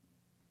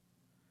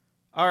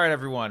All right,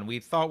 everyone. We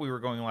thought we were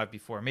going live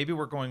before. Maybe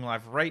we're going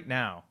live right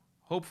now.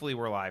 Hopefully,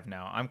 we're live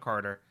now. I'm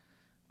Carter.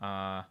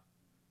 Uh,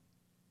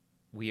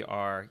 we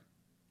are.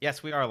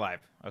 Yes, we are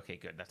live. Okay,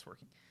 good. That's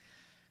working.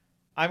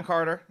 I'm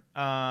Carter.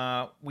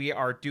 We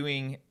are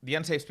doing the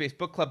Unsafe Space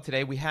Book Club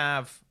today. We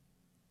have,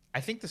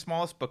 I think, the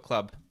smallest book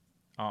club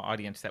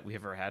audience that we've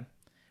ever had,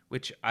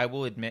 which I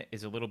will admit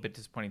is a little bit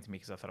disappointing to me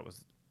because I thought it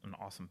was an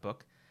awesome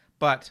book.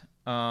 But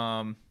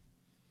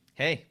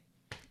hey,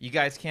 you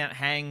guys can't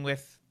hang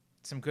with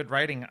some good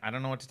writing. I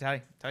don't know what to tell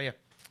you.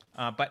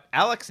 But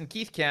Alex and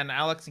Keith can.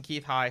 Alex and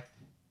Keith, hi.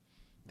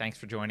 Thanks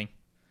for joining.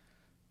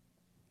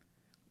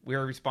 We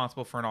are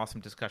responsible for an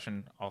awesome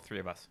discussion, all three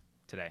of us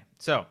today.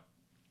 So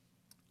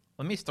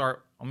let me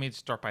start. Let me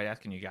start by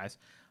asking you guys: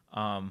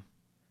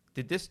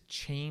 did this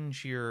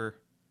change your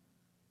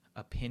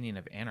opinion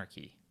of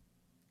anarchy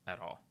at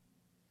all?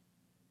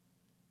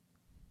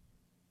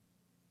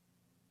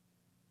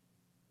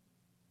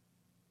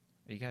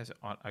 Are you guys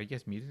on? Are you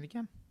guys muted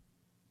again?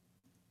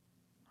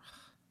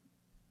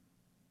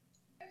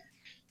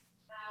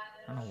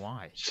 I don't know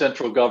why.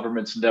 Central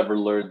governments never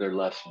learned their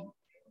lesson.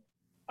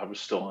 I was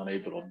still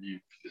unable to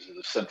mute because of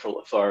the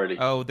central authority.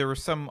 Oh, there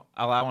was some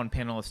allow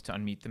panelists to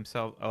unmute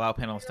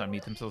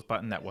themselves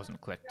button that wasn't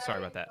clicked. Sorry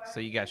about that.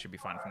 So you guys should be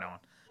fine from now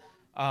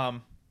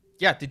on.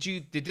 Yeah, did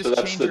this So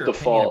that's change the your opinion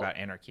default. about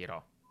anarchy at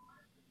all?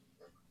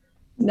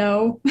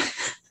 No.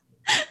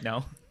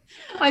 No.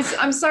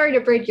 I'm sorry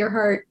to break your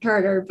heart,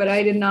 Carter, but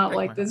I did not Break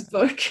my like this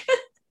heart. book. You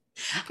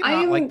I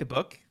cannot like am the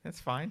book. That's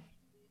fine.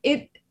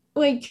 it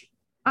like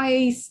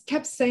I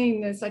kept saying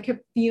this. I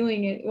kept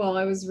feeling it while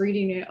I was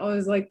reading it. I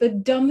was like the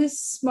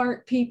dumbest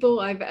smart people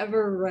I've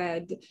ever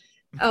read.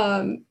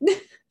 Um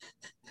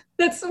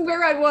that's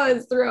where I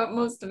was throughout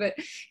most of it.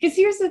 Because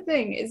here's the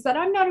thing: is that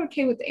I'm not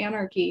okay with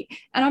anarchy,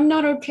 and I'm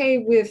not okay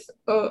with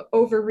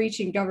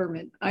overreaching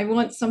government. I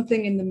want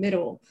something in the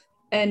middle,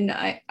 and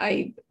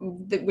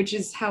which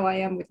is how I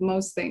am with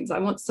most things. I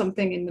want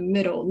something in the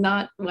middle,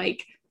 not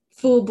like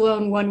full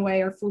blown one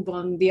way or full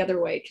blown the other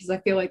way, because I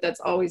feel like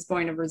that's always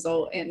going to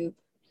result in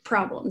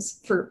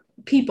problems for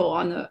people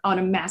on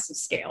a massive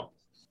scale.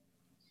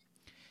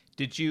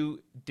 Did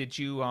you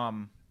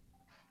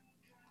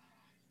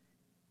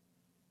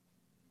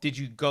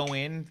go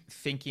in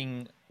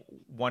thinking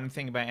one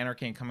thing about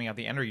anarchy and coming out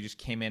the end, or you just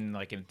came in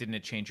like and didn't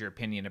it change your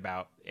opinion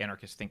about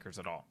anarchist thinkers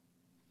at all?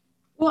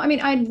 Well, I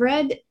mean, I'd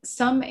read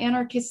some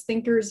anarchist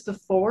thinkers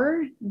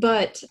before,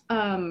 but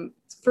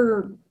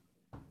for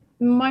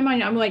my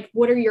mind, I'm like,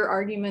 what are your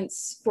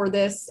arguments for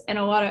this? And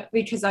a lot of,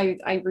 because I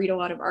read a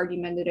lot of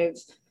argumentative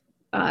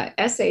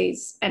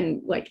essays,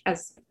 and I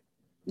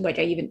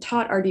even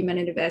taught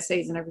argumentative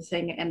essays and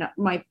everything. And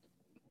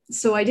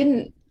so I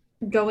didn't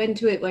go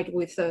into it like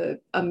with a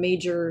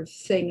major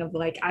thing of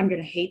like, I'm going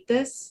to hate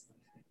this.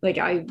 Like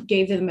I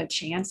gave them a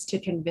chance to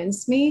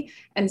convince me.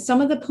 And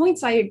some of the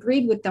points I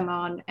agreed with them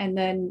on. And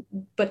then,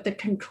 but the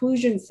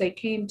conclusions they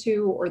came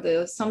to or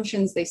the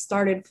assumptions they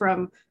started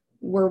from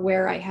were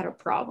where I had a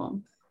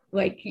problem.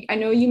 Like I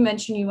know you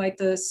mentioned you like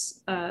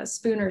this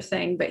Spooner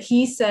thing, but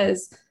he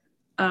says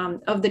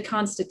of the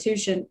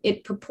Constitution,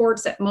 it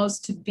purports at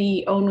most to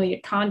be only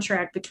a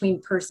contract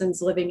between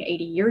persons living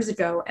 80 years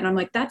ago. And I'm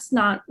like, that's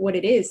not what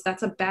it is.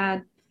 That's a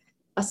bad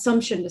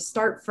assumption to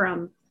start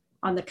from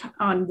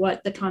on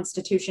what the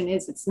Constitution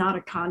is. It's not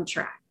a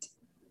contract,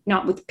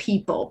 not with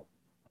people.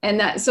 And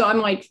that, so I'm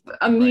like,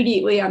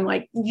 immediately, right. I'm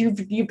like,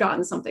 you've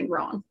gotten something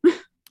wrong.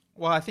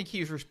 Well, I think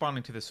he's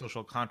responding to the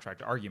social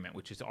contract argument,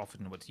 which is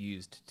often what's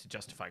used to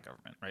justify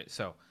government, right?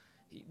 So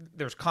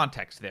there's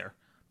context there,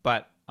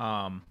 but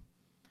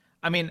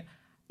I mean,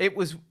 it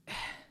was.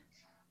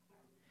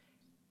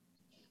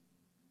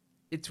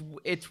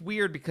 It's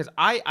weird because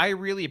I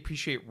really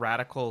appreciate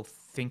radical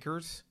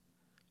thinkers,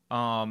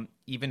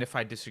 even if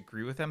I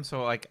disagree with them.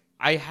 So like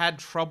I had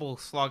trouble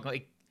slogging.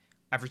 Like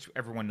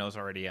everyone knows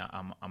already,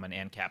 I'm an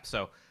ANCAP.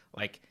 So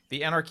like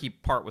the anarchy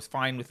part was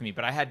fine with me,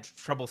 but I had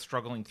trouble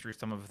struggling through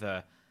some of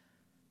the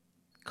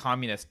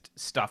communist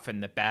stuff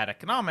and the bad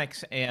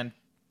economics. And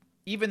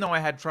even though I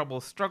had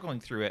trouble struggling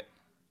through it,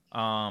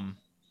 and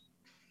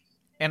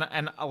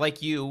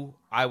like you,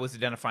 I was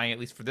identifying, at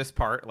least for this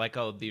part, like,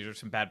 oh, these are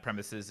some bad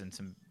premises and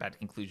some bad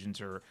conclusions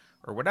or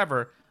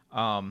whatever.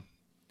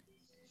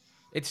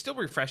 It's still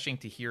refreshing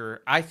to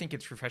hear. I think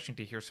it's refreshing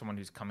to hear someone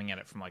who's coming at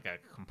it from like a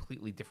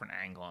completely different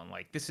angle. And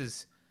like, this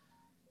is,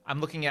 I'm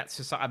looking at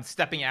society, I'm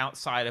stepping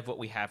outside of what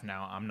we have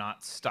now. I'm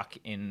not stuck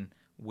in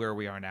where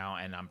we are now,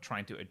 and I'm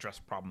trying to address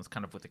problems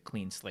kind of with a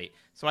clean slate.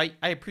 So I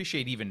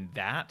appreciate even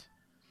that,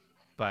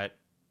 but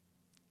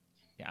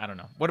yeah, I don't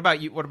know. What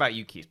about you? What about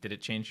you, Keith? Did it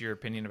change your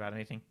opinion about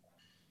anything?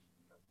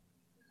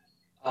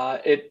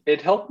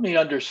 It helped me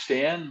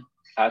understand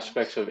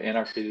aspects of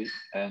anarchy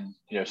and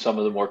some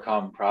of the more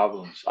common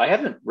problems. I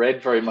haven't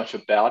read very much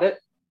about it,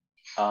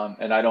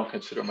 and I don't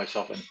consider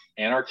myself an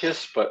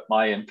anarchist, but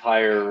my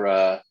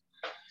entire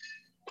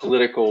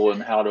political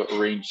and how to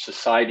arrange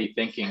society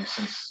thinking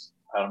since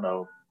I don't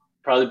know,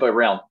 probably by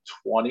around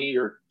 20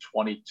 or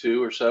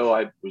 22 or so,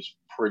 I was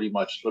pretty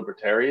much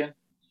libertarian.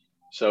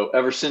 So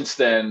ever since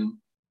then,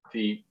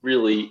 the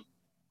really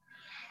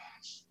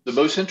the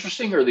most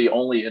interesting or the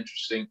only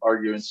interesting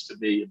arguments to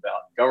me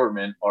about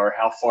government are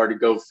how far to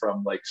go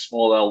from like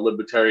small L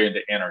libertarian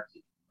to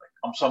anarchy. Like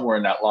I'm somewhere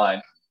in that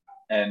line,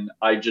 and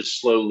I just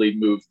slowly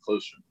move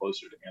closer and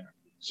closer to anarchy.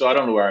 So I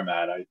don't know where I'm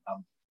at.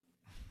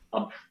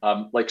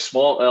 I'm like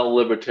small L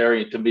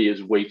libertarian to me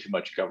is way too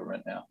much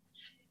government now,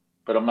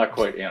 but I'm not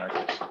quite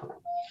anarchist.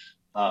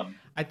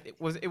 It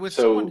was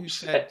So- someone who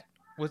said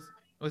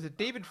was it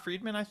David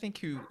Friedman, I think,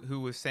 who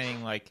was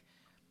saying, like,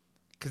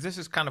 because this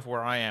is kind of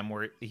where I am,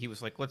 where he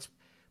was like, let's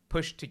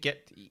push to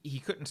get, he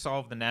couldn't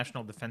solve the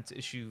national defense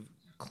issue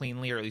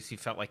cleanly, or at least he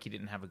felt like he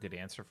didn't have a good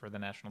answer for the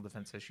national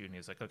defense issue, and he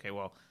was like, okay,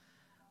 well,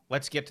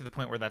 let's get to the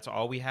point where that's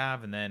all we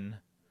have, and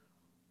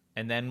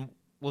then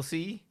we'll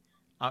see.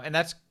 And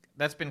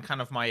that's been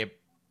kind of my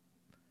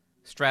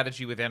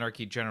strategy with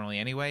anarchy generally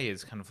anyway,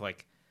 is kind of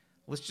like,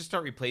 let's just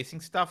start replacing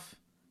stuff,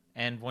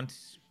 and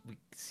once we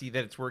see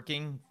that it's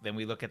working, then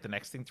we look at the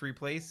next thing to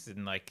replace,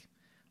 and like,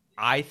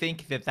 I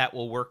think that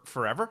will work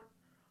forever,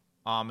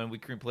 and we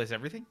can replace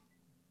everything,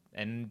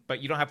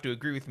 but you don't have to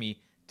agree with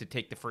me to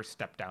take the first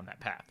step down that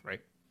path,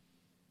 right?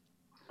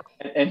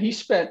 And he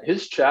spent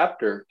his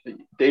chapter,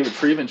 David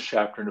Friedman's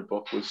chapter in the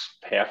book, was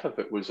half of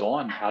it was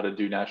on how to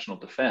do national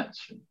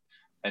defense.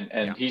 And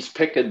Yeah. He's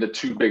picking the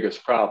two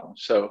biggest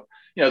problems. So,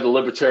 the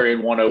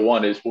Libertarian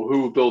 101 is, well,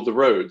 who will build the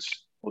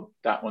roads? Well,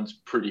 that one's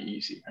pretty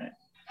easy, right?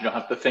 You don't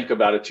have to think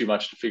about it too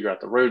much to figure out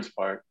the roads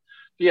part.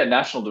 But yeah,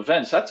 national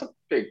defense, that's a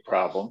big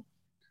problem.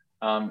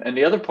 And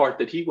the other part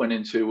that he went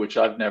into, which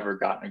I've never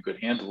gotten a good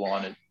handle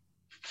on it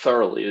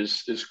thoroughly,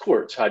 is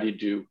courts. How do you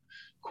do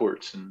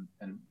courts and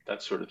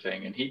that sort of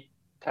thing? And he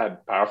had a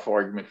powerful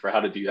argument for how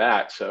to do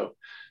that. So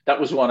that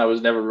was one I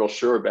was never real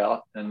sure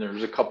about. And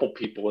there's a couple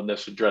people in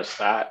this address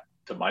that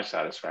to my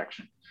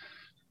satisfaction.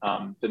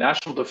 The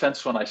national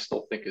defense one I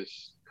still think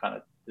is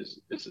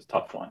a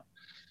tough one.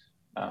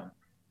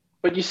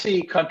 But you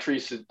see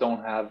countries that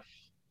don't have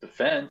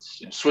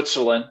defense,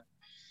 Switzerland,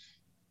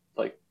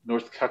 like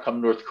how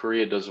come North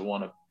Korea doesn't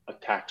want to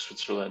attack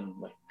Switzerland?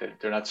 Like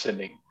they're not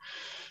sending,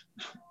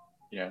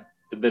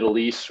 the Middle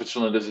East.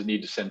 Switzerland doesn't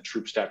need to send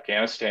troops to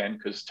Afghanistan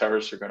because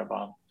terrorists are going to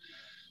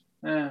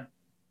bomb.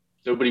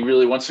 Nobody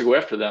really wants to go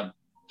after them.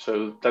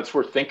 So that's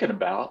worth thinking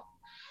about.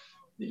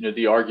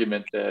 The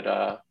argument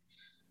that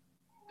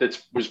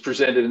was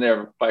presented in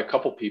there by a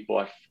couple people,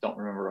 I don't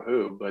remember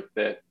who, but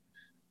that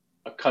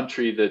a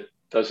country that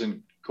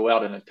doesn't go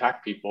out and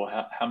attack people,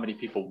 how many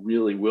people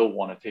really will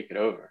want to take it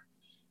over?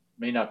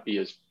 May not be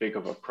as big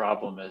of a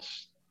problem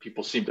as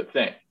people seem to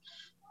think.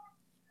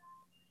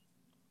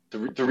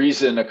 The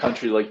reason a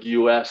country like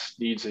US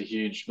needs a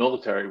huge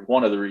military,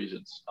 one of the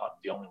reasons, not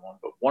the only one,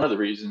 but one of the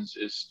reasons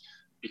is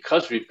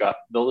because we've got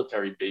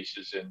military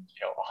bases in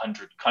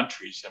 100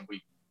 countries, and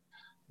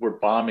we're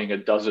bombing a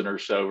dozen or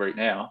so right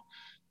now.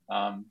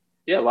 A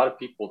lot of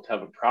people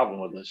have a problem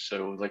with this.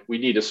 So like we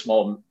need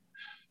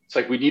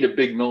a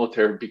big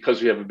military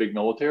because we have a big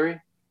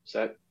military. Is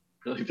that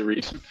really the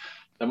reason?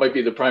 That might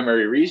be the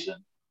primary reason.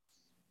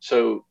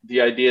 So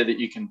the idea that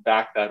you can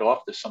back that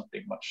off to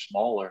something much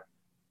smaller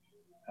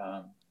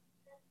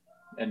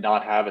and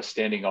not have a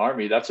standing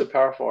army, that's a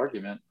powerful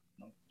argument.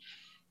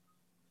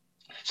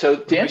 So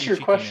to answer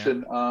your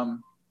question,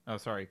 oh,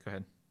 sorry, go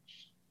ahead.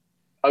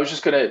 I was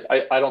just gonna.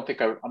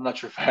 I'm not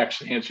sure if I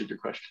actually answered your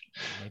question.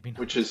 Maybe not.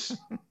 Which is,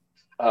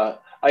 I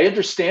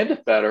understand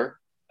it better,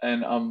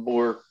 and I'm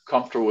more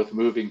comfortable with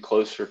moving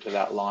closer to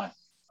that line,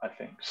 I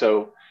think.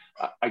 So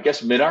I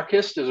guess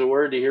minarchist is a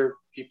word to hear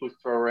people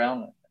throw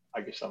around.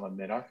 I guess I'm a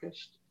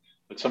minarchist,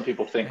 but some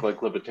people think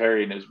like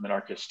libertarian is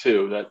minarchist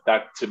too.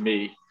 That to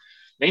me,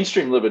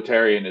 mainstream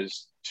libertarian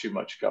is too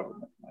much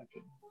government, in my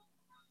opinion.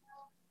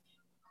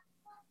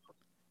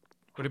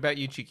 What about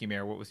you, Cheeky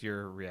Mare? What was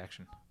your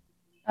reaction?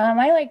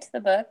 I liked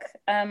the book.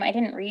 I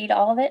didn't read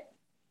all of it.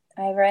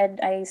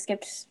 I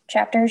skipped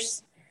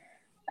chapters.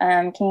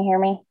 Can you hear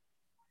me?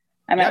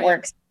 I'm at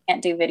work, so I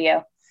can't do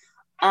video.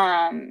 So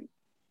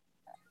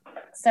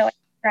I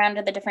around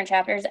to the different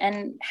chapters,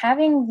 and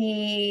having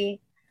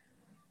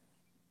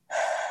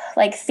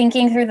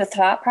thinking through the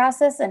thought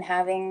process and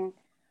having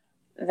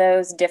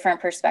those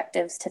different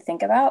perspectives to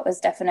think about was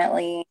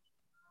definitely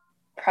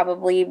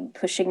probably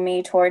pushing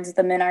me towards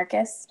the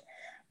minarchist.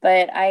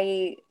 But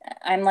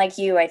I'm like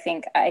you. I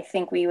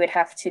think we would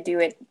have to do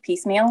it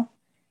piecemeal.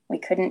 We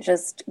couldn't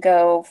just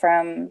go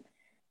from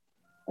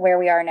where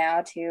we are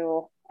now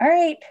to, all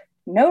right,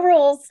 no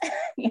rules,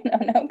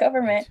 no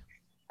government.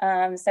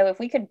 So if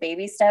we could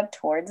baby step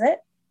towards it,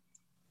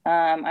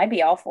 I'd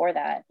be all for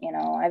that.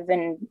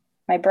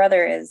 My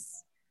brother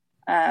is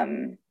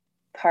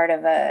part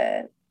of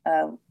a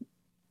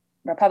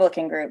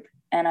Republican group,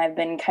 and I've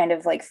been kind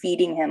of like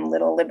feeding him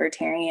little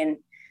libertarian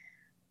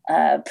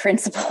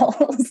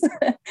principles.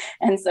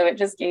 And so it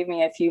just gave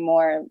me a few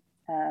more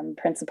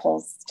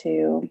principles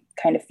to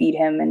kind of feed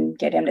him and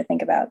get him to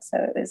think about. So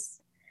it was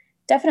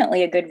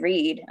definitely a good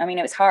read. I mean,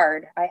 it was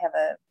hard. I have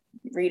a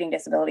reading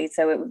disability,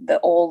 so the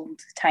old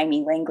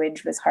timey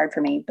language was hard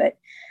for me, but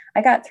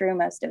I got through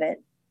most of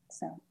it.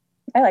 So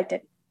I liked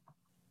it.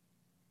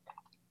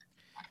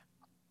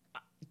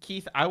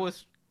 Keith,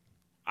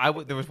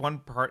 there was one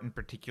part in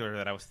particular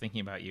that I was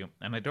thinking about you,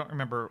 and I don't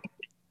remember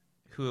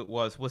who it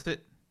was. Was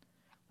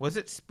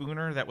it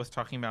Spooner that was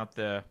talking about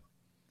the?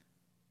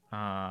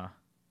 I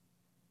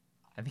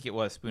think it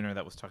was Spooner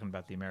that was talking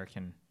about the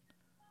American.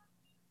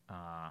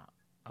 I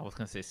was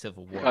going to say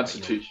Civil War.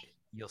 Constitution.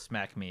 But you'll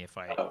smack me if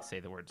I say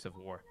the word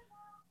Civil War.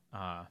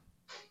 The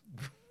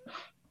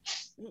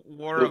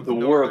War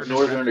of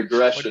Northern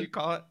Aggression. What do you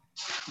call it?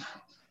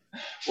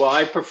 Well,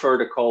 I prefer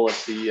to call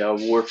it the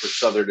War for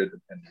Southern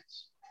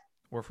Independence.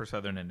 War for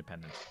Southern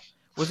Independence.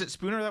 Was it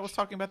Spooner that was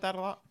talking about that a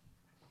lot?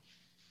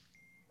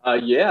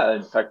 Yeah,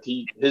 in fact,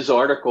 his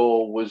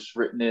article was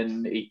written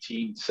in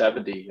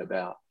 1870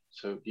 about.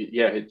 So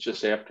yeah, it's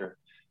just after.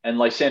 And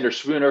Lysander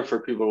Spooner, for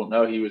people who don't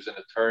know, he was an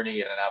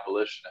attorney and an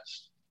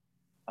abolitionist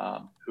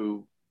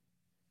who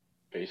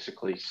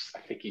basically, I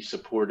think he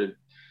supported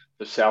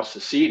the South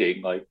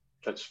seceding. Like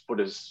that's what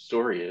his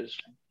story is.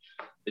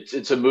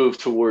 It's a move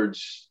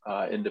towards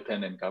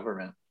independent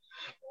government.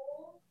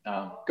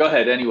 Go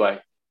ahead. Anyway,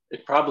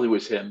 it probably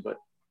was him, but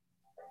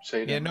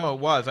say it. Yeah, no, it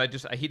was.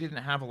 He didn't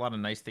have a lot of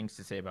nice things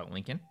to say about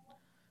Lincoln.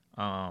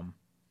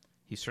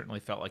 He certainly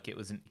felt like it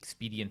was an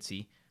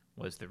expediency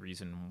was the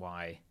reason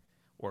why,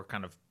 or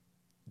kind of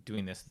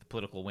doing this, the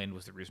political wind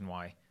was the reason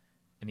why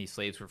any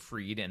slaves were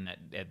freed, and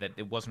that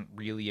it wasn't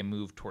really a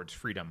move towards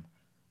freedom.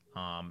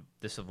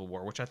 The Civil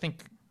War, which I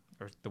think,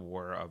 or the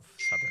War of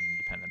Southern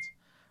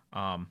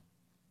Independence.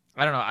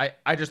 I don't know.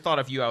 I just thought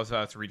of you as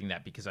I was reading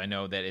that because I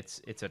know that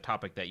it's a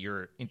topic that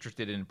you're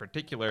interested in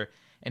particular,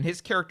 and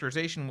his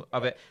characterization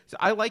of it. So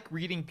I like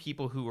reading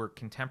people who are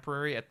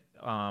contemporary at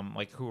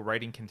like who are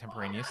writing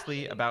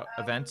contemporaneously about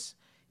events,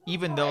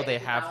 even though they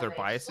have their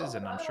biases,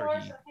 and I'm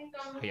sure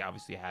he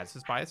obviously has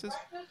his biases.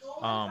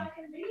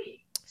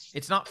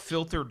 It's not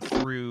filtered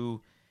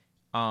through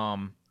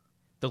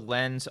the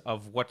lens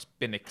of what's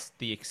been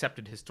the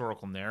accepted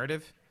historical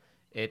narrative.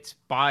 It's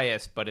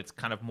biased, but it's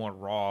kind of more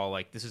raw.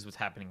 Like this is what's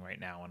happening right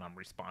now, and I'm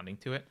responding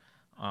to it.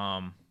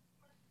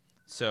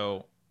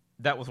 So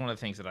that was one of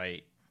the things that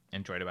I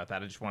enjoyed about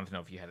that. I just wanted to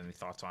know if you had any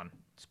thoughts on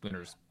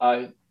Spooner's.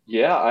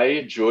 Yeah, I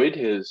enjoyed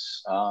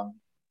his,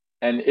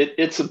 and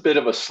it's a bit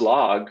of a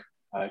slog.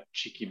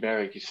 Cheeky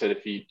Merrick, he said,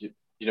 if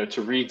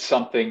to read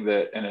something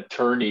that an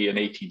attorney in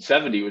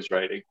 1870 was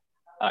writing,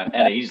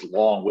 and he's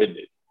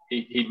long-winded.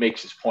 He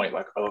makes his point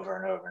like over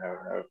and over and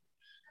over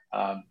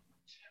and over.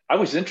 I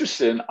was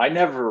interested in, I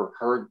never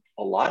heard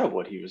a lot of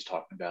what he was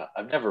talking about.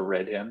 I've never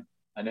read him.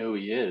 I know who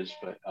he is,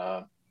 but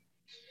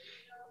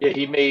yeah,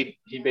 he made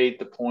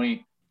the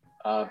point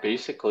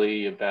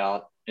basically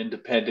about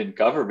independent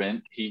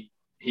government. He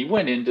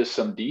went into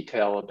some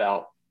detail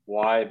about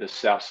why the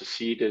South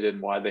seceded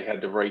and why they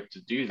had the right to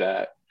do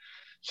that.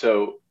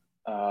 So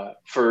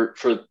for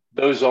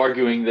those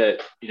arguing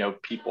that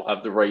people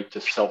have the right to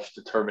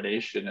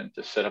self-determination and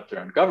to set up their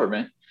own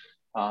government,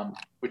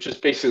 which is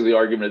basically the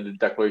argument of the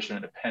Declaration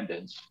of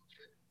Independence,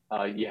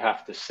 you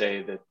have to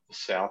say that the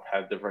South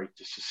had the right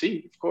to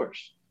secede. Of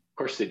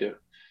course they do.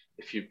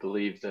 If you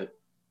believe that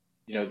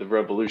the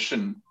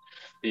Revolution,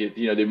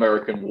 the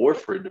American War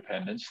for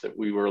Independence, that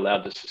we were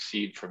allowed to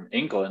secede from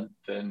England,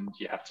 then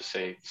you have to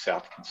say the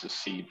South can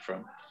secede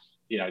from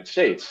the United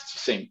States. It's the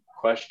same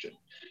question,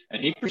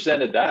 and he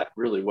presented that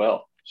really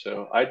well.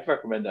 So I'd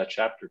recommend that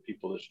chapter to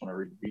people that just want to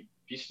read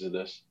pieces of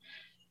this.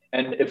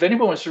 And if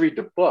anyone wants to read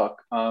the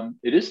book,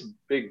 it is a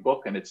big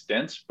book and it's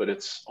dense, but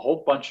it's a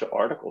whole bunch of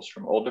articles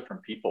from all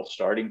different people,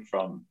 starting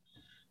from,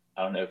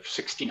 I don't know,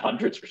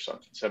 1600s or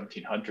something,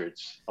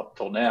 1700s up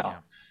till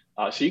now.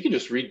 Yeah. So you can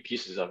just read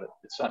pieces of it.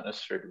 It's not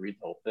necessary to read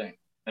the whole thing.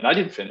 And I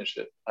didn't finish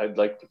it. I'd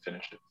like to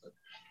finish it.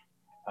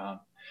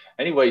 But,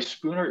 anyway,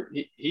 Spooner,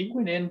 he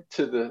went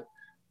into the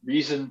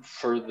reason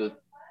for the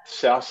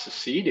South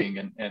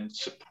seceding and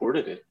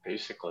supported it,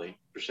 basically,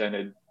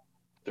 presented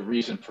the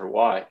reason for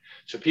why.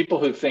 So people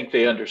who think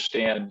they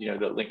understand,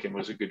 that Lincoln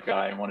was a good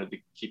guy and wanted to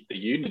keep the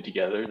Union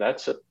together,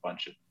 that's a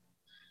bunch of,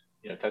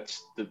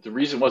 that's the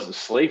reason wasn't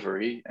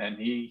slavery. And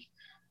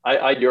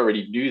I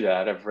already knew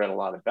that. I've read a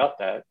lot about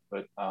that,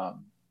 but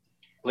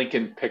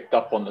Lincoln picked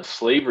up on the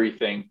slavery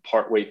thing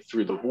partway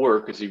through the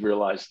war because he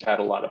realized it had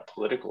a lot of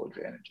political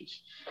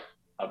advantages.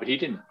 But he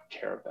didn't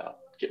care about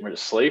getting rid of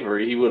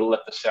slavery. He would have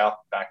let the South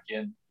back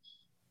in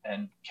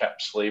and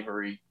kept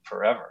slavery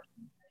forever.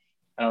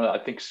 I don't know, I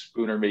think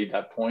Spooner made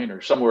that point,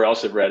 or somewhere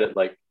else I've read it,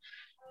 like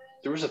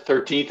there was a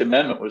 13th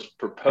Amendment was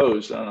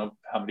proposed. I don't know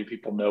how many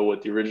people know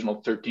what the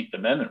original 13th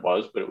Amendment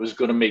was, but it was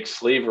going to make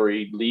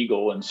slavery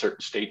legal in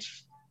certain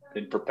states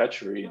in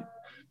perpetuity and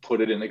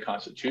put it in the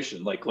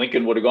Constitution. Like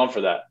Lincoln would have gone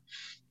for that.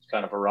 It's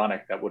kind of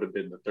ironic. That would have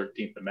been the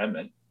 13th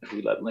Amendment if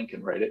we let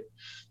Lincoln write it.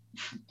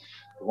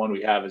 The one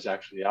we have is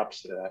actually the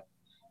opposite of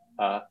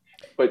that.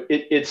 But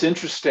it's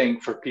interesting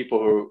for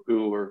people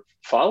who are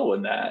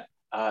following that.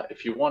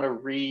 If you want to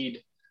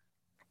read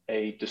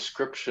a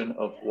description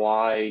of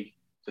why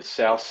the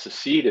South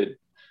seceded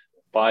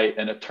by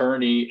an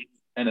attorney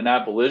and an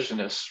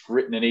abolitionist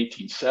written in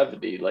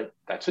 1870, like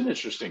that's an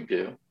interesting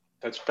view.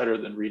 That's better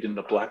than reading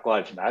the Black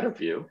Lives Matter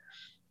view.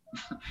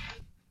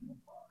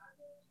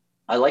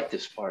 I like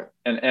this part,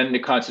 and the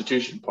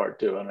Constitution part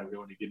too. I don't really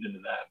want to get into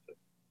that, but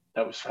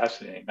that was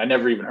fascinating. I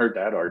never even heard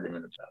that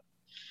argument about it.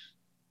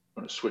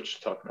 I'm going to switch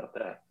to talking about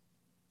that.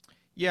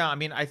 Yeah, I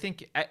mean, I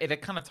think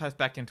it kind of ties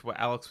back into what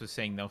Alex was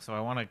saying, though. So I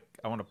want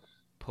to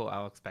pull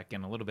Alex back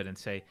in a little bit and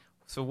say,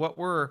 so what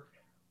were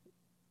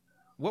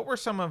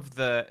some of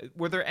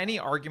were there any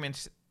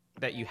arguments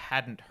that you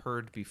hadn't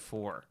heard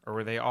before, or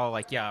were they all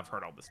like, yeah, I've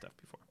heard all this stuff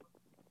before?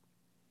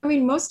 I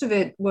mean, most of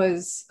it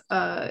was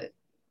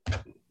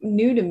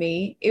new to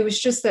me. It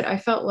was just that I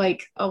felt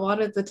like a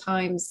lot of the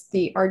times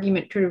the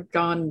argument could have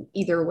gone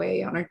either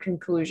way on a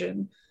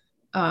conclusion.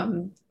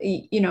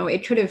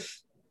 It could have.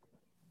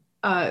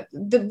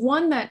 The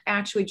one that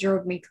actually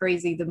drove me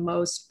crazy the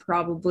most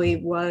probably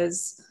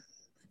was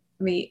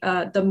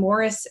the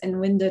Morris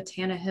and Linda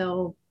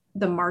Tannehill,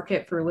 The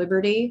Market for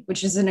Liberty,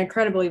 which is an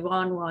incredibly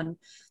long one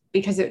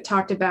because it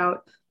talked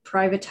about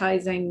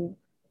privatizing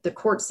the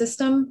court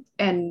system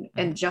and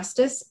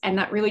justice. And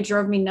that really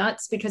drove me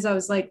nuts because I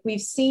was like,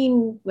 we've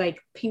seen like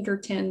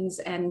Pinkertons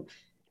and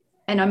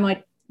I'm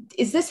like,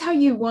 is this how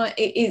you want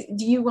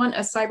do you want a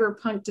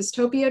cyberpunk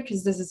dystopia?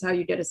 Because this is how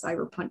you get a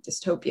cyberpunk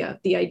dystopia.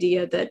 The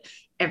idea that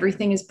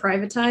everything is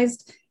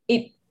privatized.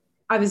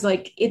 I was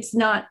like, it's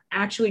not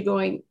actually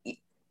going.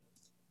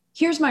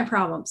 Here's my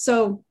problem.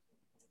 So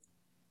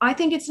I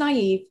think it's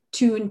naive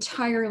to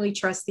entirely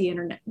trust the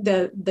internet,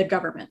 the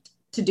government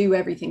to do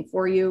everything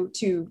for you,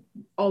 to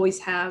always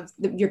have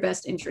your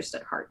best interest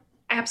at heart.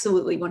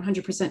 Absolutely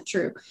 100%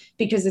 true,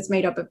 because it's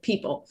made up of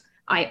people.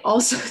 I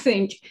also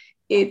think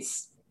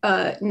it's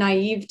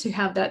naive to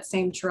have that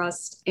same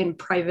trust in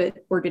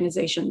private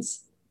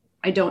organizations.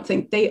 I don't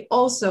think they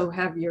also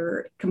have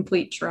your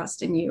complete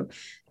trust in you,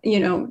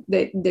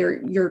 that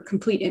they're your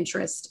complete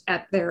interest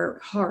at their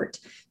heart,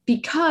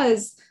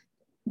 because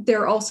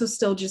they're also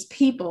still just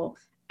people.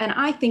 And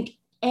I think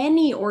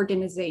any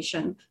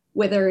organization,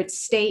 whether it's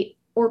state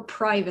or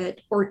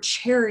private or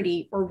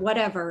charity or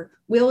whatever,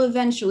 will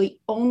eventually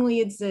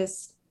only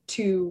exist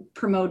to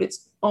promote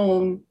its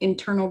own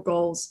internal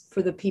goals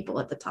for the people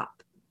at the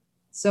top.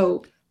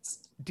 So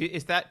do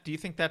you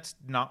think that's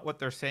not what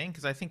they're saying?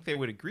 Because I think they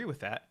would agree with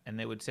that, and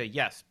they would say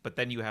yes, but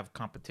then you have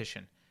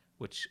competition,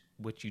 which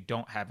you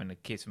don't have in the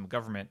case of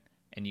government,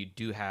 and you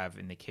do have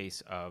in the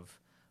case of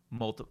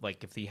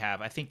like if they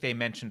have, I think they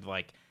mentioned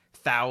like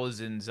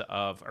thousands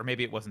of, or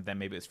maybe it wasn't them,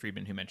 maybe it was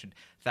Friedman who mentioned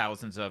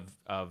thousands of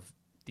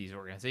these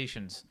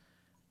organizations.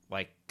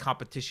 Like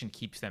competition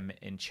keeps them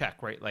in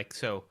check, right? Like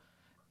so,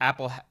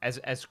 Apple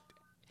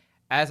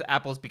as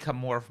Apple's become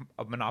more of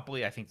a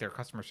monopoly, I think their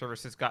customer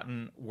service has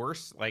gotten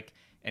worse. Like,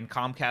 and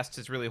Comcast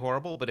is really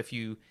horrible. But if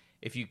you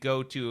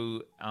go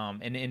to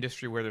an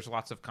industry where there's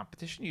lots of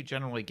competition, you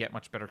generally get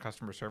much better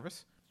customer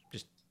service.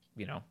 Just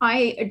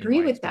I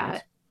agree with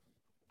that.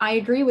 I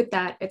agree with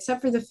that,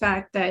 except for the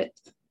fact that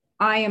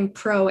I am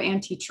pro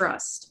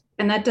antitrust,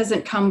 and that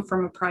doesn't come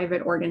from a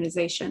private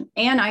organization.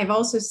 And I've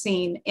also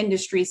seen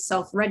industries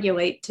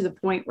self-regulate to the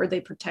point where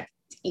they protect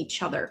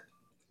each other.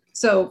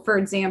 So, for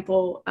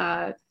example,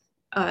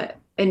 the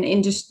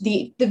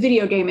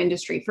video game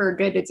industry, for a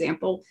good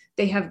example,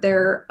 they have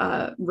their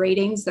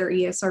ratings, their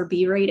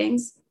ESRB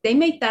ratings. They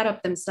make that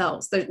up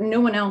themselves. There's no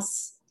one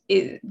else.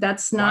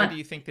 That's not. Why do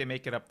you think they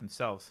make it up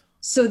themselves?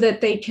 So that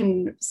they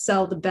can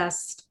sell the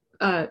best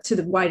to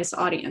the widest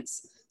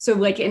audience. So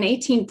like an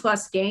 18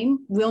 plus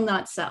game will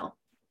not sell.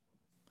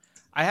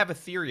 I have a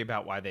theory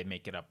about why they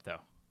make it up, though.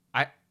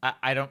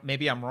 I don't.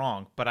 Maybe I'm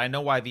wrong, but I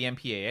know why the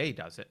MPAA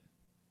does it.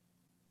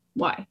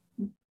 Why?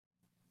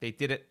 They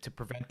did it to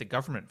prevent the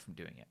government from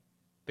doing it.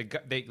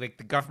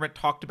 The government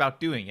talked about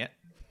doing it,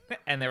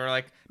 and they were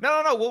like,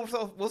 no,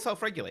 we'll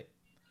self-regulate.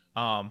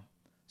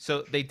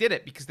 So they did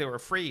it because they were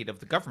afraid of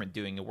the government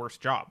doing a worse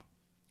job.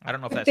 I don't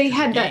know if that's true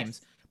for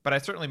games, but I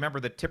certainly remember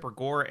the Tipper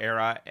Gore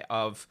era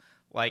of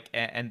like,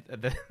 and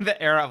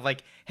the era of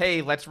like,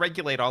 hey, let's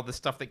regulate all this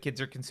stuff that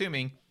kids are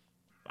consuming.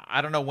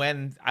 I don't know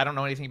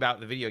anything about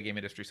the video game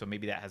industry, so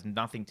maybe that has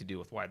nothing to do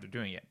with why they're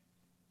doing it.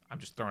 I'm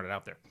just throwing it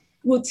out there.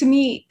 Well, to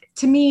me,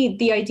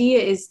 the idea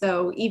is,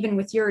 though, even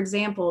with your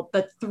example,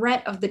 the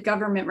threat of the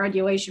government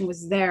regulation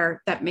was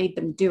there that made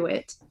them do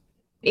it.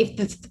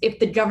 If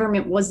the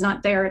government was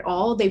not there at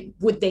all,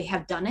 would they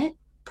have done it?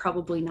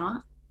 Probably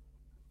not.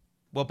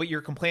 Well, but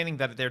you're complaining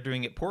that they're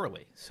doing it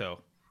poorly, so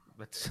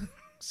that's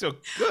so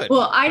good.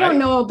 Well, I don't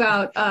know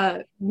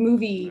about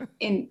movie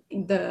in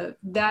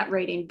that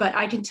rating, but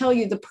I can tell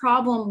you the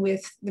problem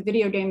with the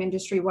video game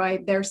industry,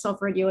 why their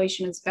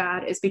self-regulation is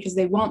bad, is because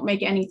they won't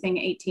make anything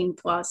 18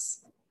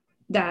 plus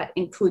that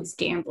includes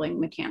gambling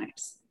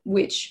mechanics,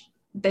 which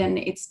then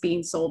it's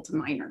being sold to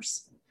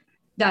minors.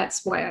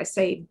 That's why I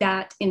say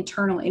that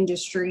internal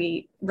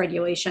industry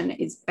regulation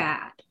is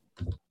bad.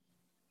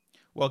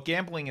 Well,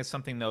 gambling is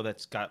something though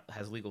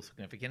has legal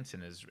significance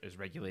and is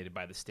regulated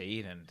by the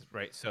state, and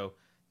right. So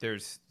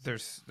there's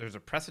a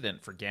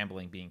precedent for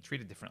gambling being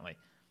treated differently,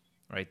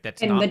 right?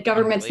 And the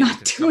government's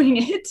not doing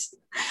it.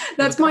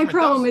 That's my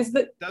problem. Is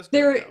that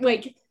they're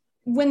like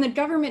when the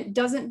government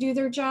doesn't do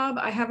their job,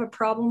 I have a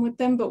problem with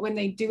them, but when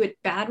they do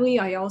it badly,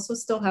 I also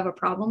still have a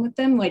problem with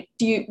them. Like,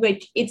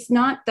 it's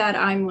not that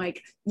I'm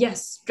like,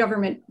 yes,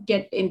 government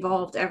get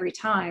involved every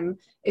time.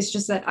 It's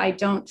just that I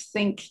don't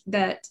think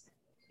that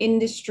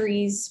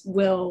industries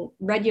will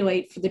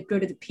regulate for the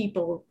good of the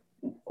people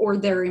or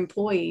their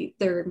employees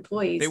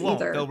They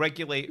won't. either. They'll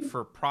regulate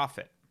for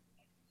profit.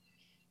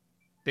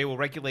 They will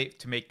regulate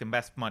to make the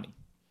best money.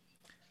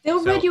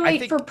 They'll So,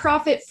 regulate for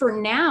profit for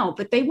now,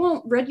 but they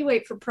won't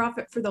regulate for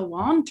profit for the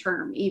long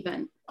term,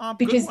 even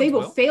because they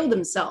will fail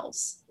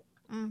themselves.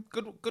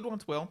 Good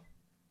ones will.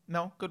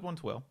 No, good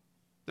ones will.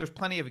 There's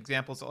plenty of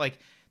examples. Like,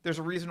 there's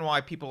a reason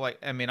why people like.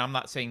 I mean, I'm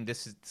not saying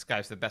this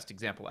guy's the best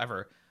example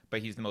ever,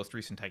 but he's the most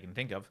recent I can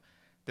think of.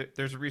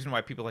 There's a reason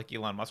why people like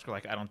Elon Musk are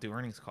like, I don't do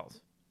earnings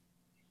calls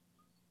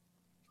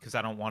because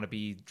I don't want to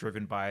be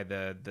driven by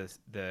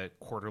the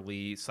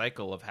quarterly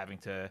cycle of having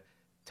to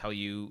tell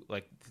you,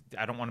 like,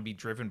 I don't want to be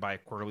driven by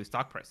quarterly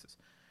stock prices,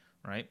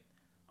 right?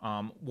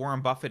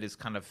 Warren Buffett is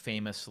kind of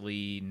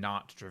famously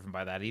not driven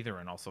by that either,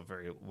 and also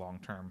very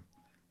long-term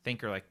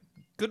thinker. Like,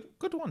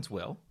 good ones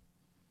will,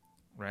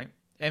 right?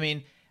 I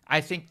mean,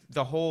 I think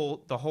the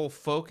whole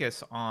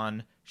focus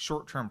on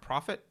short-term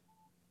profit,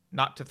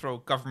 not to throw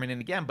government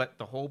in again, but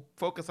the whole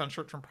focus on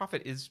short-term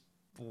profit is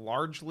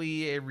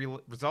largely a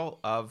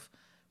result of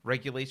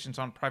regulations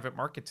on private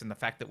markets and the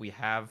fact that we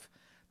have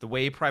the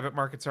way private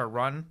markets are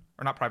run,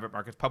 or not private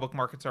markets, public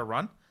markets are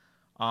run,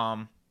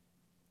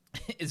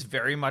 is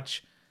very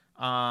much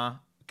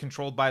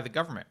controlled by the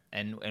government,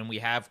 and we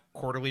have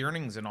quarterly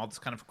earnings and all this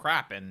kind of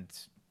crap, and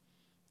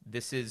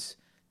this is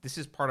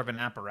part of an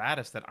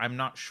apparatus that I'm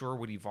not sure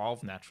would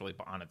evolve naturally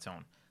on its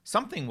own.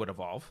 Something would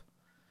evolve,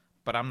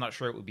 but I'm not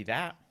sure it would be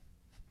that,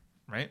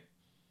 right?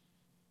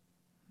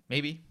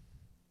 Maybe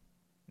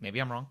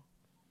I'm wrong.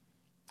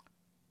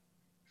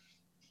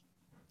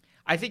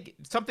 I think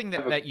something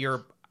that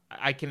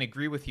I can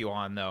agree with you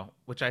on, though,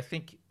 which I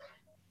think,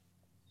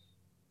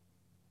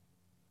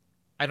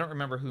 I don't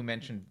remember who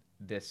mentioned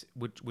this,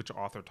 which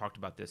author talked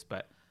about this,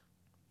 but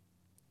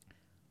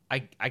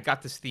I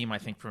got this theme, I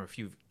think, from a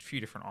few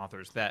different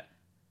authors, that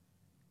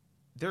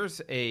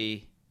there's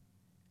kind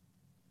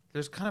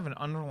of an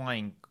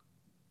underlying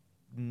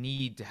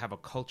need to have a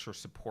culture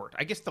support.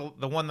 I guess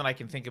the one that I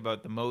can think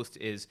about the most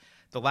is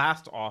the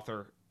last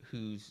author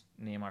whose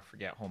name I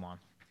forget. Hold on.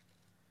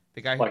 The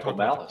guy who talked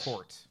about the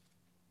courts.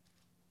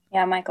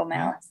 Yeah, Michael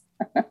Malice.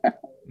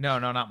 No,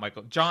 not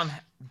Michael. John.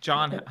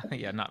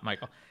 Yeah, not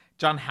Michael.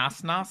 John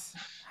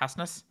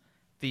Hasnas,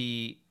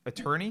 the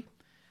attorney.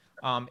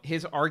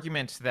 His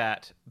argument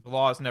that the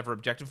law is never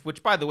objective,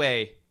 which, by the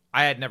way,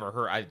 I had never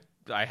heard.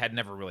 I had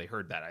never really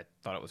heard that. I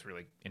thought it was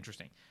really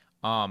interesting.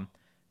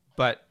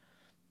 But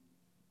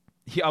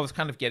I was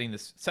kind of getting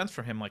this sense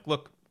from him, like,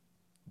 look,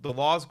 the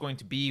law is going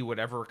to be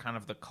whatever kind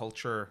of the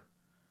culture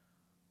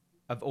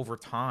of over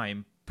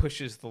time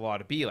pushes the law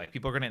to be. Like,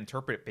 people are going to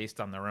interpret it based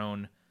on their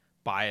own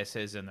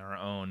biases and their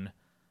own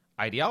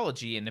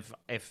ideology, and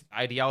if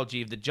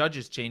ideology of the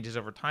judges changes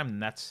over time, then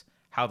that's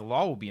how the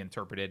law will be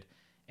interpreted.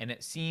 And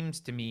it seems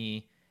to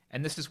me,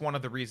 and this is one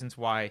of the reasons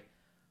why,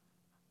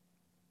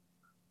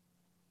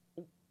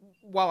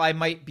 while I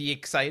might be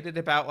excited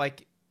about,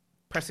 like,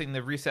 pressing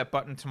the reset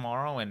button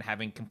tomorrow and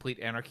having complete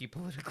anarchy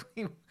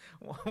politically,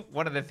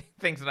 one of the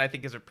things that I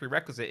think is a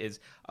prerequisite is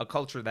a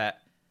culture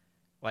that,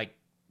 like,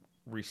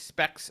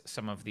 respects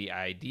some of the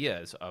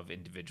ideas of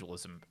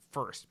individualism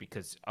first,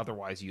 because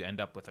otherwise you end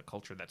up with a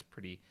culture that's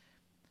pretty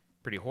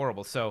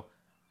horrible. So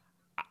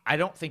I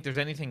don't think there's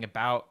anything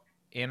about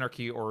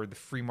anarchy or the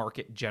free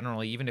market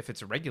generally, even if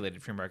it's a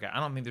regulated free market, I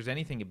don't think there's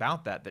anything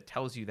about that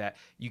tells you that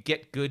you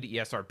get good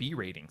ESRB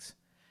ratings.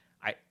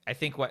 I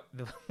think what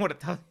it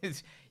tells you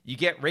is you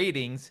get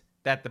ratings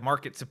that the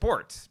market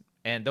supports,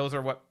 and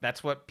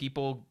that's what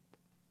people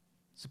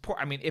support.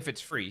 I mean, if it's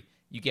free,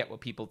 you get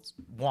what people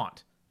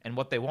want, and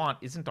what they want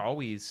isn't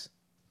always,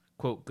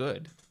 quote,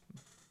 good,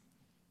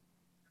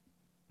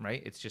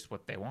 right? It's just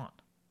what they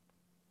want.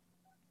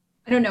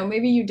 I don't know.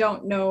 Maybe you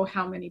don't know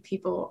how many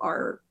people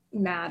are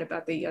mad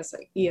about the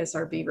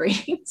ESRB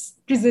ratings,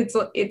 because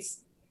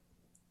it's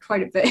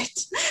quite a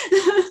bit.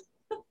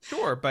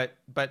 Sure, but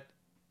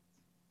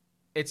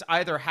it's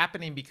either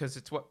happening because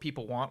it's what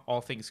people want,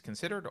 all things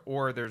considered,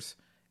 or there's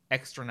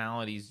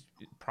externalities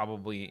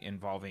probably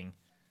involving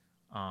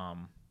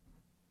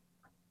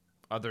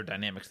other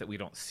dynamics that we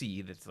don't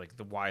see. That's like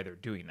why they're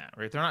doing that,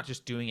 right? They're not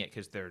just doing it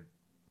because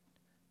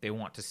they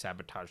want to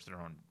sabotage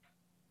their own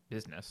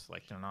business.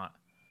 Like, they're not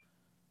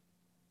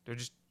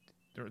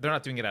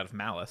doing it out of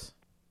malice.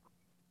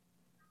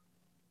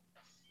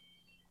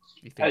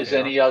 Has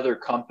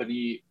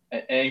anybody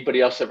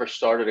else ever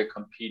started a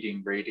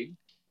competing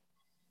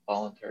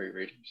voluntary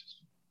rating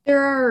system?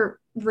 There are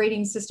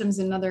rating systems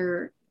in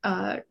other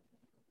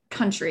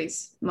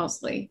countries,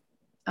 mostly.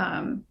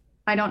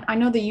 I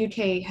know the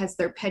UK has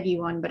their PEGI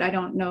one, but I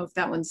don't know if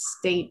that one's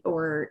state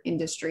or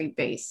industry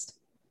based.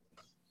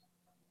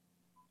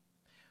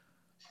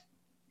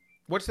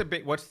 What do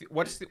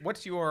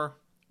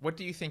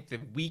you think the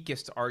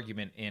weakest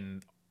argument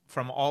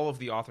from all of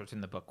the authors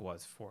in the book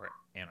was for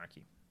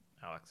anarchy,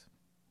 Alex?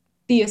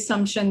 The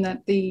assumption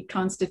that the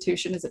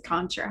Constitution is a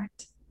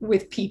contract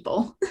with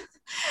people.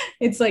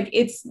 It's like,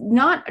 it's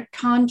not a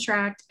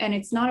contract, and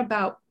it's not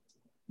about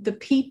the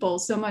people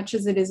so much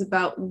as it is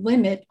about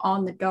limit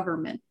on the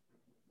government.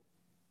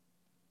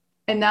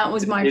 And that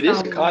was my It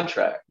problem. is a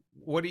contract.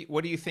 What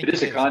do you think It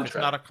is a If contract.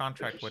 it's not a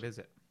contract, what is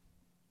it?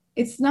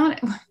 It's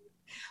not.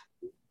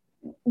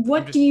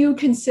 What do you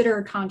consider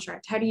a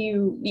contract? How do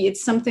you,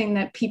 it's something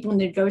that people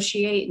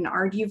negotiate and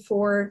argue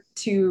for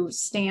to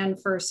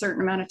stand for a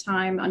certain amount of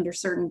time under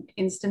certain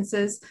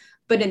instances.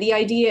 But the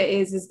idea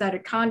is that a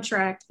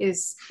contract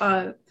is,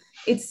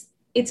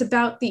 it's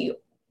about the,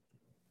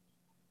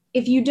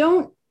 if you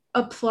don't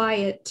apply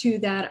it to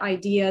that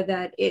idea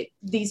that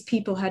these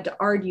people had to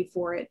argue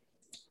for it,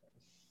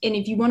 and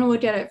if you want to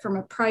look at it from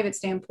a private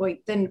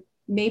standpoint, then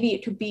maybe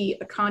it could be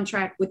a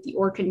contract with the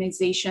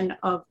organization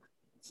of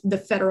the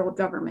federal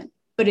government,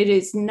 but it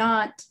is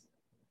not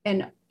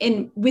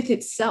in with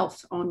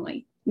itself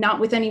only, not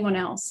with anyone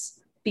else,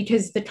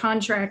 because the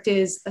contract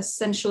is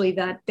essentially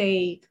that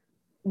they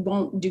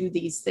won't do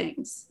these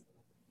things.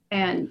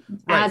 And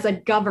Right. As a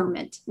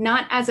government,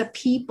 not as a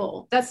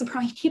people. That's the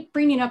problem. You keep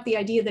bringing up the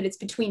idea that it's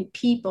between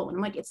people, and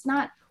I'm like, it's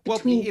not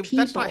between people.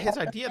 That's not his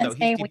idea, though. And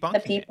say He's with the debunking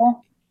it.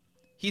 people.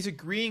 He's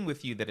agreeing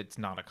with you that it's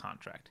not a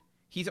contract.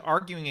 He's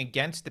arguing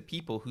against the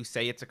people who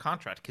say it's a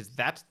contract, because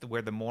that's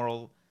where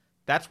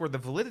the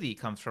validity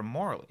comes from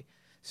morally.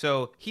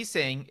 So he's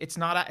saying it's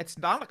not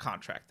a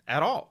contract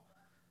at all.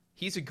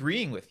 He's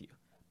agreeing with you.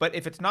 But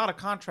if it's not a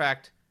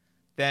contract,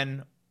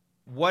 then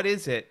what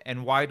is it,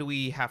 and why do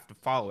we have to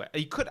follow it?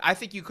 I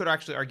think you could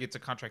actually argue it's a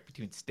contract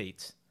between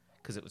states,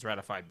 because it was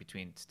ratified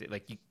between states.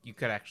 Like you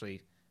could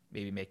actually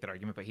maybe make that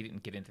argument, but he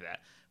didn't get into that.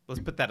 But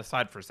let's put that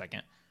aside for a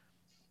second.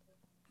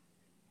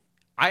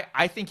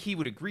 I think he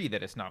would agree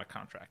that it's not a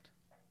contract.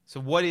 So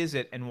what is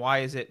it, and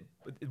why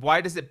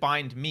does it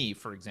bind me,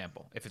 for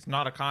example? If it's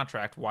not a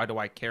contract, why do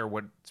I care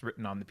what's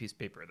written on the piece of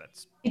paper?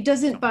 It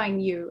doesn't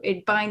bind you.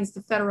 It binds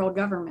the federal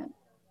government.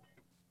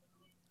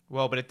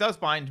 Well, but it does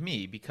bind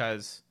me,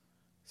 because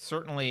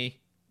certainly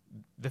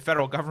the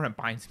federal government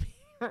binds me.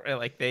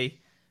 Like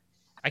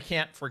I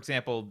can't, for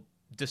example,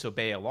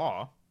 disobey a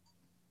law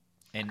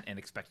and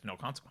expect no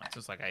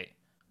consequences. Like I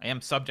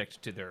am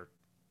subject to their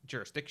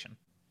jurisdiction.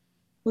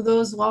 Well,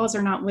 those laws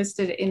are not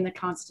listed in the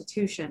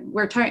Constitution.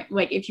 We're talking,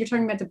 like, if you're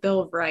talking about the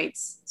Bill of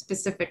Rights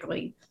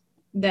specifically,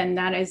 then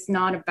that is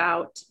not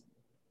about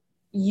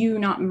you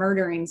not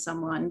murdering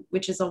someone,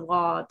 which is a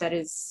law that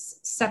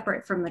is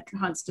separate from the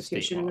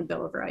Constitution and the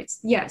Bill of Rights.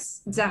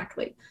 Yes,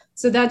 exactly.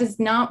 So that is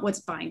not what's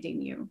binding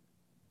you.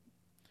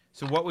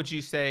 So what would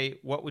you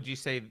say?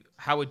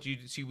 How would you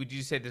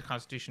say the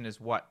Constitution is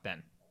what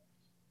then?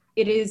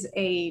 It is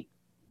a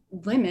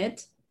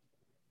limit,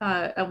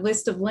 a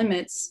list of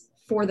limits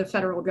for the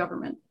federal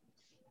government.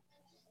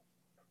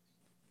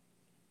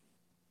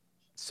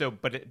 So,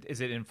 but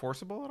is it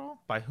enforceable at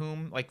all? By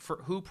whom? Like, for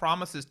who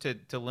promises to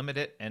limit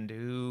it, and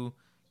who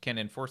can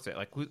enforce it?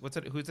 Like,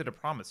 who's it a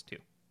promise to?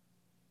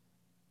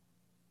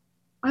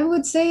 I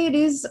would say it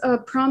is a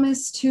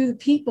promise to the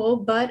people,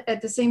 but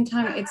at the same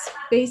time, it's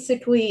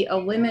basically a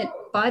limit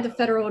by the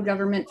federal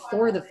government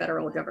for the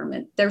federal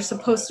government. They're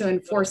supposed to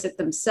enforce it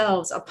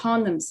themselves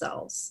upon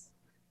themselves.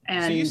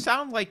 And so you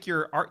sound like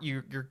you're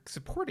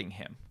supporting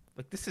him.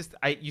 Like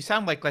you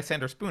sound like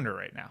Lysander Spooner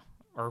right now,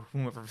 or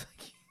whomever.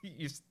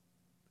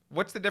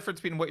 What's the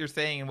difference between what you're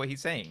saying and what he's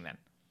saying then?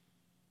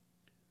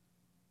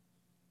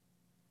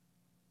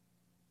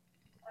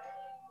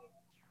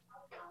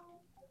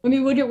 let me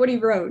look at what he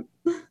wrote.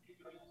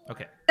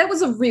 Okay. That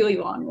was a really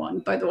long one,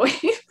 by the way.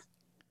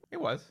 It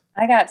was.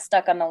 I got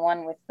stuck on the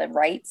one with the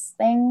rights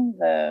thing.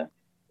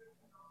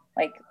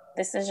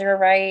 This is your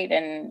right,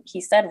 and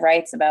he said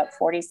rights about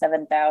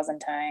 47,000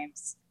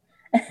 times.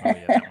 Oh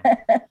yeah,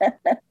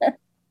 that one.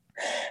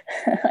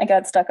 I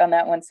got stuck on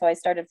that one, so I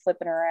started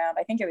flipping around.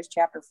 I think it was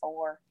chapter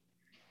 4.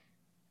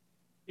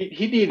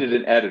 He needed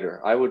an editor.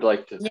 I would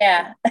like to.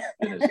 Yeah.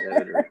 His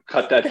editor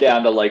cut that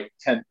down to like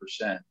 10%.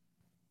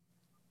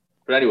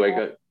 But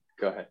anyway,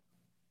 go ahead.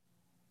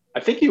 I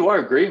think you are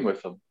agreeing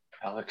with him,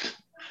 Alex.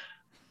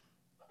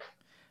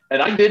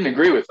 And I didn't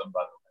agree with him,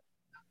 by the way.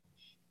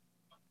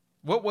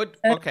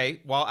 Okay,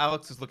 while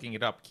Alex is looking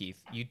it up,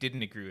 Keith, you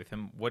didn't agree with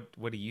him.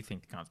 What do you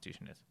think the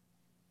Constitution is?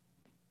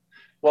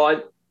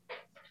 Well,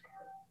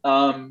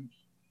 I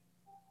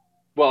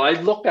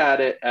look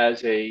at it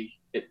as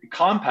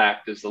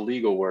compact is the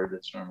legal word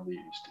that's normally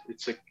used.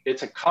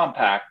 It's a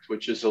compact,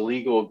 which is a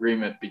legal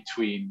agreement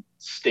between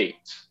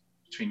states,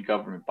 between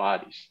government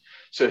bodies.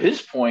 So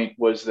his point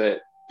was that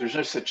there's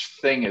no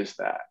such thing as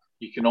that.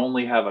 You can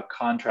only have a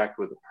contract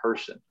with a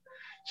person.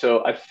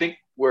 So I think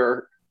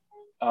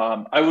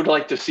I would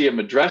like to see him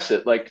address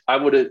it. Like I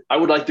would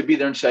like to be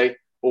there and say,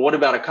 well, what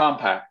about a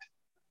compact?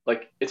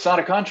 Like, it's not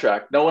a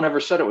contract. No one ever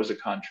said it was a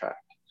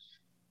contract.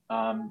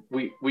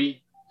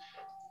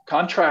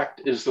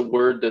 Contract is the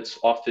word that's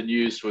often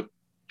used with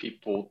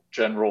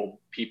general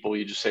people.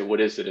 You just say,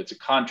 what is it? It's a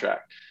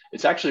contract.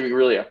 It's actually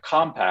really a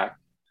compact,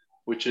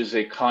 which is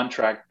a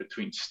contract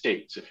between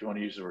states, if you want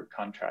to use the word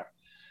contract.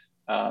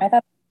 I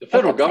thought The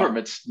federal makeup thing.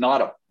 government's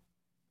not a,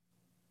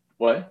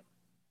 what?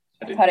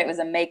 I thought it was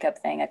a makeup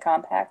thing, a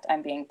compact.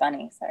 I'm being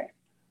funny, sorry.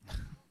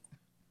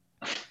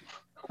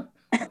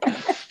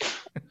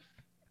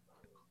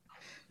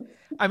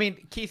 I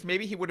mean, Keith,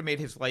 maybe he would have made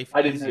his life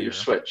I didn't easier. know you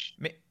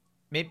switched.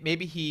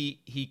 Maybe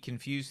he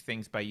confused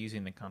things by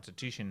using the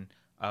Constitution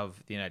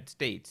of the United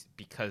States,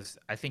 because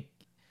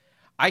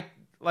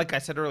like I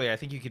said earlier, I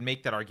think you can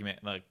make that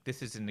argument, like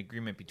this is an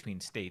agreement between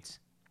states,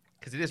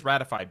 because it is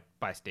ratified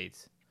by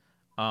states.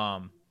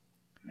 Now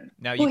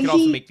you could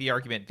also make the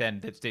argument then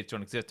that states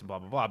don't exist and blah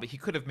blah blah, but he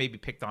could have maybe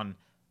picked on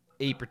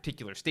a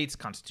particular state's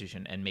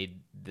constitution and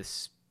made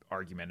this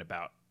argument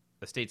about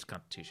the state's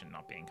constitution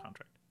not being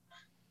contract.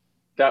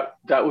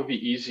 That would be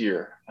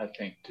easier, I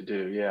think, to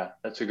do. Yeah,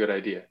 that's a good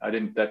idea. That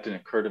didn't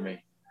occur to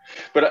me.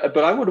 But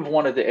I would have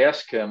wanted to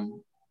ask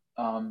him,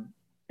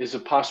 is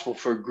it possible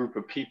for a group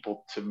of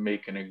people to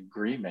make an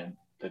agreement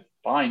that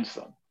binds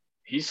them?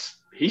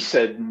 He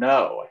said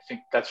no. I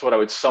think that's what I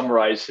would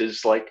summarize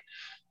his like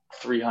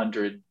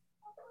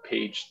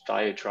 300-page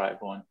diatribe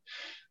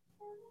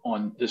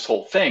on this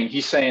whole thing.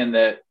 He's saying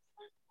that,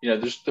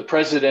 the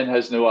president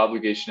has no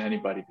obligation to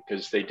anybody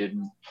because they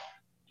didn't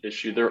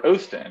issue their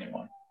oath to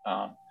anyone.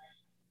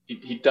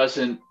 He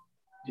doesn't,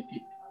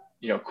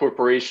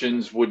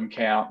 corporations wouldn't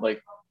count.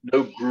 Like,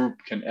 no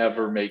group can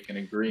ever make an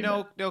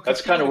agreement. No,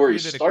 that's kind of where he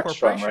starts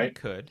from, right?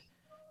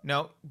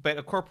 No, but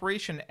a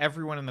corporation,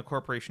 everyone in the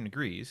corporation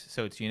agrees,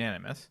 so it's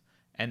unanimous,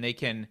 and they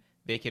can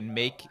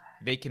make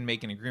an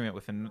agreement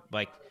within,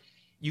 like,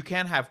 you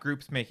can have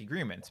groups make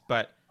agreements,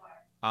 but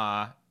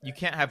you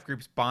can't have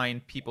groups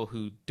bind people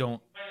who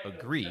don't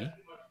agree,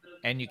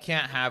 and you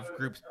can't have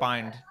groups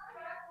bind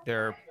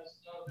their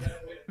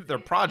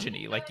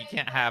progeny. Like, you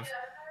can't have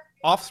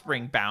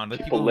offspring bound,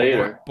 like people who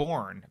were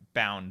born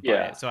bound by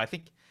it. So I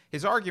think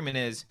his argument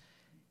is,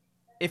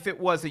 if it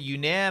was a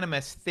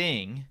unanimous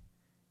thing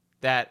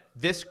that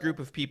this group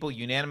of people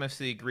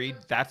unanimously agreed,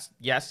 that's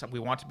yes, we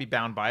want to be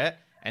bound by it,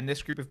 and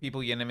this group of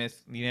people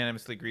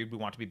unanimously agreed we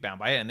want to be bound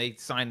by it, and they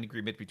signed an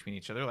agreement between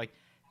each other, like,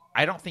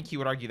 I don't think he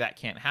would argue that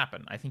can't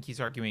happen. I think he's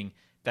arguing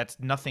that's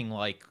nothing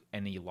like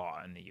any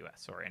law in the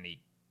U.S. or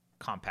any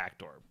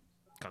compact or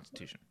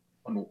constitution.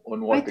 On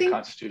what the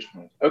Constitution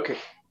was. Okay.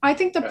 I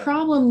think the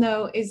problem,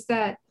 though, is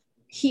that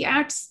he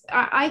acts,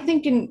 I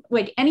think, in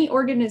like any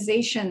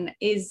organization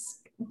is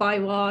by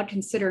law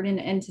considered an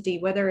entity,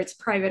 whether it's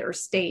private or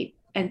state,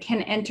 and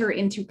can enter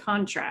into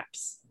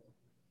contracts.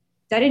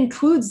 That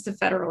includes the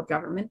federal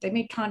government. They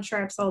make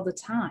contracts all the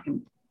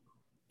time.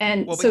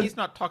 And well, but he's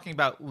not talking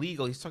about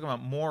legal. He's talking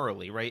about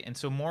morally, right? And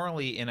so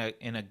morally, in a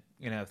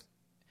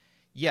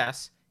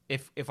yes,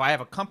 if I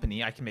have a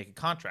company, I can make a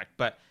contract,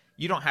 but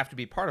you don't have to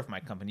be part of my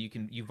company.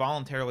 You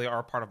voluntarily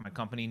are part of my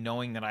company,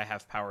 knowing that I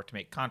have power to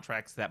make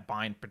contracts that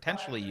bind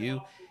potentially you.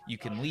 You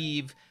can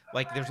leave.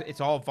 Like, it's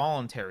all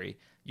voluntary.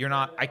 You're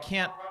not. I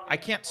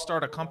can't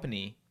start a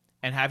company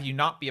and have you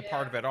not be a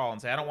part of it at all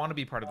and say I don't want to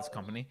be part of this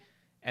company,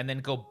 and then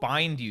go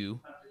bind you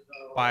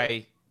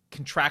by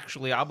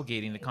contractually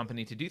obligating the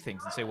company to do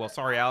things and say, well,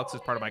 sorry, Alex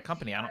is part of my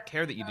company. I don't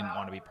care that you didn't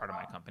want to be part of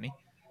my company.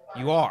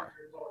 You are.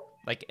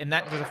 Like, and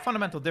that there's a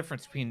fundamental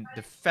difference between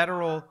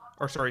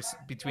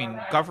between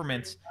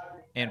governments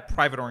and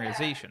private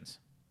organizations,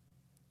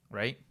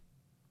 right?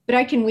 But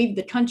I can leave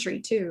the country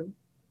too.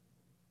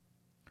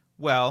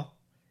 Well,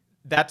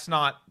 that's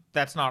not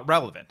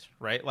relevant,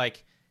 right?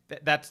 Like,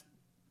 that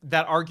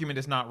argument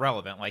is not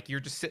relevant. Like, you're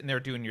just sitting there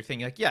doing your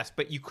thing. Like, yes,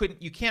 but you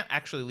can't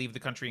actually leave the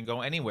country and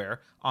go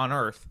anywhere on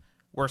Earth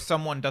where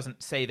someone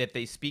doesn't say that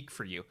they speak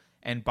for you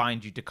and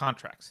bind you to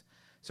contracts.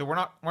 So we're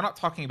not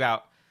talking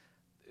about.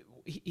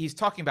 He's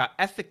talking about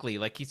ethically,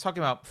 like he's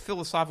talking about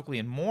philosophically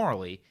and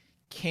morally.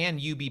 Can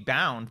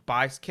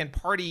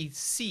party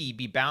C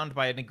be bound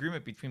by an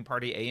agreement between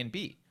party A and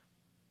B?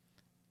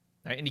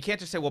 Right? And you can't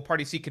just say, well,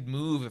 party C could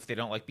move if they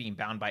don't like being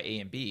bound by A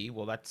and B.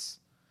 Well,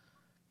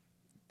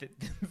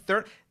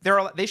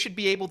 they should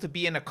be able to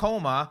be in a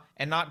coma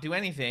and not do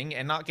anything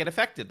and not get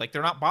affected. Like,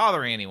 they're not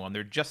bothering anyone.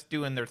 They're just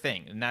doing their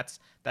thing. And that's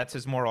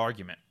his moral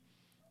argument,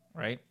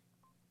 right?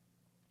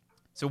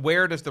 So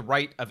where does the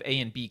right of A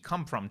and B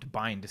come from to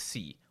bind to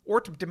C, or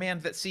to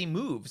demand that C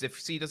moves if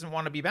C doesn't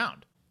want to be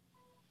bound?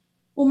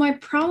 Well, my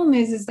problem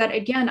is that,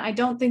 again, I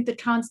don't think the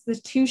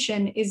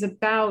Constitution is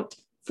about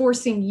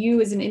forcing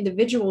you as an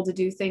individual to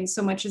do things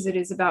so much as it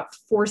is about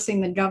forcing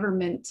the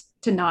government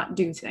to not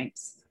do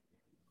things.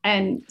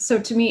 And so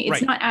to me,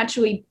 it's not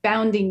actually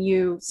bounding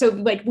you. So,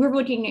 like, we're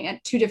looking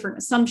at two different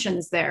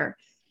assumptions there,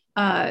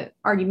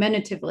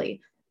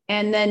 argumentatively.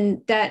 And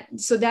then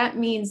that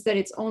means that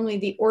it's only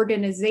the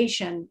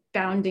organization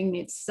bounding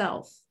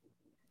itself.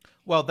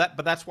 Well, but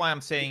that's why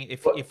I'm saying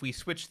if we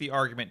switch the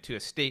argument to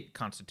a state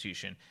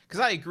constitution, because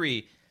I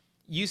agree,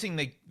 using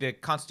the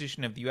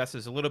Constitution of the U.S.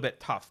 is a little bit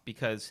tough,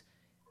 because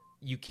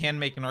you can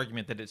make an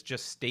argument that it's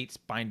just states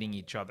binding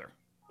each other.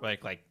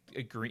 Like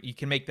agree, you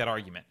can make that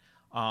argument.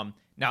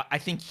 Now, I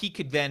think he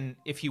could then,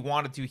 if he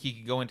wanted to, he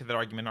could go into that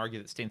argument and argue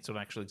that states don't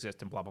actually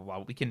exist and blah, blah, blah.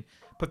 We can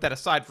put that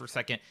aside for a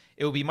second.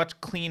 It would be much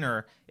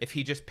cleaner if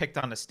he just picked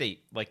on a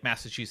state like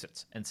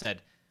Massachusetts and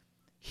said,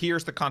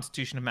 here's the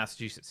Constitution of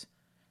Massachusetts.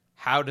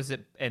 How does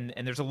it, and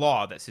there's a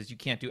law that says you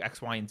can't do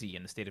X, Y, and Z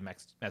in the state of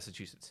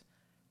Massachusetts.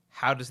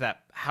 How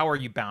are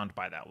you bound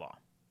by that law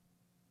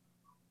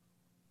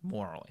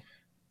morally?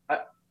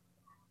 I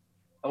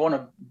want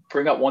to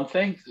bring up one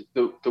thing.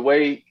 The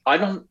way I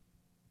don't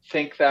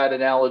think that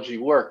analogy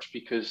works,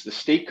 because the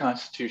state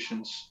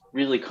constitutions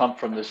really come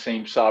from the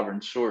same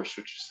sovereign source,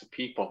 which is the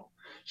people.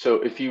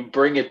 So if you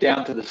bring it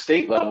down to the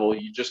state level,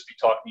 you just be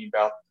talking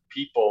about the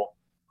people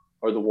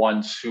are the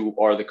ones who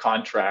are the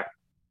contractees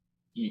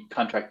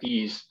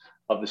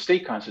of the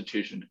state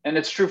constitution. And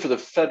it's true for the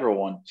federal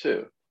one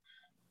too.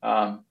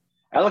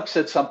 Alex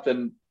said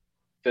something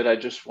that I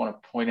just want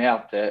to point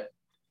out, that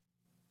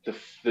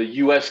the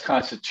US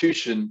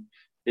Constitution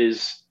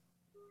is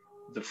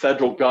the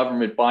federal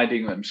government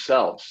binding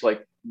themselves.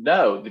 Like,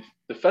 no,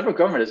 the federal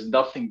government has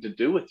nothing to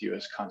do with the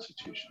US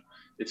Constitution.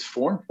 It's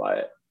formed by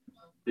it.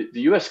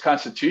 The US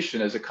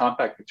Constitution is a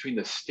compact between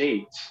the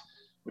states,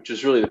 which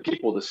is really the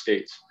people of the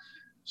states.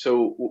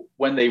 So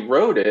when they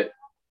wrote it,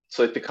 it's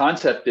like the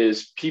concept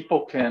is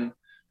people can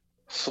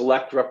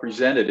select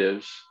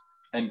representatives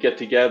and get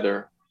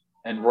together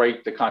and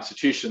write the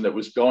Constitution that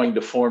was going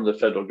to form the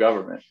federal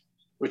government,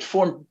 which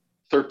formed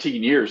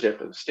 13 years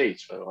after the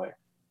states, by the way.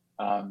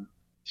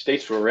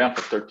 States were around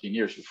for 13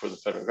 years before the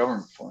federal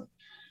government formed.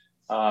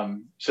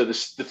 So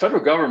the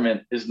federal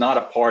government is not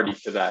a party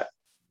to that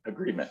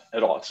agreement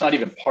at all. It's not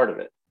even part of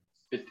it.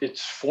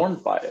 It's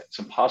formed by it. It's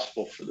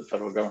impossible for the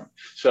federal government.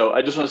 So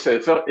I just want to say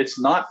it's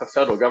not the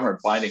federal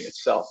government binding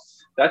itself.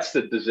 That's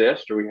the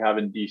disaster we have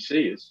in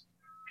DC, is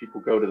people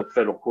go to the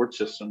federal court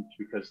system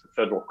because the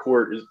federal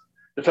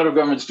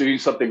government's doing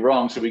something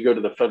wrong, so we go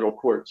to the federal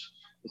courts.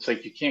 It's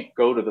like you can't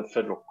go to the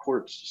federal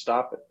courts to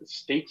stop it. The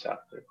states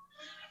out there.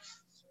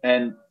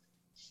 And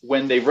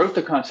when they wrote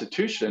the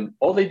Constitution,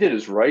 all they did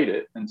is write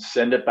it and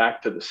send it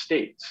back to the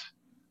states.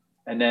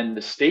 And then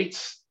the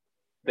states,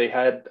 they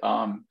had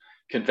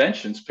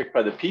conventions picked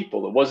by the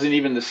people. It wasn't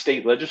even the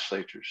state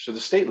legislatures. So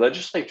the state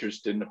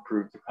legislatures didn't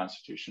approve the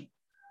Constitution.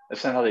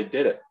 That's not how they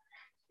did it.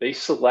 They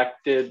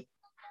selected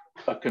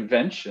a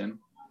convention,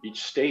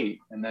 each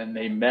state, and then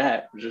they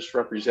met, just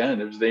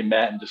representatives, they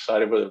met and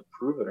decided whether to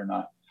approve it or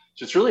not.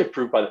 So it's really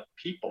approved by the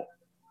people,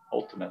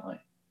 ultimately,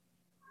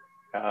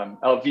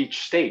 of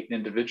each state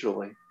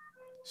individually.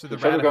 So the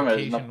federal government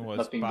ratification has was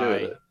nothing to do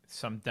with by it.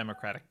 some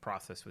democratic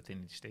process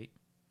within each state?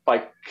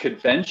 By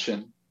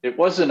convention. It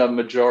wasn't a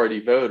majority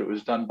vote. It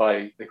was done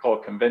by, they call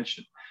it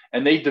convention.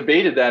 And they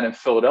debated that in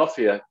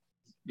Philadelphia.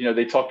 You know,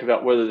 they talked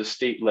about whether the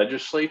state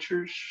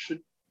legislatures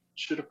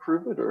should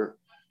approve it or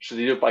should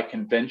they do it by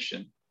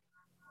convention.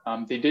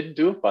 They didn't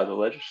do it by the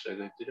legislature.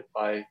 They did it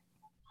by,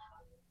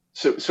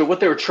 so what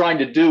they were trying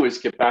to do is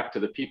get back to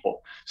the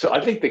people. So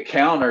I think the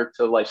counter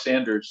to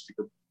Lysander's, to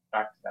go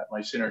back to that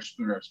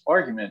Lysander-Spooner's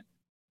argument,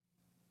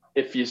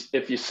 if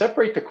you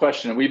separate the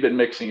question, and we've been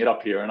mixing it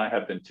up here, and I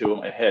have been too in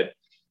my head,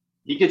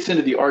 he gets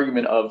into the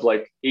argument of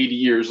like 80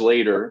 years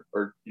later,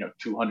 or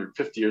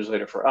 250 years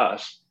later for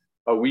us,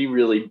 are we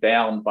really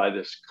bound by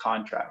this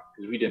contract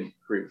because we didn't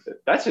agree with it?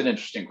 That's an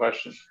interesting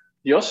question.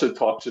 He also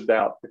talks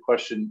about the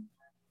question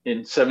in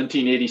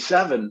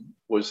 1787,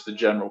 was the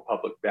general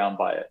public bound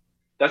by it?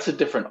 That's a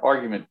different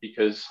argument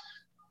because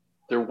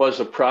there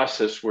was a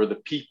process where the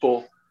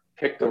people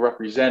picked the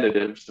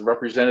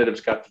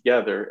representatives got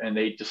together and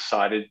they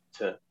decided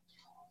to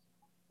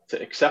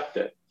accept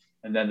it.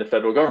 And then the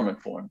federal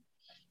government formed.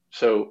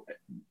 So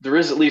there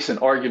is at least an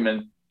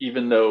argument,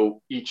 even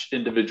though each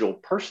individual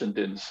person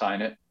didn't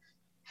sign it,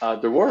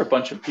 there were a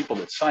bunch of people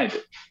that signed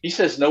it. He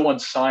says no one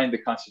signed the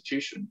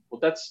Constitution. Well,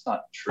 that's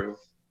not true.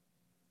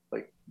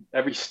 Like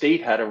every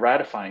state had a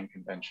ratifying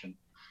convention.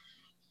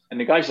 And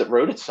the guys that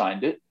wrote it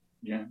signed it.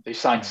 They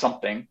signed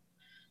something.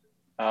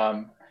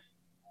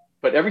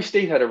 But every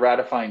state had a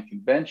ratifying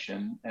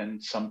convention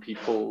and some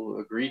people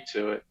agreed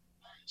to it.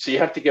 So you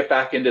have to get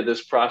back into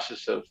this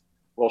process of,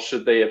 well,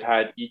 should they have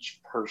had each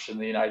person in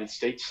the United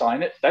States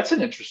sign it? That's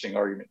an interesting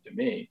argument to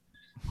me,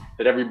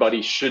 that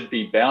everybody should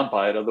be bound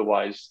by it,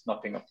 otherwise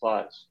nothing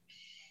applies.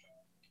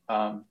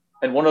 And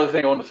one other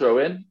thing I want to throw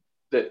in,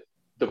 that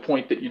the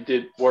point that you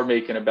were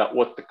making about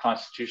what the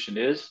Constitution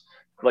is,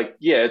 like,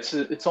 yeah, it's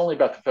only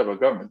about the federal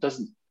government.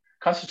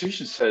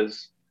 Constitution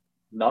says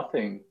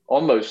nothing,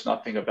 almost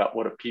nothing about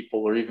what a people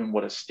or even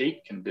what a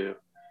state can do.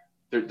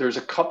 There's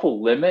a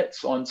couple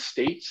limits on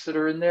states that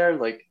are in there.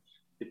 Like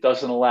it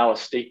doesn't allow a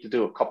state to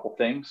do a couple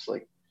things.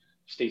 Like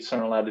states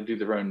aren't allowed to do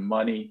their own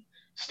money.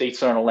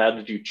 States aren't allowed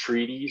to do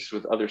treaties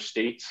with other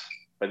states.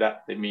 By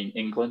that, they mean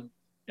England.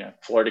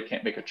 Florida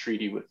can't make a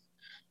treaty with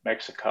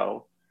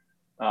Mexico.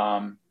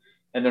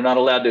 And they're not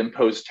allowed to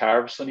impose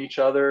tariffs on each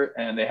other.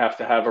 And they have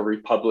to have a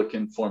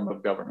Republican form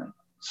of government,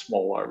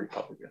 small r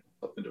Republican,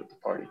 nothing to do with the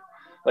party.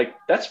 Like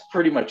that's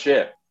pretty much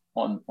it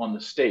on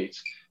the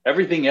states.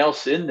 Everything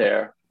else in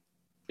there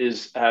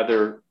is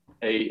either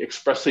a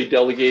expressly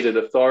delegated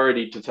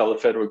authority to tell the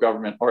federal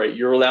government, all right,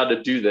 you're allowed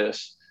to do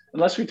this,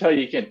 unless we tell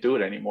you can't do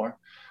it anymore,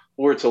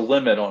 or it's a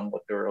limit on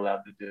what they're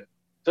allowed to do. It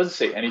doesn't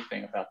say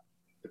anything about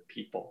the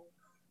people.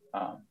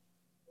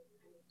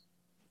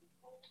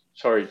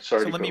 Sorry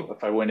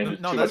if I went into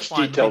too much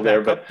detail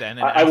there, but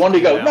I wanted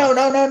to go,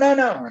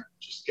 no,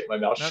 just get my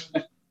mouth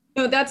shut.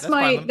 No, that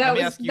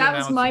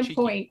was my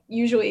point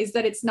usually, is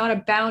that it's not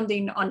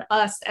abounding on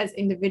us as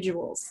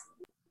individuals.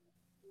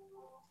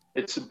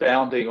 It's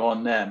abounding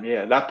on them.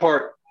 Yeah, that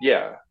part.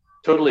 Yeah,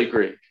 totally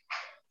agree.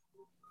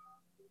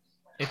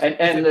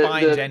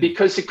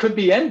 Because it could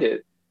be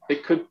ended.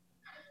 It could.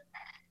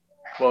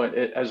 Well,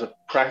 as a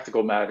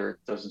practical matter, it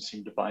doesn't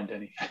seem to bind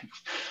anything.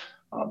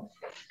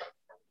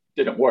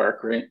 Didn't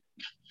work, right?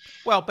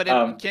 Well, but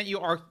can't you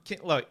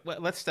look?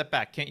 Let's step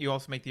back. Can't you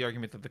also make the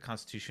argument that the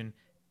Constitution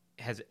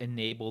has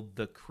enabled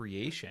the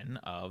creation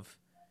of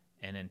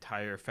an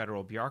entire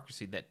federal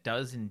bureaucracy that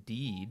does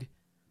indeed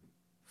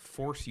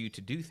force you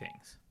to do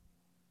things?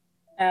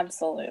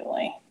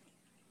 Absolutely.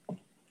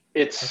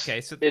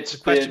 Okay, so the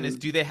question is,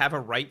 do they have a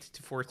right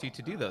to force you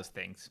to do those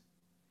things?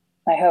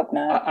 I hope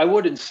not. I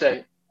wouldn't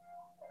say.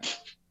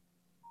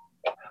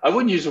 I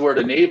wouldn't use the word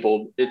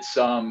enabled. It's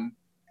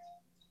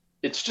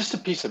just a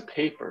piece of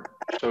paper.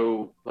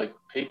 So like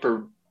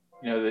paper,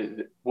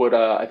 what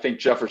I think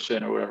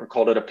Jefferson or whatever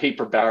called it a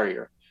paper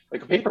barrier.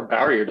 Like a paper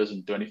barrier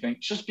doesn't do anything.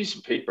 It's just a piece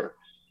of paper.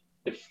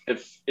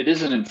 If it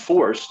isn't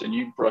enforced, and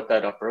you brought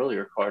that up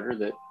earlier, Carter,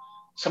 that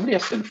somebody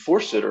has to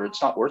enforce it or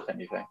it's not worth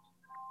anything.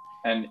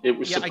 And it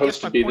was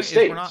supposed to be the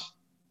states.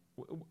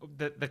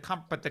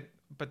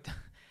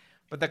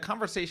 But the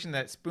conversation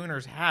that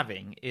Spooner's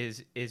having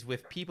is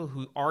with people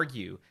who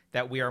argue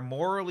that we are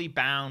morally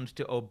bound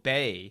to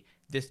obey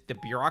the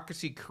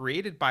bureaucracy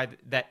created by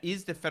that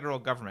is the federal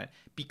government,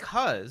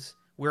 because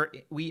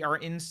we are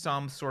in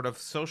some sort of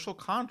social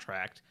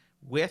contract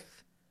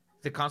with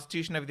the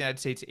Constitution of the United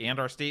States and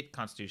our state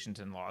constitutions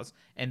and laws,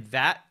 and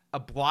that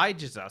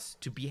obliges us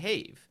to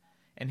behave.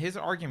 And his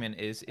argument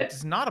is it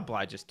does not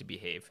oblige us to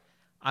behave.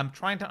 I'm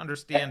trying to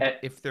understand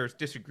if there's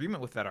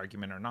disagreement with that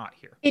argument or not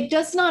here. It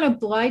does not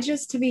oblige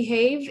us to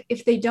behave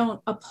if they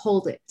don't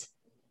uphold it.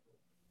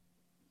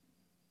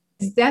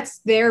 That's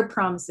their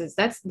promises.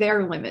 That's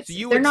their limits.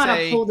 So they're not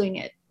upholding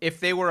it. If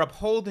they were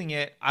upholding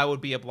it, I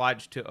would be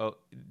obliged to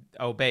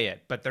obey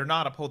it. But they're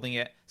not upholding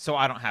it, so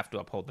I don't have to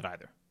uphold it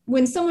either.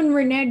 When someone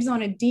reneges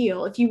on a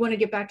deal, if you want to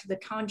get back to the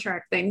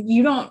contract thing,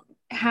 you don't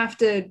have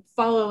to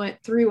follow it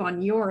through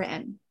on your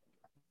end.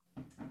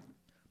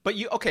 But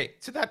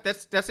so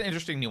that's an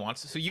interesting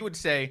nuance. So you would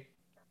say,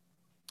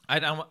 I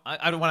don't want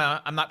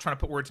to. I'm not trying to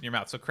put words in your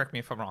mouth, so correct me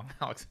if I'm wrong,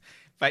 Alex.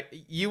 But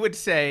you would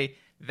say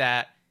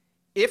that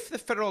if the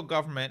federal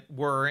government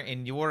were,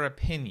 in your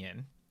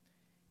opinion,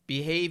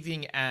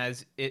 behaving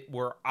as it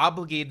were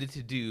obligated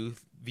to do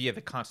via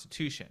the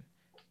Constitution,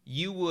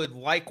 you would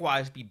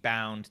likewise be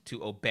bound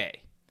to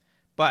obey.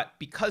 But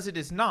because it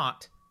is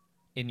not,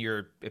 in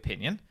your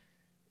opinion,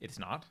 it's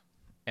not,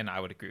 and I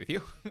would agree with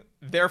you.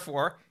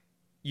 Therefore,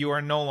 you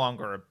are no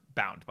longer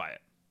bound by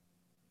it.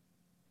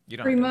 You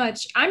don't. Pretty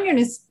much. I'm going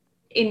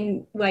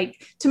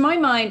to, to my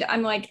mind,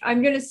 I'm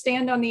going to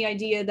stand on the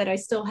idea that I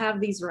still have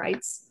these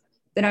rights,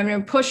 that I'm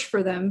going to push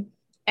for them.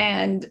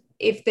 And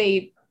if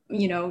they,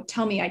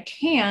 tell me I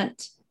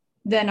can't,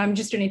 then I'm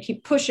just going to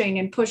keep pushing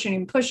and pushing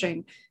and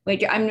pushing.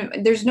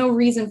 There's no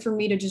reason for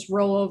me to just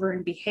roll over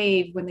and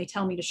behave when they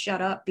tell me to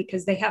shut up,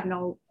 because they have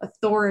no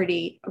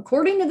authority,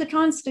 according to the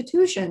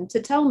Constitution,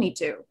 to tell me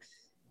to.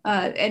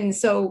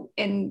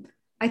 And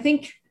I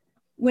think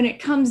when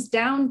it comes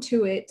down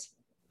to it,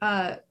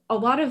 a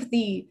lot of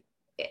the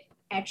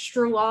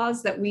extra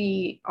laws that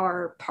we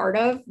are part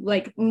of,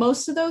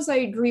 most of those I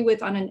agree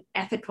with on an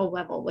ethical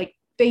level,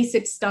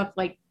 basic stuff,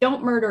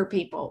 don't murder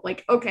people,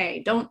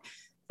 okay, don't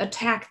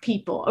attack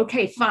people,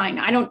 okay, fine,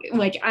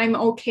 I'm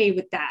okay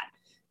with that.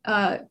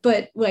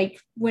 But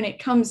when it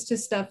comes to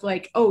stuff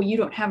you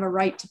don't have a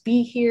right to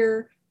be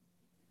here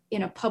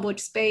in a public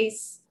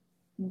space,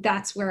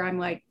 that's where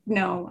I'm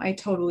no, I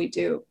totally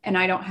do. And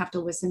I don't have to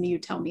listen to you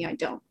tell me I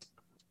don't.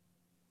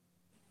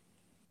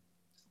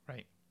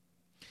 Right.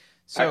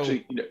 So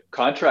actually,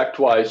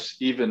 contract-wise,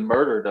 even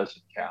murder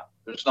doesn't count.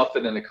 There's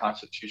nothing in the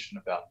Constitution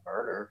about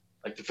murder.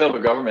 The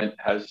federal government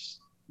has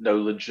no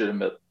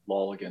legitimate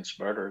law against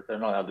murder. They're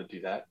not allowed to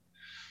do that.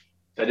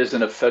 That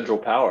isn't a federal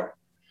power.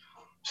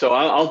 So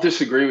I'll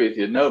disagree with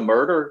you. No,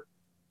 murder,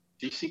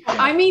 DC can't.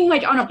 I mean,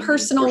 on a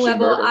personal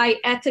level, murder. I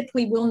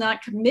ethically will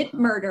not commit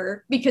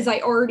murder because I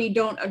already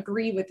don't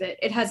agree with it.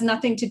 It has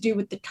nothing to do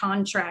with the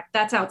contract.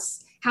 That's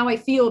how I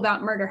feel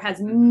about murder has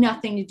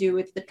nothing to do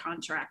with the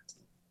contract.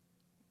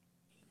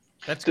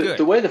 That's good.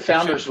 The way the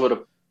founders would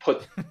have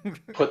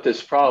put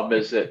this problem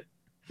is that,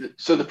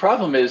 so the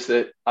problem is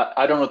that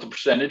I don't know what the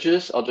percentage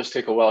is. I'll just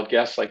take a wild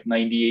guess,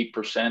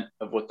 98%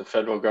 of what the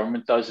federal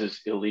government does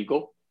is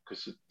illegal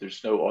because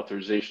there's no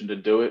authorization to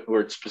do it, or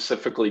it's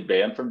specifically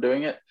banned from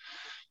doing it.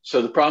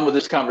 So the problem with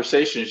this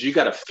conversation is you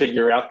got to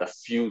figure out the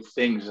few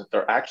things that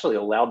they're actually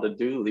allowed to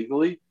do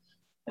legally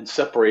and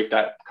separate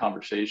that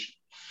conversation.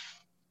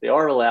 They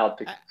are allowed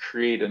to I-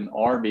 create an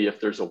army if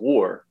there's a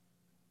war,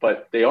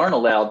 but they aren't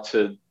allowed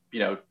to,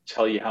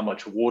 tell you how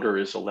much water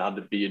is allowed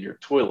to be in your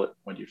toilet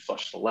when you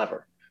flush the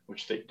lever,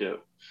 which they do.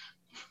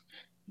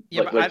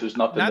 Yeah, Like there's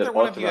nothing neither that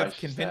one of you have authorizes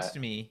convinced that.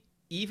 me,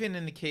 even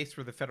in the case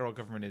where the federal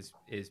government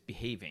is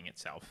behaving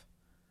itself.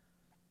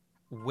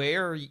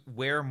 Where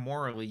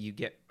morally you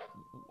get,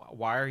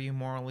 why are you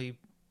morally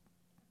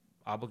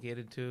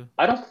obligated to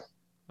I don't.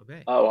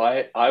 obey? Oh,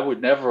 I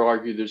would never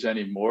argue there's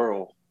any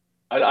moral.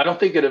 I don't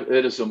think it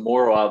is a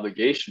moral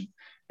obligation.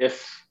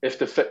 If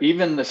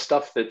even the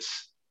stuff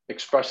that's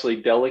expressly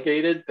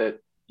delegated that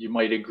you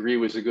might agree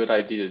was a good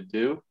idea to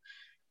do,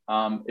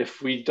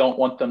 if we don't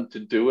want them to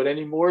do it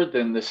anymore,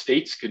 then the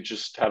states could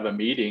just have a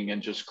meeting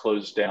and just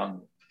close down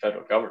the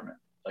federal government.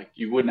 Like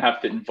you wouldn't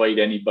have to invite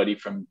anybody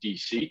from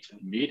DC to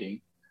the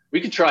meeting.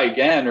 We could try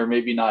again, or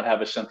maybe not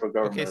have a central Okay,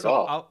 government at so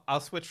all. I'll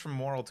switch from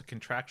moral to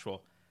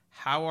contractual.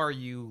 How are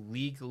you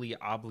legally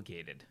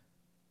obligated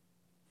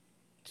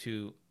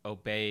to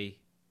obey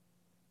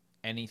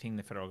anything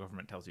the federal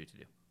government tells you to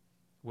do?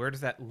 Where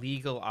does that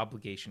legal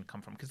obligation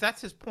come from? Because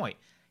that's his point.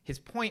 His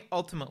point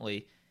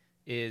ultimately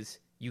is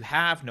you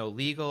have no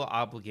legal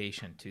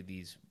obligation to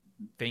these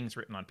things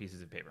written on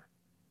pieces of paper.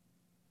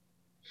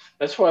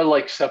 That's why I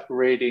like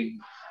separating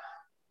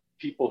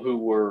people who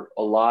were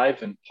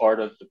alive and part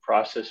of the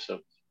process of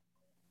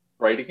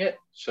writing it.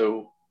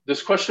 So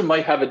this question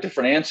might have a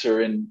different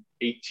answer in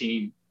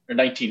 18 or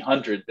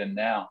 1900 than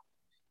now.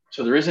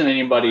 So there isn't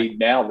anybody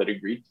now that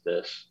agreed to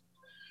this.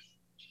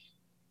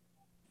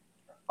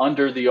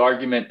 Under the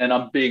argument, and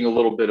I'm being a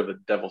little bit of a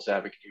devil's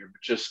advocate here,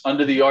 but just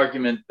under the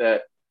argument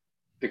that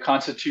the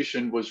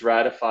Constitution was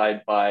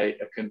ratified by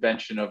a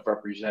convention of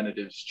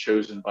representatives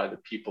chosen by the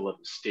people of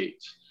the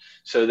states.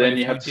 So then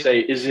you have to say,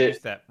 is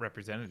it that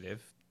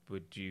representative?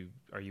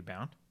 Are you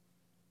bound?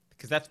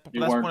 Because that's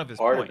you one weren't of his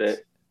part points. of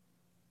it?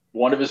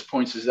 One of his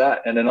points is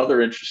that, and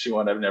another interesting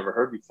one I've never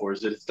heard before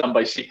is that it's done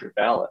by secret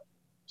ballot.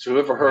 So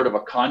whoever heard of a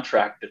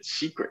contract that's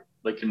secret,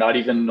 like you're not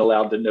even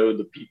allowed to know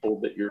the people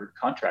that you're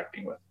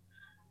contracting with.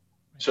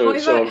 So,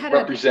 a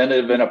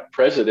representative and a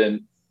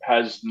president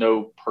has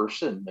no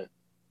person that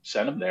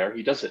sent him there.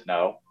 He doesn't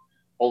know.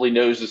 All he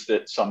knows is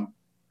that some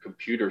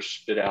computer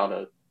spit out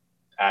a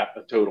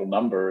total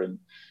number, and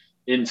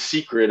in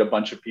secret, a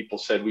bunch of people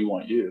said, "We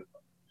want you."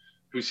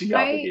 Who's he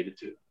obligated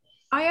to?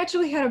 I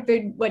actually had a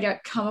big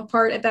come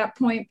apart at that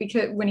point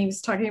because when he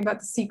was talking about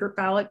the secret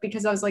ballot,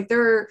 because I was like,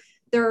 there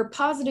are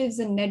positives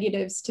and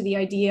negatives to the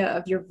idea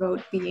of your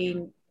vote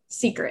being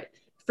secret.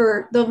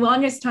 For the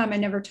longest time, I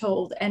never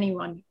told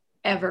anyone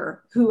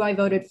ever who I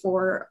voted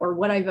for or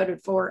what I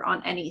voted for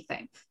on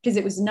anything because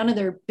it was none of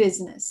their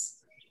business.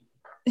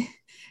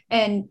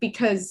 And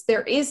because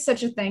there is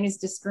such a thing as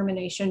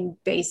discrimination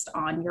based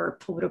on your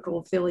political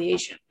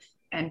affiliation,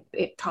 and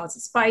it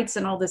causes fights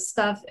and all this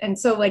stuff. And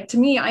so, like, to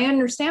me, I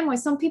understand why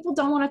some people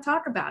don't want to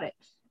talk about it.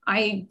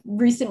 I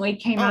recently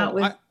came out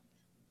with.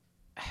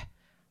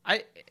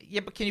 Yeah,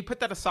 but can you put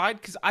that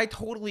aside? Because I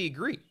totally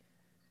agree.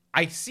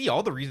 I see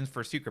all the reasons for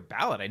a secret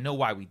ballot. I know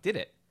why we did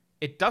it.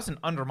 It doesn't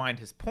undermine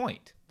his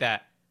point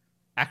that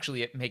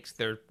actually it makes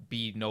there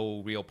be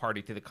no real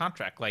party to the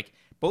contract. Like,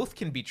 both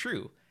can be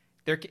true.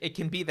 It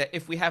can be that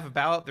if we have a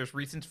ballot, there's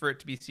reasons for it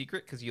to be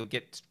secret because you'll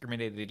get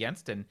discriminated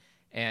against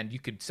and you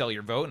could sell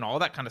your vote and all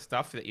that kind of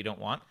stuff that you don't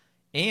want.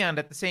 And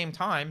at the same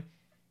time,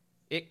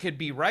 it could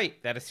be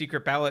right that a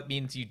secret ballot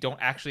means you don't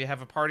actually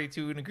have a party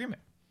to an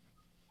agreement.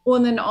 Well,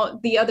 and then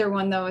the other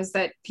one, though, is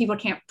that people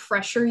can't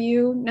pressure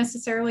you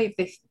necessarily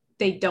if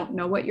they don't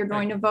know what you're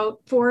going to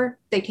vote for.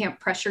 They can't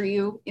pressure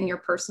you in your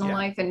personal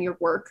life and your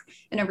work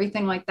and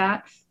everything like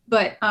that.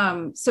 But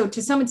so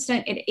to some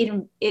extent,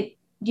 it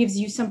gives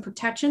you some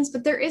protections.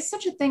 But there is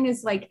such a thing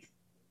as like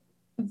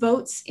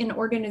votes in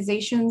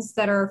organizations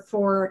that are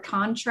for a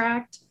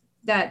contract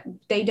that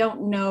they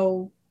don't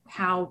know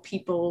how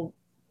people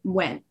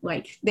went.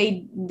 Like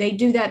they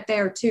do that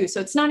there too. So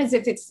it's not as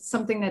if it's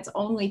something that's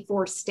only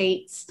for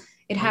states.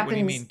 It happens. What do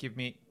you mean? Give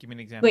me an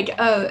example.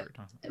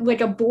 Like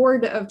a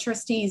board of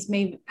trustees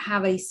may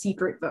have a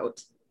secret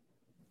vote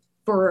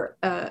for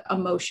a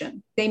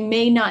motion. They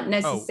may not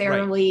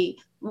necessarily,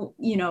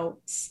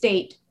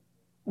 state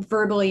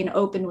verbally and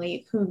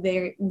openly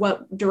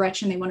what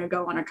direction they want to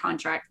go on a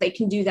contract. They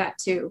can do that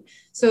too.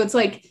 So it's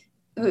like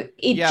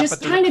it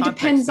just kind of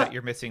depends that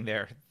you're missing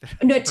there.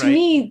 No, to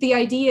me, the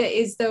idea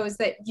is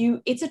that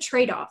it's a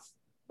trade-off.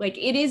 Like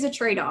it is a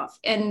trade-off,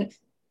 and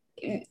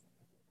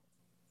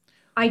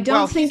I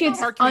don't think it's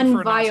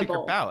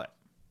unviable. Ballot.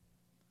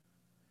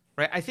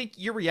 Right? I think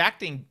you're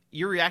reacting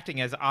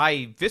as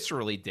I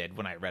viscerally did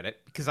when I read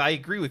it because I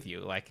agree with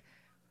you. Like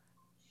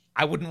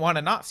I wouldn't want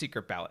a not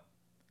secret ballot.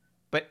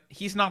 But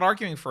he's not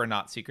arguing for a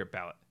not secret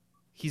ballot.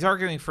 He's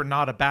arguing for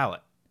not a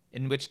ballot,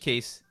 in which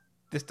case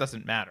this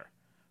doesn't matter,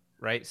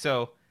 right?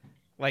 So,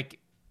 like,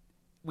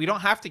 we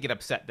don't have to get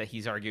upset that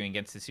he's arguing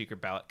against the secret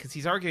ballot because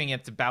he's arguing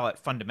against a ballot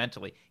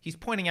fundamentally. He's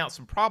pointing out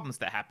some problems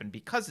that happen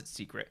because it's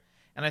secret.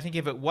 And I think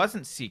if it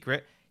wasn't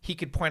secret, he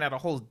could point out a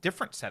whole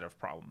different set of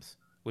problems,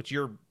 which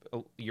you're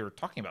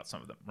talking about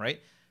some of them, right?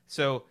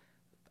 So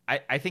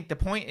I think the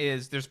point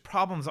is there's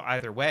problems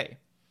either way.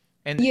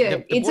 And Yeah,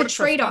 the it's Board a of Trustees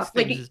trade-off.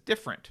 things Like, is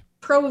different.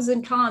 pros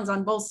and cons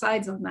on both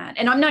sides on that.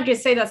 And I'm not going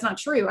to say that's not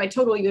true. I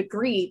totally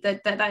agree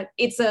that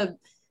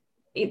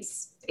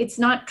it's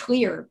not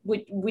clear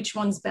which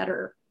one's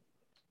better.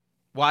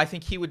 Well, I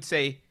think he would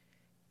say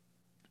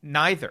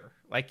neither.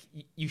 Like,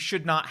 you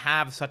should not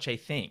have such a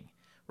thing,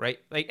 right?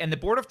 Like, and the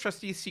Board of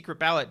Trustees secret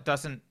ballot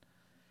doesn't.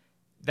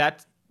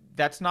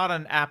 That's not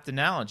an apt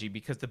analogy,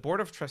 because the Board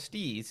of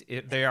Trustees,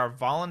 they are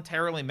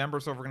voluntarily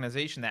members of an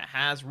organization that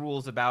has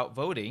rules about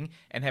voting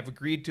and have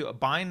agreed to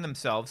bind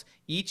themselves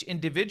each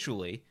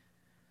individually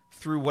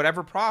through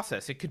whatever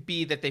process. It could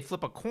be that they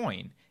flip a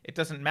coin. It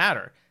doesn't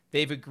matter.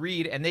 They've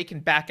agreed, and they can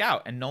back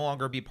out and no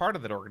longer be part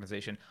of that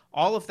organization.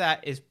 All of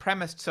that is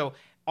premised. So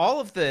all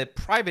of the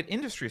private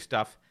industry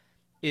stuff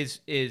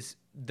is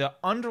the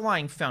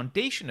underlying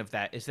foundation of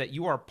that is that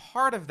you are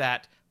part of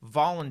that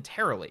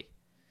voluntarily.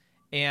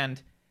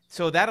 And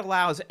so that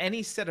allows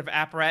any set of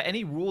apparatus,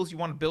 any rules you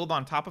want to build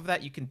on top of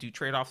that. You can do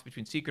trade-offs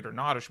between secret or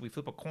not, or should we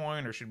flip a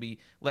coin, or should we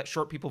let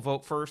short people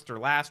vote first or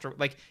last, or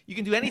like, you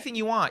can do anything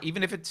you want,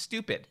 even if it's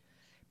stupid,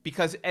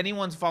 because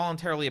anyone's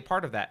voluntarily a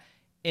part of that.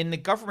 In the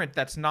government,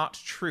 that's not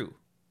true.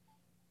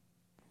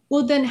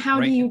 Well, then how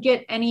Right. do you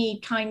get any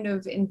kind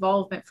of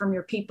involvement from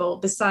your people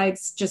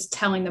besides just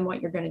telling them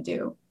what you're going to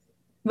do?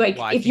 Like,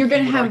 Well, I if think you're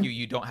going he to would have, argue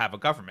you don't have a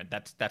government.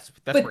 That's where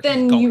but he's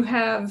then going. you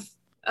have,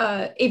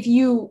 if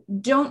you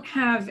don't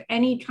have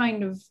any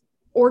kind of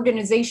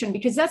organization,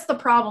 because that's the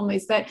problem,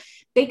 is that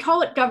they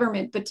call it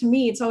government, but to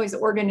me, it's always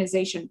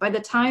organization. By the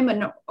time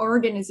an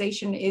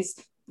organization is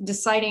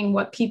deciding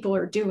what people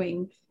are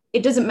doing,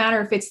 it doesn't matter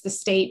if it's the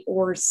state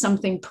or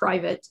something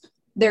private.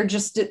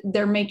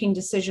 They're making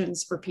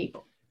decisions for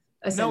people.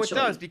 No, it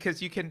does, because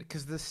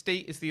the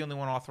state is the only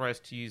one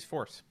authorized to use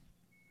force,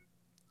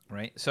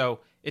 right?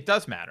 So it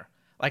does matter.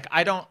 Like,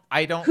 I don't.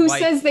 Who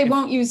says they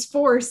won't use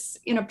force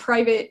in a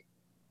private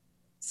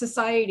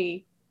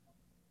society?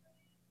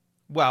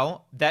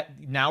 Well, that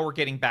now we're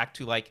getting back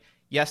to, like,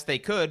 yes, they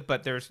could,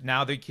 but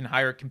now they can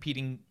hire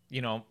competing.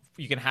 You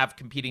can have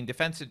competing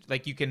defenses.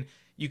 Like, you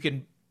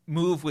can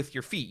move with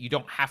your feet. You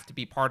don't have to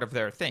be part of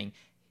their thing.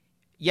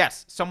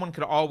 Yes, someone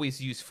could always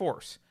use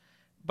force,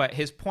 but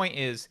his point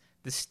is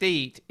the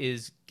state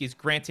is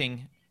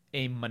granting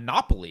a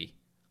monopoly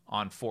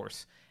on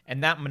force,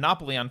 and that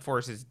monopoly on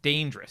force is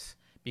dangerous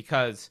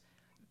because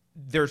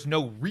there's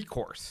no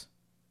recourse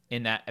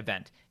in that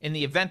event. In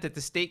the event that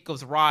the state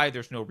goes awry,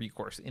 there's no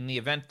recourse. In the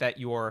event that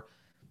your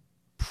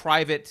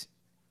private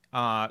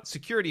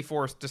security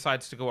force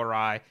decides to go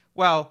awry,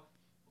 well,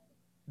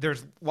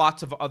 there's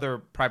lots of other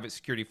private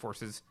security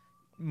forces.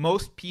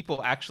 Most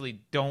people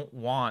actually don't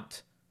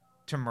want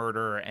to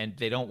murder, and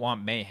they don't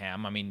want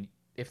mayhem. I mean,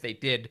 if they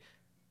did,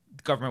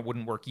 the government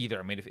wouldn't work either.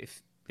 I mean,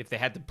 if they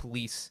had the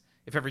police,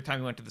 if every time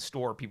you went to the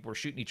store, people were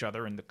shooting each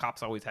other and the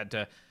cops always had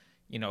to,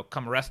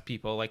 come arrest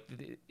people, like,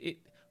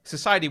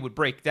 society would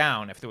break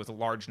down if there was a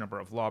large number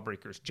of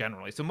lawbreakers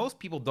generally. So most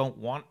people don't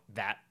want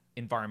that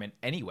environment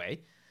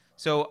anyway.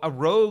 So a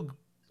rogue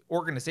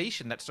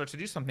organization that starts to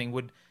do something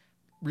would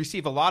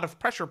receive a lot of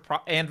pressure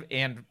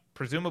and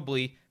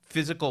presumably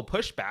physical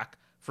pushback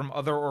from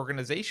other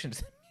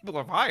organizations people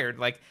have hired.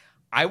 Like,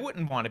 I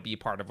wouldn't want to be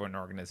part of an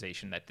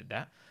organization that did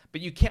that.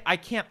 But I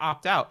can't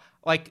opt out.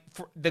 Like,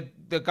 for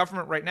the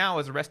government right now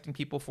is arresting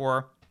people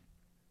for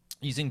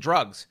using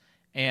drugs,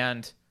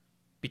 and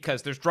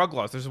because there's drug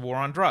laws, there's a war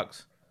on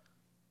drugs.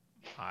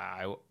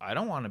 I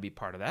don't want to be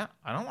part of that.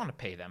 I don't want to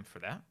pay them for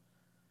that.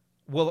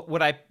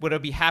 Would I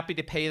be happy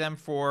to pay them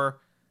for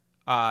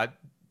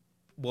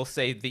we'll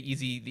say the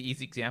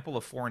easy example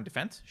of foreign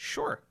defense?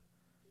 Sure.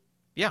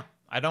 Yeah.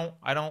 I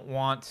don't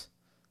want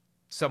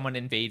someone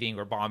invading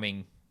or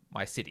bombing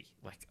my city.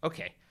 Like,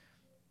 okay,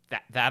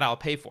 that I'll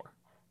pay for.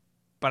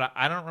 But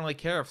I don't really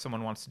care if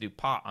someone wants to do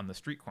pot on the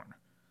street corner.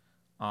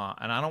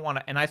 And I don't want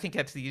to, and I think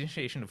that's the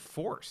initiation of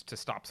force to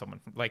stop someone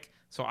from, like,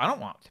 so I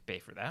don't want to pay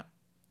for that.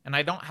 And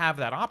I don't have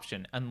that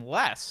option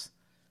unless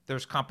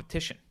there's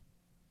competition.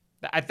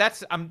 I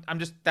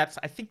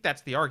think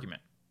that's the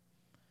argument.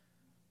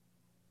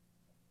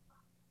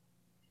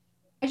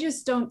 I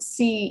just don't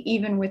see,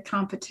 even with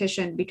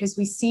competition, because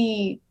we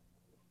see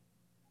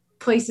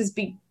places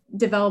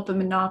develop a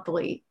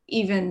monopoly,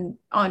 even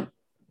on.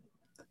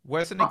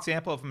 Where's an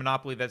example of a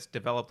monopoly that's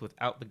developed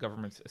without the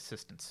government's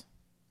assistance?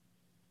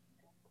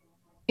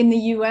 In the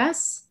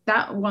US,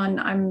 that one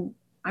I'm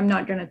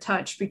not going to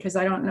touch because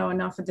I don't know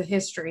enough of the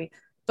history,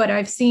 but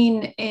I've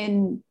seen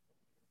in,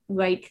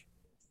 like,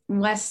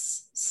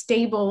 less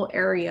stable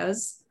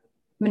areas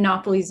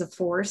monopolies of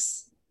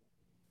force,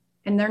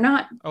 and they're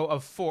not.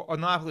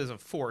 Monopolies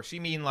of force.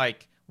 You mean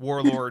like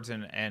warlords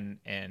and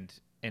in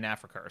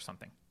Africa or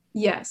something?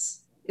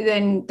 Yes.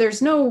 Then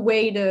there's no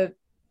way to,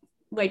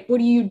 like, what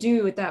do you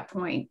do at that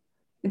point?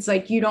 It's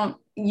like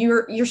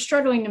you're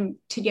struggling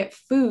to get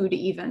food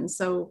even,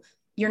 so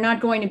you're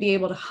not going to be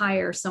able to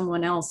hire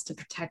someone else to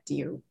protect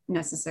you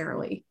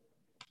necessarily.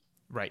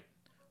 Right.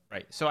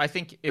 So I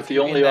think if the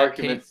only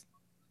argument,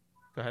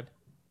 go ahead.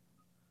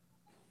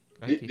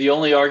 The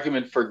only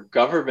argument for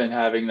government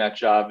having that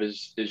job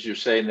is you're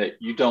saying that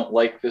you don't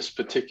like this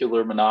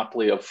particular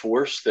monopoly of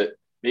force that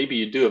maybe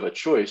you do have a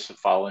choice of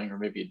following or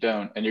maybe you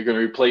don't, and you're going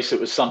to replace it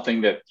with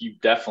something that you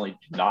definitely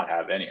do not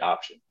have any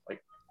option.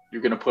 Like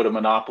you're going to put a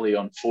monopoly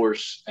on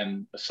force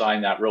and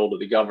assign that role to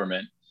the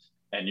government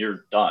and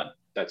you're done.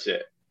 That's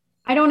it.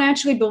 I don't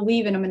actually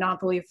believe in a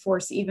monopoly of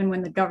force even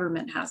when the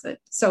government has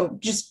it. So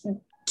just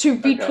to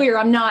be clear,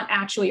 I'm not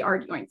actually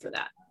arguing for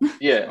that.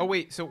 Yeah. Oh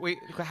wait,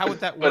 how would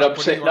that work? But I'm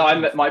saying no.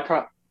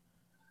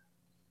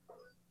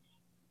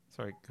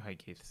 Sorry, go ahead,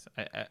 Keith.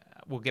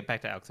 We'll get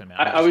back to Alex in a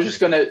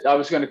minute. I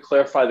was gonna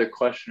clarify the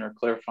question or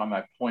clarify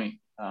my point,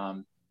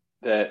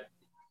 that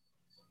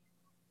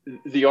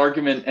the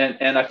argument,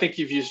 and I think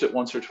you've used it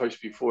once or twice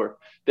before,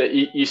 that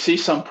you see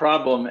some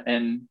problem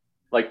in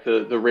like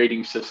the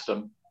rating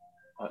system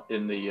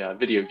in the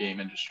video game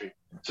industry.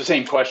 It's the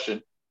same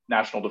question,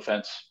 national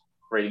defense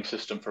rating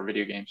system for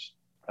video games.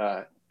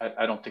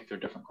 I don't think they're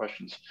different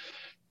questions.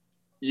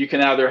 You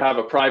can either have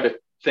a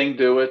private thing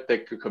do it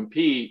that could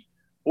compete,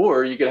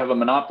 or you could have a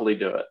monopoly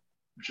do it,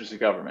 which is the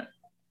government.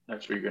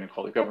 That's what you're going to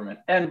call the government.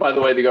 And by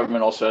the way, the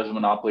government also has a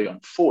monopoly on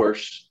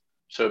force.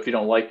 So if you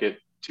don't like it,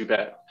 too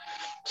bad.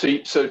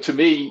 So to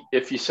me,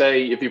 if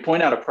you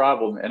point out a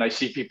problem, and I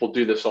see people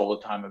do this all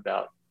the time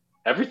about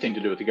everything to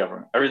do with the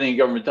government, everything the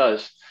government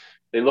does,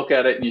 they look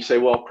at it and you say,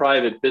 well,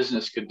 private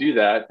business could do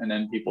that. And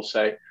then people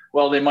say,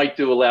 well, they might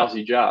do a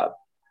lousy job.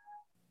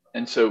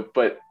 And so,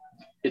 but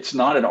it's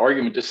not an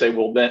argument to say,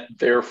 well,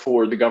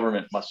 therefore the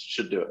government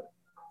should do it.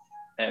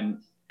 And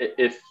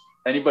if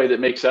anybody that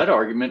makes that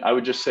argument, I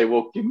would just say,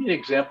 well, give me an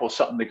example of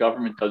something the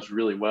government does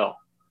really well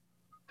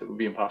that would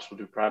be impossible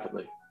to do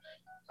privately.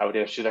 I would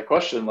ask you that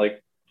question,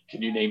 like,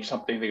 can you name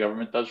something the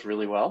government does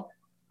really well?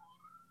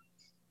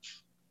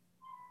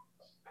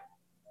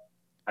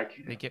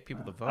 They get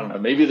people to vote. I don't know.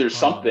 Maybe there's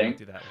something.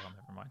 Do that. Well,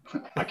 never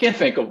mind. I can't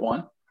think of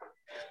one.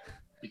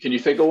 Can you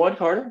think of one,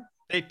 Carter?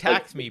 They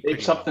tax me.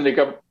 It's something the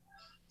government.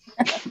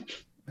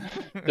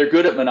 They're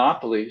good at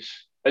monopolies.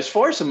 As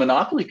far as the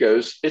monopoly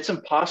goes, it's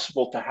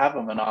impossible to have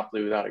a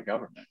monopoly without a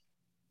government.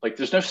 Like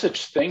there's no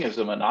such thing as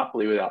a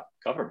monopoly without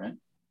government.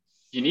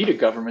 You need a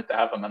government to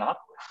have a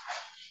monopoly.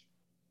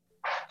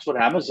 That's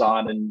what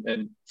Amazon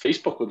and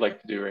Facebook would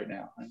like to do right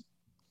now.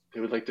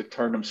 They would like to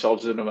turn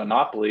themselves into a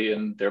monopoly,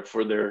 and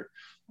therefore they're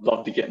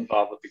love to get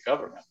involved with the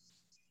government.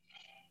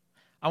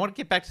 I want to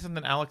get back to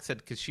something Alex said,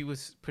 because she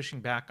was pushing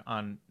back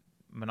on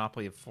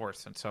monopoly of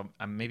force, and so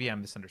maybe I'm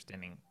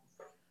misunderstanding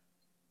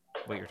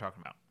what you're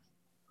talking about.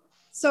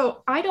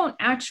 So I don't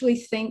actually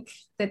think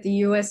that the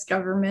US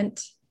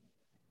government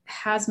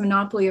has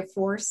monopoly of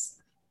force,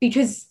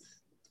 because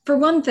for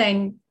one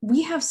thing,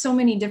 we have so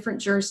many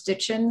different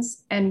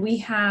jurisdictions and we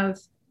have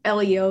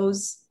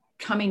LEOs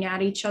coming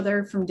at each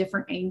other from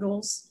different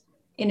angles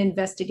in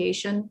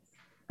investigation.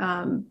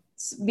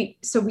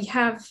 So we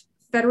have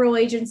federal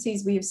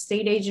agencies, we have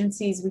state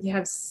agencies, we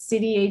have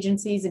city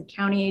agencies and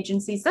county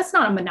agencies. That's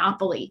not a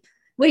monopoly.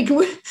 Like,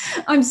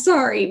 I'm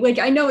sorry. Like,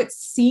 I know it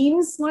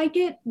seems like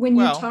it when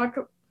you talk.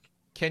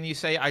 Can you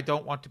say, I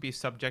don't want to be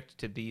subject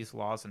to these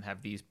laws and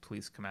have these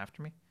police come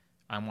after me?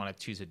 I want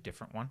to choose a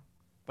different one.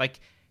 Like,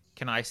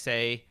 can I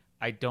say,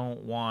 I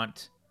don't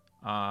want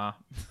the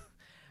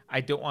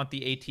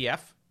ATF.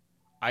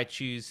 I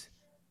choose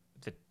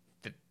the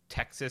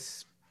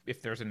Texas,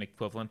 if there's an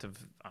equivalent of,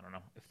 I don't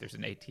know, if there's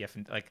an ATF,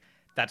 and like,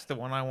 that's the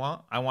one I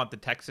want. I want the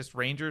Texas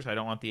Rangers. I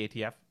don't want the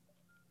ATF.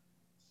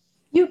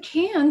 You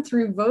can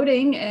through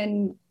voting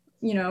and,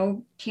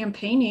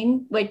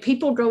 campaigning. Like,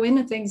 people go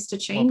into things to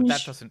change. Well,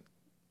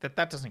 but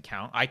that doesn't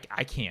count. I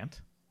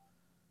can't,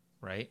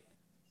 right?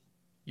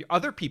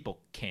 Other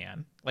people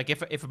can. Like,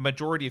 if a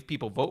majority of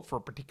people vote for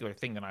a particular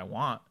thing that I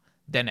want,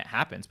 then it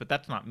happens. But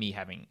that's not me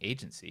having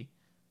agency.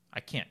 I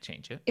can't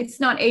change it.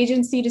 It's not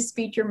agency to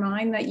speak your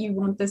mind that you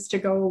want this to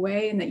go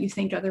away and that you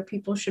think other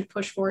people should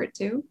push for it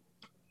too.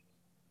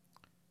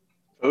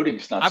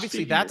 Voting's not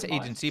obviously that's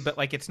agency, but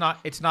like it's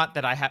not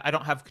that I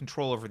don't have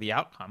control over the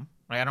outcome.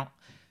 Right? I don't,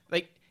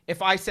 like,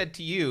 if I said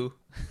to you,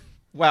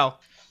 well,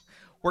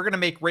 we're going to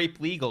make rape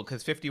legal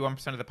because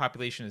 51% of the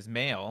population is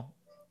male.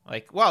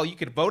 Like, well, you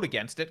could vote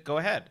against it. Go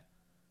ahead.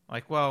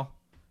 Like, well,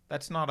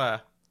 that's not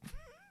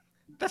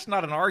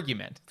an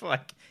argument.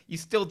 Like, you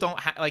still don't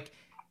like,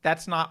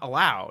 that's not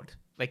allowed.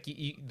 Like,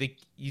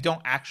 you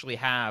don't actually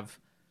have.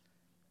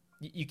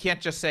 You can't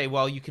just say,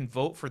 well, you can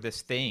vote for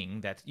this thing,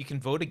 that you can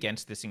vote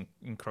against this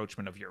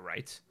encroachment of your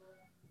rights.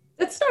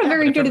 That's not a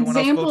very good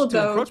example,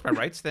 though. To encroach my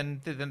rights, then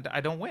I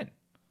don't win.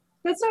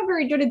 That's not a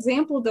very good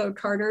example, though,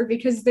 Carter,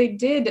 because they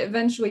did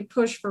eventually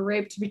push for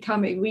rape to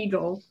become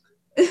illegal,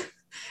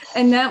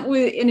 and that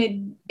was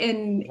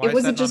it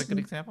wasn't just not a good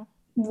example.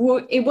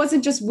 It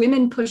wasn't just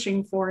women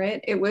pushing for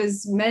it; it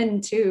was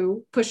men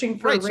too pushing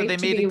for rape to be illegal. Right,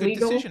 so they made a good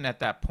decision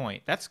at that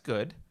point. That's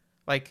good.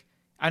 Like,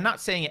 I'm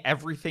not saying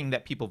everything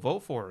that people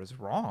vote for is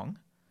wrong,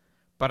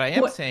 but I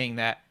am saying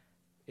that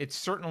it's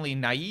certainly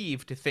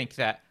naive to think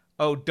that,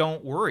 oh,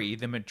 don't worry,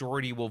 the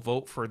majority will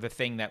vote for the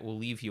thing that will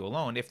leave you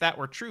alone. If that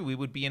were true, we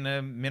would be in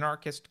a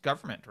minarchist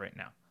government right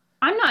now.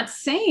 I'm not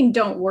saying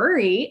don't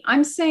worry.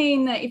 I'm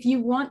saying that if you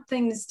want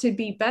things to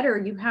be better,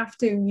 you have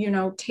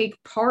to,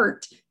 take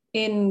part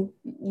in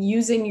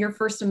using your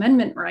First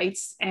Amendment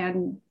rights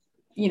and,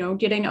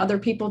 getting other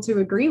people to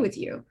agree with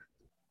you.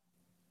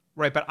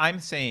 Right, but I'm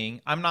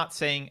not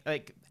saying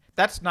like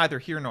that's neither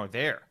here nor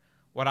there.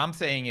 What I'm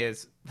saying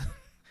is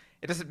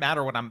it doesn't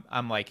matter what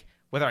I'm like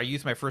whether I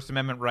use my First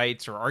Amendment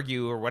rights or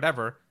argue or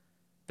whatever.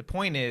 The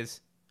point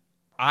is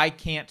I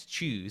can't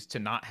choose to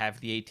not have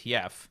the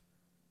ATF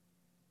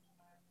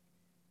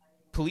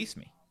police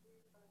me.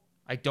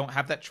 I don't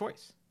have that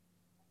choice.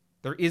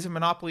 There is a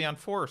monopoly on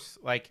force.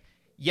 Like,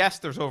 yes,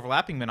 there's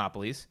overlapping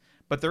monopolies,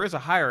 but there is a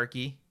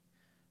hierarchy,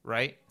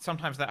 right?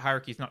 Sometimes that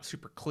hierarchy is not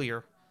super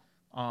clear,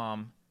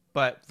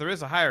 but there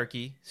is a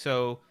hierarchy.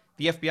 So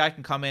the FBI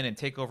can come in and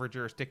take over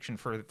jurisdiction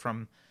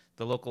from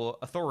the local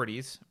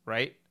authorities,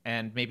 right?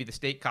 And maybe the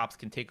state cops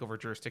can take over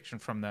jurisdiction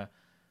from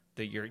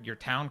your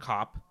town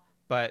cop.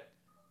 But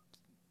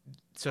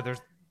so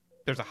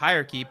there's a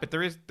hierarchy, but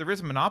there is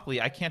a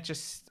monopoly. I can't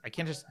just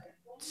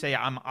say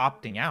I'm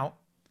opting out.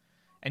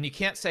 And you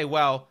can't say,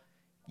 well,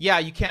 yeah,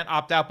 you can't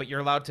opt out, but you're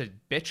allowed to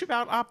bitch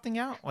about opting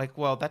out. Like,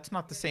 well, that's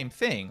not the same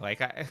thing.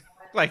 Like,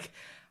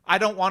 I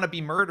don't want to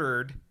be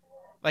murdered.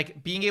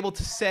 Like, being able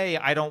to say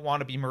I don't want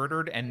to be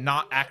murdered and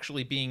not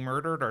actually being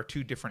murdered are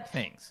two different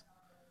things,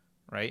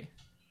 right?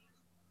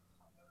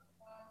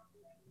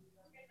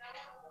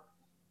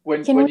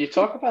 When you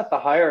talk about the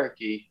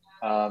hierarchy,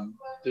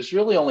 there's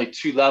really only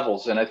two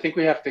levels, and I think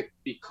we have to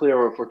be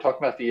clear if we're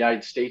talking about the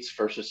United States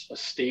versus a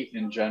state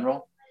in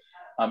general.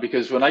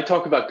 Because when I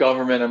talk about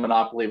government and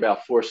monopoly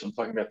about force, I'm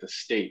talking about the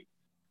state.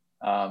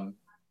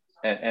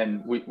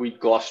 And we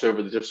glossed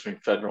over the difference between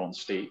federal and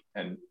state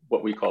and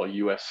what we call a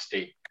U.S.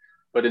 state.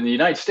 But in the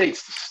United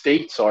States, the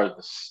states are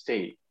the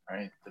state,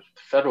 right? The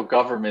federal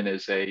government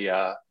is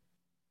an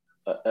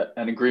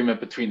agreement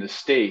between the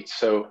states.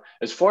 So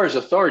as far as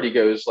authority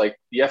goes, like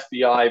the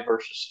FBI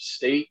versus the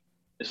state,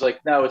 it's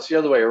like, no, it's the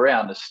other way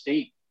around. The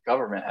state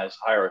government has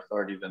higher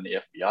authority than the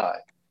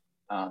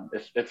FBI.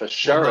 If a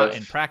sheriff... Well, not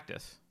in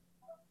practice.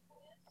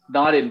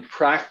 Not in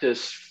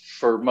practice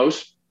for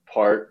most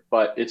part,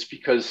 but it's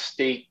because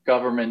state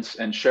governments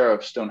and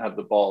sheriffs don't have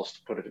the balls to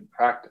put it in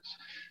practice.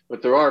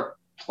 But there are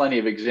plenty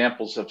of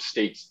examples of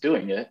states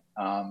doing it.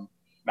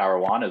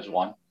 Marijuana is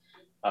one.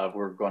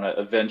 We're going to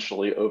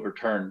eventually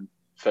overturn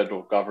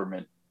federal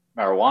government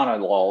marijuana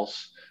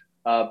laws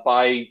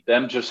by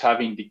them just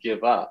having to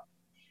give up.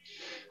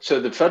 So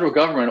the federal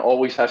government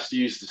always has to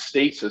use the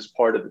states as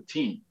part of the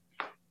team.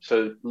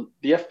 So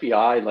the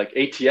FBI, like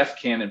ATF,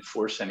 can't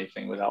enforce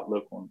anything without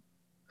local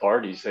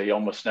authorities. They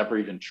almost never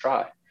even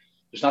try.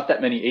 There's not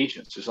that many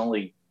agents. There's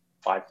only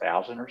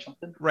 5,000 or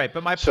something. Right,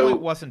 but my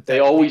point wasn't that they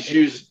always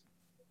use.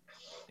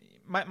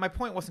 My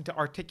point wasn't to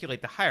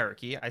articulate the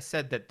hierarchy. I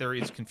said that there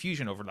is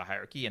confusion over the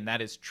hierarchy, and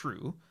that is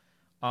true.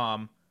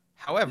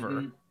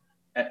 However,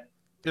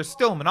 there's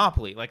still a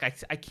monopoly. Like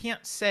I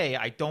can't say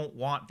I don't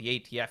want the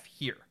ATF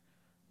here.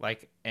 I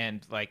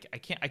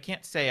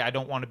can't say I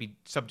don't want to be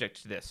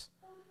subject to this.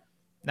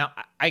 Now,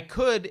 I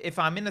could, if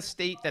I'm in a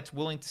state that's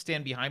willing to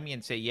stand behind me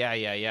and say,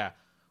 yeah.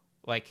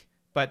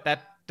 But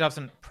that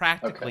doesn't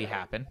practically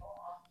happen.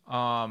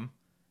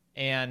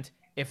 And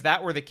if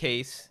that were the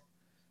case,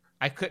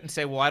 I couldn't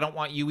say, well, I don't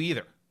want you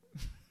either.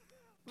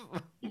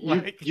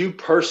 You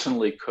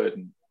personally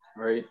couldn't,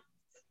 right?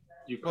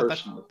 You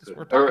personally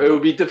couldn't. Or it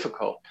would be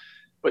difficult.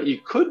 But you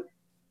could,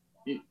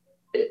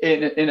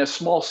 in a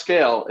small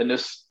scale, and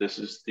this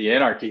is the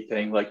anarchy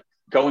thing, like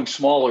going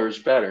smaller is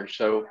better.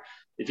 So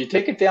if you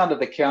take it down to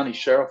the county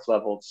sheriff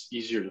level, it's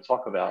easier to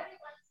talk about.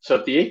 So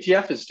if the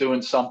ATF is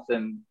doing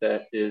something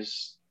that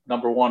is,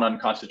 number one,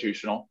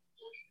 unconstitutional,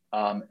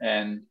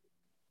 and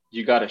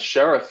you got a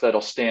sheriff that'll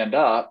stand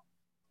up,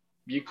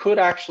 you could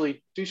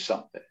actually do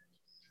something.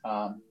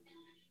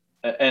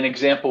 An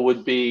example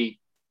would be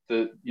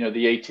the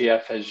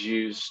ATF has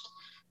used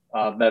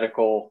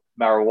medical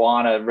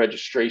marijuana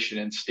registration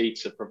in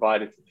states that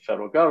provide it to the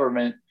federal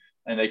government,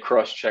 and they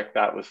cross-check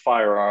that with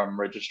firearm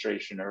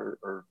registration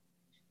or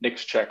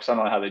NICS checks. I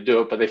don't know how they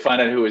do it, but they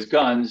find out who has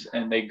guns,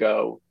 and they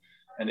go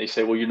and they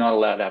say, well, you're not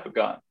allowed to have a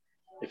gun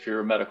if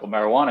you're a medical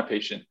marijuana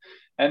patient.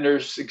 And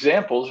there's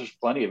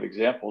plenty of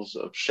examples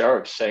of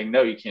sheriffs saying,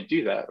 no, you can't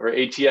do that. Or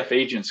ATF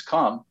agents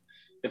come.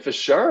 If a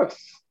sheriff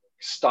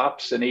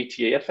stops an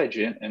ATF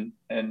agent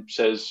and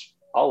says,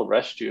 I'll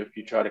arrest you if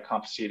you try to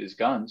confiscate his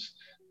guns,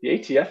 the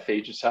ATF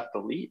agents have to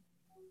leave.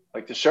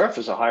 Like, the sheriff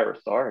is a higher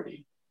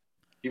authority.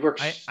 He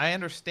works. I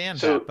understand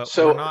that, but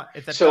we're not.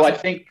 That so doesn't I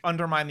think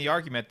undermine the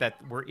argument that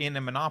we're in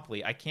a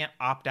monopoly. I can't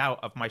opt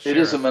out of my sheriff.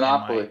 It is a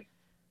monopoly.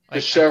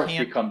 The sheriff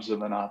becomes a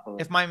monopoly.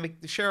 If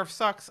the sheriff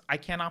sucks, I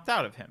can't opt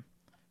out of him,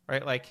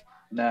 right? Like,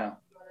 no.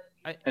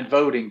 And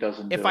voting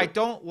doesn't. If I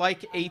don't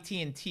like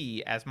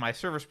AT&T as my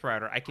service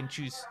provider, I can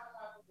choose.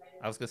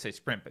 I was gonna say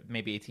Sprint, but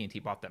maybe AT&T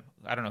bought them.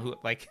 I don't know who.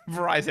 Like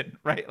Verizon,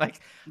 right?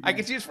 Like, I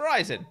can choose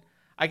Verizon.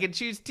 I can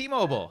choose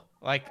T-Mobile.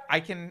 Like, I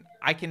can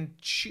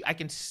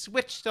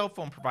switch cell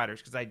phone providers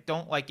because I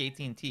don't like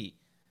AT&T,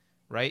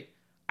 right?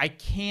 I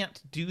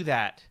can't do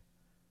that.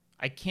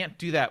 I can't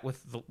do that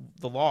with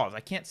the laws. I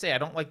can't say I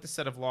don't like the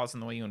set of laws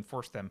and the way you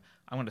enforce them.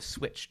 I want to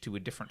switch to a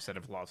different set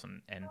of laws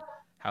and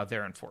how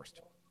they're enforced.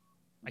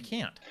 I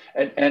can't.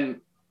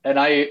 And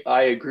I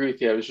agree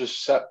with you. I was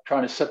just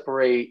trying to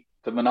separate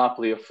the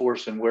monopoly of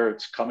force and where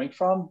it's coming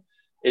from.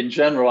 In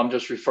general, I'm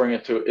just referring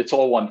it to, it's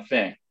all one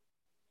thing.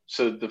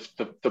 So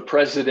the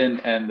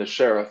president and the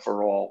sheriff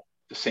are all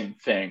the same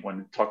thing when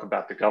we talk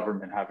about the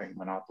government having a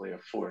monopoly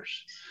of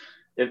force.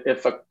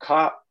 If a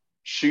cop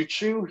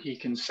shoots you, he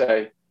can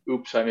say,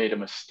 oops, I made a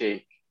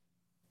mistake.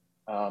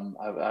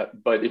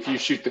 But if you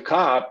shoot the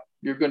cop,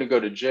 you're going to go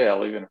to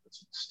jail, even if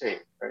it's a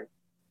mistake, right?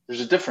 There's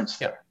a difference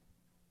there.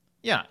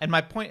 Yeah, and my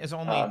point is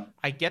only,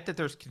 I get that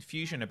there's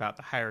confusion about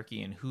the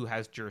hierarchy and who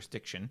has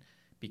jurisdiction,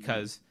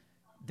 because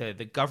the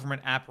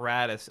government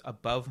apparatus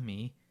above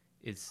me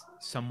is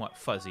somewhat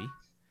fuzzy,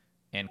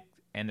 and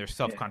there's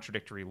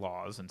self-contradictory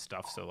laws and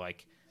stuff. So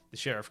like the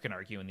sheriff can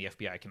argue and the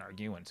FBI can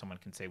argue, and someone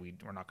can say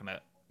we're not going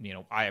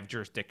to, I have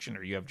jurisdiction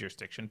or you have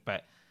jurisdiction,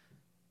 but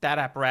that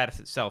apparatus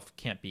itself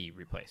can't be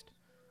replaced,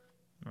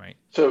 right?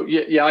 So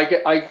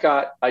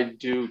I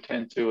do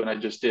tend to, and I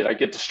just did. I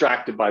get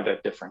distracted by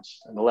that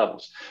difference in the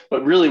levels.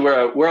 But really,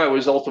 where I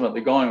was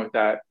ultimately going with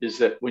that is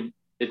that when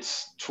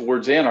it's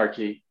towards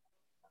anarchy,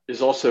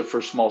 is also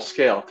for small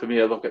scale. To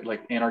me, I look at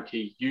like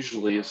anarchy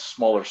usually is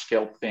smaller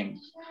scale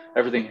things.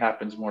 Everything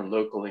happens more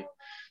locally.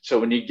 So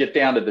when you get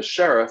down to the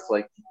sheriff,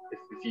 like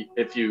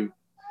if you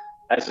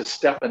as a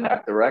step in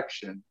that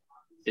direction,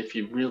 if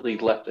you really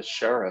let the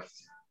sheriff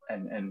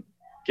and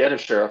get a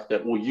sheriff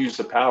that will use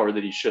the power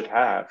that he should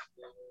have,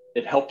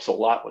 it helps a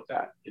lot with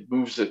that. It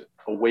moves it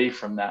away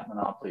from that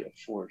monopoly of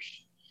force.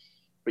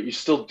 But you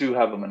still do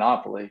have a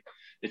monopoly.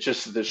 It's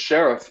just that the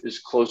sheriff is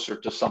closer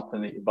to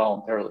something that you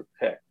voluntarily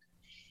pick,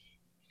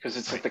 because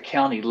it's at the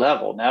county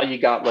level. Now you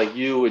got like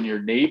you and your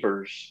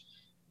neighbors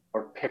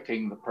are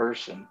picking the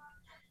person,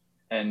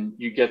 and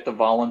you get to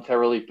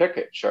voluntarily pick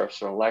it.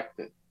 Sheriffs are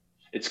elected.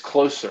 It's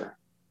closer.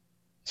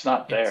 It's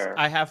not there.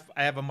 I have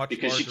a much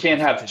because larger you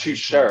can't have percentage two influence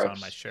sheriffs on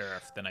my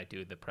sheriff than I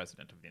do the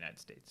president of the United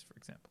States, for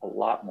example. A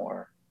lot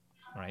more.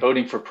 Right.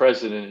 Voting for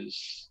president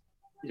is,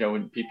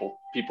 when people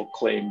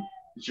claim,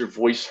 is your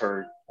voice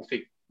heard? I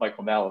think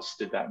Michael Malice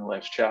did that in the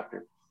last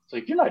chapter. It's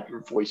like,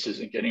 your voice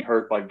isn't getting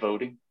heard by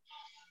voting.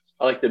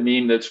 I like the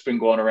meme that's been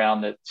going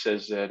around that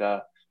says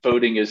that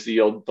voting is the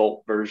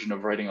adult version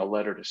of writing a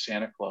letter to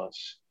Santa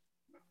Claus.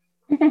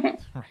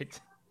 Right.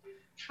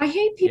 I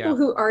hate people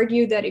who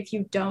argue that if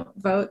you don't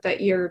vote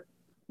that you're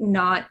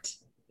not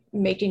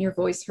making your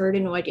voice heard,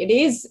 and like it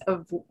is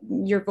of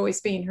your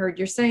voice being heard.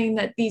 You're saying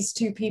that these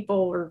two people,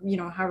 or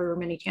however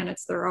many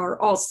candidates there are,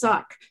 all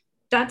suck.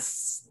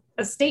 That's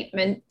a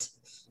statement.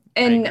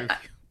 And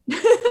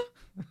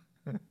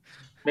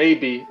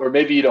maybe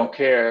you don't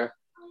care.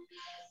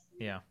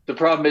 Yeah. The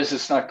problem is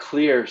it's not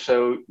clear.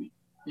 So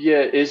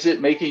is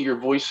it making your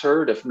voice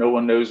heard if no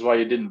one knows why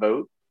you didn't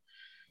vote?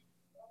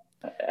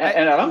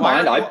 And I don't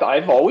mind.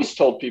 I've always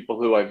told people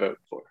who I vote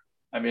for.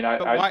 I mean,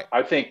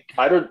 I think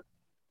I don't.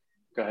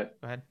 Go ahead.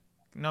 Go ahead.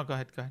 No, go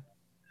ahead.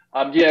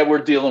 Yeah,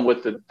 we're dealing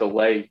with the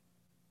delay,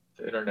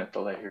 the internet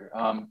delay here.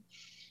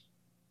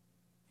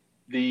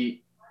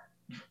 The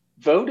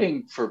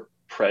voting for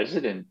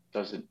president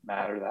doesn't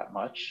matter that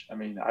much. I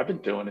mean, I've been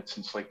doing it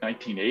since like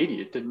 1980.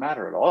 It didn't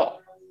matter at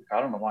all. I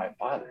don't know why I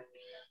bothered.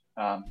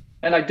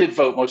 And I did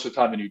vote most of the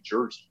time in New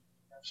Jersey.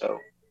 So,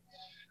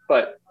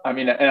 but I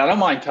mean, and I don't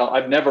mind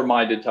I've never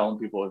minded telling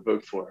people I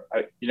vote for.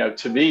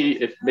 To me,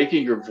 if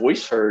making your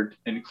voice heard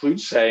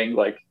includes saying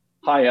like,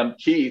 hi, I'm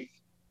Keith,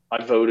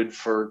 I voted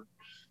for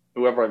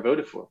whoever I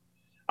voted for.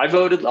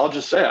 I'll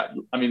just say it.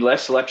 I mean,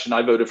 last election,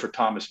 I voted for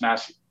Thomas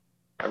Massey.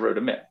 I wrote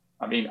him in.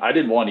 I mean, I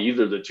didn't want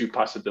either of the two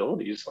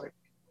possibilities. Like,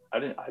 I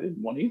didn't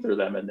want either of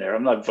them in there.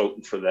 I'm not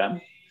voting for them.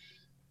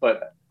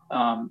 But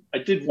I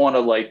did want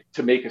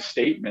to make a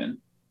statement.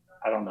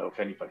 I don't know if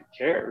anybody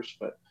cares,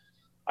 but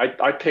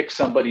I picked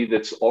somebody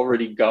that's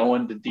already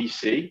going to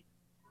DC,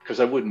 because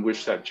I wouldn't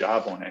wish that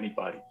job on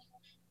anybody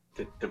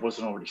that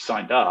wasn't already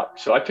signed up.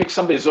 So I picked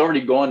somebody that's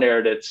already going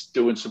there that's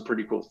doing some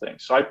pretty cool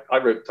things. So I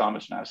wrote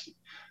Thomas Massey.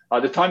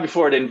 The time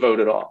before, I didn't vote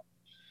at all.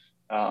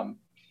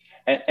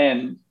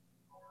 And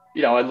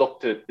I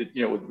looked at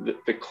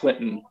the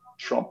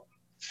Clinton-Trump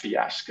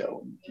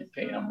fiasco and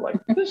campaign. I'm like,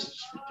 this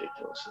is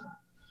ridiculous.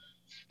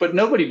 But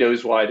nobody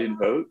knows why I didn't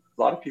vote.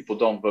 A lot of people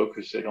don't vote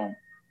because they don't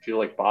feel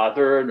like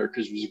bothering, or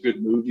because it was a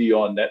good movie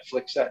on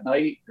Netflix that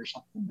night or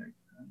something.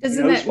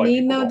 Doesn't that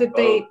mean though that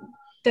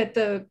that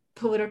the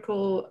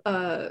political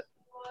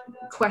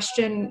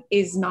question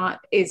is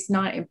not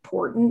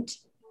important?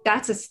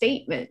 That's a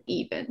statement,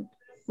 even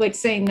like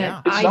saying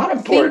that I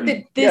think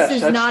that this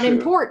is not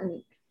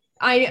important.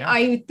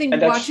 I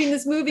think watching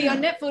this movie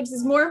on Netflix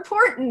is more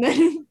important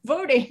than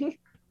voting.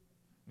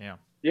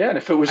 Yeah, and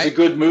if it was a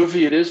good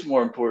movie, it is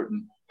more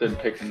important than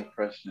picking the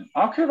president.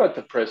 I don't care about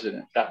the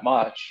president that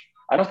much.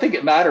 I don't think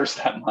it matters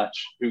that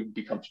much who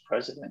becomes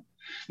president.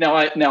 Now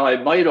I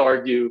might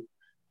argue,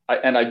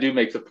 and I do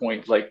make the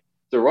point, like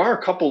there are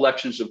a couple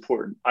elections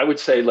important. I would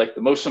say like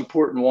the most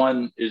important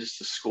one is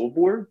the school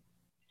board.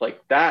 like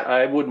that,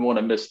 I wouldn't want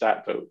to miss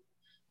that vote.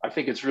 I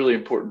think it's really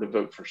important to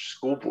vote for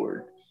school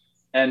board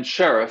and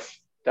sheriff.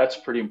 That's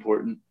pretty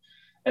important.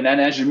 And then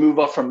as you move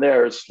up from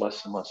there, it's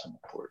less and less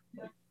important.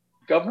 Like,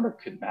 governor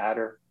could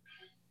matter.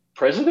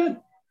 President,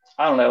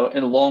 I don't know.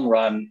 In the long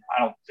run,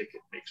 I don't think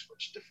it makes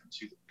much difference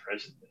who the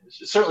president is.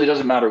 It certainly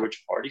doesn't matter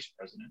which party's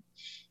president.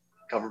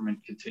 Government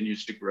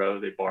continues to grow.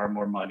 They borrow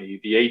more money.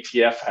 The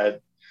ATF had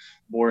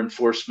more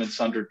enforcements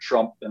under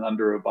Trump than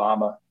under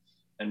Obama,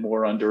 and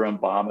more under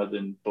Obama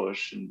than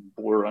Bush, and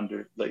more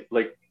under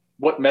like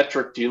what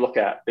metric do you look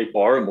at? They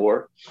borrow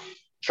more.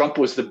 Trump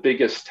was the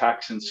biggest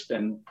tax and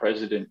spend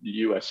president in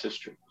U.S.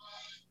 history.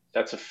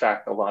 That's a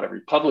fact. A lot of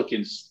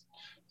Republicans,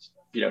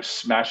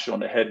 smash it on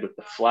the head with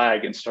the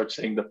flag and start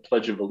saying the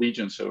Pledge of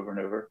Allegiance over and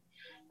over.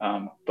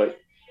 But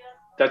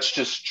that's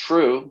just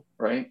true,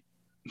 right?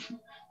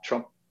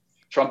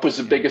 Trump was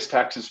the biggest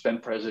tax and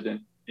spend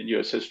president in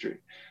U.S. history.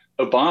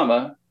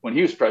 Obama, when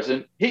he was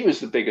president, he was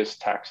the biggest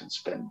tax and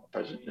spend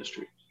president in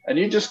history. And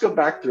you just go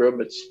back through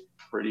them, it's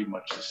pretty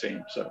much the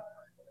same. So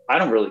I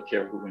don't really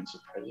care who wins the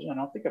president. I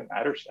don't think it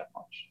matters that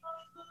much.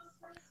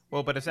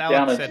 Well, but as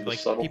Alex said, like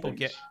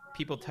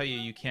people tell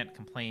you can't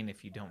complain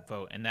if you don't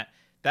vote, and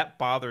that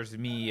bothers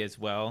me as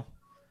well,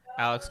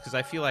 Alex, because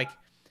I feel like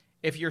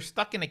if you're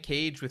stuck in a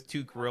cage with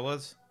two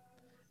gorillas,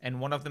 and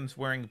one of them's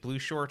wearing blue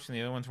shorts and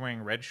the other one's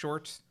wearing red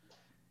shorts,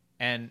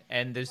 and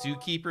the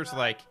zookeeper's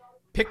like,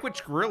 pick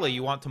which gorilla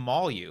you want to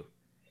maul you,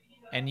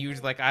 and you're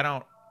like, I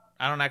don't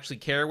actually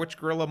care which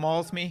gorilla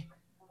mauls me.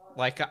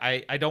 Like,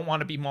 I don't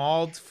want to be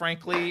mauled,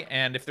 frankly,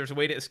 and if there's a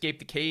way to escape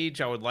the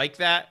cage, I would like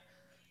that.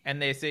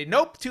 And they say,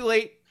 nope, too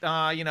late.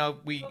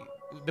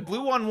 The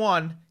blue one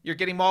won. You're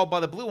getting mauled by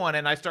the blue one,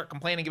 and I start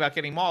complaining about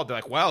getting mauled. They're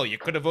like, well, you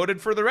could have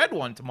voted for the red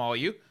one to maul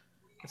you.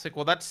 It's like,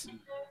 well, that's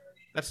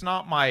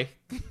not my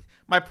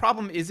my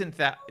problem. Isn't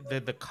that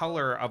the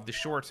color of the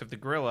shorts of the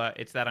gorilla?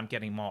 It's that I'm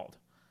getting mauled.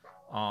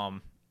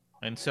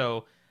 And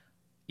so,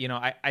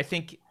 I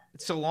think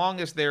so long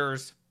as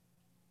there's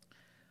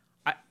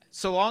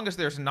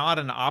not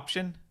an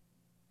option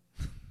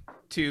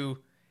to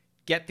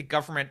get the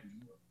government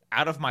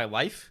out of my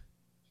life,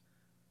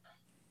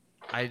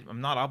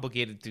 I'm not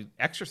obligated to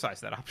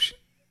exercise that option.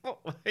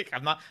 Like,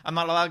 I'm not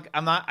allowed.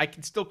 I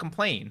can still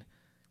complain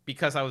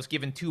because I was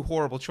given two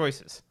horrible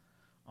choices,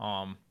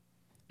 and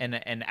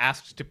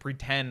asked to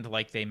pretend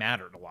like they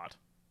mattered a lot.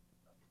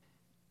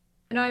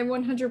 And I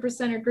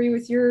 100% agree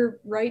with your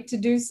right to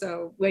do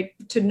so. Like,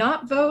 to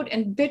not vote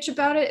and bitch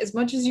about it as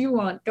much as you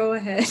want, go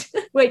ahead.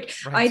 Like,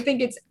 Right. I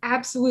think it's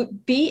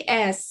absolute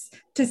BS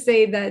to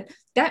say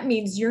that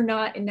means you're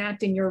not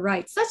enacting your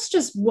rights. That's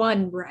just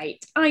one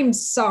right. I'm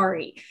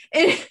sorry.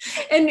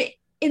 And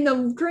in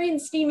the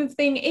grand scheme of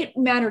things, it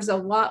matters a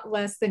lot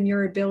less than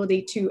your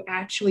ability to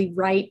actually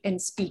write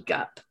and speak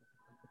up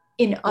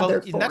in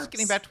other forms. And that's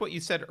getting back to what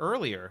you said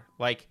earlier.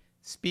 Like,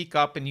 speak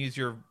up and use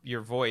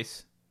your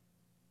voice.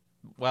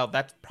 Well,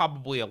 that's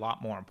probably a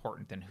lot more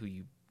important than who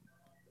you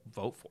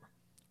vote for.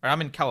 I'm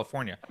in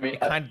California.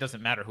 It kind of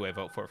doesn't matter who I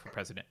vote for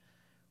president.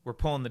 We're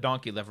pulling the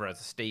donkey lever as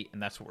a state,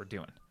 and that's what we're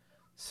doing.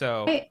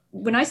 So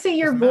when I say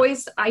your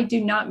voice, I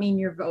do not mean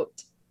your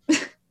vote.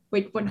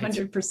 Like,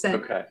 100%.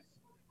 Okay.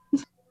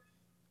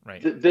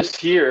 Right. This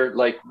here,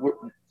 like,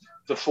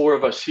 the four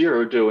of us here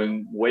are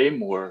doing way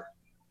more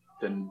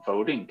than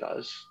voting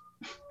does.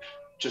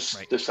 Just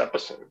Right. This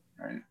episode,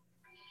 right?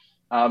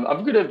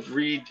 I'm going to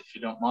read, if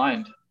you don't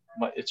mind.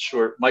 It's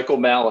short. Michael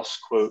Malice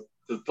quote,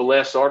 the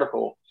last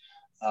article,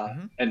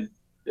 and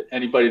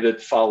anybody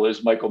that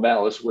follows Michael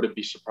Malice wouldn't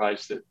be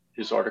surprised that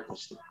his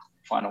article's the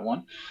final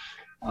one.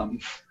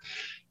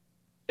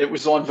 It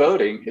was on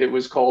voting. It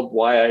was called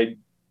 "Why I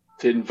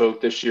Didn't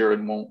Vote This Year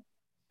and Won't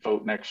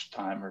Vote Next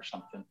Time" or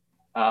something.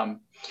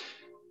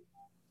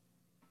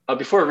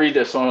 Before I read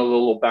this, on a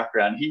little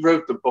background, he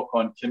wrote the book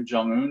on Kim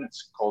Jong-un.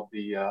 It's called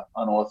The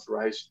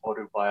Unauthorized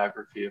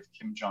Autobiography of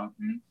Kim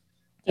Jong-un.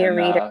 Dear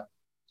reader.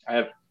 I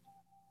have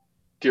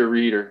Dear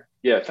Reader.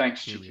 Yeah,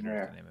 thanks, Chicken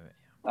Rare.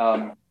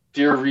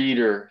 Dear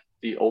Reader,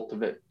 the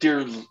ultimate.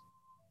 Dear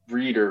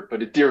Reader,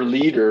 but a Dear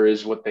Leader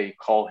is what they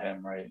call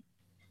him, right?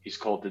 He's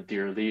called the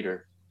Dear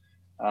Leader.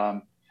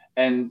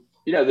 And,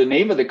 the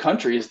name of the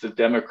country is the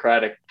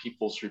Democratic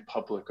People's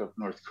Republic of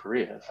North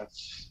Korea.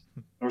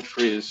 North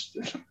Korea is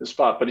the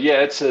spot. But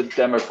yeah,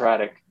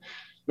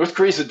 North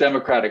Korea is a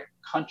democratic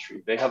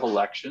country. They have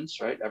elections,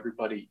 right?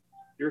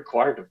 You're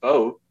required to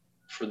vote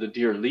for the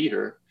Dear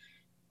Leader.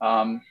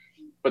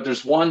 But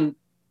there's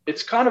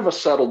it's kind of a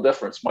subtle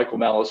difference. Michael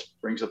Malice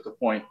brings up the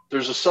point.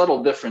 There's a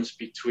subtle difference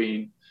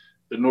between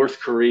the North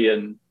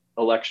Korean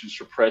elections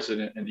for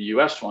president and the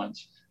US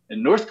ones.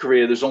 In North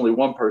Korea, there's only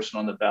one person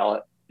on the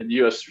ballot. In the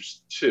US,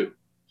 there's two.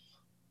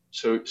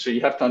 So you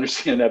have to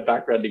understand that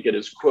background to get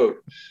his quote.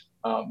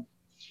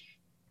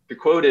 The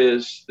quote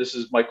is, this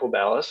is Michael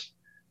Malice: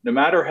 "No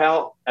matter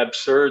how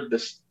absurd the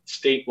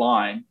state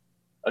line,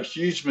 a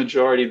huge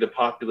majority of the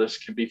populace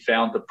can be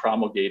found to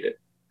promulgate it.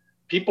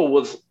 People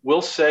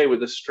will say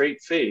with a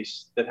straight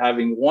face that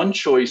having one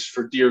choice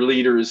for Dear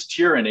Leader is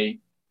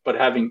tyranny, but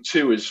having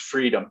two is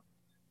freedom.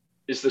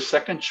 is the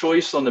second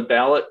choice on the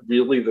ballot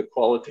really the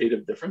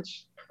qualitative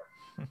difference?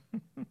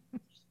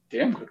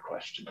 Damn good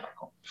question,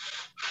 Michael.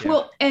 Yeah.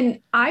 Well,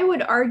 and I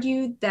would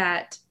argue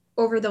that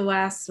over the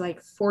last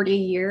like 40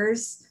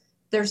 years,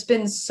 there's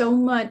been so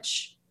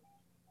much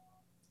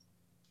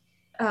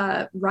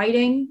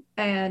writing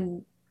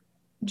and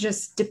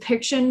just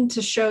depiction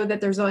to show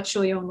that there's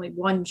actually only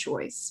one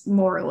choice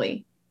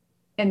morally,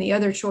 and the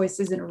other choice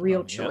isn't a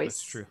real choice. Yeah,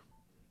 that's true.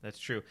 That's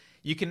true.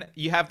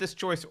 You have this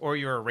choice, or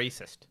you're a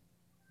racist.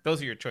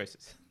 Those are your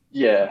choices.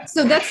 Yeah.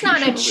 So that's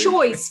not a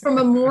choice from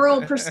a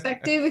moral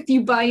perspective. If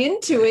you buy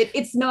into it,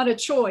 it's not a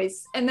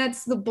choice, and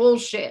that's the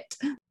bullshit.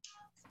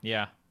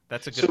 Yeah,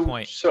 that's a good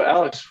point. So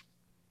Alex,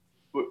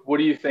 what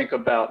do you think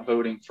about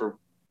voting for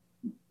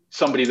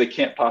somebody that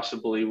can't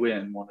possibly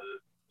win, one of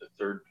the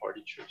third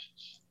party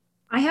choices?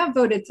 I have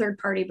voted third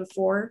party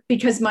before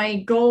because my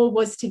goal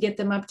was to get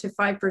them up to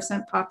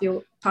 5%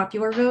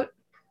 popular vote,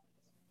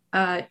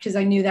 because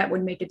I knew that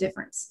would make a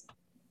difference.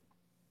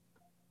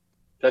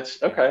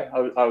 That's okay.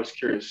 I was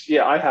curious.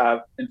 Yeah, I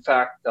have. In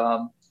fact,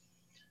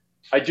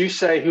 I do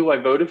say who I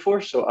voted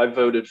for. So I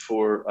voted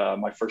for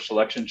my first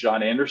election,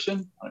 John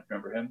Anderson. I don't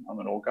remember him. I'm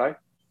an old guy.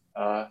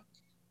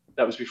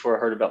 That was before I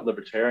heard about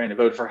libertarian. I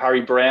voted for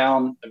Harry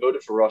Brown. I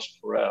voted for Ross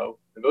Perot.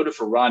 I voted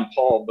for Ron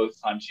Paul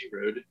both times he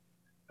wrote it.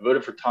 I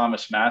voted for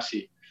Thomas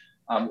Massey.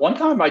 One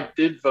time I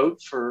did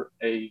vote for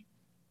a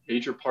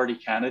major party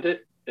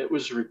candidate. It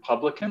was a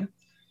Republican.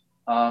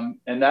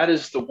 And that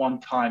is the one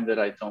time that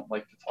I don't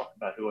like to talk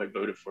about who I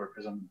voted for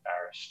because I'm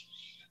embarrassed.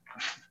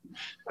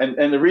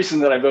 and the reason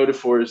that I voted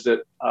for is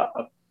that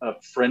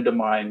a friend of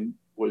mine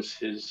was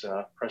his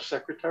press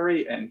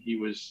secretary, and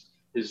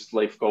his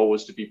life goal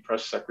was to be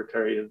press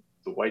secretary of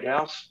the White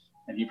House.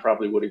 And he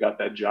probably would have got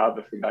that job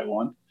if the guy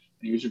won. And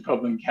he was a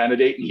Republican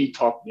candidate, and he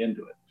talked me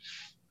into it.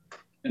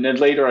 And then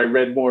later I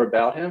read more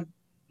about him.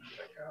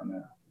 Like, oh,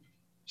 no.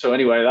 So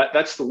anyway,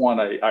 that's the one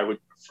I would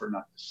prefer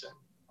not to say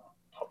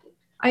public.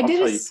 I'll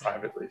tell you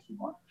privately if you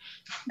want.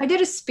 I did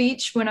a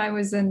speech when I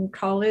was in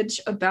college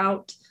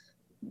about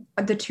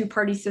the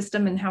two-party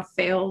system and how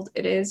failed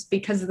it is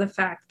because of the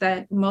fact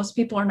that most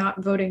people are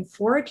not voting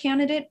for a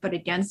candidate but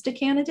against a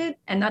candidate,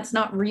 and that's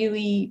not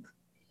really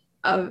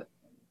a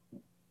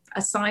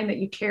sign that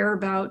you care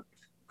about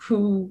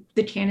who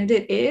the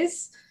candidate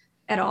is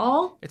at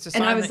all. It's a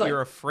sign that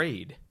you're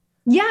afraid.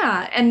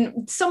 Yeah,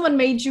 and someone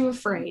made you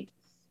afraid.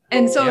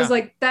 And so I was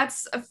like,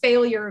 that's a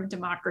failure of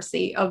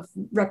democracy, of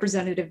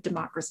representative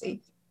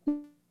democracy.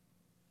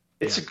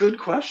 It's a good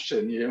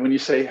question. You know, when you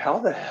say, how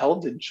the hell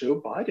did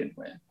Joe Biden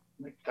win?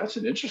 Like, that's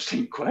an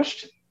interesting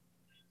question.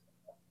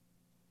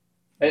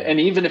 And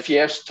even if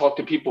you talk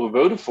to people who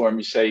voted for him,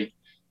 you say,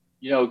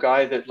 you know, a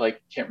guy that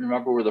like can't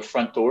remember where the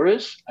front door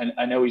is.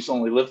 I know he's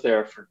only lived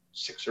there for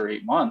 6 or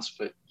 8 months,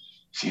 but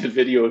see the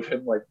video of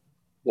him like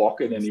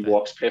walking and he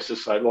walks past the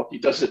sidewalk. He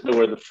doesn't know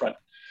where the front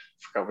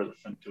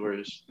door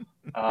is.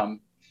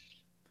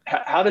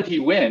 How did he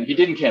win? He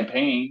didn't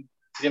campaign.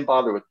 He didn't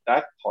bother with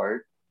that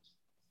part.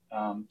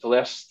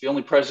 The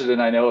only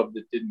president I know of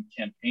that didn't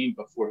campaign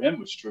before him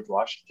was George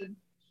Washington.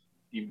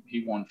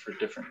 He won for a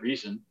different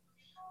reason.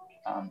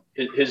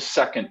 His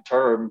second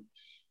term,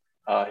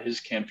 his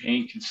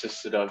campaign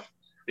consisted of,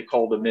 they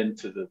called him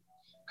into the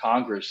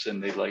Congress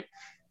and they like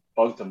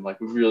bugged him, like,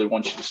 we really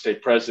want you to stay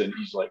president.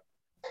 He's like,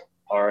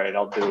 all right,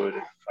 I'll do it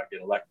if I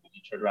get elected.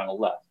 He turned around and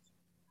left.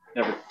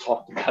 Never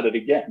talked about it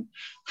again.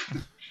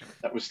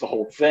 That was the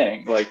whole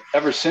thing. Like,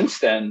 ever since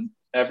then,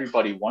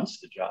 everybody wants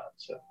the job.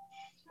 So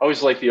I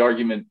always like the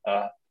argument,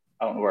 I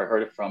don't know where I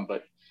heard it from,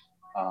 but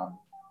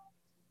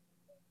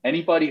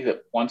anybody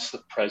that wants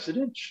the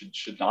president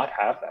should not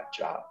have that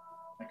job.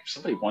 Like, if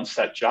somebody wants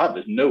that job,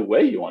 there's no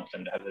way you want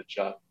them to have that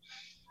job.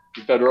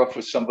 You're better off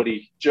with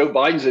somebody. Joe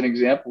Biden's an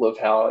example of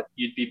how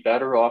you'd be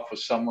better off with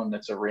someone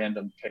that's a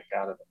random pick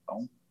out of the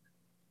phone.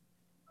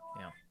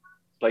 Yeah.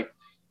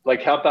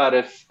 Like how about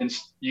if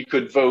you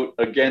could vote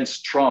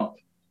against Trump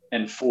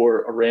and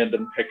for a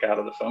random pick out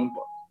of the phone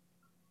book?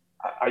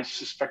 I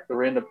suspect the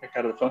random pick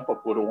out of the phone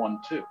book would have won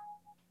too.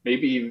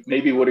 Maybe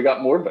would have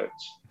got more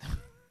votes.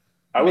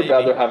 I would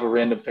rather have a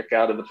random pick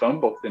out of the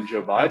phone book than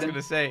Joe Biden. I was going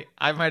to say,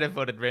 I might have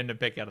voted random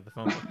pick out of the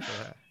phone book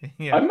for that.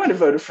 Yeah. I might have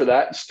voted for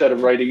that instead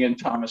of writing in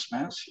Thomas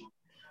Massey.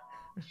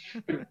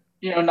 But,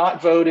 you know,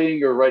 not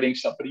voting or writing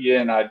somebody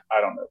in, I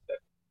don't know that.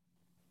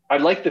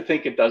 I'd like to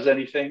think it does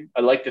anything.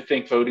 I'd like to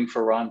think voting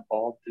for Ron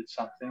Paul did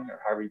something, or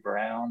Harry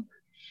Brown,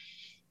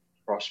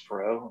 or Ross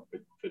Perot,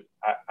 but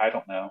I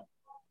don't know.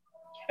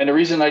 And the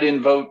reason I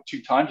didn't vote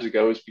 2 times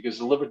ago is because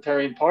the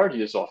Libertarian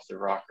Party is off the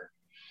rocker.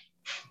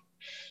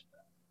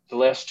 The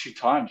last 2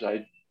 times,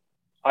 I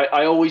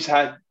always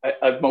had,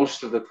 I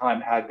most of the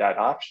time had that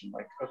option.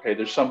 Like, okay,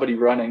 there's somebody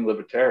running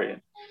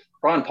Libertarian.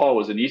 Ron Paul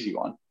was an easy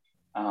one.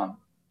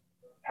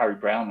 Harry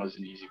Brown was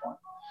an easy one.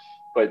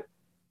 But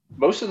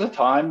most of the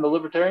time, the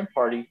Libertarian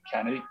Party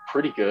candidate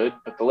pretty good.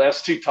 But the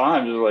last 2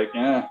 times, it was like,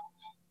 I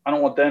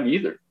don't want them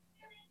either.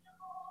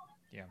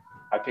 Yeah,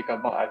 I think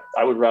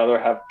I would rather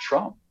have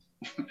Trump.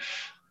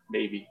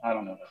 Maybe, I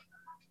don't know.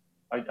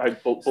 I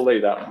belay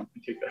that one. I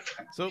take that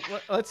back. So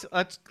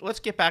let's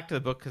get back to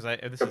the book because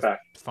this Go is back.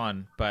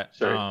 fun. But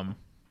Sorry.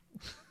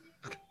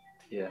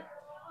 Yeah.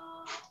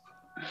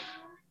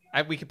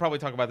 we could probably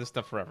talk about this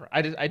stuff forever.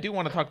 I do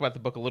want to talk about the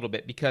book a little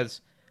bit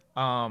because,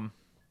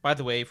 by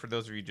the way, for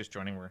those of you just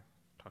joining, we're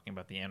talking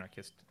about the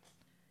Anarchist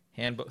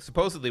Handbook.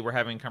 Supposedly, we're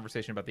having a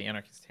conversation about the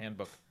Anarchist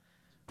Handbook,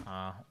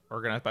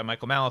 organized by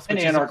Michael Malice,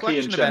 which is a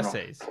collection of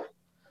essays.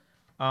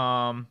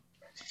 And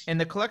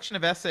the collection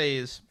of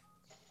essays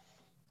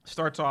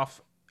starts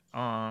off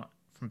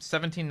from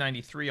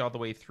 1793 all the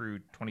way through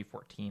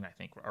 2014, I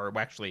think. Or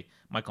actually,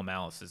 Michael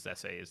Malice's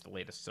essay is the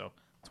latest, so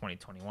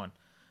 2021.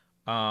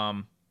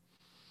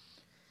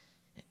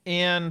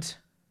 And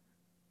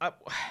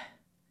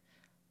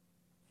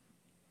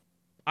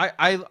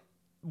I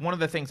one of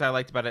the things I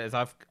liked about it is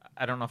I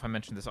don't know if I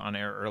mentioned this on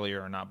air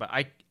earlier or not, but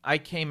I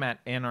came at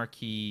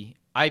anarchy.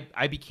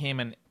 I became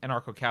an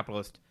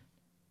anarcho-capitalist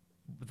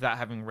without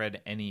having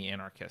read any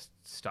anarchist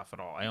stuff at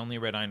all. I only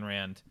read Ayn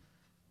Rand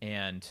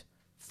and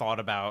thought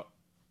about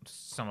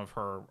some of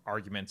her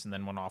arguments and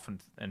then went off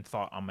and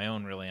thought on my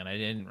own, really. And I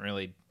didn't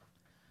really...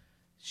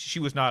 She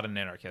was not an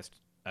anarchist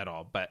at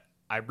all, but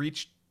I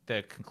reached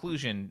the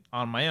conclusion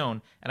on my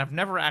own, and I've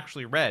never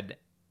actually read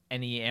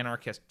any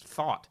anarchist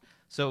thought.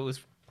 So it was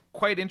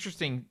quite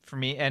interesting for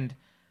me, and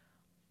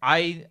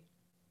I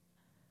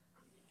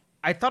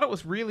thought it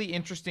was really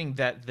interesting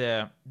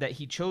that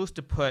he chose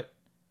to put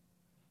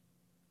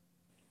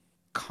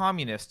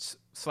communists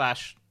 / I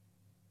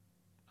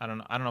don't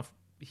know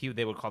if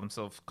they would call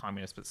themselves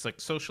communists, but it's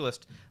like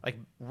socialist, like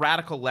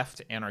radical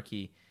left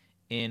anarchy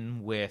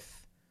in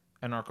with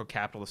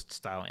anarcho-capitalist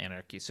style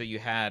anarchy. So you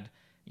had,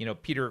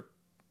 Peter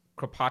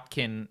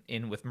Kropotkin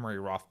in with Murray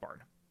Rothbard,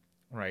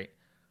 right?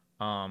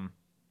 And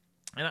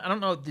I don't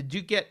know, did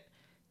you get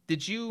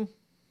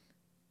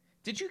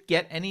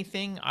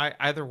anything,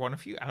 either one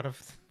of you, out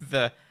of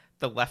the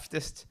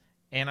leftist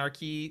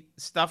anarchy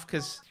stuff?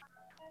 Because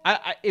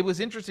it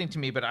was interesting to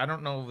me, but I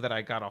don't know that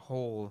I got a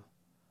whole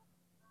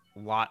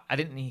lot. I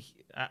don't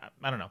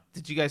know.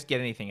 Did you guys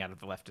get anything out of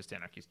the leftist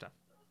anarchy stuff?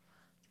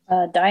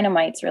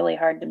 Dynamite's really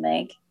hard to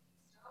make.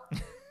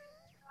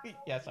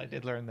 Yes, I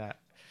did learn that.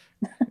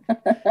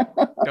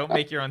 Don't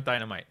make your own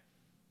dynamite.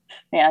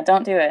 Yeah,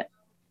 don't do it.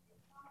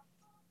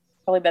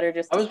 Probably better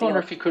just. I was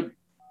wondering if you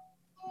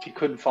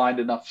couldn't find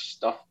enough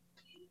stuff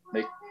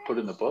to put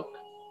in the book.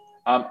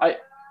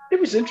 It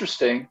was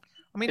interesting.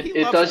 I mean,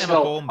 he loves Emma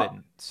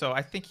Goldman, so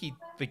I think he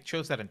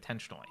chose that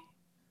intentionally.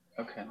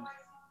 Okay.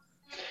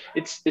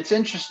 It's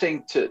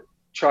interesting to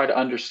try to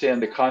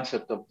understand the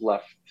concept of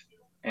left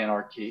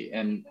anarchy,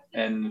 and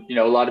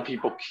a lot of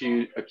people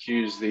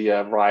accuse the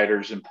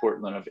rioters in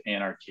Portland of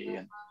anarchy,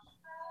 and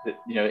that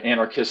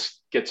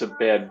anarchist gets a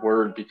bad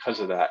word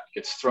because of that,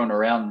 gets thrown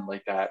around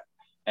like that,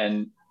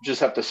 and just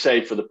have to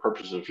say, for the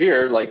purposes of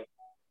here, like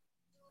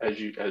as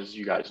you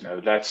guys know,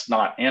 that's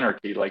not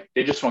anarchy. Like,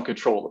 they just want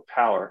control of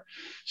power.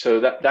 So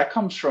that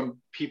comes from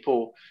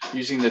people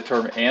using the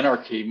term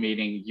anarchy,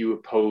 meaning you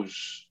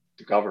oppose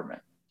the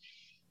government.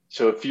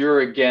 So if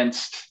you're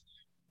against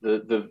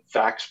the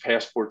vax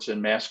passports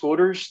and mask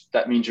orders,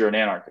 that means you're an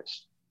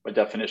anarchist by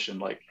definition.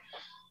 Like,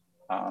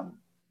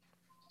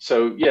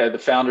 so yeah, the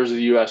founders of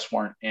the U.S.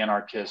 weren't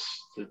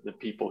anarchists. The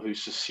people who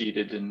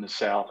seceded in the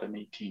South in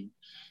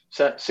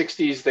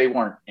 1860s, they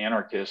weren't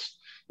anarchists.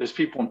 Those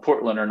people in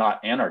Portland are not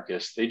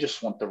anarchists. They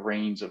just want the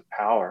reins of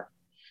power.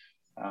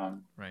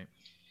 Right.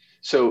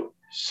 So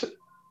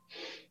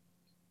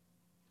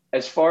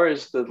as far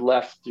as the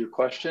left, your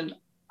question,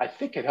 I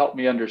think it helped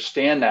me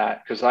understand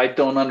that, because I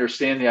don't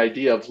understand the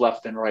idea of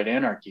left and right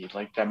anarchy.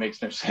 Like, that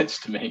makes no sense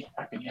to me.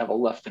 How can you have a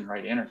left and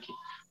right anarchy?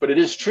 But it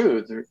is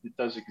true. It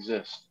does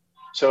exist.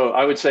 So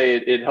I would say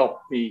it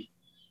helped me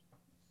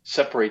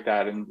separate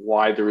that and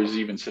why there is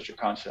even such a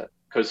concept.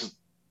 Because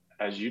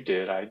as you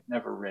did, I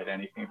never read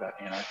anything about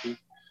anarchy.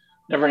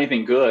 Never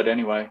anything good,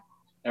 anyway.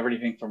 Never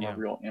anything from a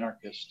real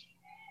anarchist.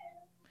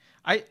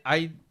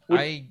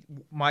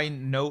 My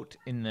note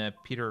in the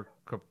Peter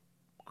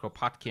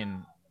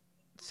Kropotkin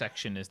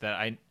section is that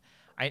I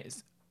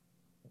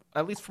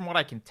at least from what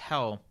I can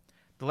tell,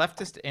 the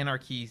leftist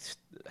anarchy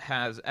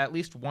has at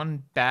least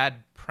one bad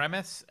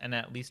premise and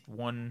at least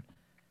one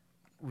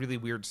really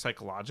weird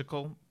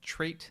psychological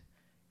trait.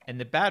 And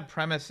the bad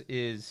premise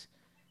is,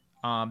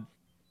 well,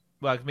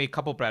 I've made a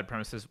couple bad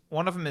premises.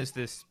 One of them is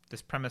this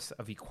premise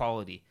of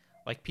equality.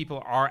 Like,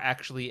 people are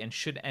actually and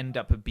should end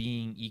up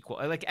being equal.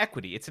 Like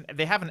equity.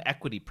 They have an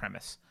equity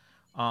premise.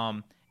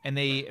 And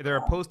they're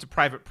opposed to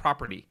private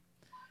property.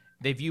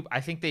 I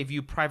think they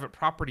view private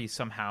property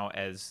somehow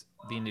as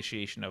the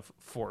initiation of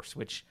force,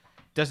 which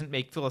doesn't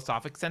make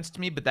philosophic sense to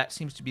me, but that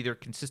seems to be their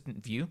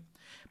consistent view.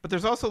 But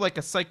there's also like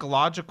a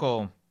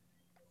psychological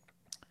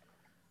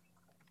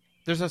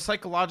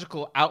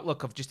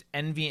outlook of just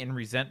envy and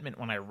resentment.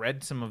 When I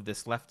read some of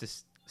this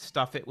leftist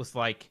stuff, it was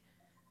like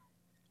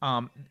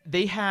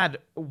they had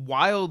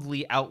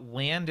wildly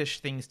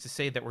outlandish things to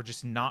say that were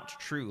just not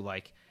true.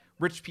 Like,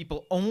 rich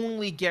people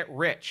only get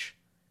rich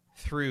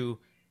through,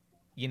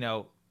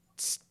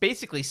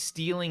 basically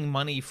stealing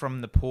money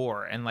from the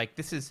poor, and like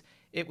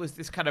it was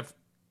this kind of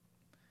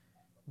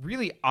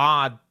really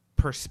odd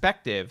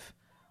perspective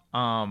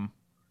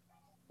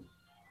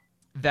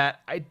that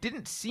I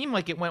didn't seem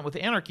like it went with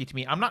anarchy to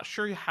me. I'm not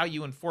sure how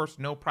you enforce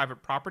no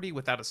private property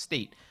without a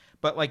state,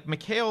 but like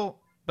Mikhail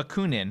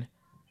Bakunin,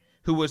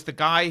 who was the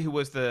guy who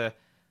was the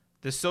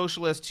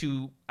socialist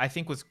who I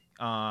think was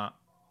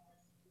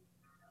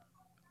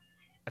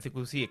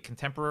was he a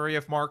contemporary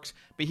of Marx,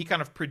 but he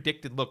kind of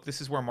predicted, look,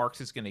 this is where Marx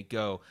is going to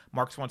go.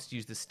 Marx wants to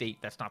use the state.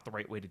 That's not the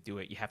right way to do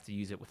it. You have to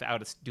use it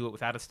do it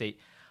without a state.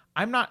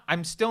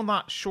 I'm still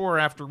not sure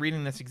after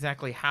reading this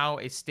exactly how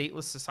a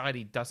stateless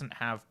society doesn't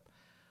have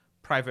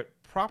private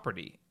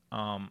property,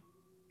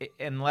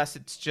 unless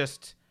it's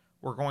just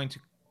we're going to.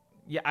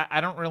 Yeah, I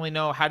don't really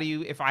know. How do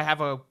you? If I have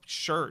a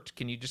shirt,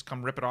 can you just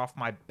come rip it off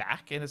my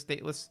back in a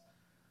stateless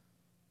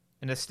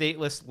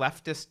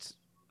leftist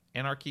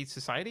anarchy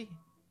society?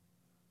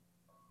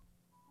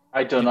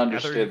 I don't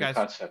understand the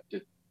concept.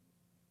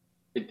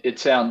 It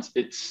sounds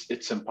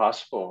it's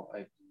impossible.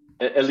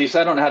 At least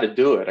I don't know how to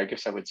do it. I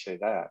guess I would say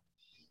that.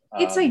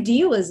 It's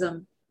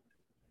idealism.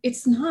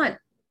 It's not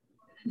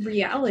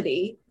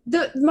reality.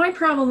 My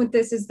problem with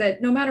this is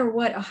that no matter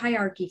what a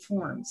hierarchy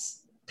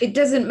forms, it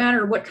doesn't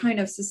matter what kind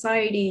of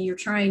society you're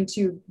trying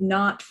to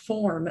not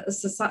form.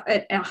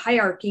 A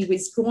hierarchy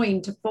was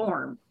going to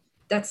form.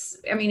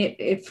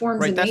 It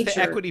forms in nature. That's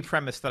the equity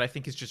premise that I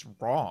think is just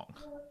wrong.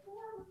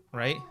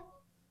 Right?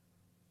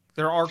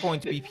 There are going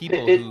to be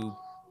people who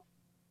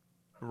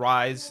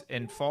rise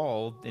and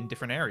fall in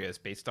different areas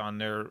based on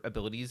their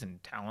abilities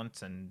and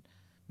talents and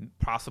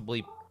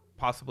possibly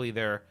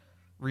their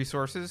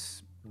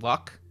resources,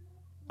 luck,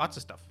 lots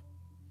of stuff.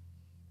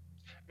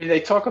 I mean, they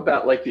talk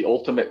about like the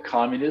ultimate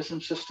communism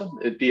system.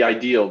 It'd be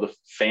ideal, the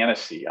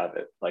fantasy of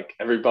it. Like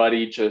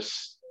everybody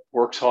just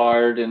works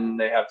hard and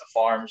they have the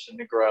farms and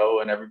they grow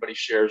and everybody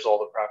shares all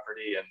the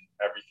property and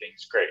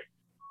everything's great.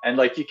 And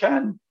like you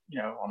can,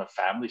 on a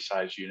family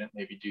size unit,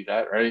 maybe do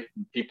that, right?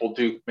 And people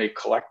do make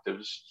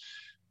collectives.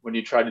 When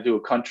you try to do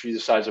a country the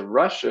size of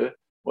Russia,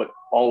 what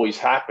always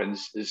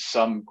happens is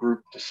some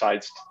group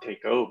decides to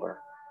take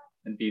over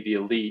and be the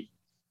elite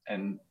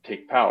and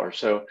take power.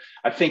 So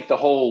I think the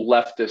whole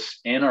leftist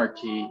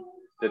anarchy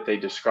that they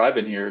describe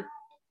in here,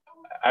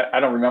 I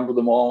don't remember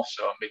them all,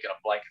 so I'm making a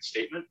blanket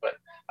statement, but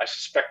I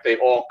suspect they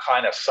all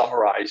kind of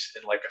summarize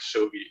in like a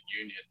Soviet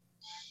Union,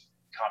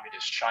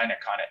 communist China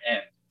kind of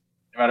end.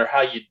 No matter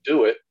how you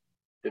do it,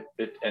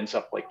 it ends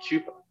up like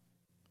Cuba,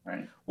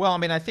 right? Well, I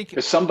mean, I think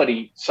because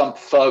some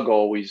thug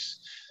always,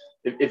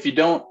 if you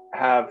don't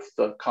have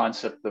the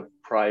concept of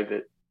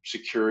private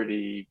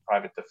security,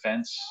 private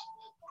defense,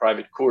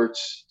 private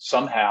courts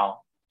somehow,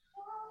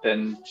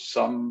 then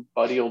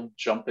somebody will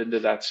jump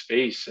into that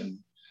space and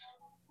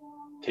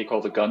take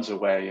all the guns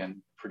away,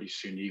 and pretty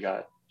soon you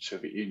got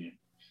Soviet Union.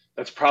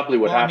 That's probably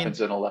what happens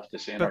in a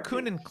leftist anarchy. But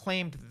Bakunin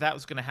claimed that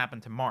was going to happen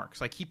to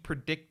Marx. Like he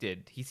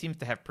seems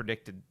to have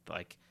predicted,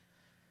 like,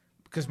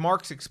 because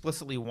Marx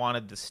explicitly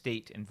wanted the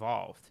state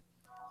involved.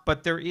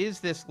 But there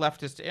is this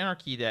leftist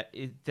anarchy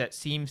that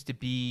seems to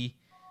be,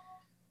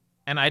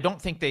 and I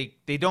don't think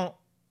they don't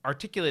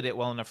articulate it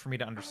well enough for me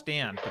to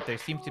understand, but they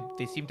seem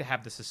to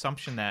have this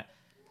assumption that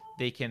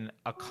they can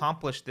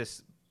accomplish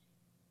this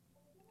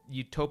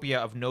utopia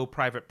of no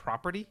private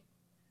property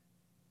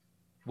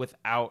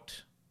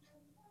without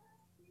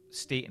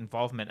state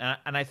involvement.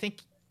 And I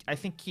think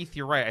Keith,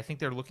 you're right. I think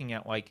they're looking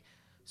at like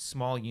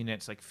small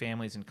units like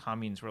families and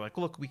communes where like,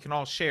 look, we can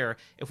all share.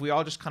 If we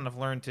all just kind of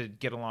learn to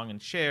get along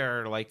and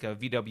share, like a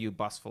VW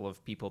bus full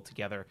of people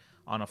together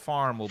on a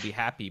farm, we'll be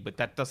happy. But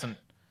that doesn't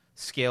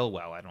scale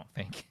well, I don't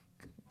think.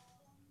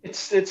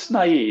 It's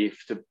naive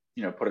to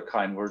put a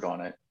kind word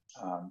on it.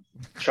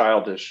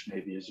 Childish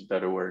maybe is a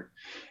better word.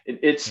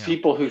 It's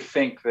people who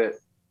think that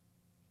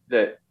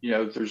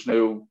there's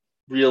no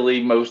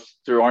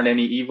there aren't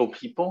any evil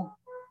people.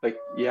 Like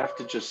you have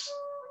to just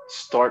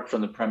start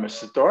from the premise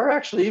that there are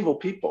actually evil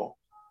people.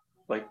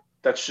 Like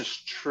that's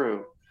just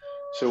true.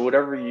 So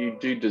whatever you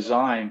do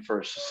design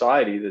for a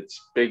society that's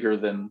bigger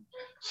than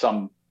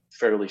some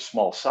fairly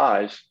small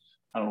size,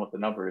 I don't know what the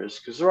number is,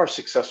 because there are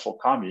successful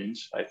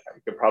communes. I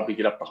could probably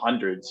get up to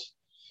hundreds.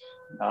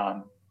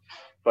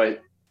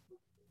 But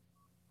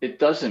it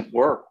doesn't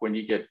work when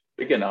you get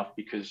big enough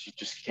because you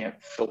just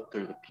can't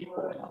filter the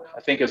people enough.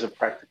 I think as a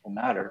practical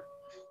matter.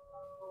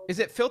 Is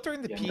it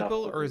filtering the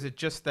people, or is it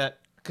just that?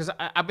 Because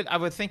I've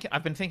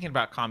been thinking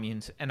about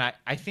communes, and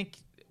I think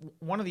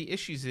one of the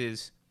issues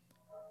is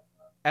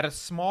at a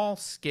small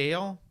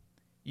scale,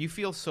 you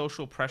feel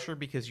social pressure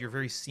because you're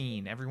very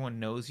seen. Everyone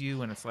knows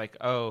you, and it's like,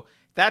 oh,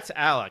 that's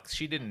Alex.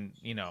 She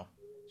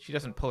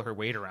doesn't pull her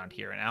weight around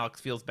here, and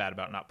Alex feels bad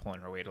about not pulling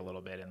her weight a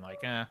little bit, and like,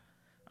 all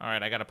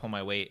right, I got to pull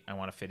my weight. I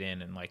want to fit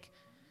in, and like,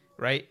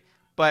 right?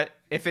 But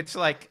if it's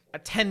like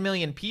 10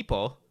 million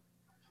people,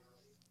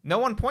 no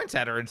one points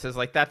at her and says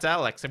like, that's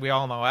Alex, and we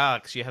all know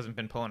Alex. She hasn't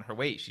been pulling her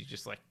weight. She's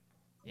just like,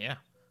 yeah,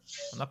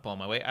 I'm not pulling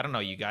my weight. I don't know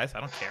you guys. I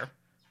don't care.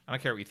 I don't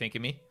care what you think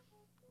of me.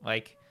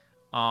 Like,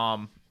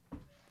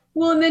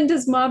 Well, and then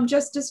does mob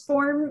justice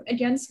form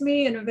against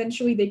me and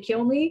eventually they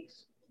kill me?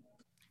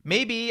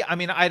 Maybe, I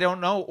mean, I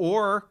don't know,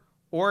 or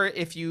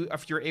if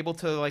you're able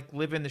to like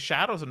live in the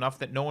shadows enough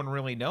that no one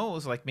really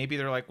knows, like maybe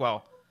they're like,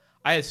 well,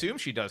 I assume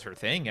she does her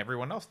thing,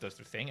 everyone else does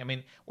their thing. I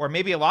mean, or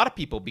maybe a lot of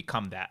people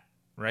become that,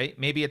 right?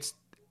 Maybe it's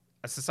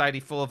a society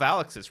full of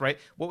Alexes, right?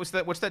 What's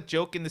that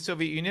joke in the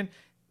Soviet Union?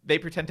 They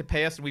pretend to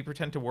pay us and we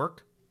pretend to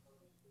work,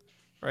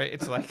 right?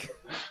 It's like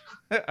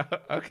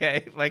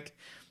okay, like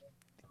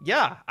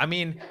yeah, I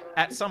mean,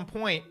 at some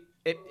point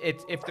it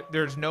if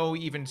there's no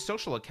even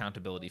social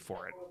accountability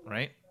for it,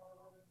 right?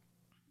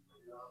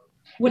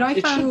 What I It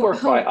should found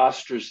work by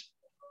ostrich.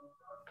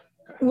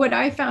 what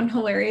I found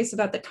hilarious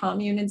about the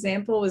commune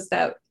example was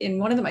that in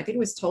one of them, I think it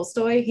was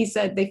Tolstoy, he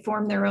said they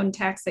form their own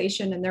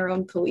taxation and their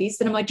own police.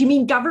 And I'm like, you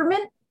mean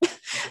government?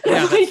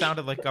 Yeah, that like,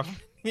 sounded like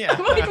government. Yeah.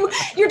 I'm like,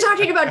 you're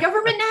talking about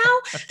government now?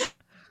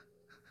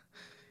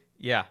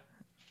 Yeah.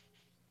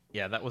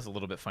 Yeah, that was a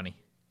little bit funny.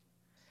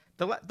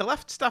 The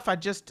left stuff, I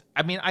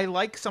mean, I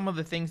like some of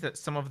the things that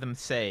some of them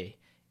say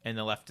in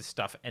the leftist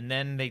stuff, and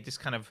then they just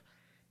kind of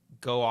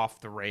go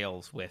off the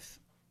rails with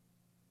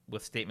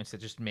statements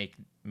that just make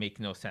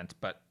no sense.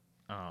 But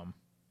I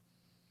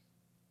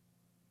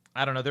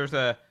don't know.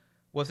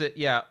 Was it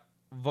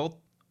Voltairine?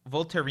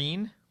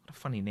 What a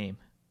funny name,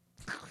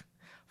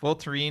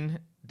 Voltairine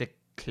de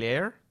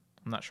Cleyre.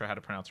 I'm not sure how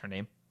to pronounce her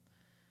name.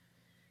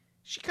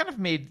 She kind of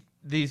made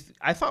these,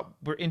 I thought,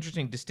 were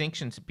interesting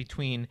distinctions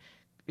between.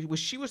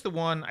 She was the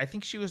one. I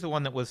think she was the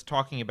one that was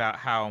talking about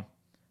how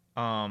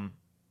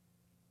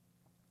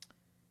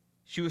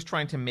she was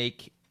trying to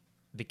make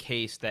the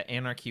case that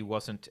anarchy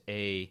wasn't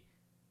a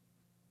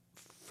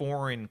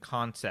foreign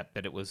concept,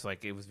 that it was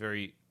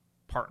very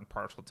part and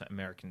parcel to the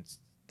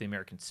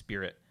American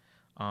spirit,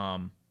 which I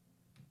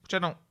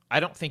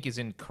don't think is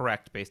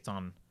incorrect based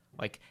on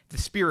like the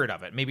spirit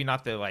of it. Maybe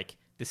not the like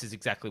this is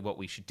exactly what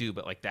we should do,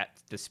 but like that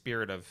the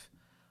spirit of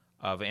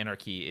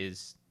anarchy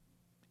is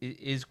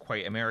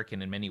quite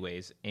American in many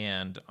ways,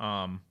 and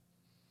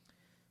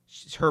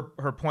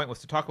her point was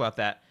to talk about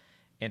that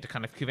and to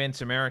kind of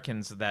convince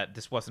Americans that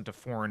this wasn't a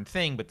foreign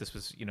thing, but this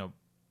was,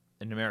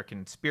 an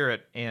American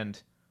spirit. And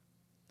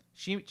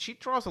she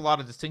draws a lot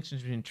of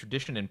distinctions between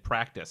tradition and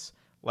practice.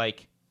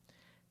 Like,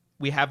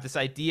 we have this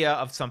idea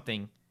of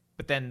something,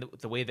 but then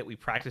the way that we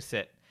practice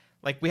it,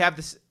 like we have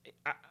this.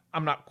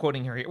 I'm not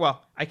quoting her here.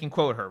 Well, I can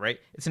quote her, right?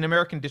 It's an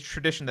American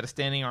tradition that a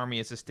standing army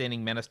is a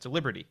standing menace to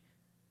liberty,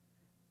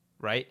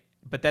 right?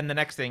 But then the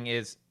next thing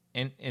is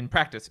in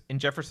practice, in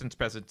Jefferson's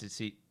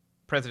presidency,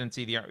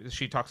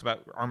 she talks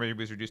about army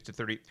was reduced to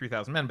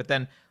 33,000 men. But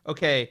then,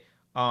 okay,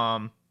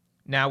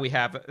 now we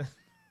have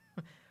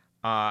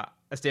a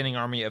standing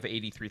army of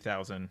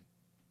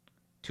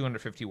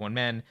 83,251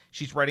 men.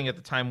 She's writing at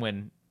the time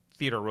when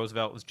Theodore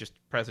Roosevelt was just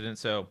president,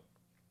 so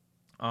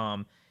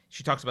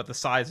she talks about the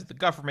size of the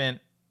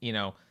government,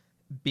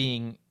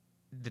 being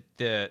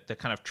the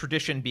kind of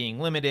tradition being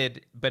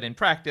limited, but in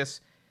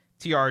practice,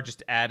 TR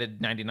just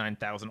added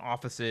 99,000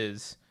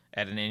 offices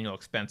at an annual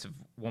expense of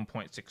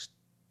 1.6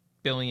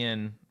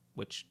 billion,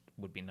 which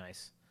would be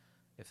nice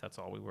if that's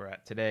all we were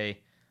at today.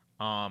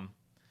 So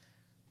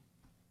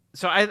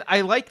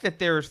I like that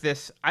there's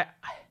this.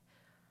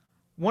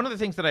 One of the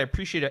things that I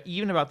appreciate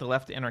even about the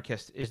left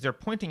anarchists is they're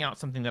pointing out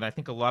something that I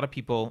think a lot of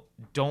people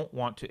don't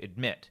want to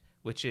admit,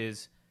 which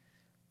is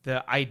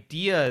the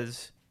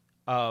ideas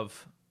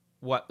of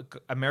what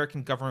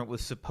American government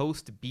was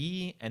supposed to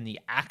be and the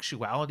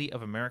actuality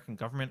of American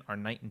government are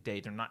night and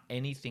day. They're not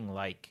anything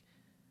like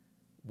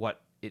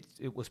what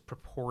it was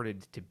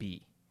purported to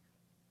be.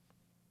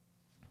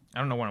 I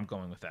don't know where I'm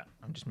going with that.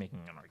 I'm just making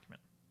an argument.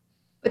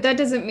 But that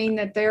doesn't mean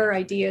that their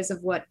ideas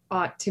of what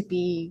ought to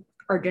be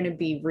are going to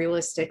be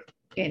realistic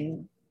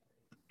in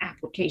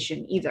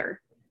application either.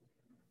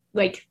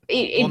 Like,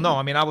 well, no,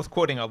 I mean, I was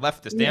quoting a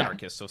leftist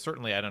anarchist, so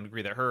certainly I don't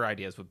agree that her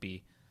ideas would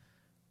be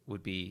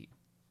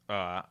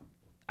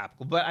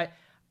applicable. But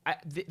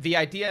the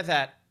idea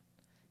that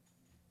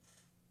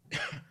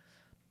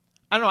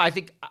I don't know.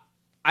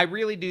 I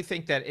really do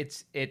think that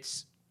it's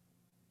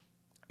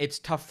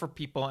tough for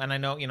people, and I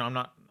know I'm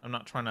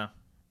not trying to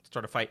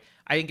start a fight.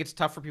 I think it's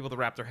tough for people to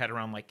wrap their head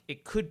around like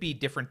it could be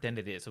different than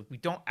it is. We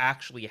don't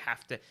actually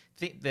have to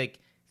think like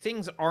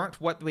things aren't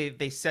what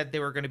they said they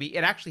were going to be.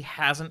 It actually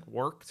hasn't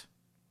worked.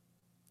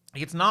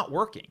 Like, it's not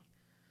working.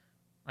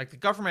 Like the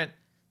government,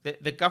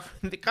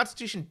 the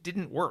Constitution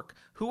didn't work.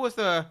 Who was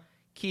the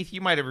Keith?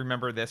 You might have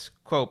remembered this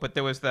quote, but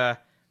there was I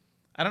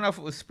don't know if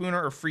it was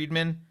Spooner or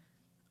Friedman.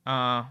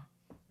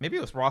 Maybe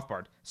it was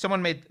Rothbard.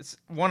 Someone made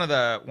one of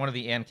the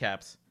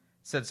ANCAPs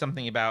said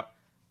something about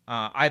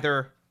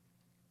either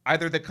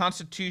the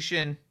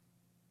Constitution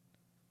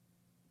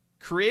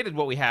created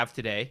what we have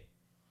today,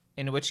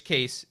 in which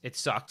case it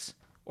sucks,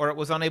 or it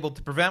was unable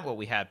to prevent what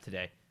we have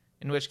today,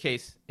 in which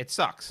case it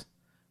sucks,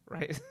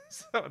 right?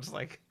 So it's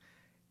like,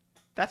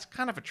 that's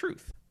kind of a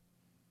truth,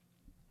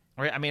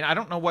 right? I mean, I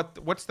don't know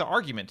what's the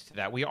argument to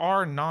that. We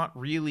are not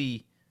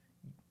really,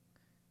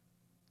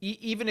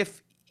 even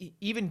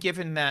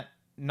given that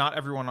not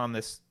everyone on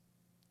this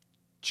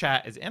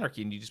chat as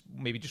anarchy and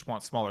you just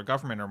want smaller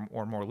government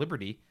or more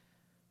liberty,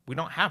 we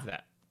don't have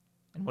that.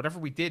 And whatever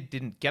we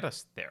didn't get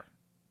us there.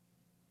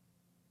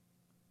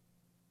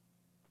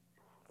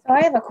 So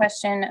I have a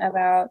question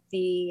about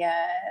the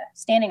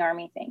standing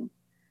army thing.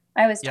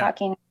 I was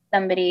talking to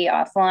somebody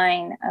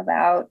offline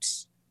about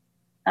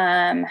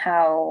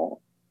how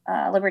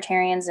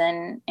libertarians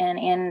and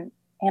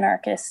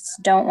anarchists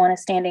don't want a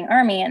standing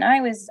army. And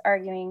I was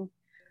arguing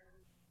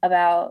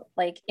about,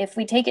 like, if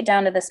we take it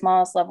down to the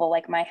smallest level,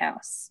 like my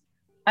house,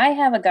 I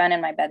have a gun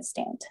in my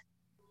bedstand.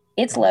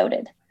 It's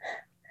loaded.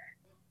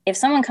 If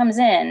someone comes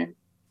in,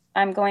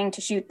 I'm going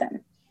to shoot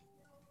them.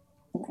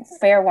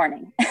 Fair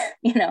warning,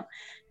 you know.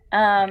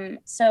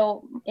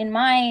 So in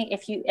my,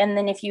 if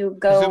you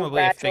go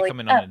presumably if they come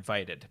in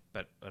uninvited,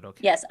 but okay.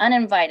 Yes,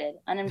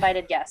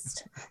 uninvited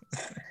guest.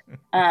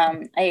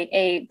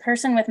 A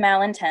person with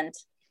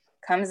malintent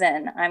comes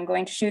in, I'm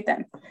going to shoot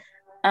them.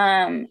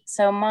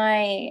 So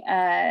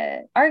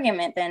my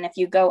argument then, if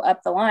you go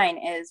up the line,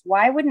 is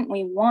why wouldn't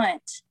we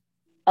want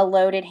a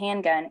loaded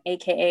handgun,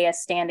 aka a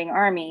standing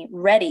army,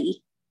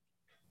 ready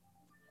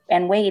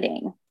and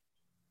waiting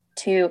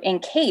to, in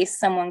case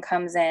someone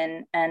comes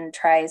in and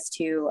tries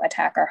to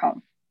attack our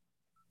home,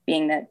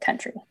 being the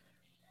country?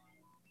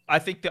 I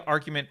think the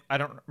argument, I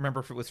don't remember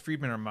if it was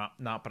Friedman or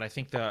not, but I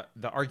think the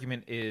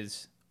argument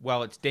is,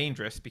 well, it's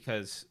dangerous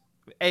because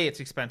A, it's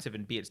expensive,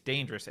 and B, it's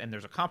dangerous. And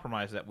there's a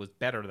compromise that was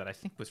better that I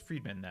think was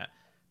Friedman that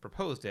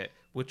proposed it,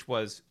 which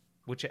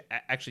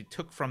actually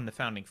took from the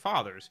founding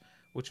fathers,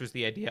 which was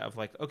the idea of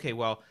like, okay,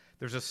 well,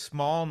 there's a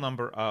small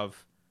number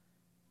of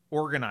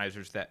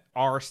organizers that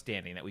are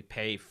standing that we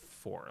pay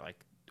for,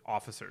 like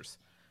officers.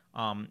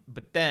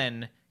 But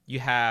then you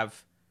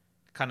have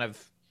kind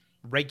of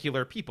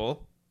regular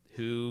people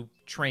who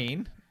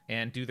train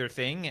and do their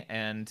thing,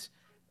 and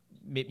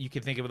you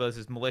can think of those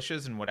as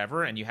militias and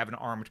whatever, and you have an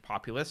armed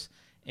populace,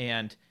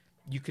 and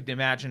you could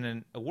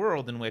imagine a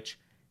world in which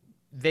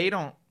they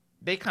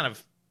kind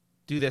of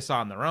do this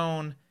on their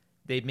own.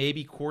 They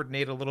maybe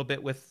coordinate a little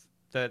bit with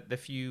the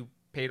few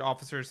paid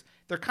officers.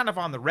 They're kind of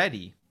on the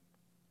ready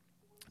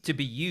to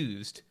be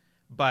used,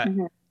 but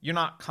you're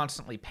not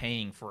constantly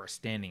paying for a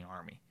standing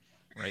army,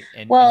 right?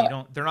 And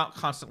they're not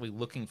constantly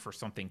looking for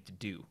something to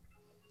do.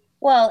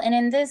 Well, and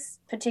in this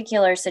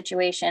particular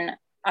situation,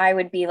 I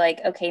would be like,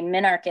 okay,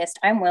 minarchist,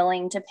 I'm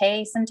willing to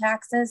pay some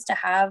taxes to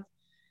have,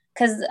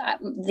 because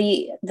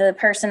the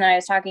person that I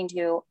was talking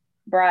to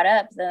brought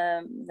up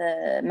the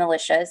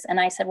militias, and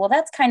I said, well,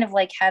 that's kind of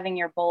like having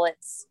your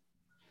bullets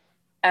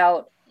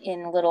out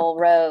in little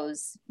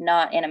rows,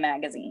 not in a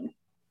magazine.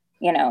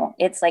 You know,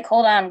 it's like,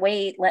 hold on,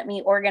 wait, let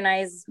me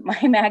organize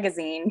my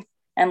magazine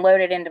and load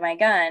it into my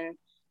gun.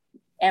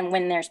 And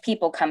when there's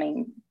people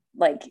coming,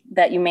 like,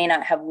 that you may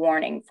not have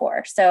warning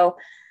for. So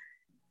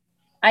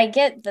I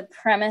get the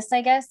premise,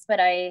 I guess,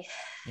 but I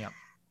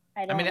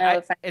don't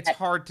know it's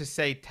hard to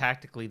say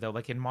tactically, though.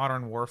 Like in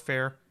modern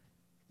warfare,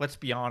 let's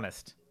be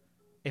honest.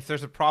 If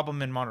there's a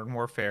problem in modern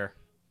warfare,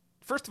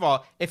 first of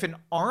all, if an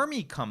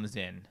army comes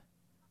in,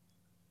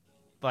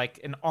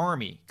 like an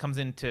army comes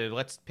into,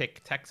 let's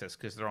pick Texas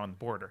because they're on the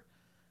border.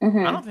 I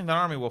don't think the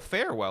army will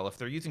fare well if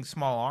they're using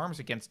small arms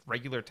against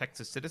regular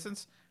Texas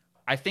citizens.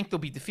 I think they'll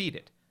be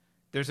defeated.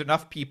 There's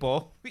enough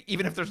people,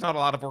 even if there's not a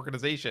lot of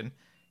organization,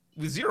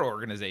 with zero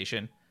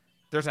organization,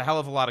 there's a hell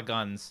of a lot of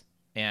guns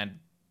and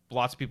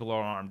lots of people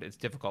are armed. It's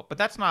difficult, but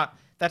that's not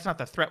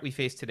the threat we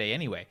face today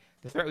anyway.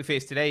 The threat we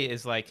face today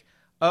is like,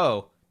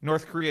 oh,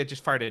 North Korea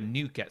just fired a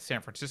nuke at San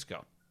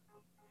Francisco.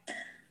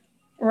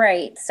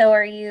 Right. So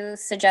are you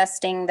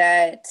suggesting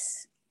that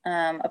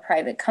a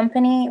private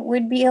company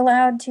would be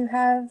allowed to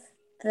have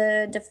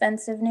the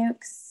defensive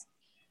nukes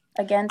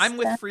against I'm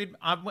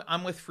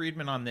with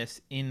Friedman on this,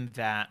 in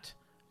that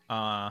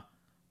I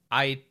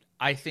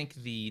think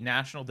the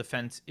national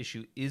defense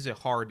issue is a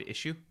hard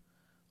issue,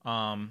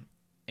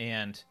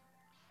 and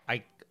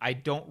I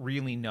don't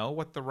really know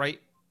what the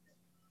right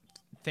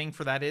thing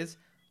for that is.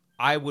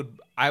 I would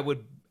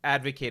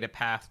advocate a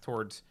path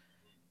towards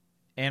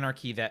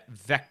anarchy that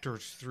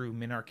vectors through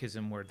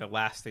minarchism, where the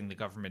last thing the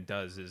government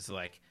does is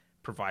like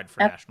provide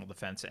for national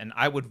defense. And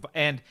I would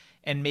and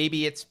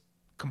maybe it's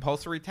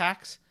compulsory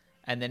tax,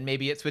 and then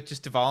maybe it switches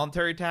to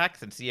voluntary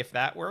tax and see if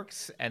that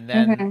works, and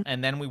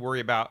then we worry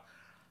about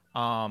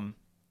privatizing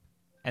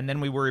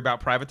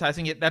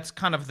it. That's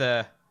kind of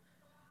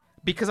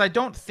because I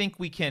don't think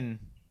we can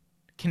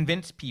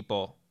convince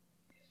people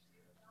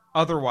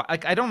otherwise.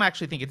 Like, I don't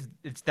actually think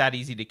it's that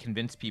easy to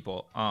convince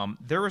people.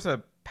 There was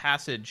a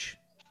passage,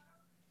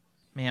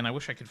 man, I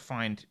wish I could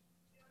find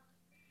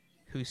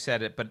who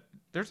said it, but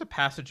there's a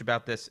passage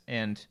about this,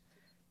 and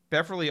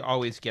Beverly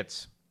always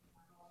gets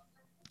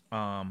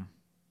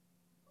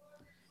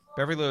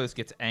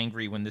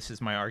angry when this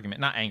is my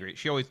argument. Not angry.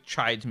 She always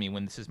chides me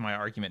when this is my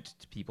argument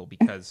to people,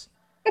 because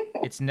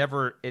it's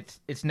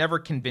never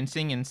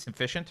convincing and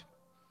sufficient.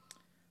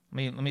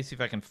 Let me see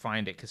if I can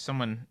find it, because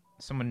someone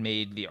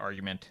made the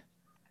argument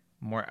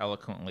more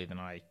eloquently than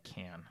I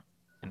can,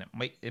 and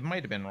it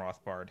might have been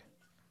Rothbard.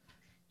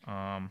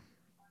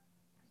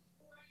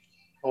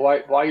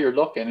 Well, while you're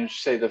looking, and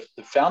say the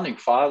founding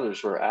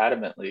fathers were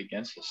adamantly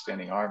against the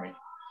standing army.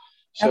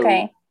 So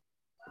Okay.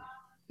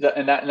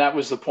 that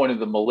was the point of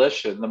the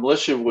militia. And the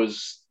militia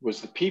was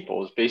the people,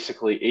 was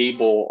basically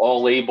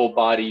all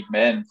able-bodied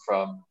men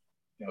from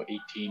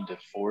 18 to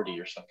 40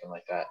 or something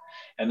like that.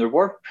 And there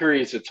were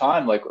periods of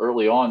time, like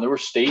early on, there were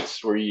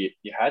states where you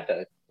had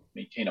to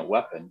maintain a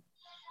weapon.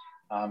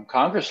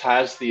 Congress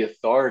has the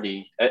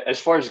authority, as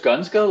far as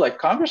guns go, like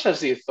Congress has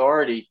the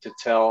authority to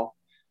tell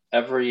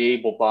every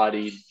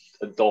able-bodied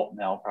adult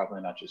male, probably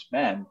not just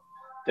men,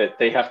 that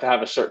they have to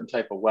have a certain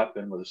type of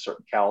weapon with a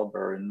certain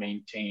caliber and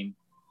maintain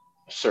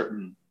a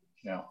certain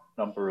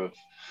number of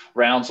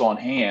rounds on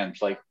hand.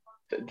 Like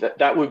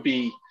that would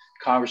be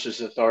Congress's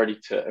authority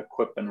to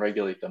equip and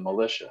regulate the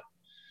militia.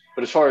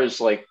 But as far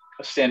as like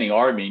a standing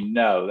army,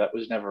 no, that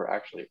was never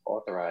actually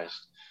authorized.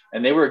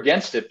 And they were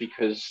against it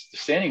because the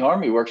standing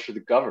army works for the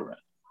government.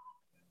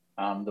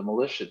 The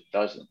militia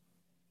doesn't.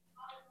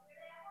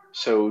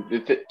 So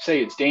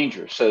say it's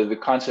dangerous. So the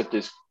concept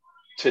is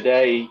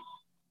today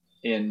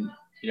in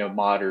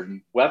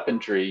modern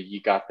weaponry,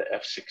 you got the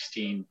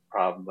F-16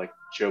 problem, like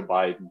Joe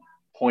Biden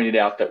pointed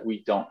out that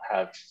we don't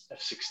have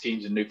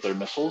F-16s and nuclear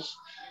missiles.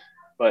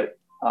 But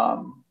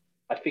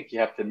I think you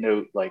have to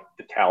note, like,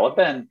 the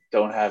Taliban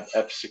don't have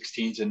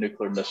F-16s and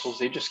nuclear missiles.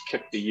 They just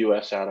kicked the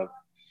U.S. out of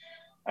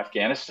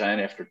Afghanistan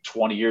after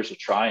 20 years of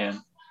trying.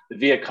 The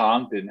Viet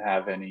Cong didn't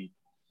have any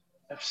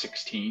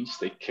F-16s.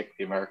 They kicked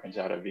the Americans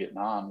out of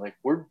Vietnam. Like,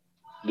 we're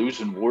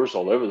losing wars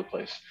all over the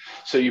place.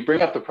 So you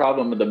bring up the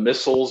problem of the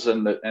missiles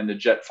and the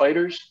jet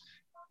fighters.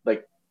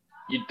 Like,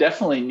 you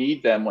definitely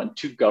need them when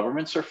two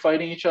governments are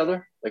fighting each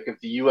other. Like, if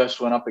the U.S.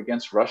 went up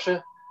against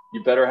Russia,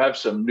 you better have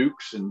some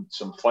nukes and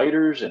some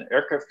fighters and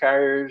aircraft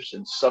carriers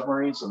and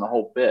submarines and the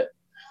whole bit.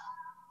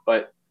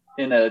 But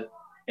in an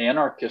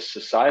anarchist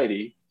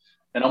society,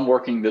 and I'm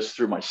working this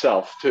through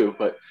myself too,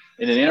 but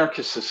in an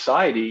anarchist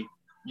society,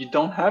 you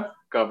don't have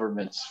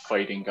governments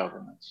fighting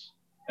governments.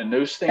 And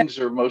those things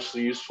are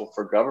mostly useful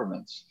for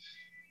governments.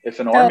 If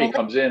an army So,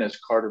 comes in, as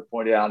Carter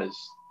pointed out, is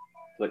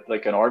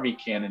like an army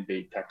can't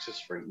invade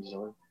Texas very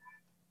easily.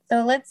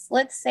 so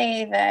let's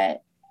say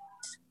that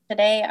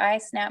today I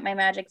snap my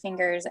magic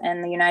fingers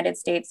and the United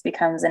States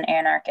becomes an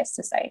anarchist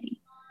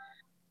society.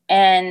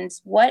 And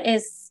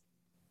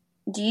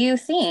do you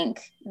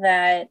think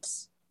that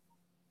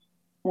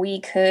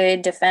we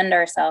could defend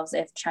ourselves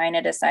if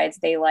China decides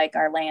they like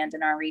our land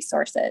and our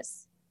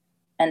resources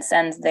and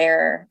sends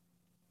their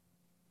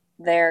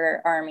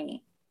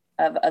army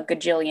of a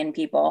gajillion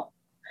people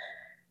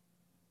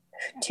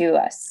to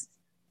us,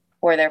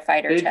 or their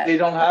fighter jets? They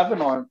don't have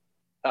an army.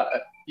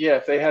 Yeah,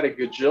 if they had a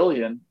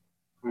gajillion,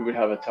 we would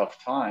have a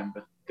tough time,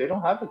 but they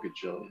don't have a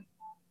gajillion.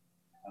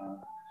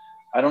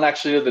 I don't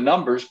actually know the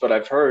numbers, but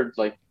I've heard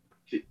like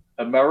the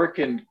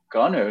American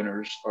gun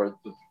owners are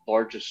the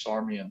largest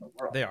army in the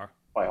world. They are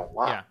by a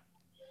lot.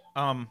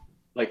 Yeah.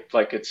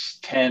 Like it's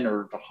 10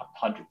 or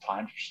 100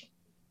 times or something.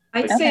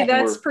 I'd Like, say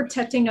that's we're-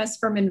 protecting us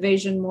from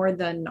invasion more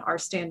than our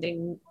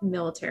standing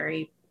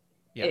military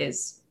Yeah.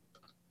 is.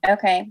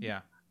 Okay.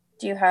 Yeah.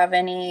 Do you have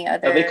any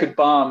other? Now, they could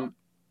bomb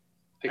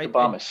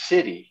a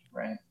city,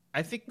 right?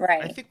 I think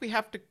Right. I think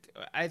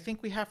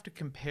we have to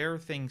compare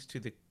things to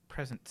the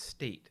present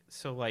state.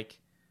 So like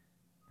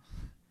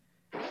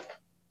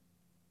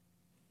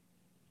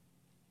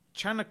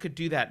China could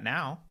do that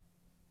now.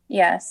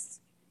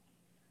 Yes.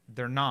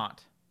 They're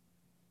not.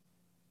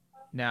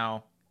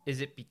 Now, is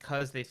it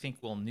because they think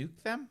we'll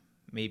nuke them?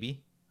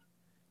 Maybe.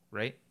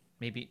 Right?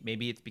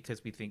 Maybe it's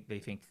because they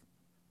think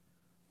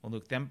we'll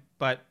nuke them.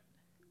 But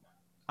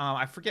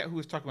I forget who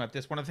was talking about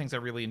this. One of the things I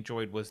really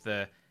enjoyed was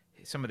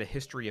some of the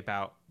history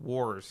about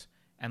wars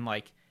and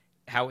like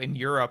how in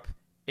Europe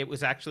it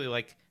was actually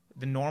like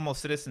the normal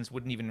citizens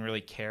wouldn't even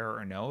really care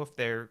or know if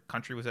their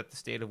country was at the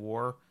state of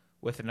war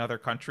with another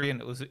country, and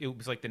it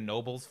was like the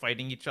nobles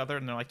fighting each other,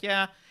 and they're like,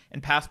 yeah.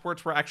 And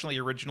passports were actually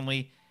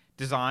originally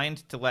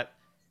designed to let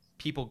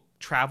people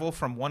travel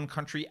from one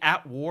country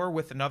at war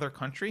with another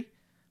country,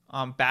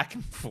 back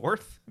and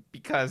forth,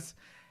 because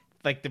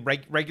like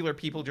the regular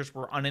people just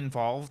were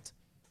uninvolved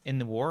in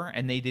the war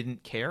and they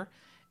didn't care.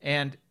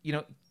 And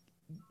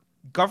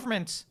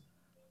governments,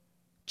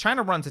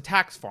 China runs a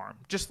tax farm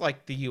just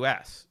like the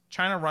US.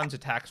 China runs a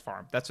tax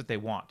farm. That's what they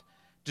want.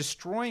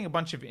 Destroying a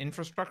bunch of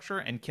infrastructure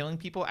and killing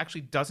people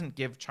actually doesn't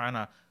give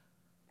China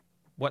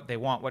what they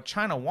want. What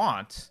China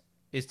wants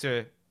is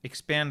to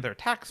expand their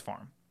tax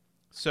farm.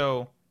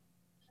 So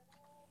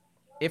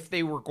if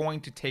they were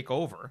going to take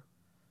over,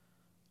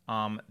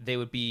 they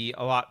would be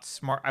a lot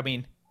smart. I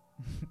mean,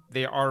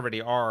 they already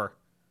are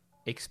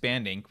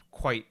expanding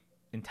quite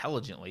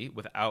intelligently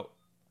without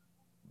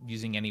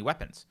using any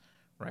weapons,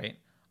 right?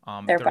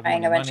 They're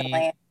buying a bunch of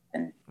land.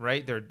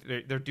 Right? They're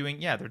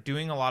doing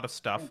a lot of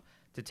stuff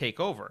to take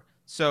over.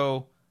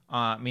 So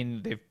I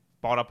mean, they've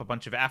bought up a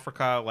bunch of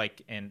Africa,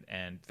 like, and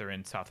they're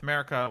in South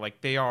America.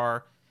 Like, they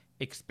are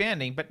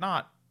expanding, but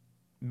not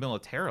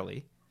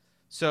militarily.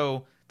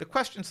 So the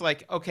question's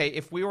like, okay,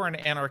 if we were an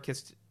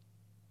anarchist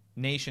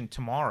nation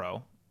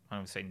tomorrow, I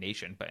don't say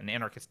nation, but an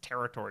anarchist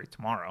territory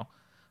tomorrow,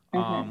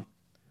 Mm-hmm.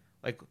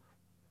 Like,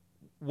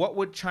 what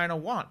would China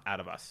want out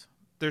of us?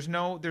 There's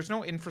no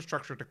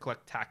infrastructure to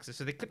collect taxes,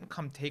 so they couldn't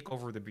come take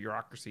over the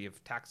bureaucracy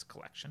of tax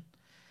collection.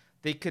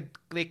 They could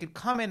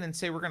come in and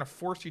say we're going to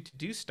force you to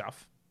do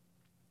stuff,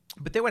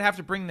 but they would have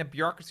to bring the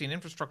bureaucracy and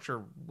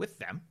infrastructure with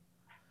them,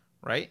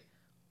 right?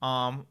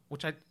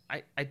 Which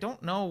I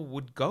don't know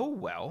would go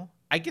well.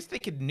 I guess they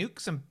could nuke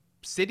some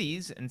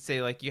cities and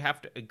say like you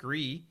have to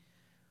agree.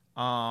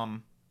 I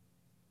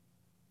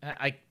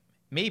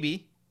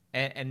maybe,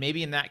 and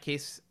maybe in that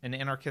case, an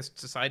anarchist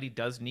society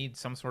does need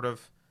some sort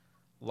of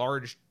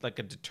large, like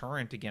a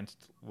deterrent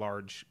against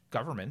large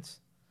governments.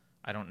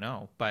 I don't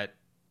know, but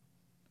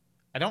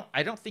I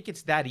don't think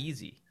it's that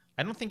easy.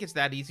 I don't think it's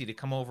that easy to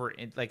come over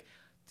and like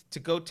to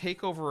go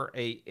take over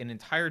an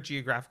entire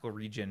geographical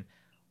region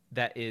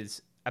that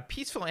is a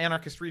peaceful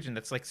anarchist region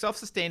that's like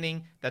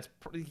self-sustaining. That's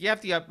you have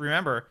to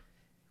remember,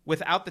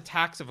 without the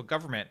tax of a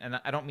government,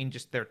 and I don't mean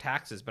just their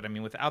taxes, but I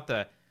mean without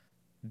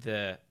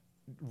the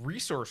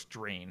resource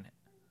drain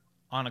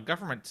on a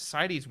government,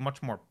 society is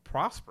much more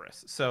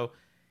prosperous. So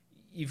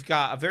you've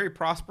got a very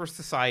prosperous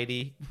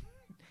society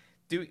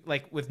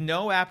with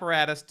no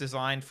apparatus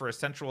designed for a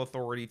central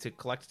authority to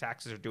collect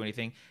taxes or do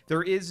anything.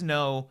 There is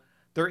no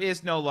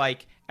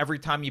like every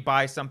time you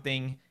buy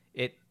something,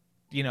 it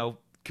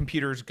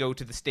computers go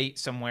to the state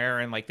somewhere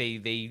and like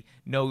they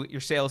know what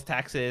your sales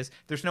tax is.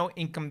 There's no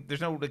income,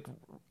 there's no like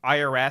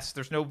IRS,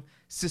 there's no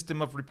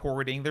system of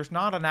reporting. There's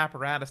not an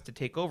apparatus to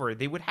take over.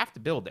 They would have to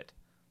build it.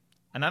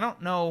 And I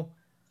don't know,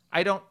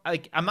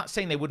 I'm not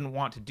saying they wouldn't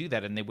want to do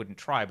that and they wouldn't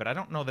try, but I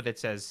don't know that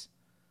it's as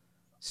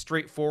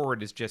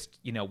straightforward as just,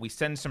 we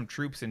send some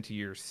troops into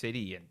your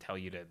city and tell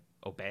you to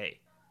obey.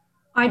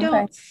 I Okay.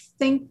 don't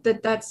think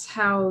that that's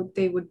how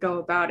they would go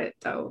about it,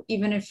 though.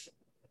 Even if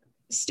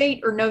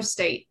state or no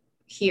state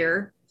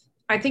here,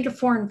 I think a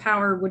foreign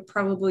power would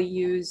probably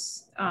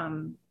use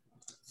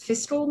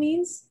fiscal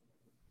means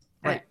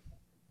Right.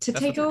 to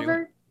That's take what they're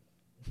over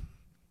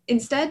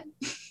instead.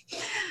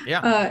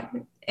 Yeah.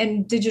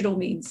 And digital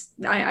means.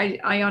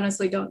 I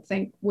honestly don't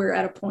think we're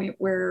at a point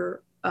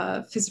where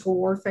physical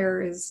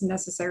warfare is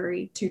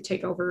necessary to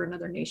take over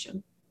another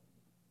nation.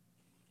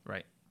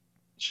 Right.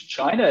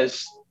 China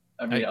is,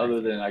 I mean, I agree.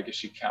 other than I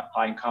guess you count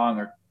Hong Kong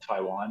or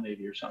Taiwan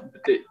maybe or something,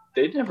 but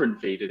they never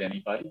invaded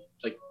anybody.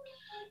 Like,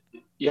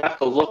 you have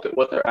to look at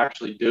what they're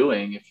actually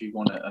doing if you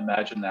want to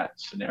imagine that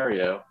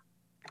scenario.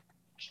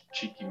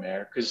 Cheeky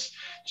mayor, because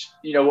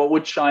what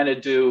would China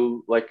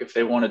do? Like if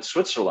they wanted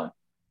Switzerland,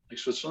 like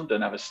Switzerland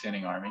doesn't have a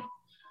standing army.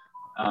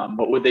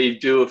 What would they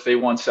do if they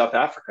want South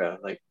Africa?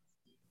 Like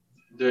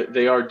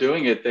they are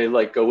doing it. They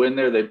like go in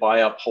there, they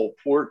buy up whole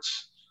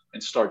ports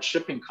and start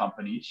shipping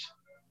companies,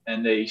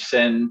 and they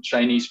send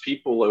Chinese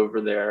people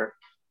over there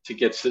to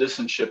get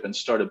citizenship and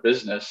start a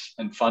business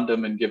and fund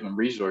them and give them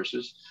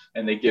resources.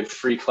 And they give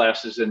free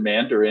classes in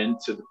Mandarin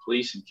to the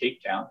police in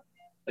Cape Town.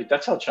 Like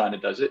that's how China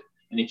does it.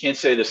 And you can't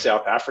say the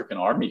South African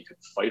army could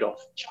fight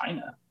off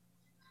China.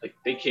 Like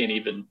they can't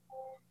even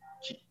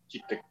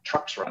keep the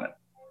trucks running,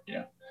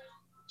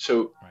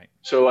 So, Right.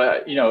 So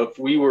if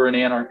we were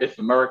if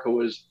America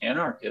was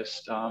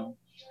anarchist,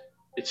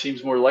 it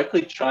seems more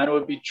likely China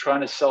would be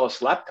trying to sell us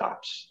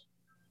laptops.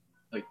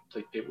 Like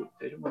they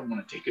wouldn't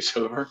want to take us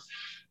over.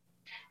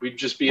 We'd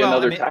just be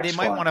another tax they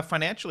might farm. want to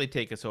financially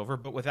take us over,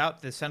 but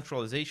without the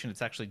centralization,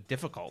 it's actually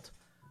difficult.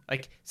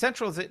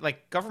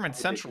 Like government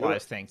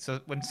centralize things. So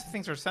when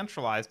things are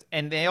centralized,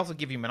 and they also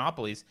give you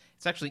monopolies,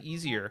 it's actually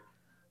easier.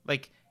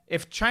 Like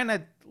if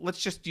China, let's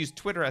just use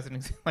Twitter as an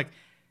example. Like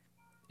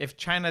if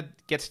China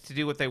gets to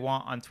do what they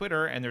want on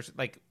Twitter, and there's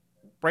like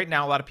right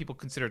now a lot of people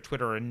consider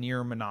Twitter a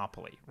near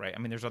monopoly, right? I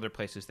mean, there's other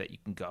places that you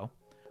can go,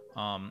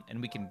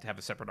 and we can have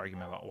a separate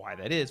argument about why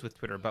that is with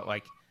Twitter. But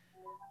like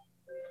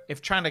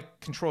if China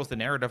controls the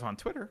narrative on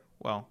Twitter,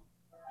 well,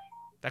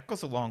 that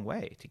goes a long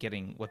way to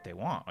getting what they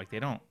want. Like they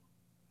don't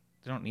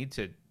need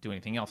to do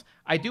anything else.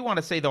 I do want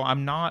to say though,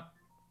 I'm not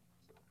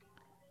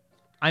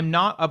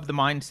of the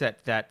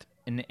mindset that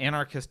in an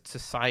anarchist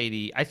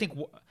society, I think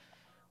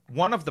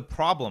one of the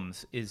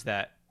problems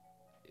that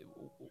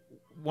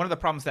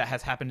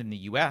has happened in the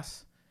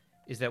U.S.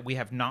 is that we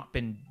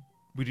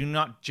do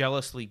not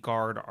jealously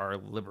guard our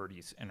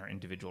liberties and our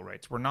individual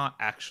rights. We're not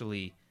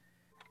actually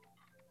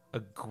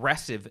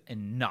aggressive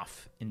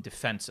enough in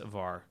defense of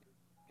our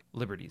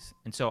liberties.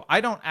 And so I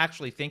don't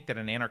actually think that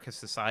an anarchist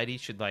society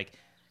should like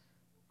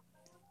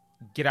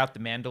get out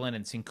the mandolin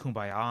and sing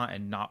Kumbaya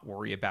and not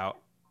worry about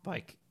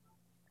like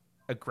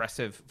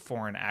aggressive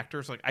foreign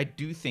actors. Like I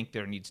do think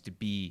there needs to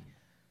be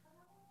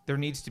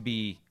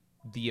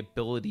the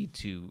ability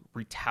to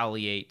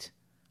retaliate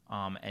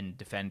and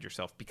defend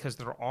yourself, because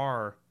there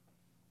are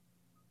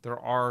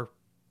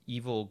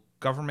evil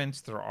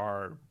governments, there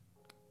are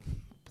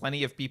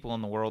plenty of people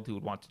in the world who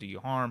would want to do you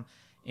harm.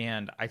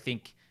 And I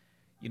think,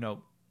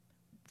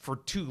 for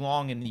too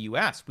long in the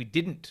US,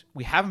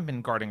 we haven't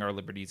been guarding our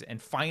liberties,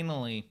 and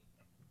finally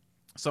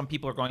some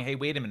people are going, hey,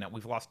 wait a minute,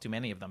 we've lost too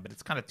many of them, but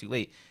it's kind of too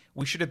late.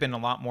 We should have been a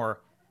lot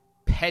more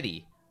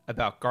petty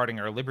about guarding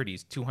our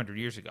liberties 200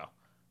 years ago,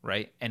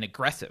 right? And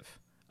aggressive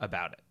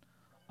about it.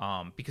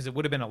 because it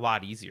would have been a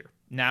lot easier.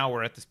 Now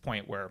we're at this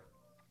point where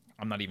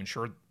I'm not even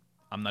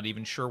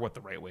sure what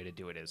the right way to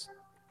do it is,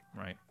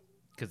 right?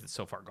 Because it's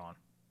so far gone.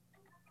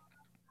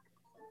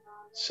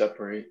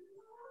 Separate.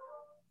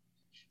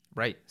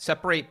 Right.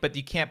 Separate, but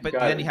you can't. But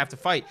then you have to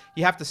fight.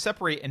 You have to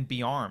separate and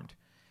be armed,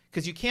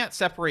 because you can't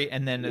separate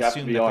and then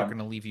assume that they're going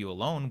to leave you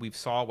alone. We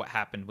saw what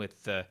happened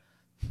with the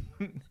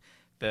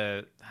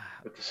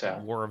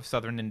War of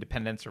Southern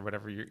Independence, or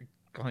whatever you're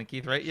calling,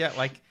 Keith. Right? Yeah.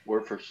 Like,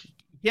 War for.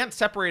 You can't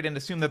separate and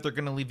assume that they're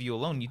going to leave you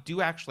alone. You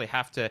do actually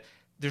have to.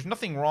 There's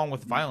nothing wrong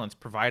with violence,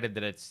 provided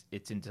that it's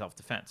in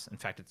self-defense. In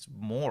fact, it's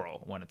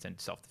moral when it's in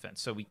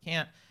self-defense. So you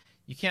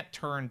can't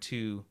turn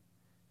to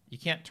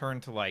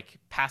like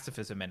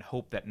pacifism and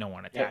hope that no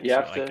one attacks you.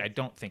 Like, I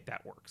don't think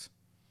that works.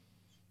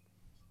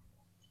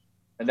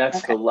 And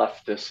that's the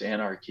leftist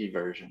anarchy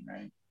version,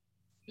 right?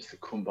 It's the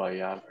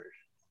kumbaya version,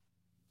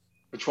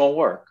 which won't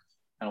work.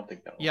 I don't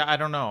think that will. Yeah, I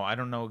don't know. I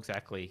don't know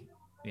exactly.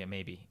 Yeah,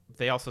 maybe.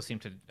 They also seem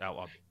to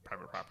outlaw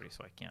private property,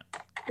 so I can't.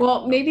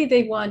 Well, maybe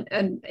they want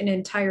an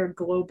entire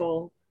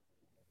global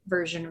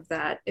version of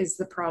that is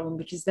the problem,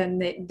 because then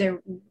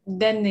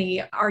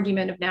the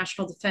argument of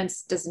national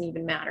defense doesn't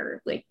even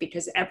matter, like,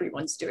 because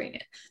everyone's doing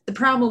it. The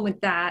problem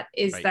with that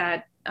is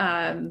that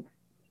I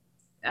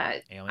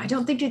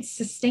don't think it's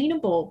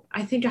sustainable.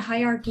 I think a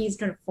hierarchy is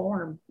going to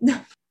form.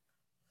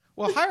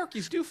 Well,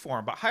 hierarchies do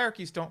form, but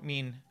hierarchies don't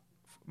mean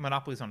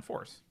monopolies on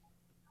force.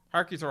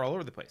 Hierarchies are all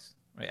over the place.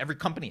 Right? Every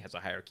company has a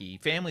hierarchy.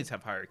 Families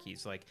have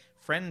hierarchies. Like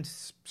friend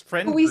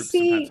groups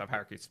sometimes have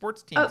hierarchies.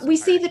 Sports teams. We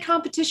see the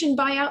competition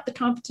buy out the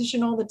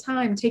competition all the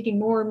time, taking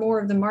more and more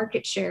of the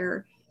market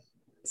share.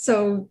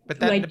 So,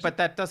 that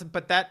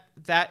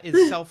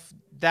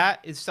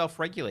is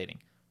self-regulating.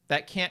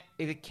 It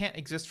can't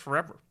exist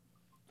forever.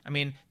 I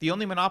mean, the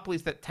only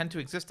monopolies that tend to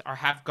exist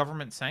have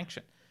government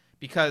sanction,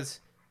 because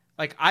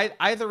like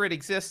either it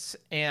exists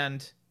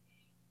and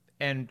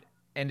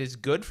is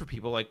good for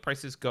people, like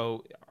prices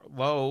go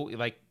low,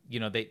 like, you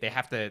know, they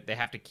have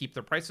to keep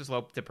their prices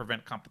low to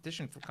prevent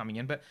competition from coming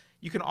in. But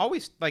you can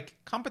always, like,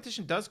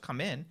 competition does come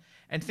in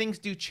and things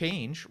do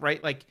change,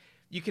 right? Like,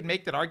 you can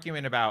make that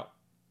argument about,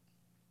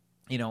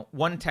 you know,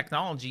 one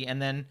technology,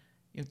 and then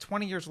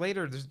 20 years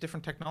later there's a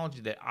different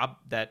technology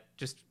that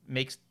just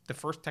makes the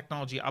first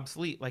technology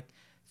obsolete. Like,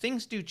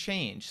 things do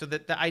change. So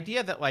that the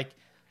idea that, like,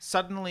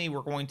 suddenly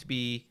we're going to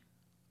be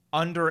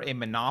under a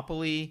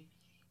monopoly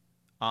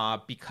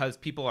because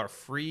people are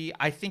free,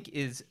 I think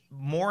is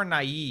more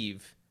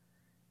naive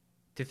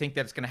to think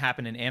that it's going to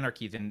happen in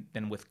anarchy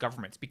than with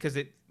governments, because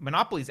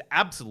monopolies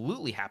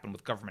absolutely happen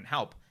with government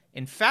help.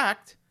 In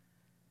fact,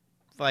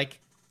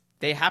 like,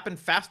 they happen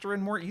faster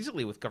and more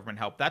easily with government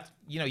help. That's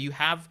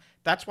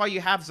why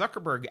you have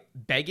Zuckerberg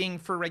begging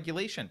for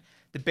regulation.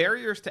 The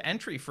barriers to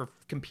entry for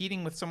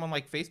competing with someone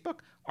like Facebook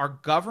are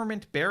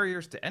government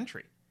barriers to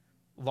entry.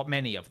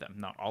 Many of them,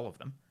 not all of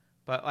them.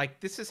 But, like,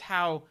 this is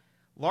how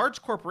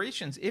large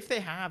corporations, if they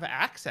have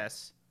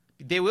access,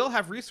 they will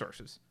have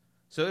resources.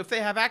 So if they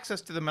have access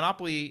to the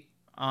monopoly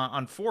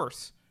on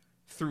force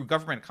through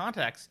government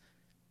contacts,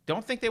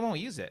 don't think they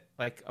won't use it.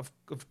 Like, of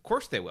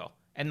course they will.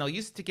 And they'll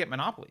use it to get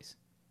monopolies.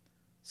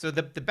 So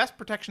the best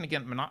protection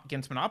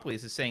against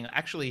monopolies is saying,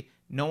 actually,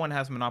 no one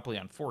has monopoly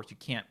on force. You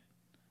can't.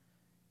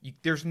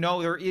 There is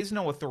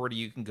no authority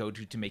you can go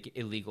to make it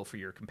illegal for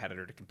your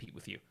competitor to compete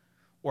with you,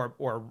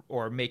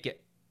 or make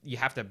it. You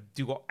have to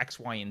do X,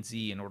 Y, and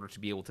Z in order to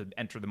be able to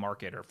enter the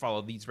market or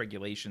follow these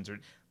regulations, or,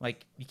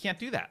 like, you can't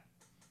do that.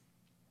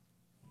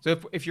 So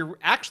if you're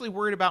actually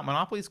worried about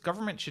monopolies,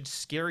 government should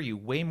scare you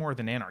way more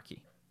than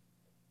anarchy.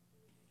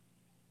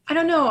 I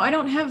don't know. I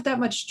don't have that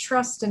much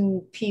trust in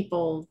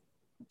people,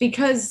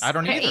 because I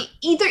don't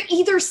either.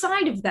 Either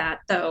side of that,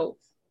 though,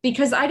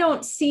 because I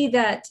don't see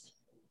that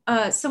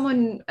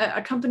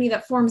a company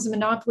that forms a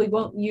monopoly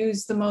won't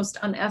use the most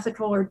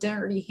unethical or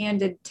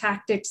dirty-handed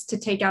tactics to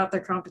take out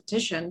their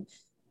competition.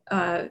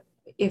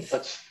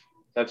 That's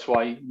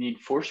why you need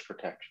force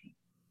protection.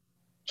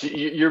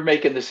 You're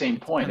making the same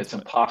point. It's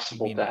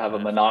impossible to have a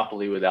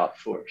monopoly without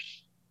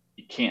force.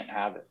 You can't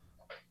have it.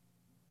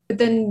 But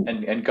then,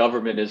 and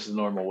government is the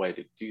normal way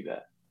to do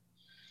that.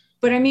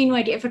 But I mean,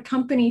 like, if a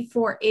company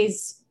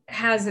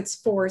has its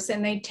force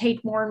and they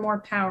take more and more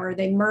power,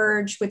 they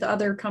merge with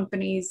other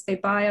companies, they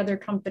buy other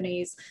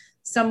companies,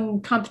 some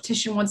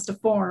competition wants to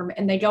form,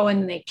 and they go in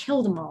and they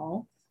kill them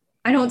all.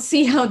 I don't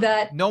see how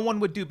that. No one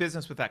would do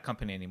business with that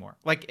company anymore.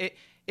 Like,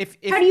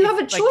 how do you have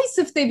a choice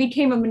if they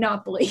became a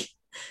monopoly?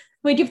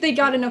 Like, if they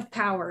got enough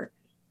power.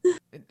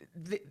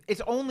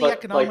 It's only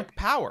economic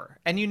power,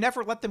 and you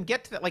never let them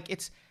get to that. Like,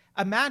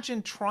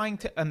 imagine trying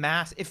to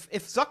amass. If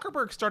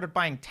Zuckerberg started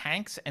buying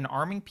tanks and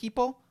arming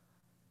people,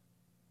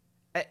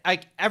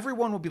 like,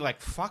 everyone would be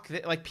like, fuck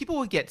that. Like, people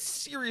would get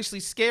seriously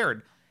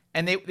scared,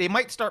 and they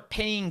might start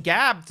paying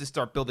Gab to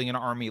start building an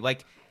army.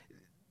 Like,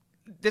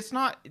 that's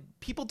not,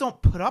 people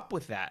don't put up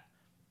with that.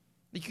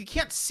 Like, you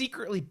can't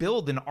secretly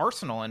build an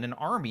arsenal and an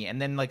army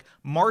and then, like,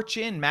 march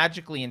in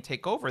magically and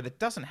take over. That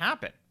doesn't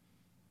happen.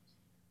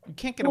 You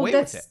can't get away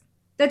with it.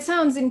 That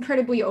sounds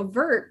incredibly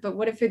overt, but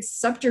what if it's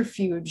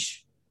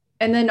subterfuge?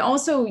 And then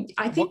also,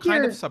 I think what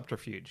kind you're of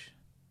subterfuge?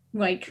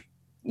 like,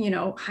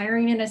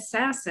 hiring an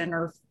assassin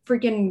or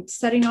freaking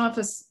setting off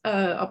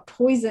a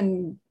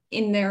poison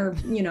in their,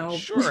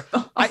 Sure,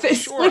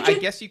 office. I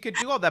guess you could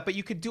do all that, but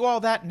you could do all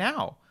that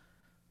now.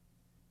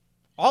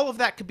 All of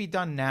that could be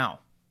done now.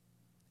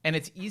 And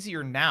it's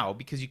easier now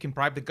because you can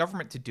bribe the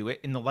government to do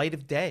it in the light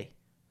of day.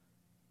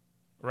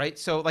 Right?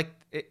 So,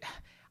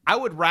 I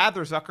would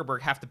rather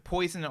Zuckerberg have to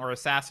poison or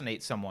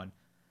assassinate someone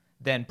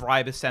than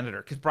bribe a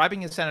senator, because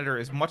bribing a senator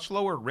is much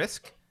lower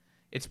risk.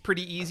 It's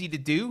pretty easy to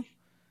do,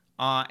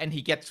 and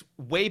he gets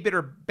way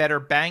better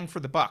bang for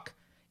the buck.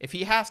 If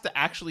he has to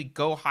actually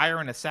go hire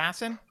an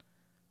assassin,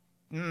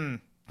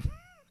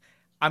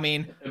 I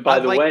mean, And by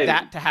I'd the like way,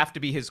 that to have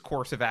to be his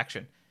course of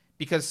action,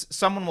 because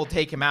someone will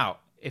take him out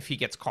if he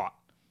gets caught.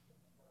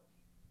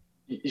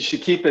 you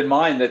should keep in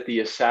mind that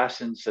the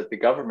assassins that the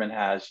government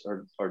has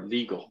are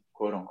legal,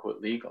 quote unquote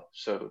legal.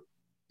 So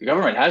the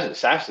government has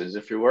assassins.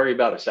 If you're worried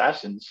about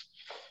assassins,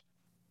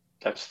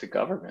 that's the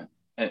government.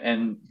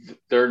 And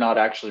they're not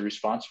actually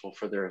responsible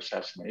for their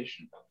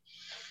assassination.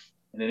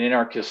 In an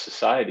anarchist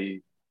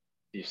society,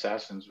 the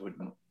assassins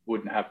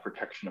wouldn't have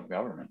protection of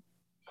government.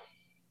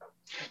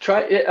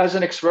 Try it as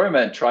an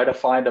experiment. Try to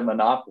find a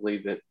monopoly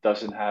that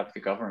doesn't have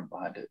the government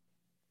behind it.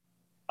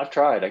 I've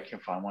tried. I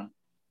can't find one.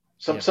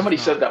 Somebody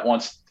said that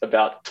once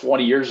about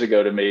 20 years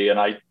ago to me, and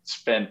I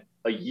spent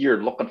a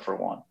year looking for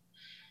one.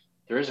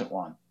 There isn't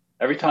one.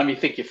 Every time you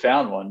think you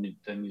found one,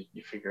 then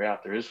you figure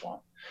out there is one.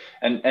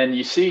 And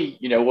you see,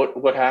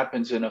 what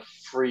happens in a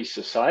free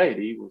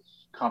society with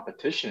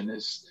competition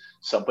is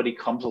somebody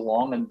comes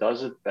along and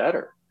does it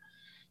better.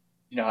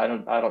 I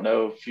don't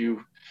know if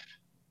you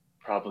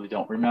probably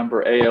don't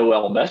remember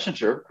AOL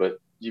Messenger, but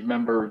you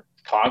remember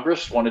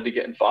Congress wanted to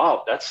get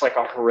involved. That's like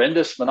a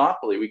horrendous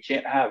monopoly. We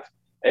can't have.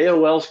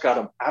 AOL's got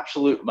an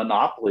absolute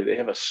monopoly. They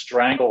have a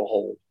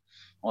stranglehold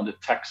on the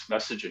text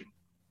messaging,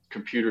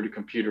 computer to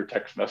computer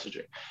text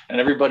messaging. And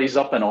everybody's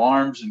up in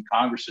arms, and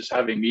Congress is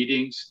having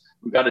meetings.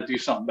 We've got to do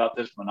something about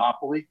this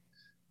monopoly.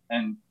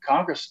 And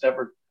Congress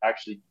never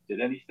actually did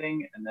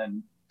anything. And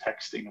then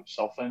texting of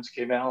cell phones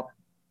came out.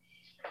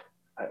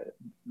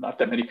 Not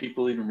that many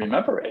people even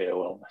remember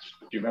AOL Messenger.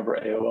 Do you remember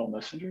AOL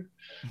Messenger?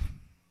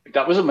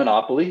 That was a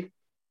monopoly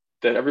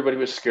that everybody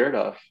was scared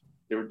of.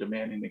 They were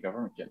demanding the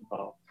government get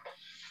involved.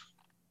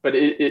 But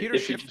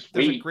if you just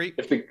wait,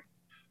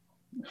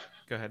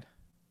 Go ahead.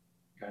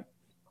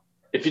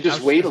 If you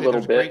just wait a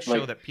little bit,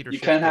 you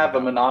can have a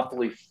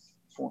monopoly.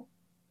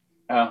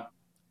 Right.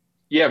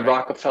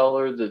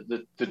 Rockefeller,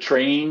 the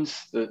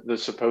trains, the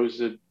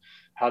supposed.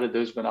 How did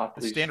those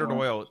monopolies? Standard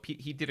Oil.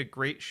 He did a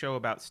great show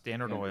about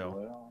Standard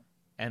Oil,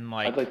 and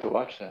I'd like to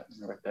watch that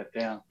and write that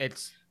down.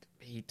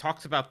 He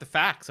talks about the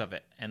facts of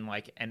it, and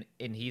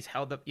he's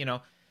held up.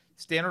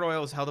 Standard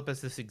Oil is held up as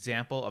this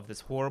example of this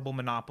horrible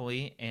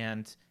monopoly,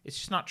 and it's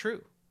just not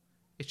true.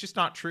 It's just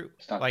not true.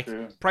 It's not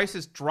true.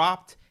 Prices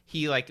dropped.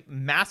 He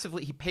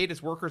massively. He paid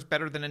his workers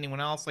better than anyone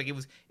else.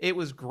 It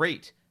was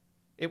great.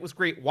 It was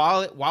great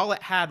while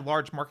it had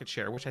large market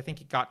share, which I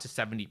think it got to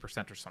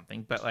 70% or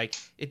something. But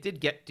it did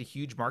get to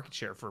huge market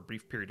share for a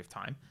brief period of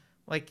time.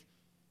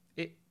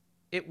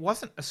 It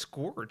wasn't a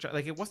scourge.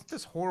 It wasn't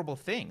this horrible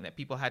thing that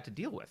people had to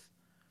deal with.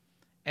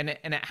 And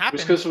it happened.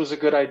 Just because it was a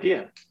good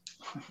idea.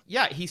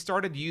 Yeah, he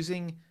started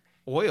using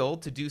oil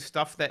to do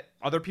stuff that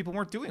other people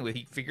weren't doing with.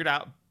 He figured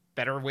out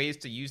better ways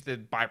to use the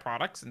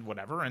byproducts and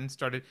whatever, and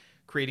started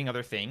creating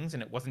other things.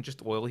 And it wasn't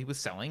just oil he was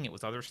selling; it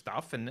was other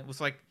stuff. And it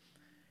was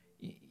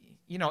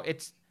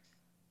it's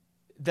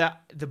the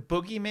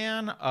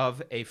boogeyman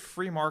of a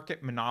free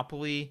market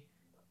monopoly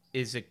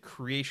is a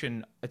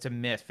creation. It's a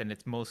myth, and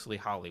it's mostly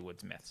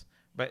Hollywood's myths.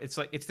 But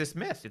it's this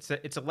myth. It's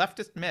a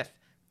leftist myth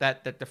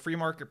that the free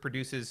market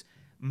produces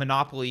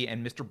monopoly,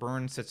 and Mr.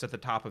 Burns sits at the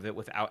top of it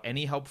without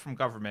any help from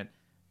government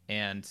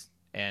and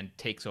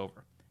takes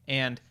over.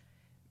 And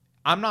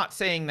I'm not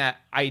saying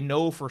that I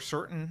know for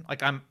certain.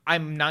 I'm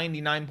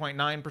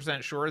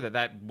 99.9% sure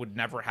that would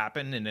never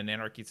happen in an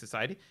anarchy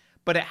society,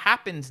 but it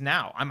happens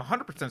now. I'm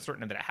 100%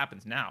 certain that it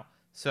happens now.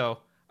 So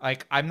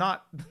I'm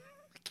not.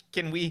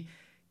 Can we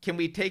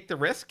take the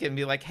risk and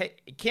be like, hey,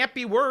 it can't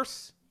be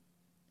worse.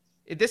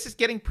 This is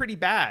getting pretty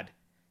bad,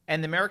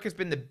 and America's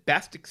been the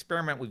best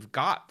experiment we've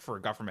got for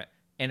a government.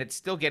 And it's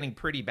still getting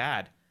pretty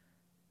bad.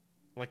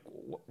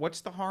 What's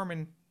the harm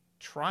in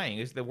trying?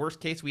 Is the worst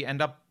case we end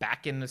up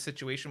back in the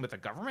situation with a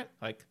government?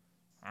 All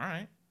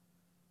right.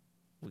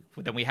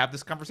 Then we have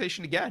this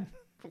conversation again.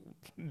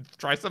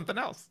 Try something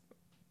else.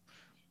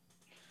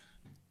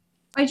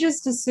 I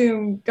just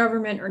assume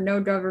government or no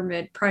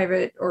government,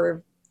 private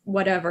or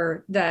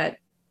whatever, that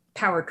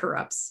power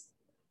corrupts.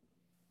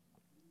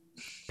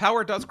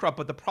 Power does corrupt,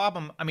 but the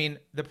problem,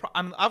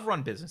 I've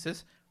run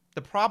businesses.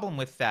 The problem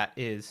with that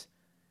is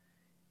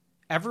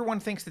everyone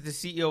thinks that the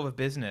CEO of a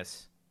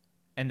business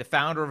and the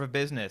founder of a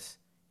business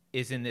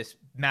is in this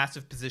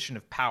massive position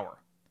of power,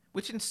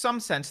 which in some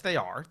sense they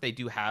are. They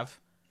do have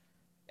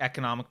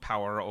economic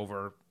power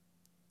over,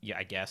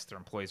 I guess, their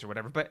employees or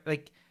whatever, but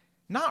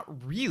not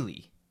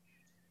really.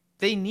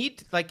 They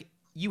need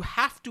you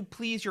have to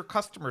please your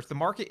customers. The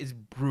market is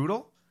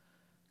brutal.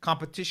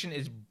 Competition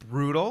is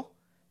brutal.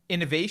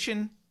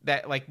 Innovation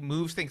that like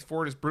moves things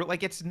forward is brutal.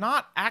 Like, it's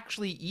not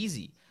actually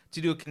easy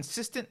to do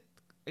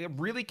a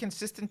really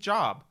consistent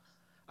job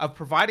of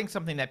providing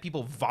something that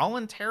people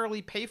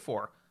voluntarily pay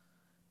for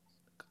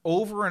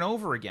over and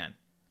over again,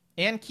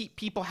 and keep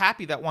people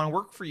happy that want to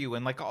work for you,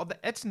 and like all that.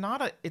 It's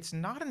not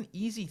an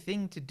easy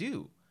thing to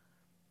do.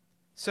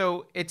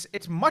 So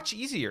it's much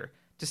easier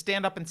to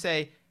stand up and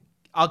say,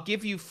 I'll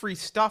give you free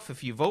stuff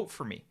if you vote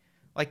for me.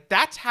 Like,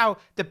 that's how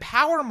the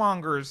power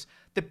mongers,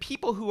 the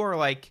people who are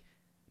like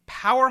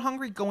power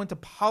hungry, go into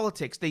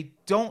politics. They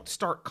don't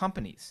start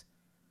companies.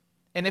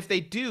 And if they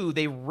do,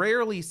 they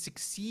rarely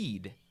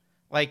succeed.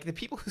 Like, the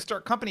people who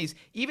start companies,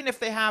 even if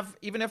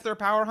they're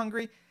power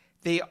hungry,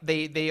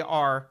 they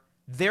are,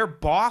 their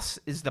boss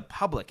is the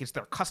public, it's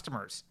their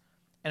customers.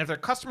 And if their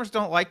customers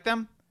don't like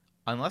them,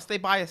 unless they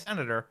buy a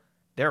senator,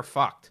 they're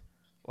fucked.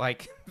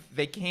 Like,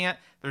 they can't,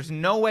 there's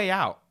no way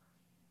out.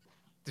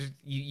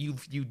 You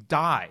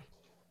die.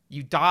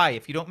 You die.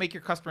 If you don't make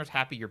your customers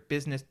happy, your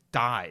business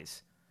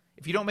dies.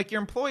 If you don't make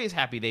your employees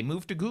happy, they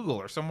move to Google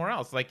or somewhere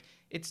else. Like,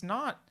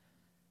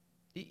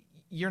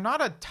 you're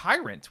not a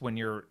tyrant when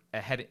you're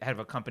head of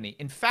a company.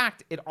 In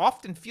fact, it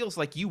often feels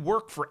like you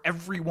work for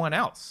everyone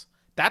else.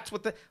 That's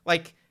what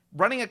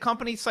running a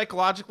company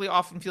psychologically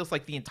often feels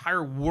like the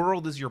entire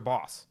world is your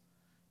boss.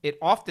 It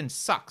often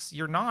sucks.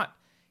 You're not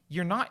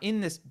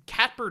in this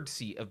catbird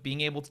seat of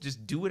being able to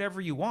just do whatever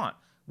you want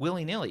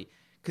willy-nilly,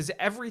 because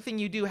everything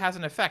you do has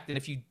an effect. And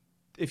if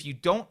you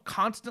don't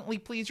constantly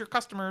please your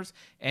customers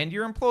and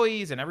your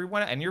employees and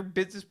everyone and your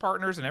business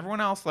partners and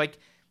everyone else, like,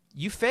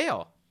 you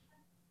fail.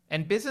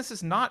 And business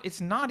it's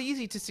not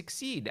easy to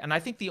succeed. And I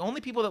think the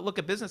only people that look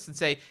at business and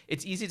say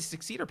it's easy to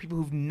succeed are people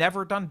who've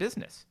never done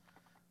business.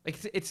 Like,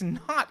 it's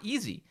not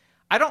easy.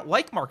 I don't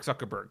like Mark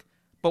Zuckerberg,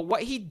 but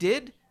what he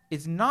did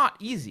is not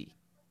easy.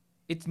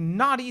 It's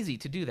not easy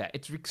to do that.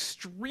 It's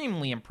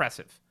extremely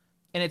impressive.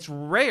 And it's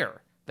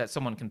rare that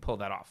someone can pull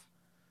that off.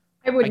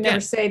 I would never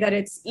say that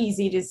it's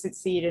easy to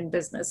succeed in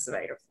business.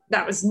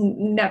 That was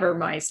never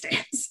my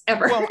stance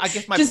ever. Well, I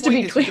guess my Just point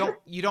to be is clear.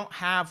 you don't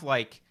have,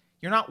 like,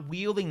 you're not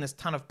wielding this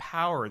ton of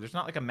power. There's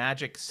not like a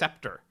magic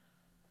scepter,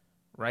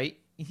 right?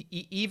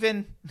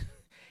 Even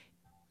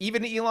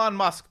Elon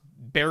Musk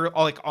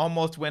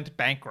almost went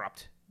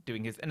bankrupt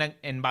doing his,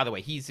 and by the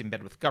way, he's in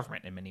bed with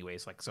government in many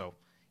ways. Like, so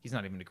he's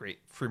not even a great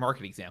free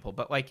market example,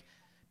 but like,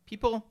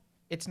 people,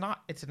 it's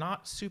not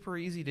super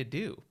easy to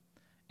do.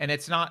 And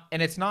it's not,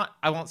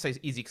 I won't say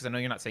easy because I know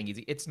you're not saying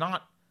easy.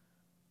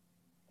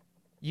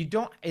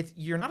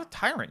 You're not a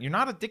tyrant. You're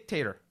not a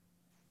dictator.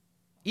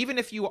 Even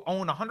if you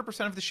own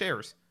 100% of the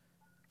shares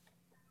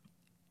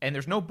and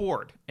there's no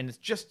board and it's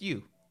just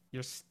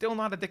you're still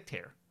not a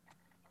dictator,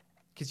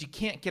 because you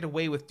can't get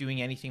away with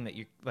doing anything that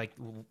you like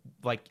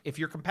if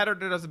your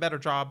competitor does a better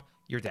job,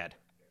 you're dead.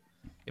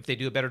 If they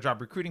do a better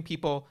job recruiting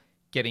people,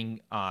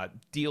 getting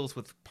deals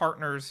with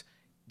partners,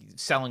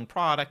 selling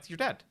products, you're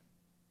dead.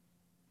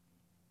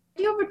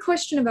 I do have a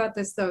question about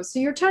this though. So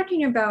you're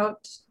talking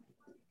about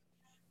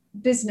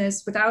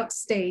business without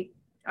state.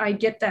 I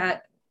get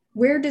that.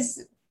 Where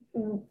does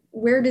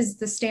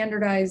the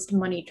standardized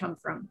money come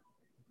from?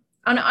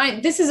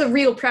 And this is a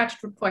real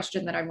practical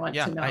question that I want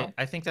to know.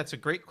 I think that's a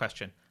great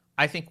question.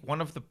 I think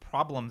one of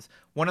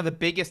the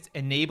biggest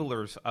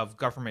enablers of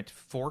government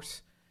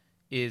force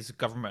is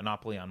government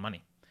monopoly on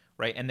money,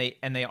 right? And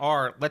they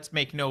are, let's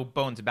make no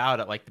bones about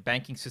it, like, the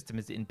banking system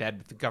is in bed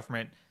with the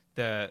government.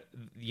 The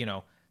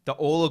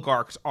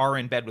oligarchs are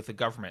in bed with the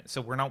government.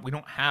 So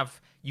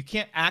you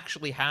can't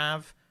actually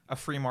have a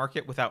free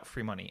market without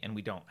free money, and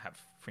we don't have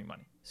free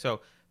money.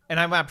 So, and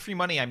I mean free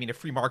money, I mean a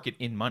free market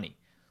in money.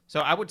 So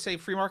I would say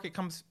free market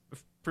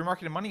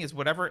in money is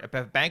whatever. If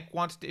a bank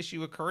wants to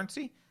issue a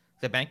currency,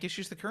 the bank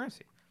issues the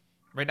currency.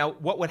 Right now,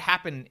 what would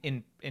happen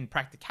in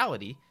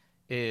practicality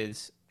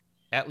is,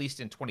 at least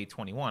in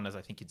 2021, as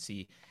I think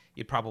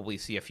you'd probably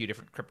see a few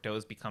different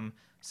cryptos become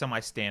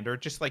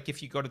semi-standard. Just like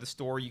if you go to the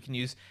store, you can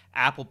use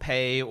Apple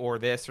Pay or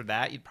this or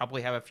that. You'd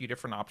probably have a few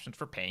different options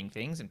for paying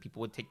things, and people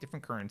would take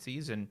different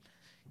currencies, and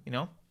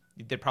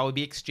there'd probably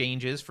be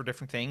exchanges for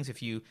different things.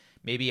 If you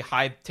maybe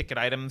high ticket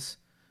items,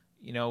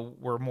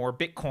 were more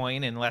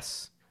Bitcoin and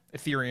less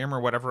Ethereum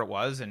or whatever it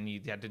was, and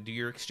you had to do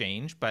your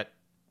exchange. But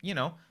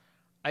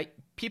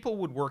people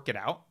would work it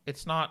out.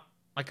 It's not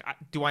like,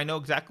 do I know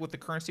exactly what the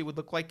currency would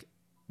look like?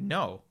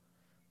 No,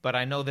 but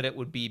I know that it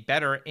would be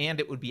better, and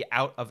it would be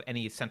out of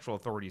any central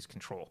authority's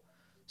control.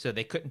 So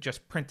they couldn't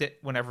just print it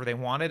whenever they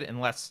wanted,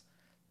 unless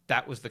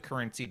that was the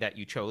currency that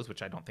you chose,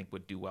 which I don't think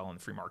would do well in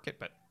the free market.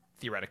 But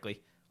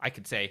theoretically, I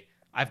could say,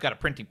 I've got a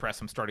printing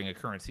press, I'm starting a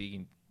currency,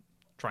 and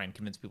try and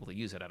convince people to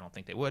use it. I don't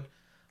think they would.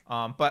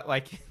 But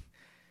like,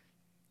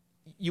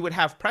 you would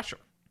have pressure,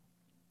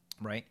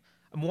 right?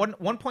 And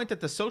one point that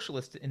the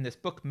socialists in this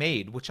book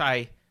made, which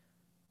I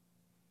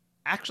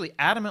actually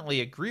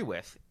adamantly agree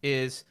with,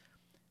 is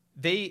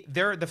the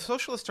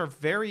socialists are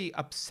very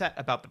upset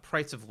about the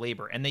price of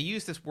labor, and they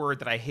use this word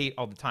that I hate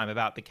all the time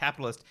about the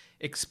capitalist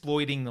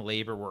exploiting the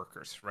labor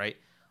workers, right?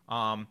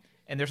 And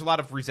and there's a lot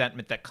of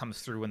resentment that comes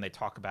through when they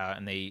talk about it,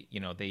 and they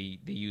they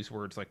use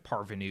words like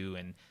parvenu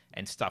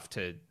and stuff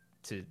to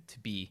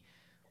be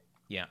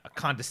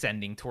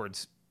condescending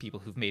towards people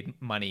who've made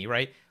money,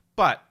 right?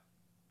 But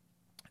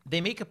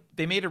they made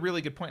a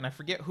really good point, and I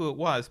forget who it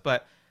was,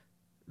 but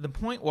the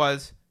point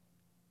was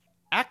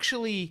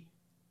actually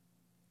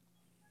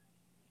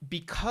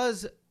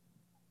because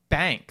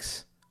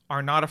banks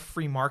are not a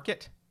free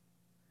market,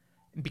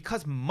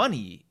 because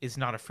money is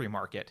not a free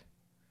market,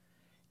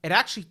 it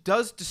actually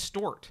does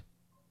distort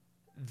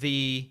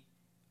the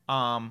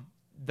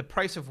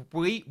price of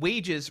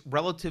wages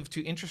relative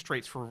to interest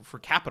rates for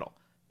capital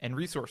and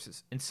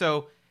resources. And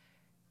so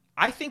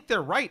I think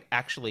they're right,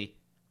 actually.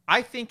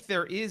 I think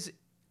there is,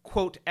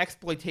 quote,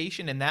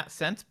 exploitation in that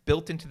sense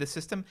built into the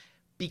system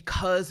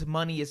because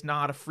money is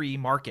not a free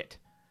market,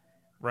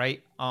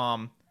 right?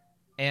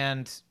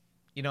 And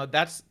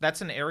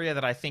that's an area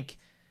that I think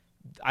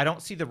I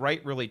don't see the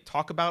right really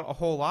talk about a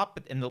whole lot,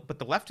 but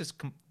the leftists,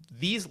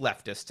 these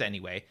leftists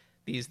anyway,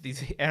 these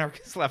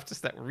anarchist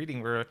leftists that we're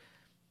reading,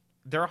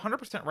 they're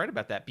 100% right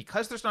about that.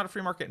 Because there's not a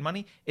free market in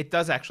money, it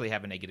does actually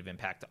have a negative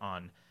impact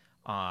on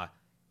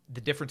the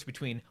difference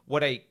between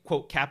what a,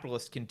 quote,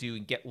 capitalist can do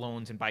and get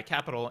loans and buy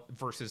capital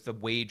versus the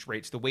wage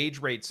rates. The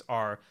wage rates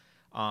are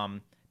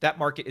that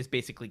market is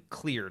basically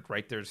cleared,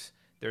 right? There's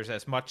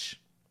as much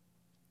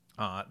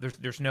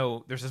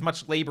there's as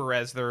much labor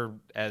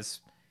as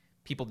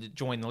people to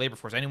join the labor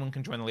force. Anyone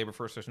can join the labor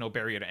force. There's no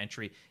barrier to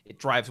entry. It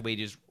drives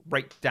wages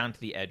right down to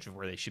the edge of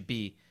where they should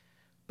be.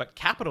 But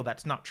capital,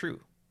 that's not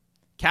true.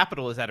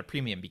 Capital is at a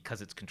premium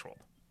because it's controlled.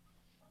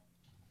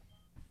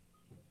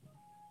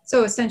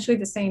 So essentially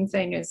the same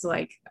thing as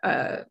like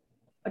a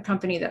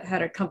company that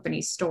had a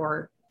company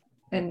store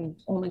and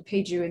only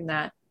paid you in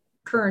that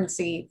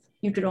currency,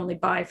 you could only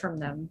buy from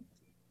them.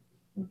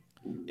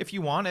 If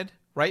you wanted,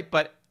 right?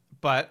 But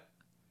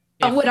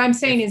what I'm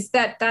saying is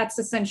that's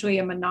essentially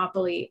a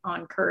monopoly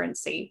on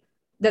currency.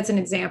 That's an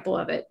example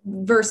of it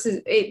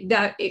versus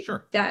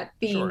that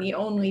being the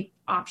only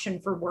option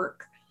for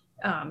work,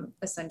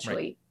 essentially.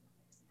 Right.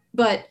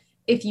 But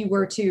if you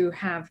were to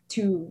have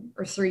 2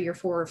 or 3 or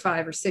 4 or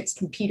 5 or 6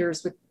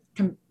 competitors with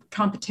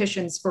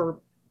competitions for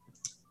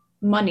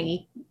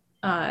money,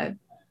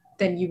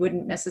 then you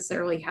wouldn't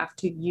necessarily have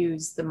to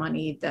use the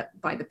money that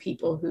by the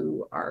people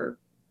who are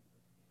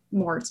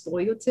more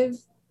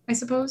exploitative, I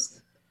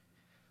suppose.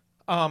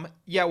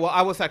 Yeah, well,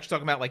 I was actually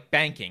talking about like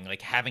banking,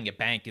 like having a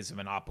bank is a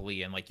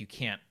monopoly, and like you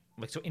can't,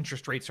 like, so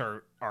interest rates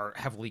are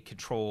heavily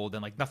controlled,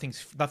 and like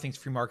nothing's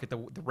free market.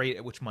 The rate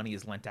at which money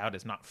is lent out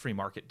is not free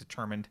market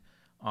determined.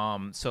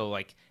 So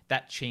like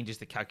that changes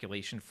the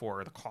calculation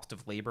for the cost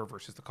of labor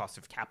versus the cost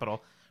of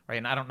capital, right?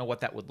 And I don't know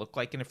what that would look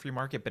like in a free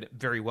market, but it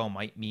very well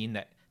might mean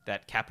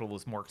that capital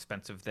is more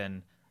expensive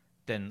than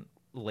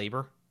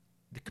labor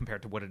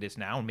compared to what it is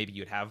now, and maybe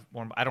you'd have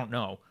more. I don't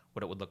know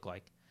what it would look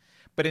like.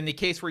 But in the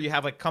case where you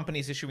have like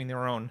companies issuing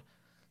their own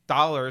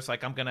dollars,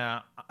 like I'm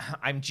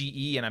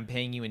GE and I'm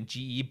paying you in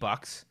GE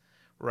bucks,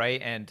 right?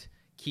 And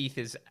Keith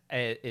is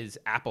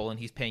Apple and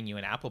he's paying you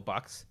in Apple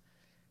bucks.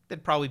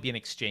 There'd probably be an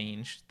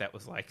exchange that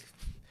was like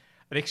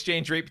an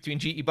exchange rate between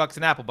GE bucks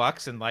and Apple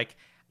bucks. And like,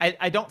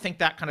 I don't think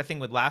that kind of thing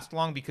would last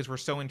long because we're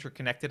so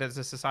interconnected as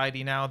a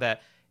society now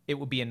that it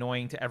would be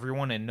annoying to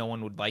everyone and no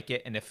one would like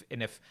it. And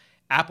if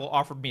Apple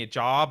offered me a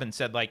job and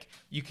said like,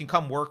 you can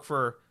come work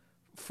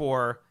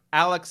for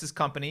Alex's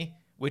company,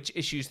 which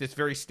issues this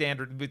very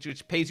standard,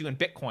 which pays you in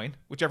Bitcoin,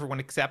 which everyone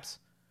accepts,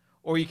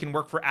 or you can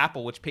work for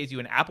Apple, which pays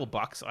you in Apple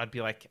bucks. I'd be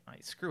like,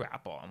 screw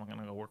Apple. I'm going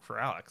to go work for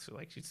Alex. So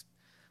like, she's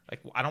like,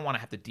 I don't want to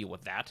have to deal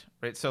with that,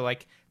 right? So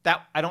like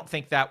that, I don't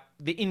think that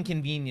the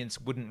inconvenience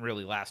wouldn't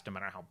really last, no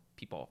matter how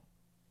people,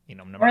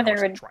 no matter how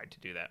much they tried to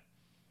do that.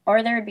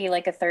 Or there would be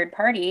like a third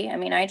party. I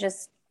mean, I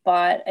just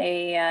bought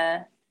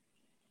a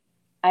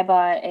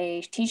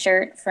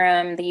t-shirt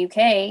from the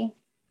UK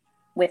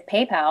with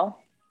PayPal.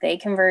 They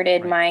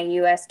converted my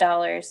US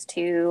dollars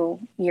to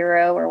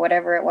euro or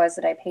whatever it was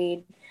that I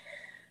paid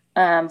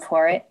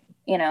for it,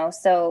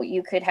 so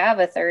you could have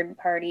a third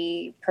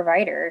party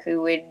provider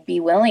who would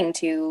be willing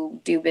to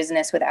do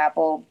business with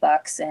Apple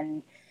bucks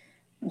and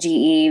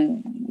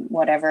GE,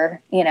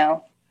 whatever,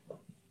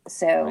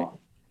 so. Right.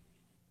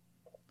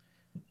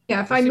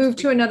 Yeah, if I move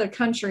to another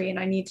country and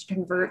I need to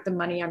convert the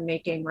money I'm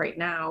making right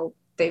now,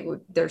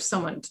 there's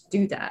someone to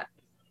do that.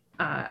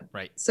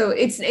 Right. So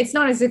it's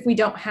not as if we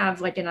don't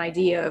have like an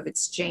idea of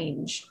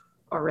exchange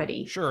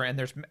already. Sure, and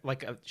there's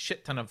like a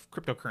shit ton of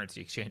cryptocurrency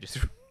exchanges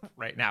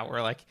right now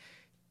where like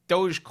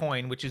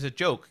Dogecoin, which is a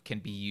joke, can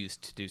be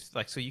used to do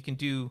like, so you can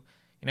do,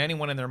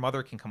 anyone and their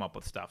mother can come up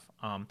with stuff.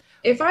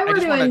 If I were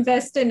to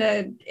invest in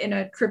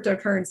a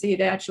cryptocurrency,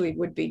 it actually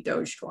would be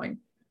Dogecoin.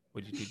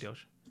 Would you do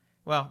Doge?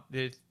 Well,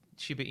 the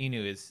Shiba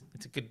Inu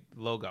it's a good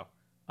logo.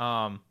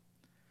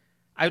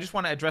 I just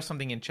want to address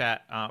something in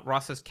chat.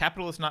 Ross says,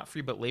 capital is not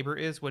free, but labor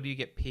is. What do you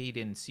get paid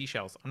in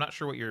seashells? I'm not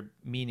sure what you're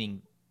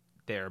meaning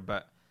there,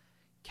 but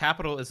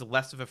capital is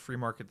less of a free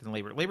market than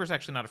labor. Labor is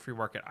actually not a free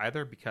market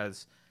either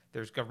because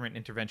there's government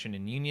intervention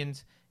in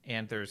unions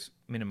and there's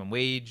minimum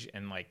wage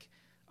and like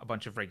a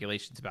bunch of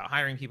regulations about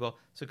hiring people.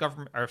 So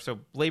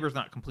labor's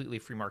not completely a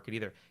free market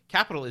either.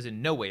 Capital is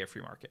in no way a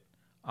free market.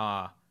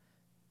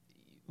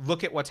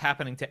 Look at what's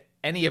happening to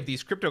any of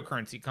these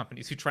cryptocurrency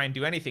companies who try and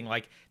do anything.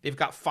 Like, they've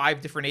got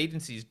 5 different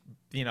agencies,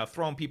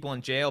 throwing people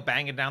in jail,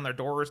 banging down their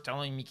doors,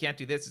 telling them you can't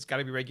do this. It's got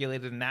to be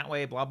regulated in that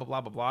way, blah, blah,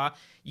 blah, blah, blah.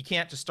 You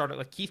can't just start it.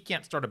 Like, Keith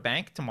can't start a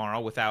bank tomorrow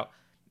without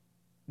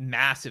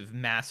massive,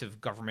 massive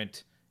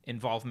government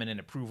involvement and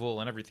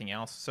approval and everything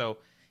else. So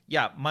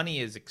yeah, money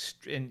is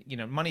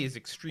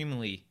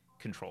extremely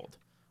controlled.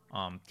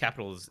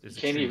 Capital is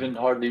can't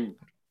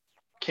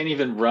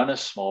even run a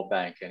small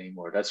bank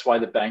anymore. That's why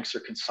the banks are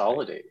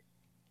consolidating,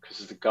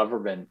 because the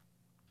government,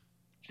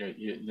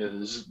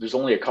 there's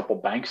only a couple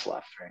banks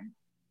left, right?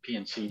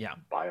 PNC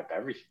buy up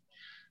everything.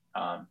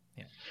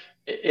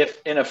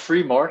 If in a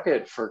free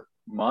market for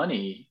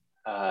money,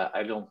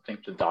 I don't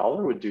think the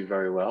dollar would do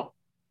very well.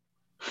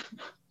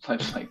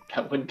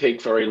 That wouldn't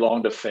take very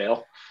long to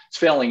fail. It's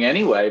failing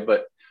anyway,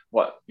 but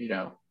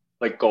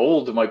like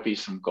gold, there might be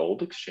some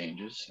gold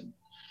exchanges and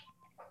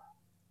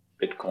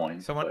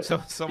Bitcoin. Someone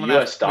the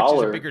US dollar,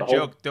 which is a bigger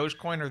joke,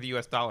 Dogecoin or the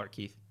US dollar,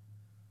 Keith?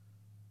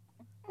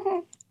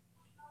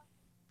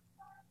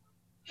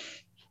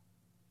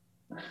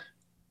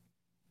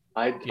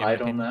 I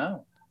don't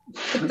know.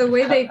 But the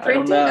way they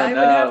printed, I would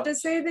have to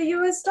say the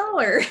US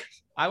dollar.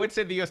 I would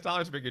say the US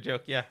dollar is a bigger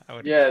joke. Yeah, I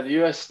would. Yeah, the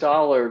US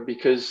dollar,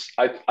 because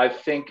I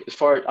think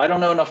I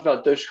don't know enough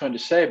about Dogecoin to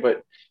say,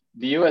 but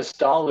the US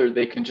dollar,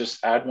 they can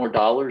just add more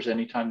dollars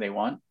anytime they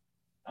want.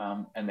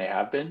 And they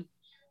have been.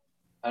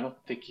 I don't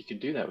think you can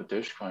do that with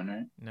Dogecoin,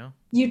 right? No.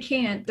 You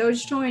can't.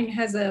 Dogecoin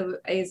has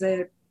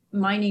a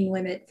mining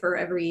limit for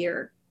every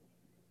year.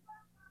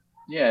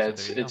 Yeah,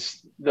 So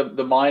it's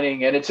the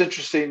mining, and it's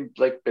interesting,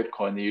 like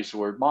Bitcoin, they use the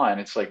word mine.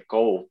 It's like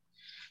gold.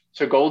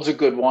 So gold's a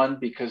good one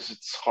because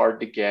it's hard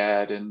to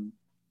get, and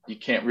you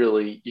can't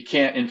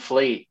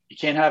inflate. You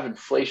can't have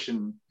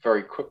inflation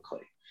very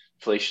quickly.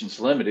 Inflation's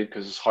limited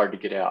because it's hard to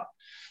get out.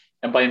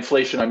 And by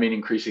inflation, I mean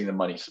increasing the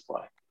money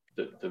supply,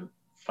 the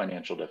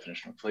financial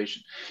definition of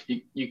inflation.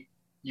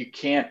 You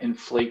can't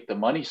inflate the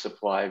money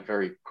supply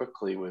very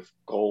quickly with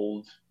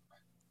gold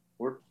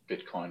or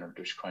Bitcoin or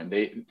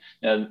Dogecoin.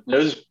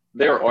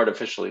 They're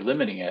artificially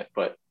limiting it,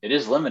 but it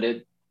is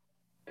limited.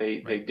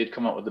 They did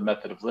come up with the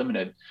method of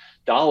limited.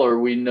 Dollar,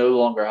 we no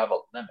longer have a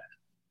limit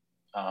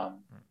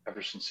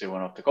ever since they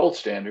went off the gold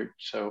standard.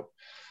 So,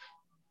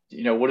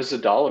 what is the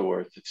dollar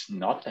worth? It's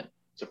nothing.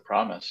 It's a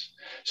promise.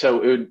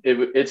 So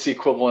it's the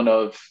equivalent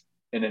of,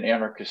 in an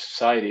anarchist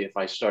society, if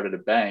I started a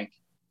bank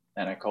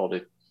and I called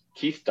it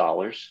Keith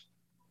Dollars,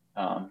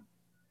 and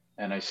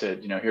I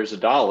said, here's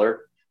 $1,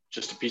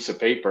 just a piece of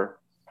paper.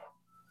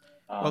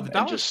 Well, the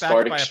dollar's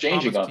backed by a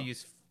promise to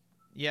use.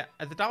 Yeah,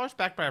 the dollar's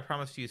backed by a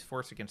promise to use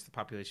force against the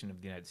population of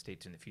the United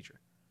States in the future.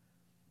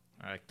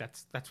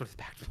 That's what it's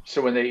backed by.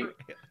 So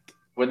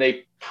when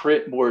they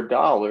print more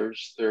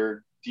dollars,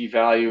 they're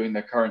devaluing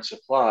the current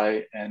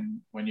supply,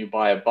 and when you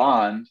buy a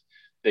bond,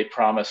 they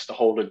promise to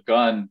hold a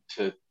gun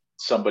to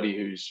somebody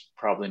who's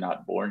probably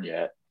not born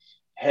yet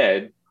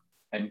head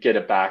and get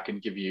it back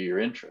and give you your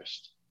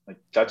interest. Like,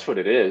 that's what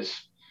it is.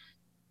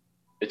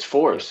 It's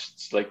force.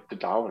 It's like the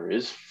dollar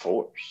is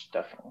force,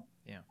 definitely.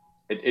 Yeah.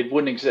 It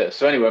wouldn't exist.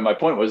 So anyway, my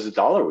point was the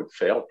dollar would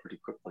fail pretty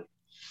quickly.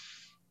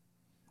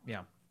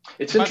 Yeah.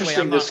 It's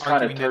interesting this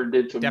kind of turned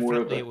into more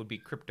of it would be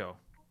crypto.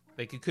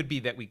 Like, it could be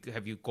that we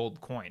have you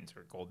gold coins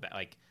or gold,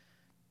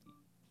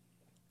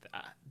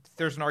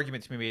 there's an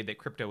argument to be made that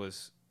crypto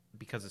is,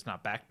 because it's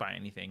not backed by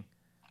anything,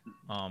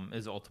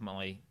 is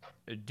ultimately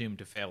doomed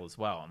to fail as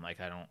well. And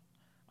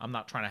I'm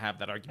not trying to have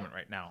that argument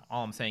right now.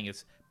 All I'm saying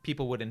is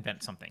people would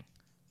invent something,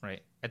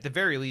 right? At the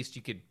very least,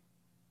 you could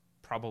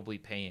probably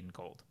pay in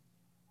gold.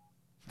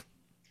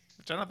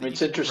 Which I don't think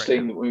it's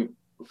interesting. Right,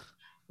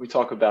 we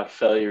talk about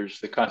failures,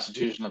 the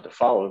Constitution not to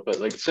follow,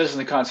 but like it says in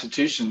the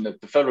Constitution that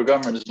the federal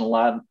government is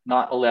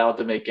not allowed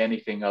to make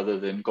anything other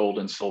than gold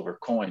and silver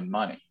coin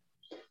money.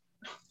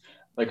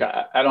 Like,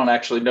 I don't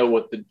actually know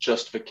what the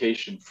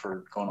justification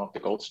for going off the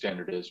gold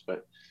standard is,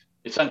 but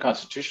it's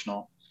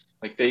unconstitutional.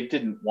 Like, they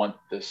didn't want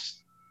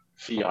this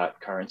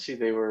fiat currency.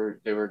 They were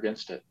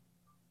against it.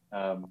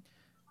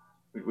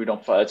 We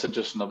don't follow. It's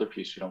just another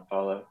piece we don't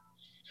follow.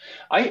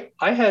 I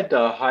had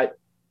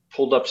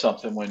pulled up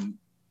something when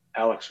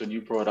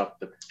you brought up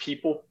the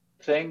people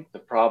thing, the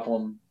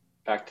problem,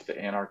 back to the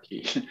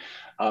anarchy.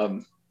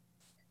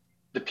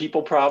 The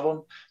people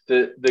problem,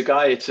 the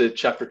guy, it's a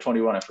chapter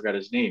 21, I forgot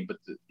his name, but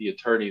the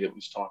attorney that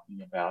was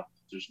talking about,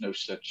 there's no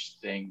such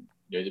thing,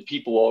 the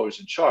people are always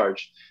in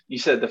charge. He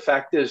said, the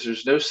fact is,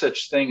 there's no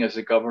such thing as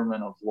a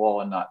government of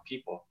law and not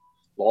people.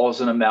 Law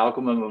is an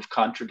amalgam of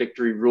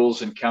contradictory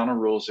rules and counter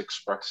rules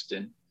expressed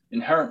in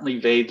inherently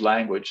vague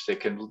language that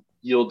can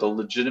yield a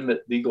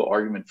legitimate legal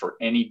argument for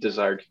any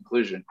desired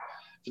conclusion.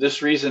 For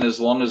this reason, as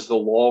long as the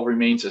law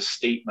remains a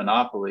state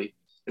monopoly,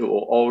 it will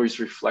always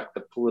reflect the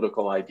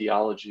political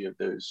ideology of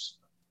those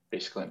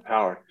basically in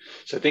power.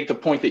 So I think the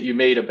point that you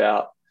made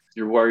about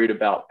you're worried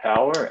about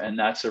power, and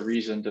that's a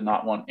reason to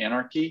not want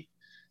anarchy,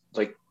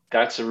 like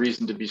that's a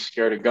reason to be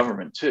scared of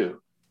government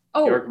too.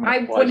 Oh, argument I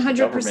applies to 100%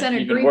 government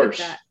even agree with worse.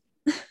 that.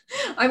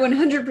 I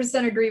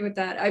 100% agree with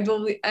that. I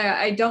believe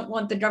I don't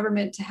want the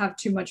government to have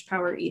too much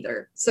power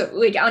either. So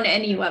like on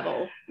any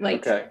level,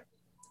 like Okay.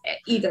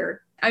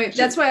 either.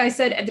 That's why I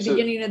said at the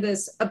beginning of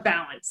this, a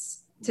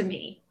balance to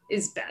me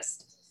is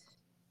best.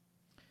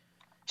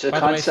 So the By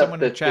the way, concept someone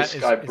in that chat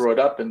this guy brought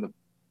up in the,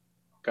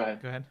 go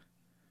ahead. Go ahead.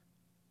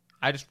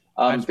 I just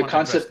The want to address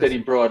concept that this. he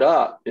brought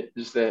up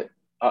is that,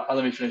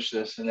 let me finish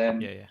this and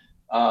then,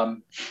 Yeah.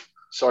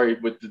 Sorry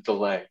with the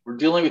delay. We're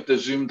dealing with the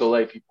Zoom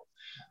delay, people,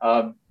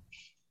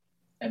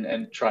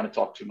 and trying to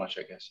talk too much,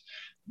 I guess.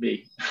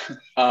 Me.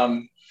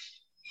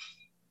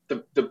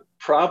 The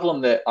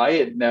problem that I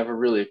had never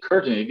really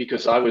occurred to me,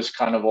 because I was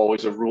kind of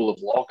always a rule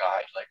of law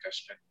guy. Like I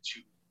spent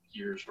 2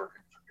 years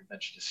working for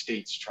Convention of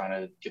States trying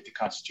to get the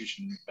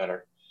Constitution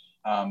better.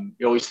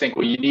 You always think,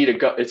 well, you need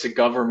it's a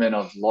government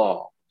of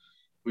law.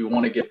 We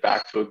want to get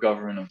back to a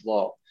government of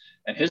law.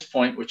 And his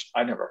point, which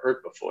I never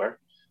heard before,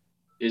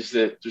 is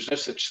that there's no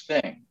such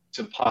thing. It's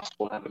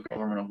impossible to have a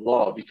government of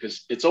law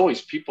because it's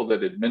always people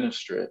that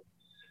administer it.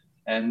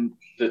 And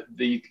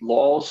the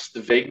laws,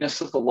 the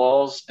vagueness of the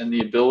laws and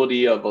the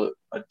ability of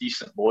a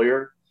decent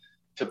lawyer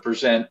to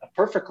present a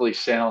perfectly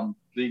sound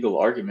legal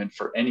argument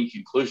for any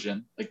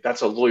conclusion, like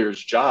that's a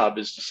lawyer's job,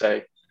 is to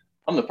say,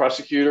 I'm the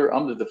prosecutor,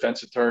 I'm the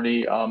defense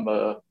attorney, I'm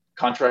a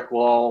contract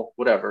law,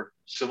 whatever,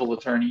 civil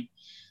attorney.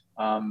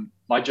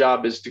 My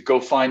job is to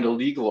go find a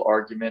legal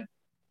argument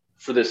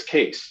for this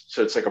case.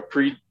 So it's like a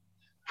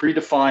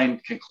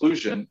predefined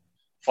conclusion,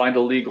 find a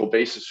legal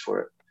basis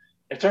for it.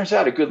 It turns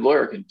out a good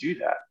lawyer can do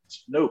that.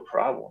 It's no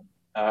problem.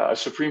 A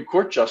Supreme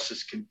Court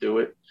justice can do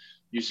it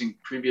using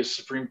previous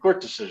Supreme Court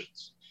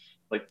decisions.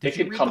 Like they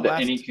can come to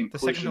any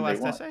conclusion they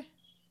want. Essay?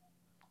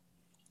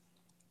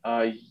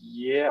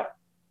 Yeah.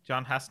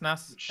 John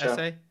Hasnas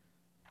essay?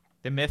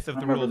 The Myth of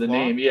the Rule of Law? I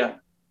remember the name, yeah.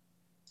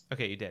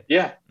 Okay, you did.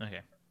 Yeah.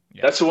 Okay.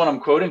 Yeah. That's the one I'm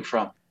quoting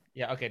from.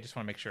 Yeah, okay, just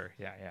want to make sure.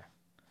 Yeah.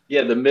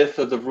 Yeah, The Myth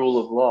of the Rule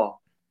of Law.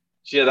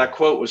 So yeah, that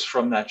quote was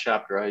from that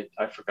chapter.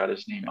 I forgot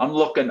his name. I'm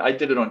looking, I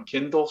did it on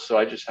Kindle, so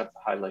I just have the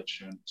highlights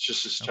shown. It's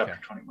just this chapter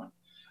 21.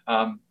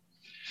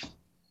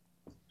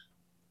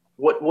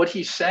 What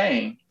he's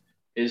saying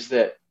is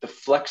that the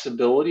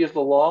flexibility of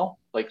the law,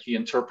 like the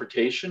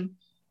interpretation,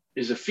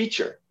 is a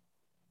feature.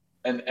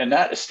 And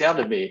that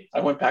astounded me.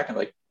 I went back and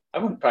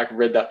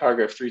read that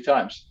paragraph 3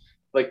 times.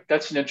 Like,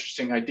 that's an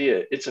interesting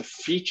idea. It's a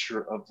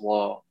feature of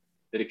law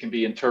that it can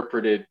be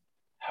interpreted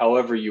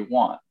however you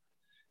want.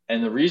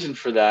 And the reason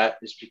for that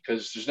is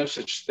because there's no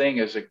such thing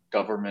as a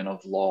government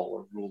of law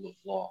or rule of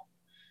law.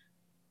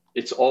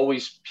 It's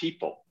always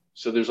people.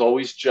 So there's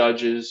always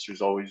judges,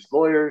 there's always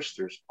lawyers,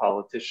 there's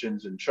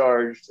politicians in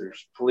charge,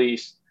 there's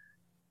police,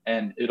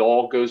 and it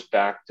all goes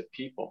back to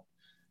people.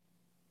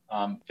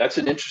 That's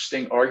an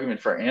interesting argument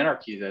for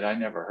anarchy that I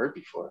never heard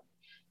before.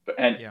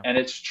 And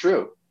it's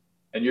true.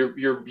 And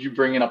you're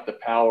bringing up the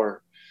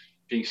power,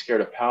 being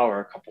scared of power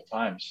a couple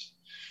times.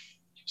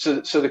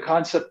 So the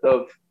concept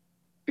of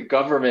the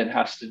government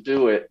has to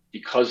do it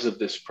because of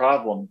this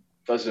problem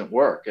doesn't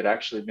work. It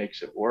actually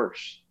makes it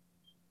worse.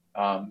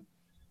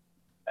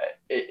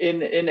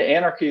 In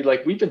anarchy,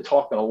 like we've been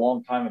talking a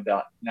long time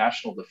about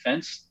national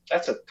defense,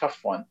 that's a tough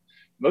one.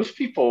 Most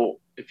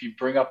people, if you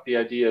bring up the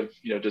idea of,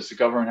 does the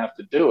government have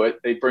to do it?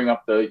 They bring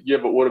up but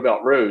what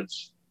about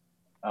roads?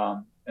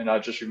 And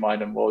I'll just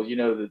remind them, well,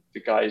 the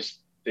guys,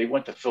 they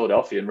went to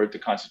Philadelphia and wrote the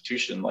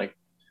Constitution. Like,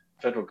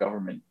 federal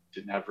government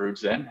didn't have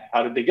roads then.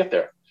 How did they get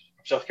there?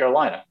 From South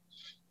Carolina.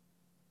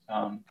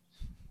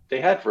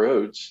 They had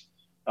roads.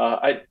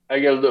 I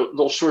got a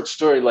little short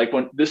story. Like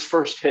when this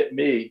first hit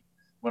me,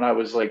 when I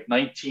was like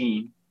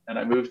 19 and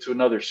I moved to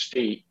another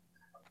state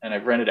and I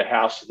rented a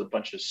house with a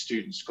bunch of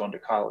students going to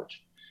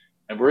college.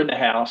 And we're in the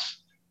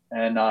house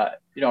and,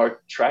 our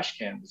trash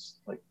can was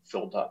like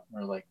filled up.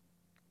 And we're like,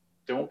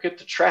 they won't get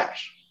the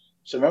trash.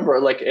 So I remember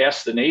I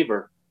asked the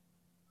neighbor,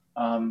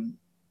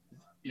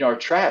 our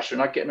trash, they're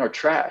not getting our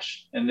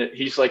trash. And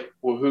he's like,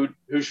 well,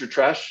 who's your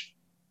trash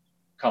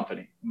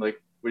company? I'm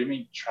like, what do you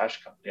mean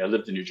trash company? I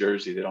lived in New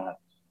Jersey. They don't have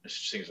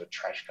such thing as a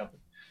trash company.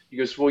 He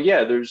goes, well,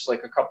 yeah, there's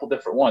like a couple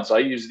different ones. I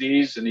use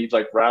these, and he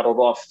rattled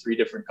off 3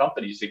 different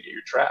companies to get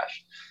your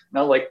trash.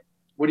 And I'm like,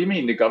 what do you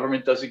mean the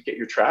government doesn't get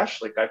your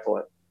trash? Like I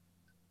thought,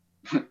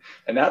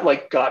 and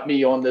that got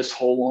me on this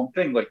whole long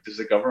thing. Like, does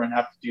the government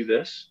have to do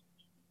this?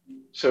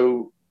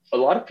 So a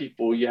lot of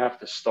people, you have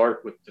to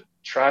start with the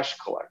trash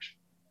collection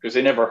because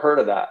they never heard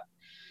of that.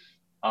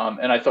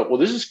 And I thought, well,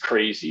 this is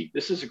crazy.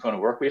 This isn't going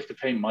to work. We have to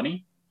pay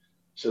money.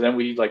 So then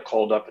we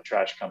called up a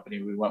trash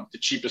company. We went with the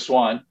cheapest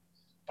one, a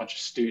bunch of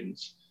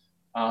students.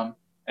 And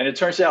it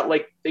turns out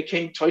they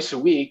came twice a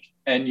week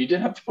and you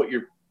didn't have to put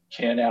your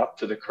can out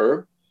to the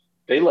curb.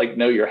 They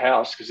know your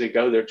house because they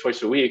go there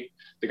twice a week.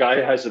 The guy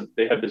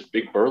they have this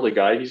big burly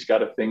guy. He's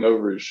got a thing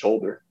over his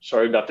shoulder.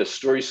 Sorry about this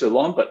story so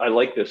long, but I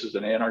like this as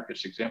an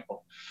anarchist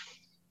example.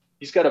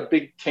 He's got a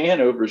big can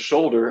over his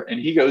shoulder and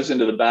he goes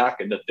into the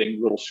back and the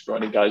thing little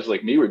scrawny guys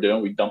like me were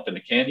doing, we dump in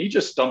the can. He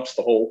just dumps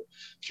the whole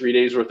 3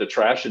 days worth of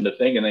trash in the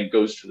thing and then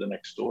goes to the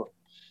next door.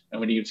 And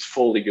when he's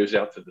full, he goes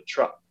out to the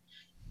truck.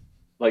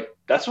 like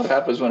that's what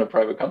happens when a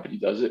private company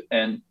does it.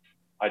 And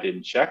I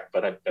didn't check,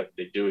 but I bet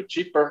they do it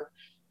cheaper.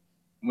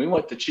 And we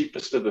went the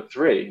cheapest of the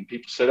three, and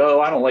people said,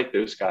 "Oh, I don't like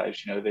those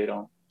guys. You know, they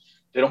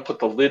don't put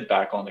the lid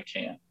back on the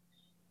can."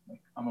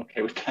 Like, I'm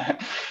okay with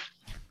that.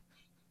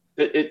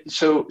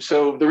 So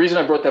the reason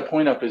I brought that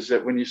point up is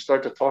that when you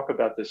start to talk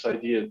about this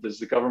idea, does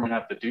the government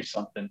have to do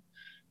something?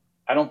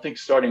 I don't think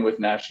starting with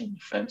national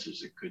defense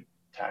is a good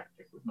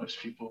tactic with most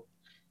people.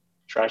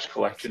 Trash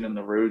collection in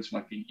the roads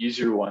might be an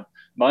easier one.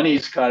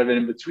 Money's kind of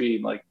in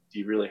between. Like, do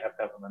you really have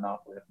to have a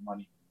monopoly of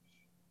money?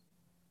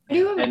 I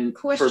do have a And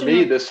question for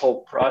me, this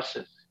whole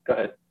process, go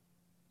ahead.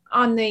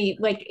 on the,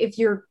 like, if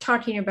you're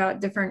talking about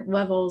different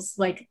levels,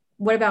 like,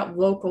 what about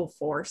local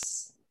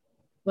force?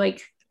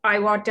 Like, I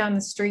walk down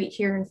the street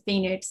here in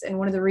Phoenix, and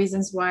one of the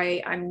reasons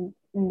why I'm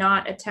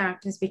not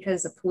attacked is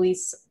because a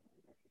police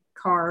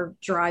car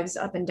drives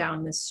up and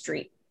down this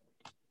street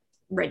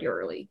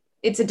regularly.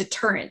 It's a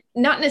deterrent.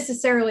 Not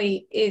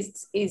necessarily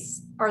is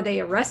are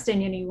they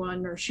arresting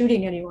anyone or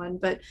shooting anyone,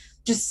 but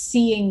just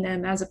seeing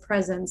them as a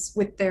presence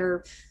with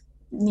their,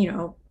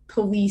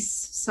 police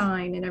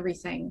sign and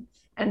everything.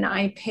 And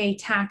I pay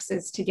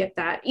taxes to get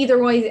that. Either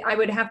way, I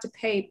would have to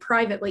pay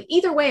privately.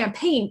 Either way, I'm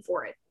paying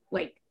for it,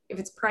 like if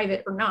it's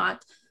private or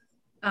not.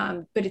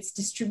 But it's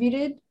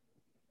distributed.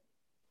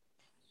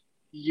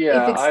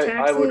 Yeah,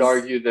 I would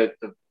argue that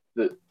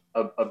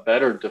a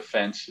better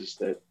defense is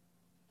that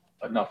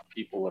enough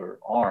people are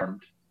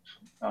armed,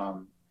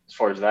 as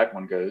far as that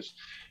one goes.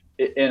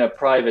 In a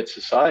private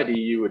society,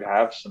 you would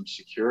have some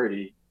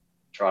security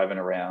driving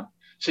around.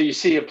 So you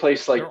see a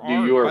place like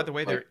New York. By the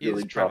way, there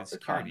is private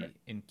security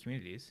in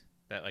communities.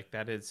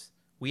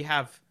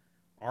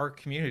 Our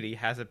community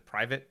has a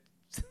private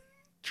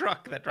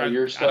truck that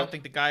drives. I don't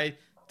think the guy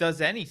does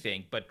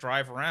anything but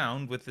drive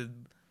around with a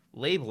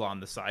label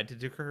on the side to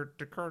deter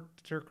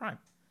crime.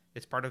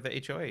 It's part of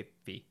the HOA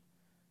fee,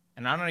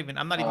 and I'm not even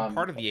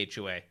part of the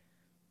HOA,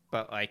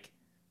 but like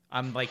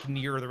I'm like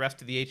near the rest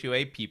of the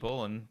HOA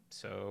people, and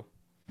so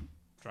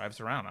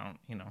drives around.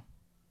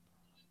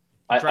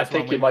 I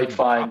think you might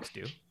find.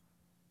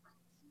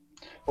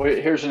 Well,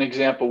 here's an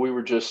example. We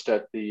were just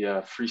at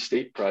the Free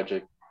State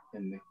Project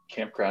in the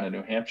campground in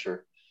New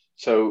Hampshire.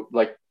 So,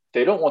 like,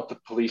 they don't want the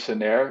police in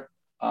there.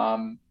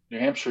 New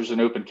Hampshire's an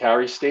open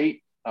carry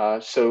state.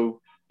 So,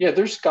 yeah,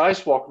 there's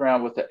guys walking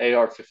around with the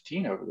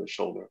AR-15 over their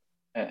shoulder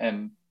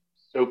and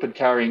open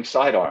carrying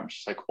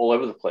sidearms, like all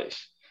over the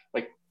place.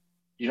 Like,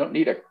 you don't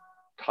need a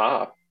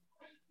cop.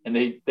 And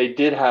they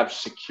did have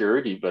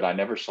security, but I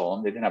never saw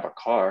them. They didn't have a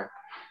car.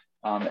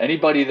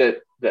 Anybody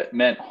that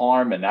meant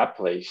harm in that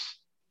place,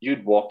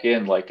 you'd walk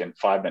in like in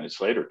 5 minutes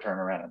later, turn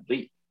around and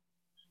leave.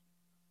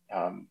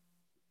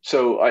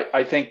 So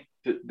I think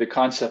the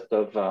concept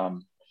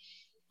of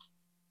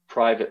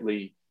private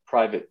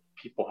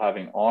people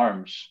having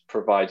arms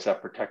provides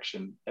that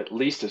protection at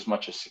least as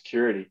much as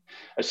security.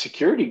 A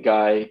security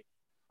guy,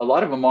 a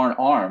lot of them aren't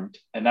armed,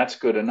 and that's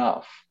good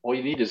enough. All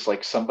you need is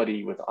like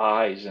somebody with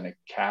eyes and a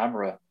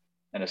camera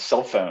and a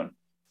cell phone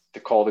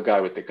to call the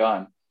guy with the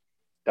gun.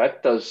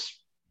 That does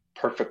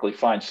perfectly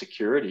fine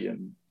security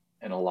in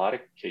a lot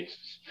of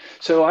cases.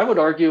 So I would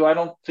argue, I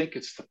don't think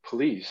it's the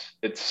police.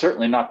 It's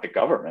certainly not the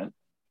government.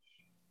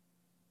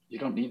 You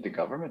don't need the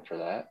government for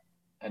that.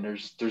 And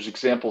there's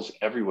examples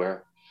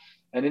everywhere.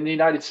 And in the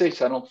United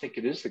States, I don't think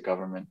it is the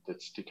government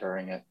that's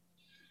deterring it.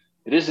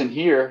 It isn't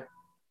here.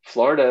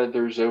 Florida,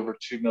 there's over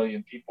 2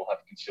 million people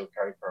have concealed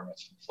carry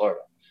permits in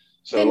Florida.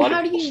 So then a lot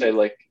of people say,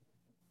 like,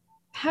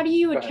 how do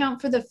you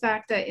account for the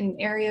fact that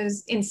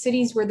in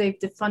cities where they've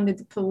defunded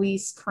the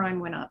police, crime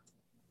went up?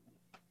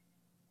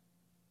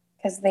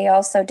 Because they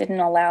also didn't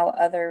allow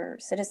other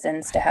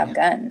citizens to have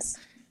guns.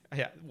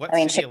 Yeah,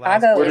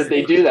 Chicago. Where did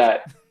they do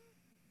that?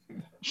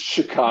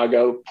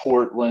 Chicago,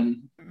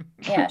 Portland,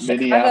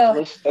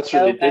 Minneapolis. That's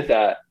where they did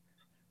that.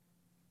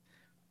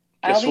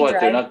 Guess what?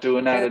 They're not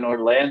doing that in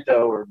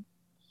Orlando or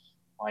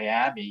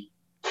Miami.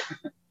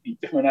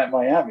 You're doing that in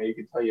Miami, I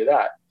can tell you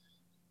that.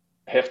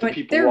 Half the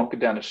people walking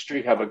down the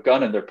street have a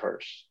gun in their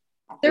purse.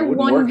 They're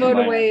one vote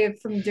away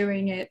from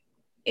doing it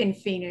in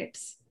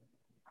Phoenix.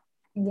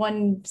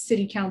 One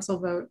city council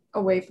vote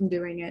away from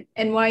doing it.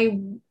 And why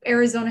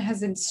Arizona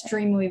has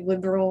extremely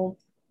liberal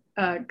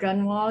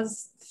gun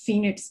laws,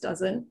 Phoenix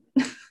doesn't.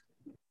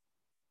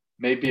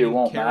 Maybe it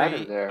won't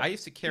matter there. I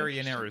used to carry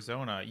in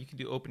Arizona. You can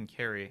do open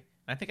carry.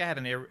 I think I had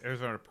an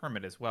Arizona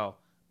permit as well.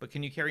 But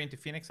can you carry into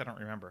Phoenix? I don't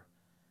remember.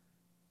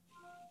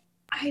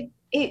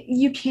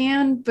 You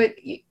can, but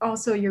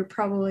also you're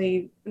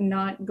probably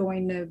not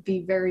going to be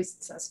very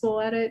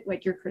successful at it.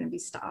 Like, you're going to be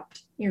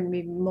stopped. You're going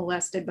to be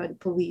molested by the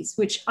police,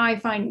 which I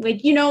find,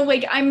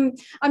 I'm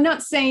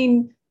not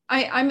saying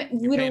I'm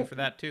You're paying for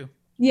that too.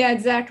 Yeah,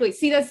 exactly.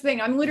 See, that's the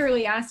thing. I'm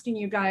literally asking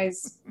you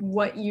guys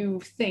what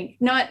you think,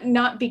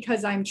 not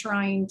because I'm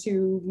trying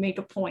to make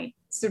a point.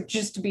 So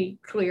just to be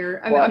clear,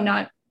 I'm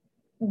not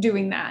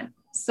doing that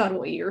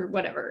subtly or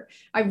whatever.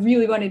 I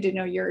really wanted to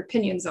know your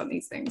opinions on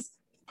these things.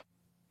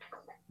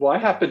 Well, I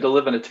happen to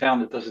live in a town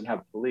that doesn't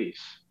have police,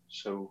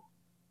 so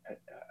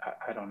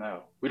I don't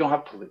know. We don't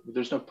have police.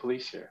 There's no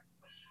police here.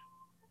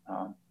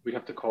 We'd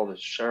have to call the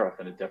sheriff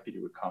and a deputy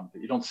would come,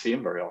 but you don't see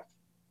him very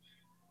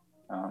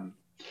often.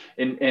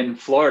 In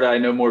Florida, I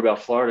know more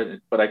about Florida,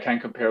 but I can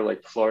compare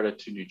like Florida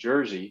to New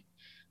Jersey,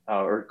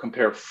 or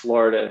compare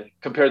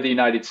the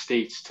United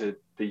States to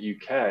the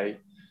UK.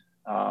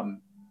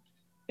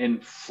 In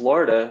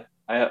Florida,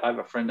 I have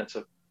a friend that's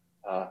a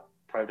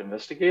private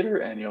investigator,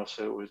 and he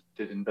also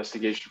did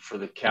investigation for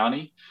the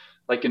county.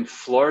 Like in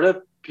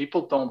Florida,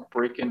 people don't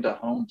break into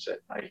homes at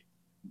night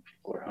when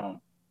people are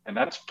home, and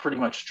that's pretty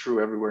much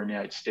true everywhere in the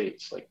United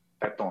States. Like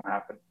that don't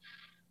happen.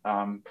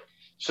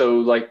 So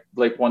like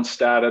one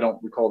stat, I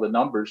don't recall the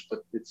numbers, but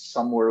it's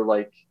somewhere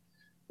like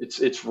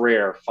it's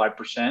rare,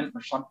 5%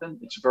 or something.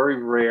 It's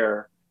very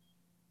rare.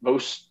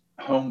 Most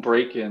home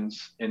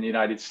break-ins in the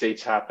United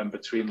States happen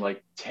between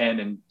like 10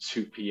 and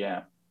 2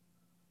 p.m.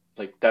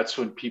 Like that's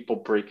when people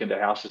break into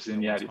houses in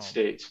the United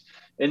States.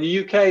 In the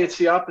UK, it's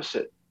the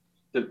opposite.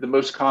 The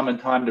most common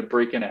time to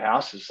break into a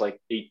house is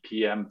like 8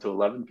 p.m. to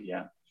 11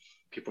 p.m.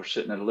 People are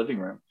sitting in the living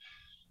room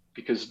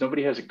because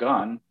nobody has a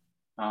gun.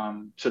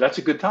 So that's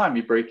a good time.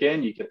 You break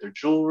in, you get their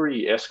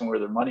jewelry, you ask them where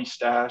their money's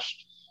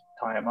stashed,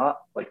 tie them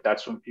up. Like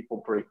that's when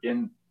people break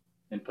in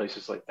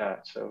places like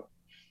that. So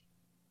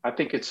I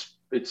think it's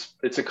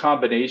a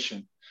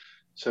combination.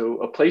 So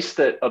a place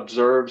that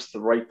observes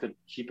the right to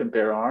keep and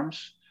bear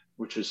arms,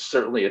 which is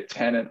certainly a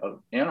tenet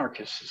of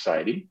anarchist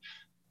society,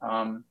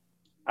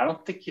 I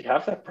don't think you'd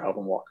have that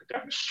problem walking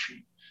down the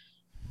street,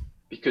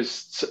 because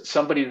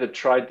somebody that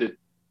tried to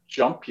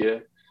jump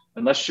you,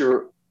 unless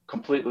you're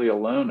completely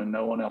alone and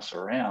no one else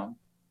around,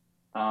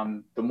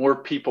 the more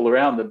people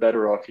around, the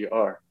better off you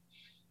are.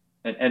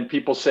 And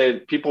people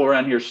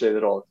around here say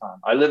that all the time.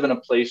 I live in a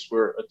place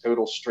where a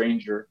total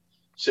stranger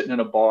sitting in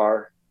a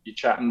bar, you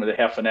chatting with a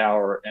half an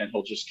hour, and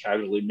he'll just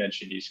casually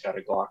mention he's got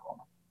a Glock on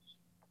him.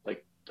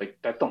 Like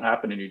that don't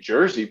happen in New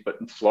Jersey, but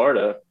in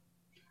Florida,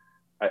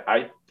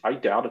 I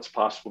doubt it's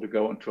possible to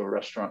go into a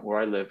restaurant where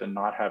I live and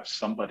not have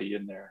somebody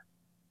in there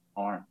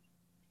armed.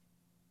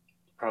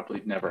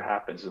 Probably never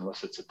happens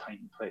unless it's a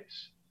tiny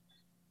place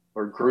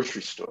or a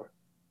grocery store.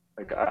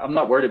 Like I'm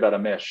not worried about a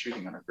mass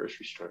shooting in a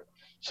grocery store.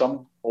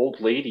 Some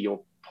old lady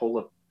will pull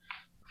a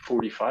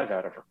 45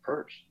 out of her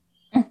purse.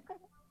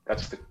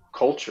 That's the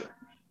culture.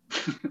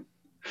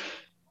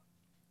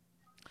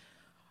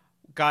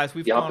 Guys,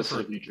 we've gone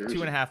for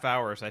 2.5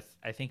 hours.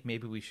 I think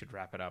maybe we should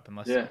wrap it up.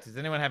 Does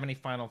anyone have any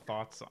final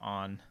thoughts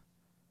on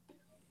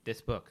this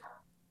book?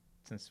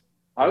 Since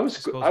I was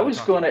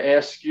going to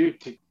ask you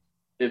to,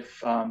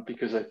 if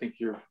because I think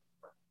you're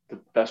the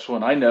best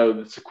one I know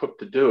that's equipped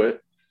to do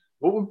it.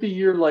 What would be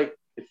your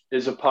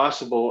is it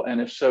possible? And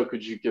if so,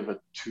 could you give a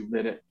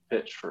 2-minute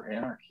pitch for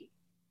anarchy?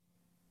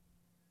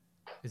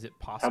 Is it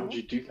possible? How would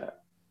you do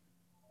that?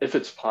 If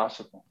it's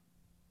possible.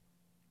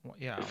 Well,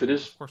 yeah. If it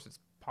is, of course, it's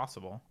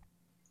possible.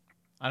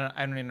 I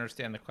don't even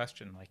understand the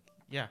question.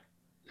 Get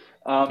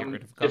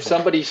rid of if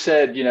somebody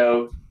said,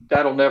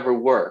 that'll never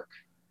work,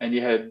 and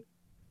you had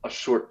a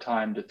short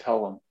time to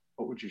tell them,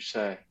 what would you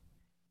say?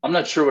 I'm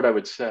not sure what I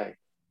would say.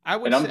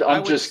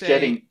 I'm just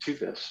getting to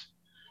this.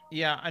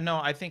 Yeah, I know.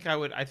 I think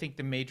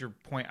the major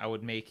point I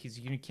would make is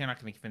you're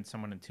not going to convince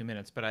someone in 2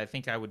 minutes, but I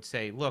think I would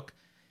say, look,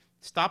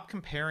 stop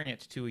comparing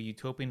it to a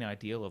utopian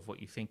ideal of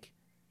what you think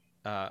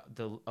a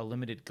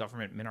limited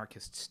government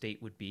minarchist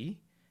state would be,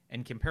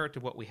 and compare it to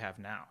what we have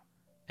now.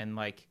 And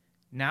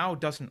now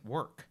doesn't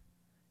work.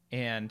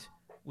 And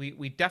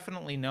we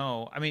definitely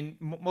know. I mean,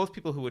 most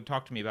people who would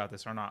talk to me about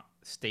this are not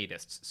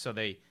statists, so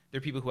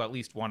they're people who at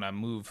least want to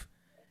move,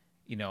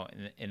 in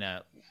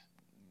a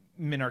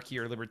minarchy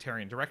or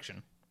libertarian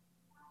direction.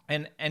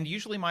 And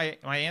usually my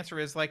answer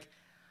is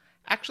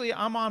actually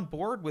I'm on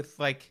board with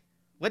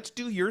let's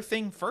do your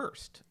thing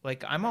first.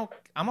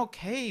 I'm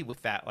okay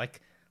with that.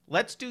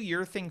 Let's do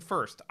your thing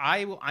first.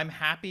 I'm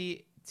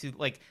happy to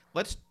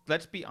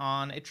let's be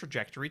on a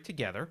trajectory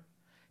together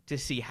to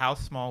see how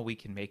small we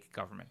can make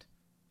government.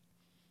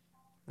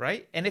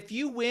 Right? And if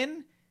you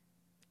win,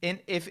 and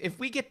if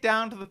we get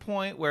down to the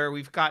point where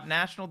we've got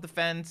national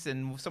defense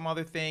and some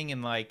other thing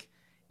and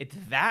it's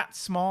that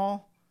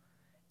small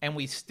and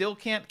we still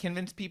can't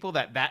convince people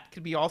that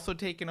could be also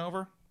taken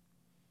over,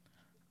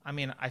 I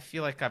mean, I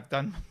feel like I've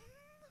done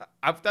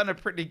a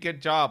pretty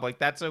good job.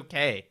 That's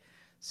okay.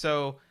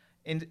 So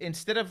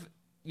instead of,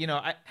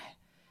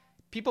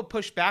 people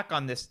push back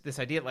on this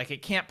idea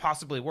it can't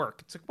possibly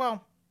work. It's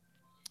well,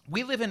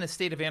 we live in a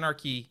state of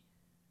anarchy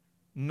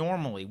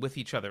normally with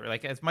each other.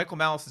 As Michael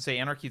Malice would say,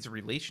 anarchy is a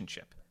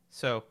relationship.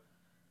 So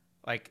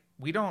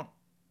we don't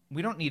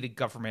need a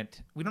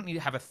government. We don't need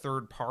to have a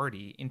third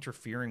party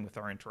interfering with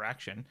our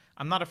interaction.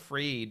 I'm not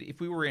afraid.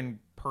 If we were in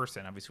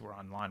person, obviously we're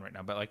online right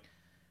now, but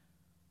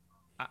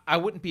I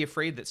wouldn't be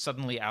afraid that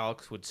suddenly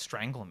Alex would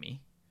strangle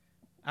me.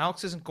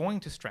 Alex isn't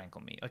going to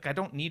strangle me. I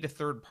don't need a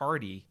third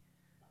party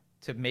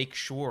to make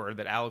sure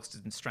that Alex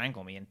doesn't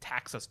strangle me and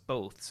tax us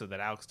both so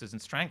that Alex doesn't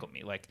strangle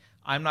me.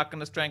 I'm not going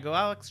to strangle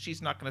Alex.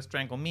 She's not going to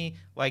strangle me.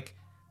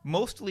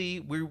 Mostly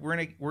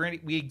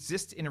we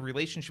exist in a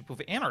relationship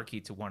of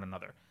anarchy to one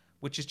another,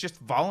 which is just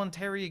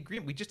voluntary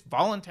agreement. We just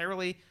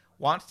voluntarily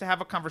want to have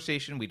a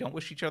conversation. We don't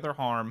wish each other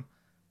harm.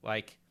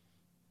 Like,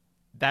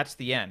 that's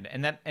the end.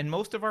 And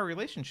most of our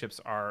relationships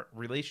are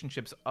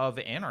relationships of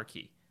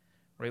anarchy,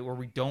 right? Where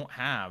we don't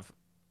have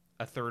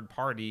a third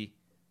party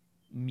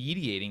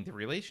mediating the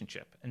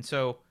relationship. And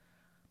so,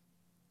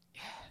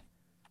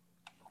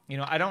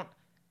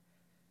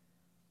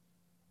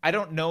 I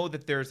don't know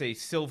that there's a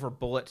silver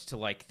bullet to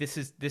like this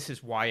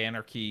is why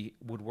anarchy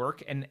would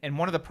work. And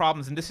one of the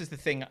problems, and this is the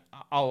thing,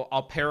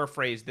 I'll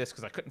paraphrase this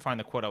because I couldn't find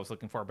the quote I was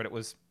looking for, but it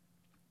was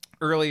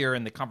earlier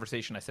in the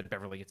conversation. I said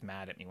Beverly gets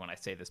mad at me when I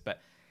say this, but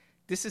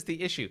this is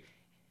the issue.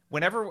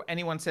 Whenever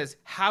anyone says,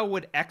 how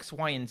would X,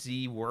 Y, and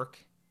Z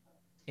work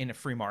in a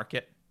free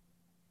market?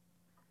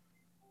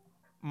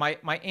 My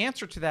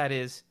answer to that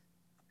is,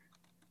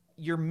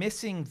 you're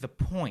missing the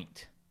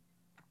point.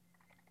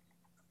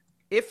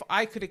 If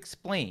I could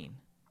explain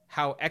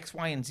how X,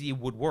 Y, and Z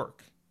would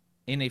work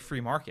in a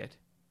free market,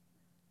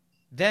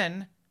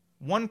 then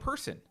one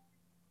person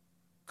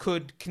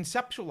could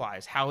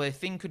conceptualize how a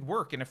thing could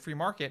work in a free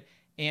market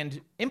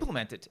and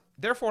implement it.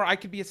 Therefore, I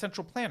could be a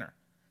central planner.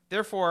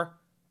 Therefore,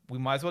 we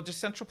might as well just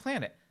central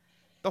plan it.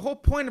 The whole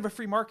point of a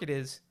free market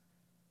is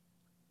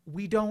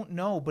we don't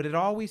know, but it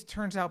always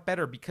turns out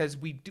better because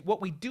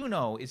what we do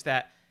know is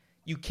that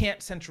you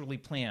can't centrally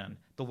plan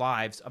the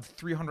lives of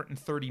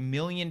 330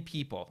 million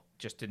people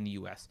just in the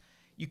US.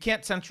 You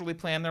can't centrally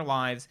plan their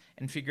lives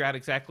and figure out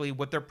exactly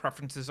what their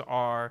preferences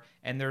are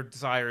and their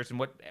desires and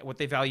what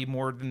they value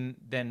more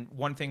than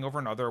one thing over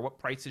another, what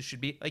prices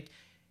should be. Like,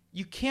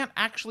 you can't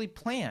actually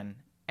plan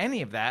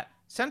any of that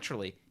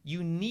centrally.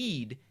 You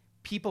need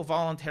people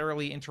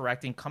voluntarily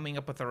interacting, coming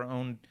up with their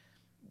own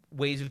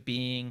ways of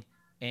being,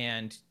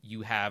 and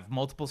you have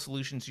multiple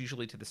solutions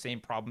usually to the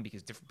same problem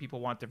because different people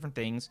want different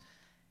things.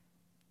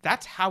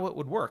 That's how it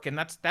would work. And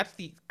that's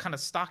the kind of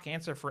stock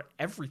answer for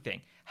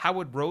everything. How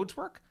would roads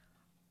work?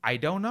 I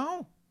don't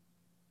know.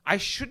 I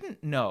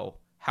shouldn't know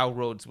how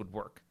roads would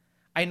work.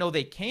 I know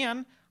they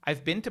can.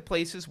 I've been to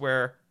places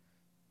where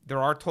there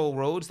are toll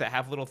roads that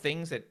have little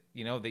things that,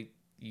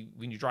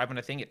 when you drive on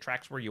a thing, it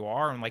tracks where you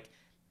are. And like,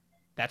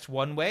 that's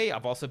one way.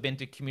 I've also been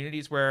to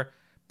communities where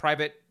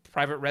private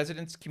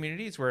residence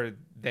communities where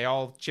they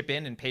all chip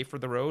in and pay for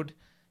the road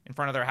in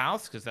front of their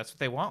house because that's what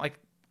they want. Like,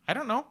 I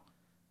don't know.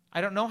 I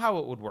don't know how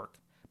it would work.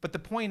 But the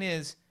point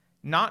is,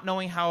 not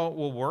knowing how it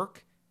will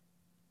work,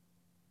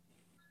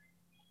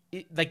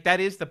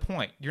 that is the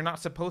point. You're not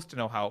supposed to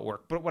know how it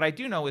works. But what I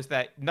do know is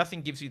that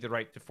nothing gives you the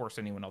right to force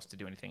anyone else to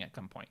do anything at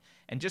gunpoint.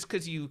 And just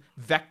because you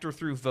vector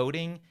through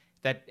voting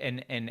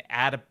and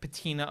add a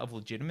patina of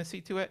legitimacy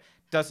to it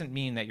doesn't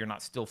mean that you're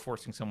not still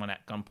forcing someone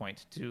at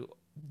gunpoint to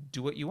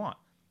do what you want.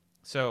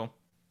 So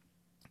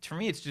for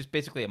me, it's just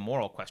basically a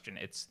moral question.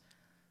 It's,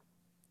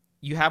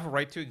 you have a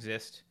right to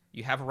exist.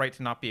 You have a right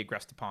to not be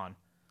aggressed upon.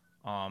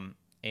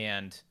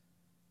 And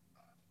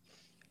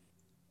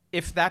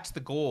if that's the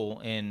goal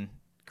in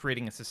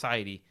creating a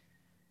society,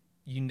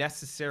 you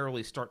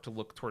necessarily start to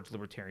look towards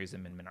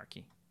libertarianism and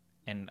minarchy.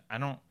 And I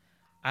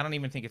don't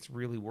even think it's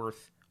really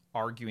worth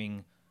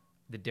arguing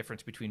the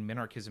difference between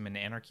minarchism and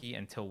anarchy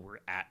until we're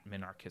at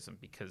minarchism,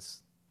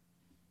 because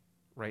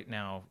right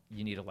now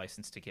you need a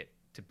license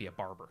to be a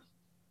barber.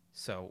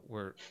 So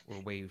we're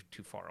way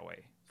too far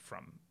away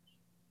from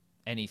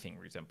anything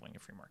resembling a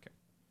free market.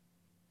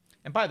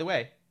 And by the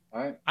way,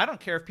 All right. I don't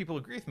care if people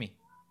agree with me.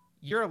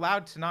 You're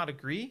allowed to not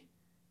agree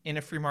in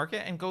a free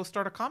market and go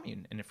start a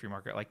commune in a free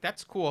market. Like,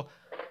 that's cool.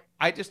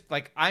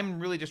 I'm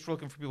really just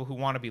looking for people who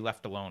want to be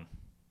left alone.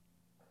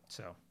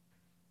 So,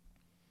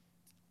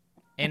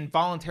 and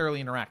voluntarily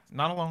interact,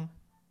 not alone.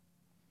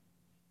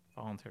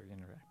 Voluntarily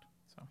interact.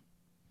 So,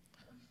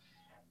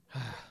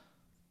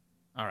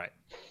 all right.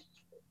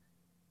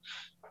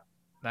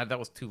 That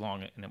was too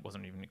long, and it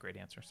wasn't even a great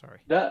answer. Sorry.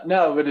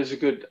 No, but it's a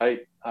good.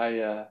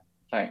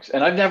 Thanks.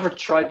 And I've never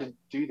tried to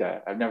do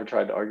that. I've never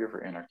tried to argue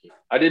for anarchy.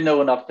 I didn't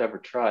know enough to ever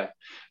try,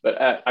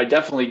 but I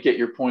definitely get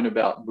your point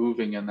about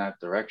moving in that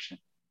direction.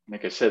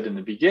 Like I said in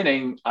the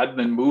beginning, I've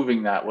been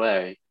moving that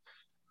way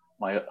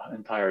my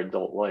entire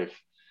adult life,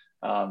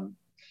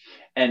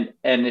 and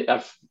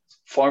I'm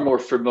far more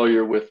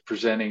familiar with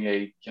presenting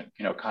a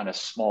kind of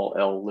small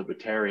L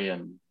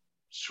libertarian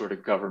sort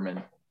of government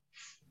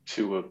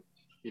to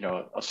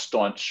a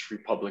staunch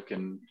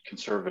Republican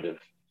conservative.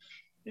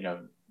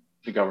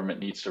 The government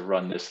needs to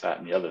run this, that,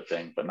 and the other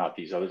thing, but not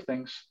these other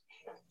things.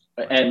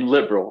 Right. And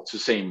liberal, it's the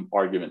same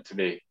argument to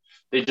me.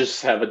 They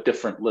just have a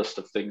different list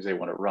of things they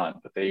want to run,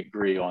 but they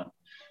agree on,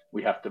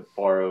 we have to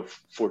borrow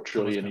 $4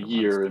 trillion a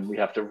year and we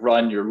have to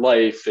run your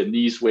life in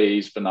these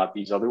ways, but not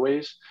these other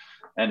ways.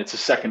 And it's a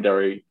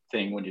secondary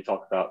thing when you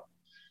talk about,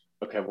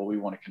 okay, well, we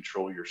want to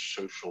control your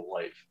social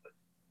life, but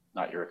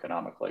not your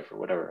economic life or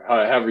whatever.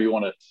 However you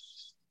want to,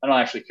 I don't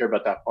actually care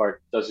about that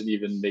part. It doesn't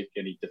even make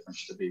any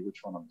difference to me which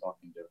one I'm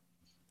talking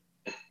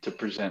to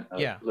present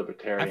a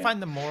libertarian. I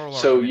find the moral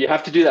so you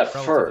have to do that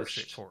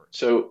first.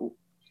 So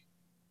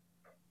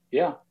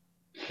yeah.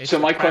 It's so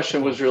my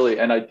question was really,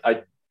 and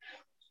I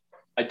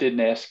didn't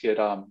ask it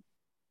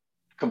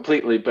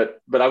completely, but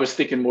I was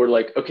thinking more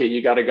like, okay,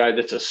 you got a guy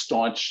that's a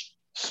staunch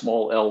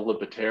small L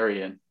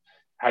libertarian.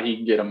 How do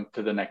you get him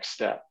to the next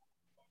step?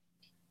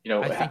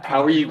 I think you how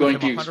are agree you with going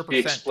him to 100% be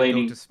to go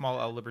explaining? to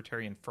small L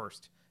libertarian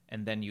first,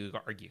 and then you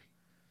argue.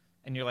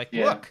 And you're like,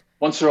 Yeah, look,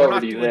 once they're we're not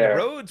already doing there.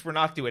 roads, we're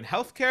not doing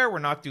healthcare, we're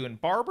not doing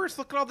barbers.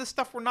 Look at all this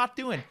stuff we're not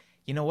doing.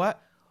 You know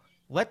what?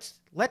 Let's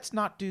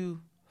not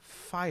do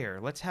fire.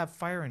 Let's have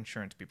fire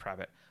insurance be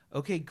private.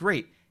 Okay,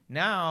 great.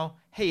 Now,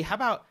 hey, how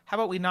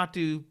about we not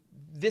do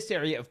this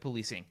area of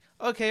policing?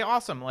 Okay,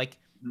 awesome. Like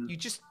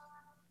Mhm.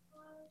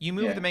 you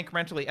move Yeah. them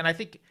incrementally, and I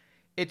think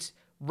it's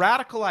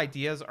radical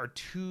ideas are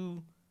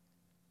too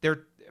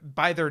they're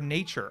by their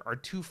nature are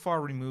too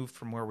far removed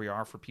from where we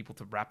are for people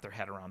to wrap their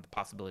head around the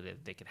possibility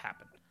that they could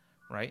happen,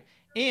 right?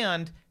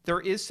 And there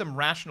is some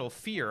rational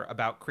fear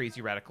about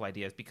crazy radical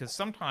ideas because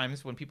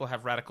sometimes when people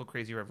have radical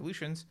crazy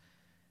revolutions,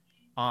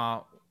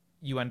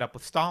 you end up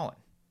with Stalin,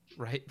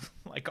 right?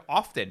 Like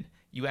often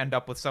you end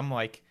up with some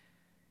like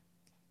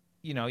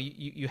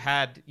you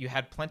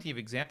had plenty of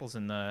examples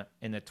in the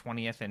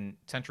 20th and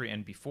century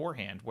and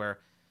beforehand where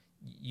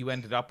you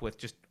ended up with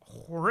just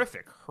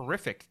horrific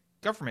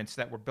governments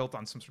that were built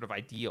on some sort of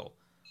ideal.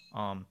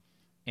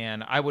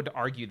 And I would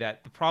argue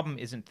that the problem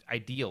isn't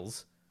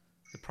ideals,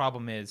 the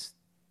problem is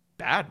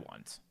bad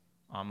ones.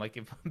 Like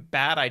if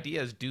bad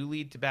ideas do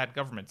lead to bad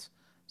governments.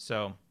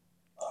 So,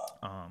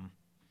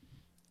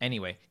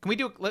 anyway, can we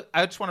do?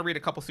 I just want to read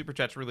a couple super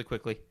chats really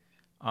quickly.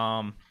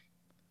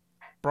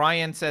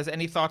 Brian says,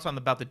 any thoughts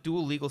about the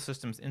dual legal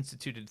systems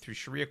instituted through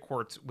Sharia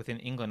courts within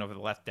England over the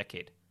last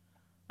decade?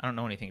 I don't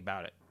know anything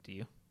about it. Do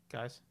you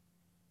guys?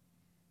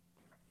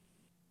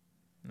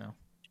 No.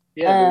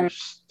 Yeah,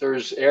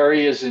 there's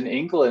areas in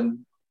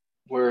England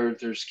where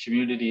there's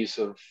communities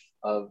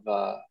of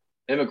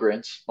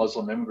immigrants,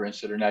 Muslim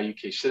immigrants that are now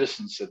UK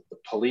citizens that the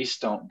police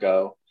don't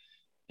go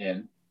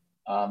in.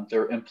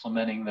 They're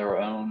implementing their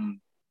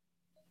own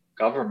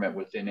government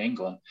within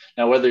England.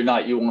 Now, whether or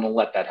not you want to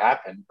let that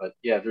happen, but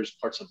yeah, there's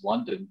parts of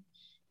London,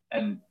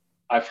 and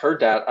I've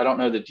heard that. I don't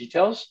know the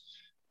details.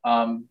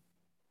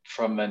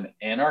 From an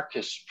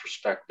anarchist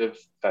perspective,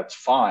 that's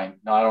fine.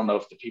 Now, I don't know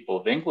if the people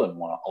of England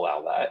want to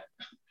allow that.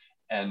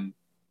 And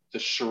the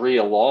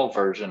Sharia law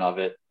version of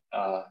it,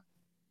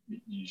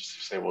 you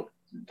just say, well,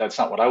 that's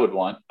not what I would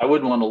want. I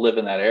wouldn't want to live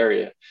in that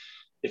area.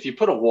 If you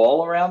put a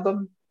wall around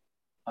them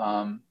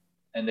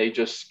and they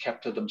just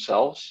kept to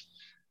themselves,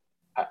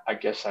 I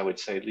guess I would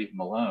say leave them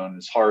alone,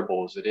 as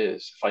horrible as it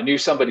is. If I knew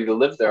somebody to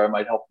live there, I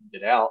might help them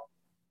get out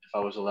if I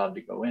was allowed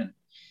to go in.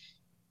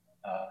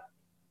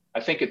 I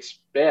think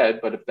it's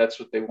bad, but if that's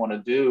what they want to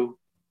do,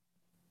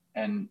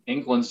 and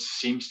England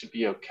seems to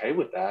be okay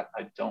with that,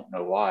 I don't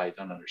know why. I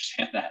don't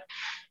understand that.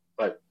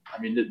 But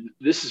I mean,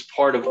 this is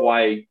part of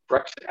why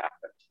Brexit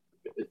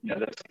happened.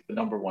 That's like the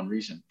number one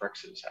reason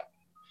Brexit has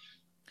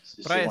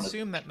happened. But I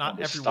assume that not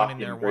everyone in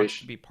there wants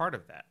to be part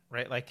of that,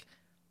 right? Like,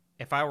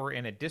 if I were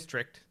in a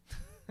district,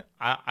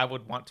 I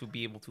would want to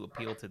be able to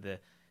appeal to the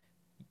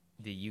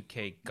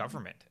UK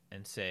government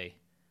and say,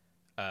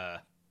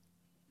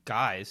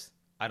 guys,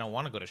 I don't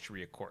want to go to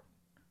Sharia court.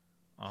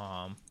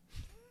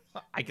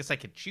 I guess I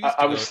could choose.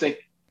 I was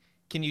thinking.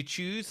 Can you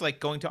choose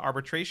like going to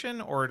arbitration,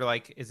 or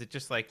like is it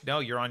just like no,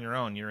 you're on your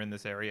own, you're in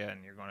this area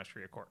and you're going to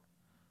Sharia court?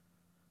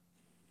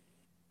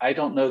 I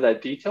don't know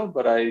that detail,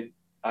 but I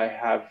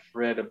have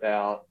read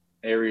about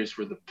areas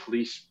where the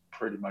police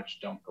pretty much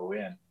don't go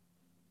in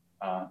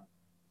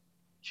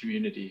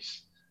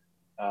communities.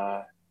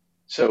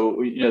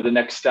 So the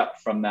next step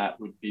from that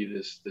would be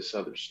this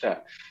other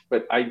step.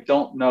 But I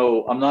don't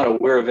know. I'm not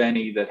aware of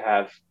any that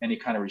have any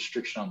kind of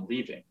restriction on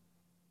leaving,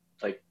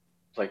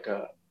 like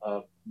a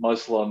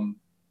Muslim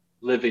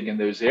living in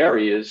those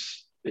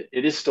areas.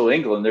 It is still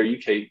England. They're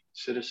UK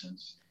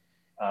citizens.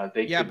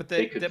 They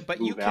could but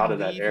move you out can of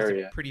that leave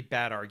area. is a pretty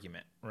bad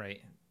argument,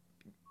 right?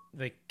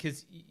 Like,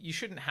 because you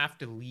shouldn't have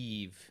to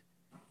leave.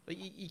 Like,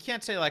 you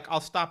can't say like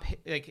I'll stop.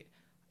 Like,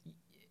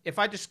 if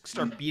I just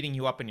start beating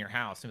you up in your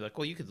house and be like,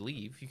 well, you could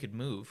leave, you could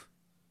move.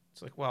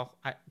 It's like, well,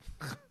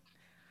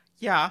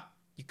 yeah,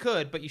 you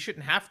could, but you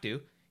shouldn't have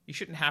to. You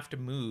shouldn't have to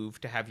move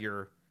to have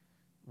your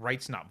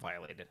rights not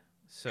violated.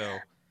 So,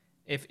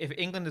 if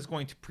England is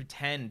going to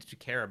pretend to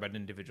care about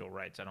individual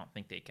rights, I don't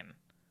think they can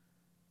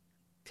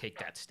take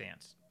that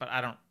stance. But I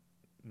don't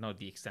know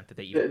the extent that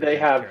they even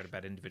cared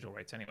about individual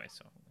rights anyway.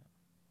 So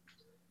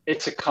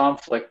it's a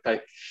conflict,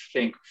 I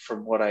think,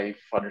 from what I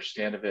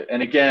understand of it.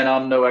 And again,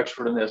 I'm no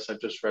expert in this. I've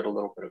just read a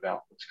little bit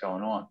about what's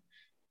going on.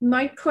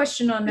 My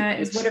question on that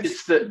is, what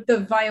if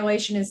the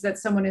violation is that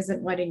someone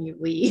isn't letting you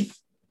leave?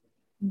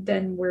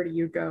 Then where do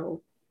you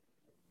go?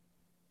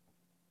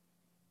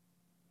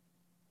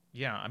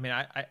 Yeah, I mean,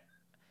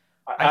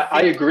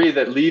 I agree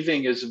that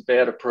leaving is a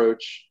bad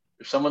approach.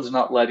 If someone's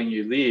not letting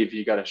you leave,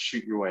 you got to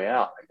shoot your way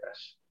out, I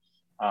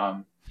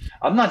guess.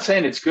 I'm not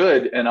saying it's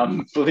good,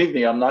 and believe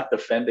me, I'm not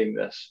defending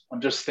this. I'm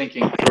just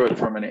thinking through it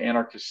from an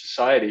anarchist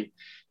society.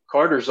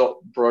 Carter's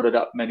brought it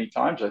up many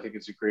times. I think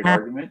it's a great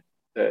argument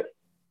that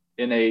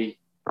in a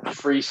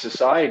free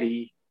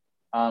society,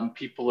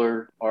 people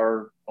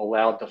are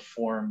allowed to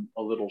form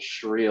a little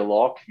Sharia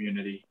law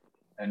community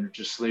and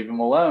just leave them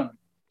alone.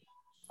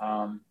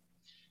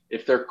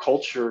 If their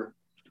culture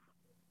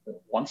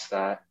wants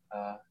that,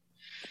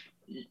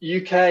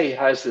 UK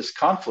has this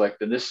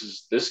conflict, and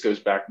this goes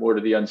back more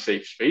to the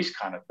unsafe space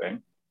kind of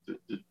thing.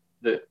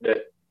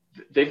 That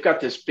they've got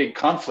this big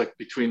conflict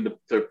between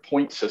their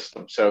point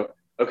system. So,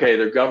 okay,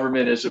 their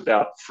government is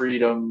about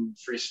freedom,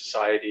 free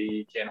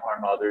society, can't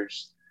harm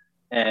others,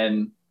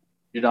 and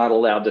you're not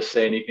allowed to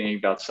say anything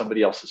about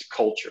somebody else's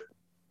culture.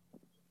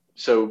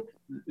 So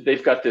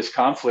they've got this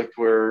conflict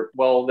where,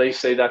 well, they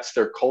say that's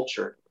their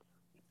culture,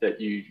 that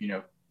you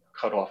know,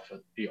 cut off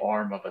the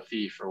arm of a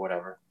thief or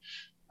whatever.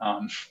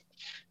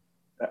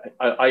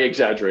 I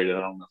exaggerated.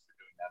 I don't know if they're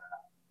doing that or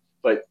not,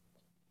 but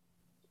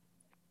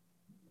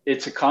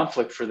it's a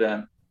conflict for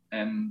them,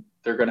 and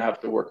they're going to have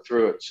to work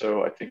through it.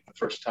 So I think the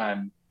first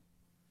time,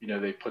 you know,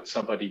 they put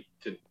somebody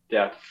to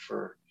death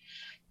for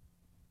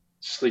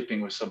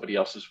sleeping with somebody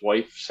else's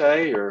wife,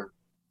 say, or,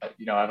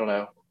 you know, I don't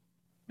know,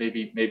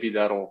 maybe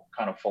that'll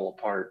kind of fall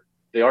apart.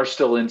 They are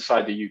still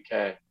inside the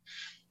UK.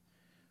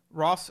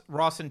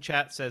 Ross in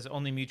chat says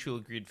only mutual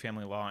agreed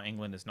family law.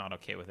 England is not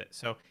okay with it.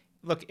 So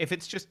look, if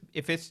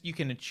it's you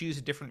can choose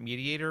a different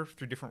mediator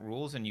through different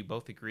rules and you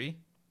both agree,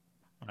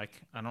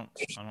 like I don't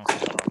see the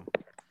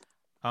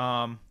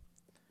problem.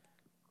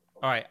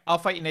 All right, I'll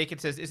Fight You Naked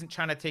says, isn't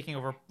China taking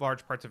over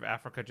large parts of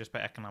Africa just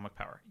by economic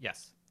power?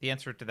 Yes. The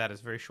answer to that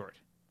is very short.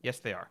 Yes,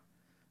 they are.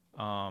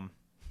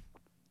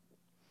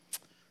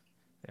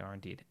 They are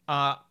indeed.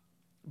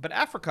 But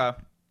Africa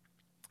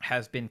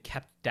has been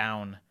kept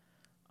down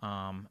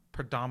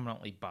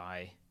predominantly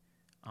by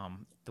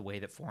the way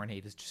that foreign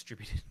aid is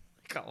distributed.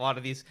 Like a lot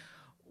of these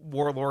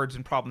warlords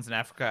and problems in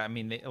Africa, I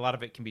mean, a lot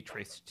of it can be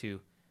traced to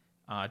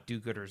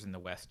do-gooders in the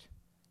West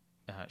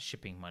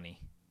shipping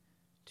money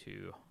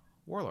to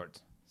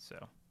warlords.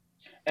 So,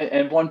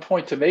 and one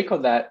point to make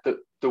on that,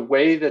 the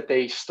way that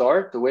they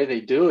start, the way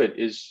they do it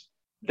is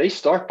they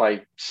start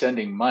by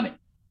sending money.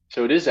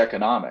 So it is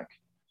economic.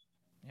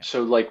 Yeah.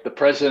 So like the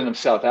president of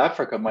South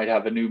Africa might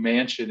have a new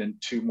mansion and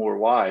 2 more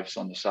wives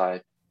on the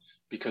side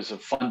because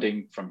of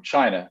funding from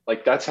China.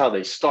 Like that's how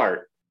they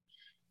start.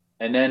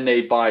 And then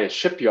they buy a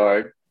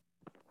shipyard,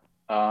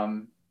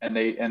 and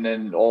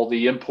then all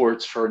the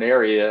imports for an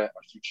area are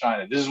through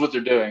China. This is what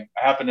they're doing.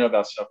 I happen to know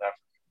about South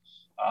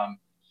Africa.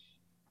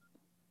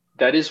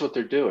 That is what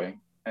they're doing.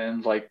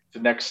 And like the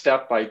next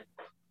step, I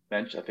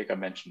think I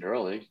mentioned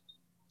earlier,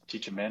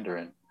 teach them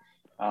Mandarin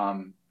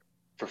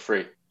for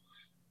free.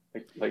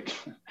 Like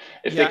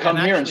if they come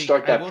here and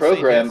start that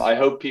program, I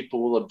hope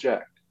people will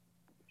object.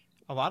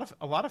 A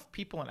lot of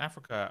people in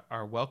Africa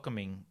are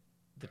welcoming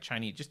the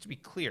Chinese. Just to be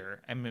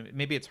clear, I mean,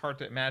 maybe it's hard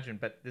to imagine,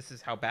 but this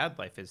is how bad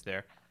life is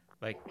there.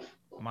 Like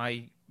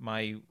my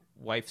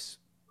wife's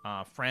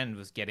friend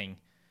was getting,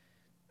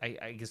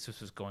 I guess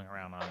this was going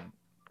around on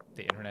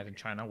the internet in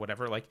China,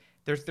 whatever. Like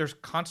there's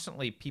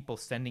constantly people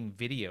sending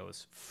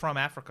videos from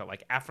Africa,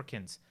 like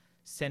Africans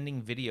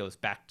sending videos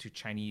back to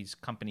Chinese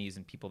companies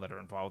and people that are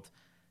involved,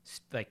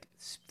 like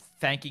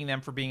thanking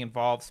them for being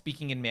involved,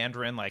 speaking in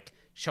Mandarin, like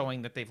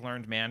showing that they've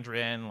learned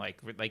Mandarin,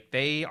 like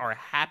they are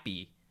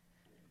happy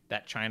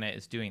that China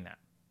is doing that.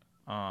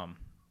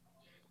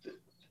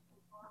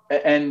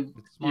 And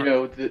you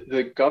know,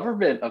 the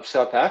government of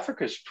South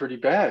Africa is pretty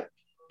bad.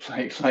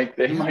 Like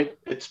they might,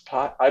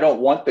 I don't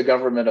want the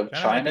government of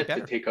China to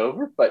take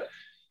over, but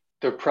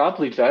they're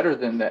probably better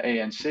than the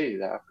ANC,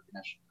 the African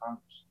National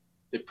Congress.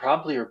 They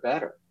probably are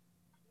better.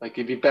 Like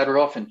they'd be better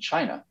off in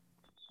China.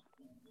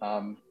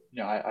 You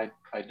know,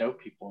 I know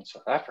people in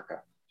South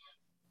Africa.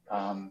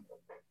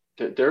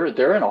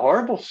 They're in a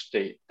horrible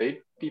state.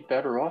 They'd be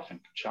better off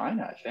in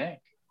China, I think.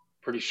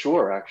 Pretty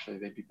sure, actually,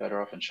 they'd be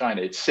better off in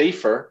China. It's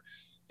safer.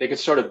 They could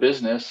start a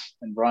business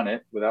and run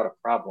it without a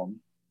problem.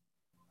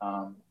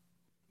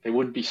 They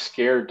wouldn't be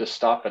scared to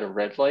stop at a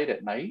red light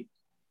at night.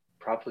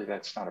 Probably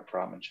that's not a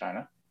problem in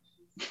China.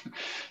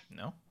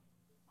 No.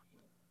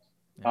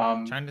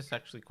 China's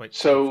actually quite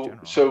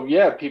so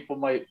yeah, people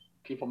might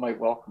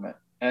welcome it.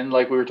 And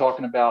like we were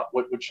talking about,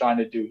 what would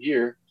China do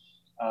here?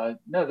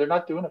 No, they're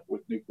not doing it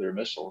with nuclear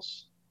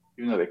missiles,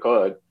 even though they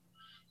could.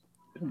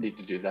 They don't need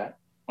to do that.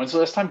 When's the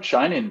last time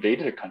China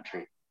invaded a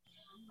country?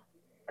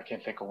 I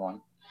can't think of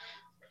one.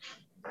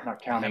 I'm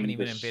not counting. They haven't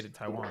even invaded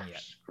Taiwan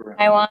yet.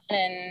 Taiwan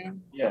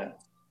and yeah.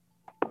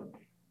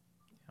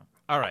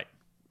 All right.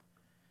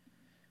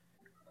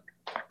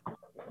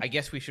 I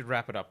guess we should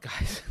wrap it up,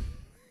 guys.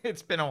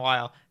 It's been a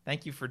while.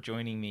 Thank you for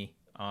joining me,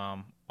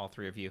 all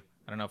 3 of you.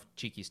 I don't know if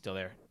Cheeky's still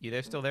there. You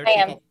there? Still there,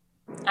 Cheeky?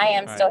 I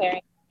am still here.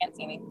 You can't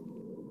see me.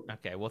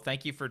 Okay. Well,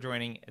 thank you for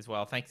joining as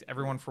well. Thanks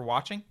everyone for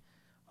watching.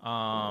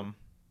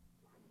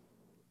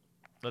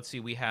 Let's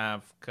see. We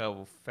have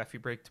Feffy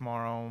break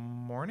tomorrow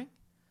morning.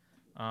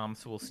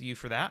 So we'll see you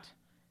for that.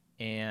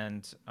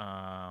 And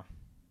I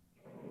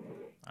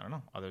don't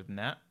know. Other than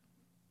that,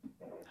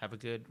 have a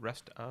good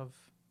rest of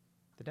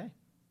the day.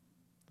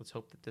 Let's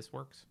hope that this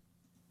works.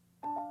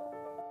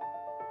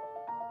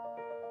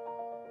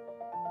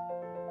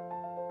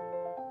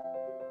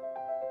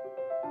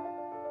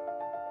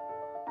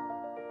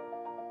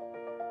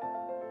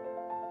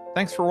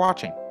 Thanks for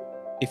watching.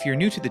 If you're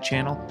new to the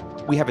channel,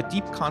 We have a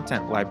deep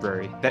content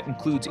library that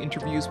includes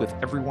interviews with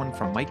everyone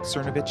from Mike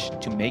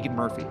Cernovich to Megan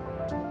Murphy,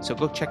 so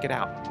go check it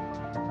out.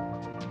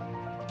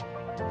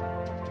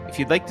 If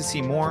you'd like to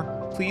see more,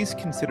 please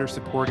consider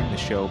supporting the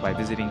show by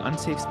visiting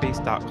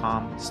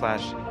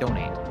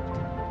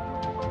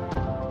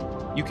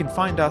unsafespace.com/donate. You can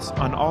find us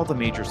on all the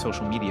major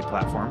social media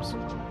platforms.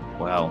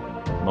 Well,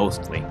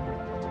 mostly.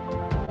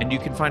 And you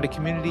can find a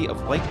community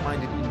of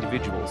like-minded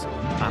individuals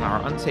on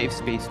our Unsafe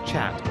Space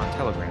chat on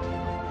Telegram.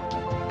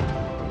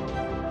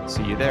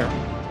 See you there.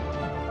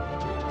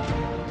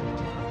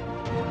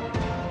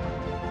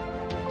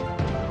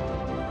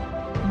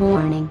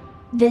 Warning.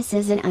 This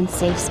is an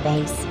unsafe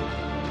space.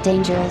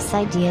 Dangerous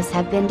ideas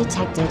have been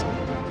detected.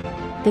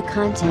 The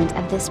content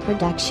of this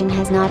production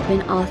has not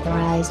been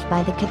authorized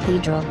by the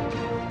Cathedral.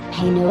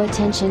 Pay no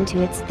attention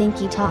to its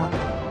thinky talk.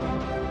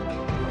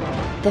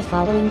 The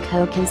following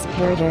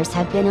co-conspirators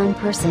have been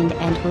unpersoned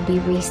and will be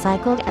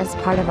recycled as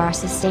part of our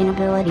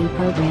sustainability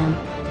program.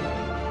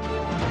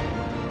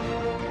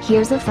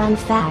 Here's a fun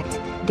fact: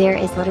 there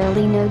is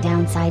literally no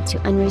downside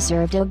to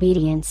unreserved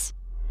obedience.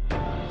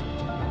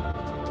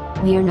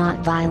 We are not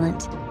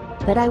violent,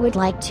 but I would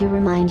like to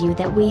remind you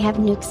that we have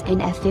nukes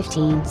and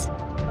F-15s.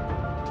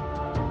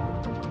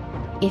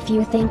 If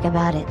you think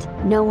about it,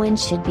 no one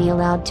should be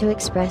allowed to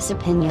express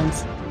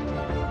opinions.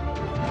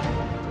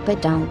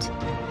 But don't.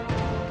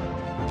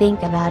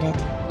 Think about it,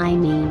 I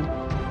mean.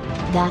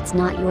 That's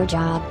not your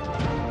job.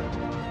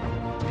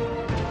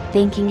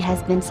 Thinking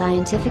has been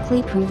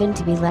scientifically proven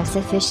to be less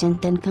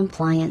efficient than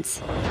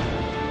compliance.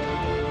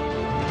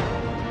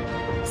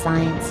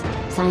 Science,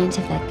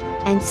 scientific,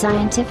 and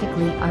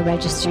scientifically are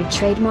registered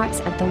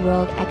trademarks of the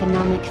World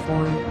Economic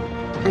Forum.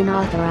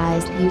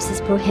 Unauthorized use is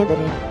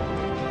prohibited.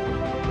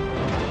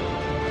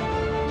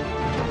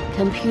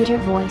 Computer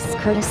voice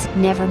courtesy.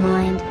 Never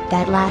mind,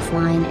 that last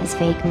line is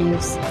fake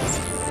news.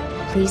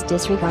 Please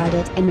disregard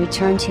it and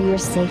return to your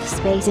safe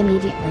space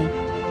immediately.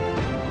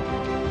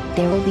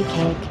 There will be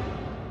cake.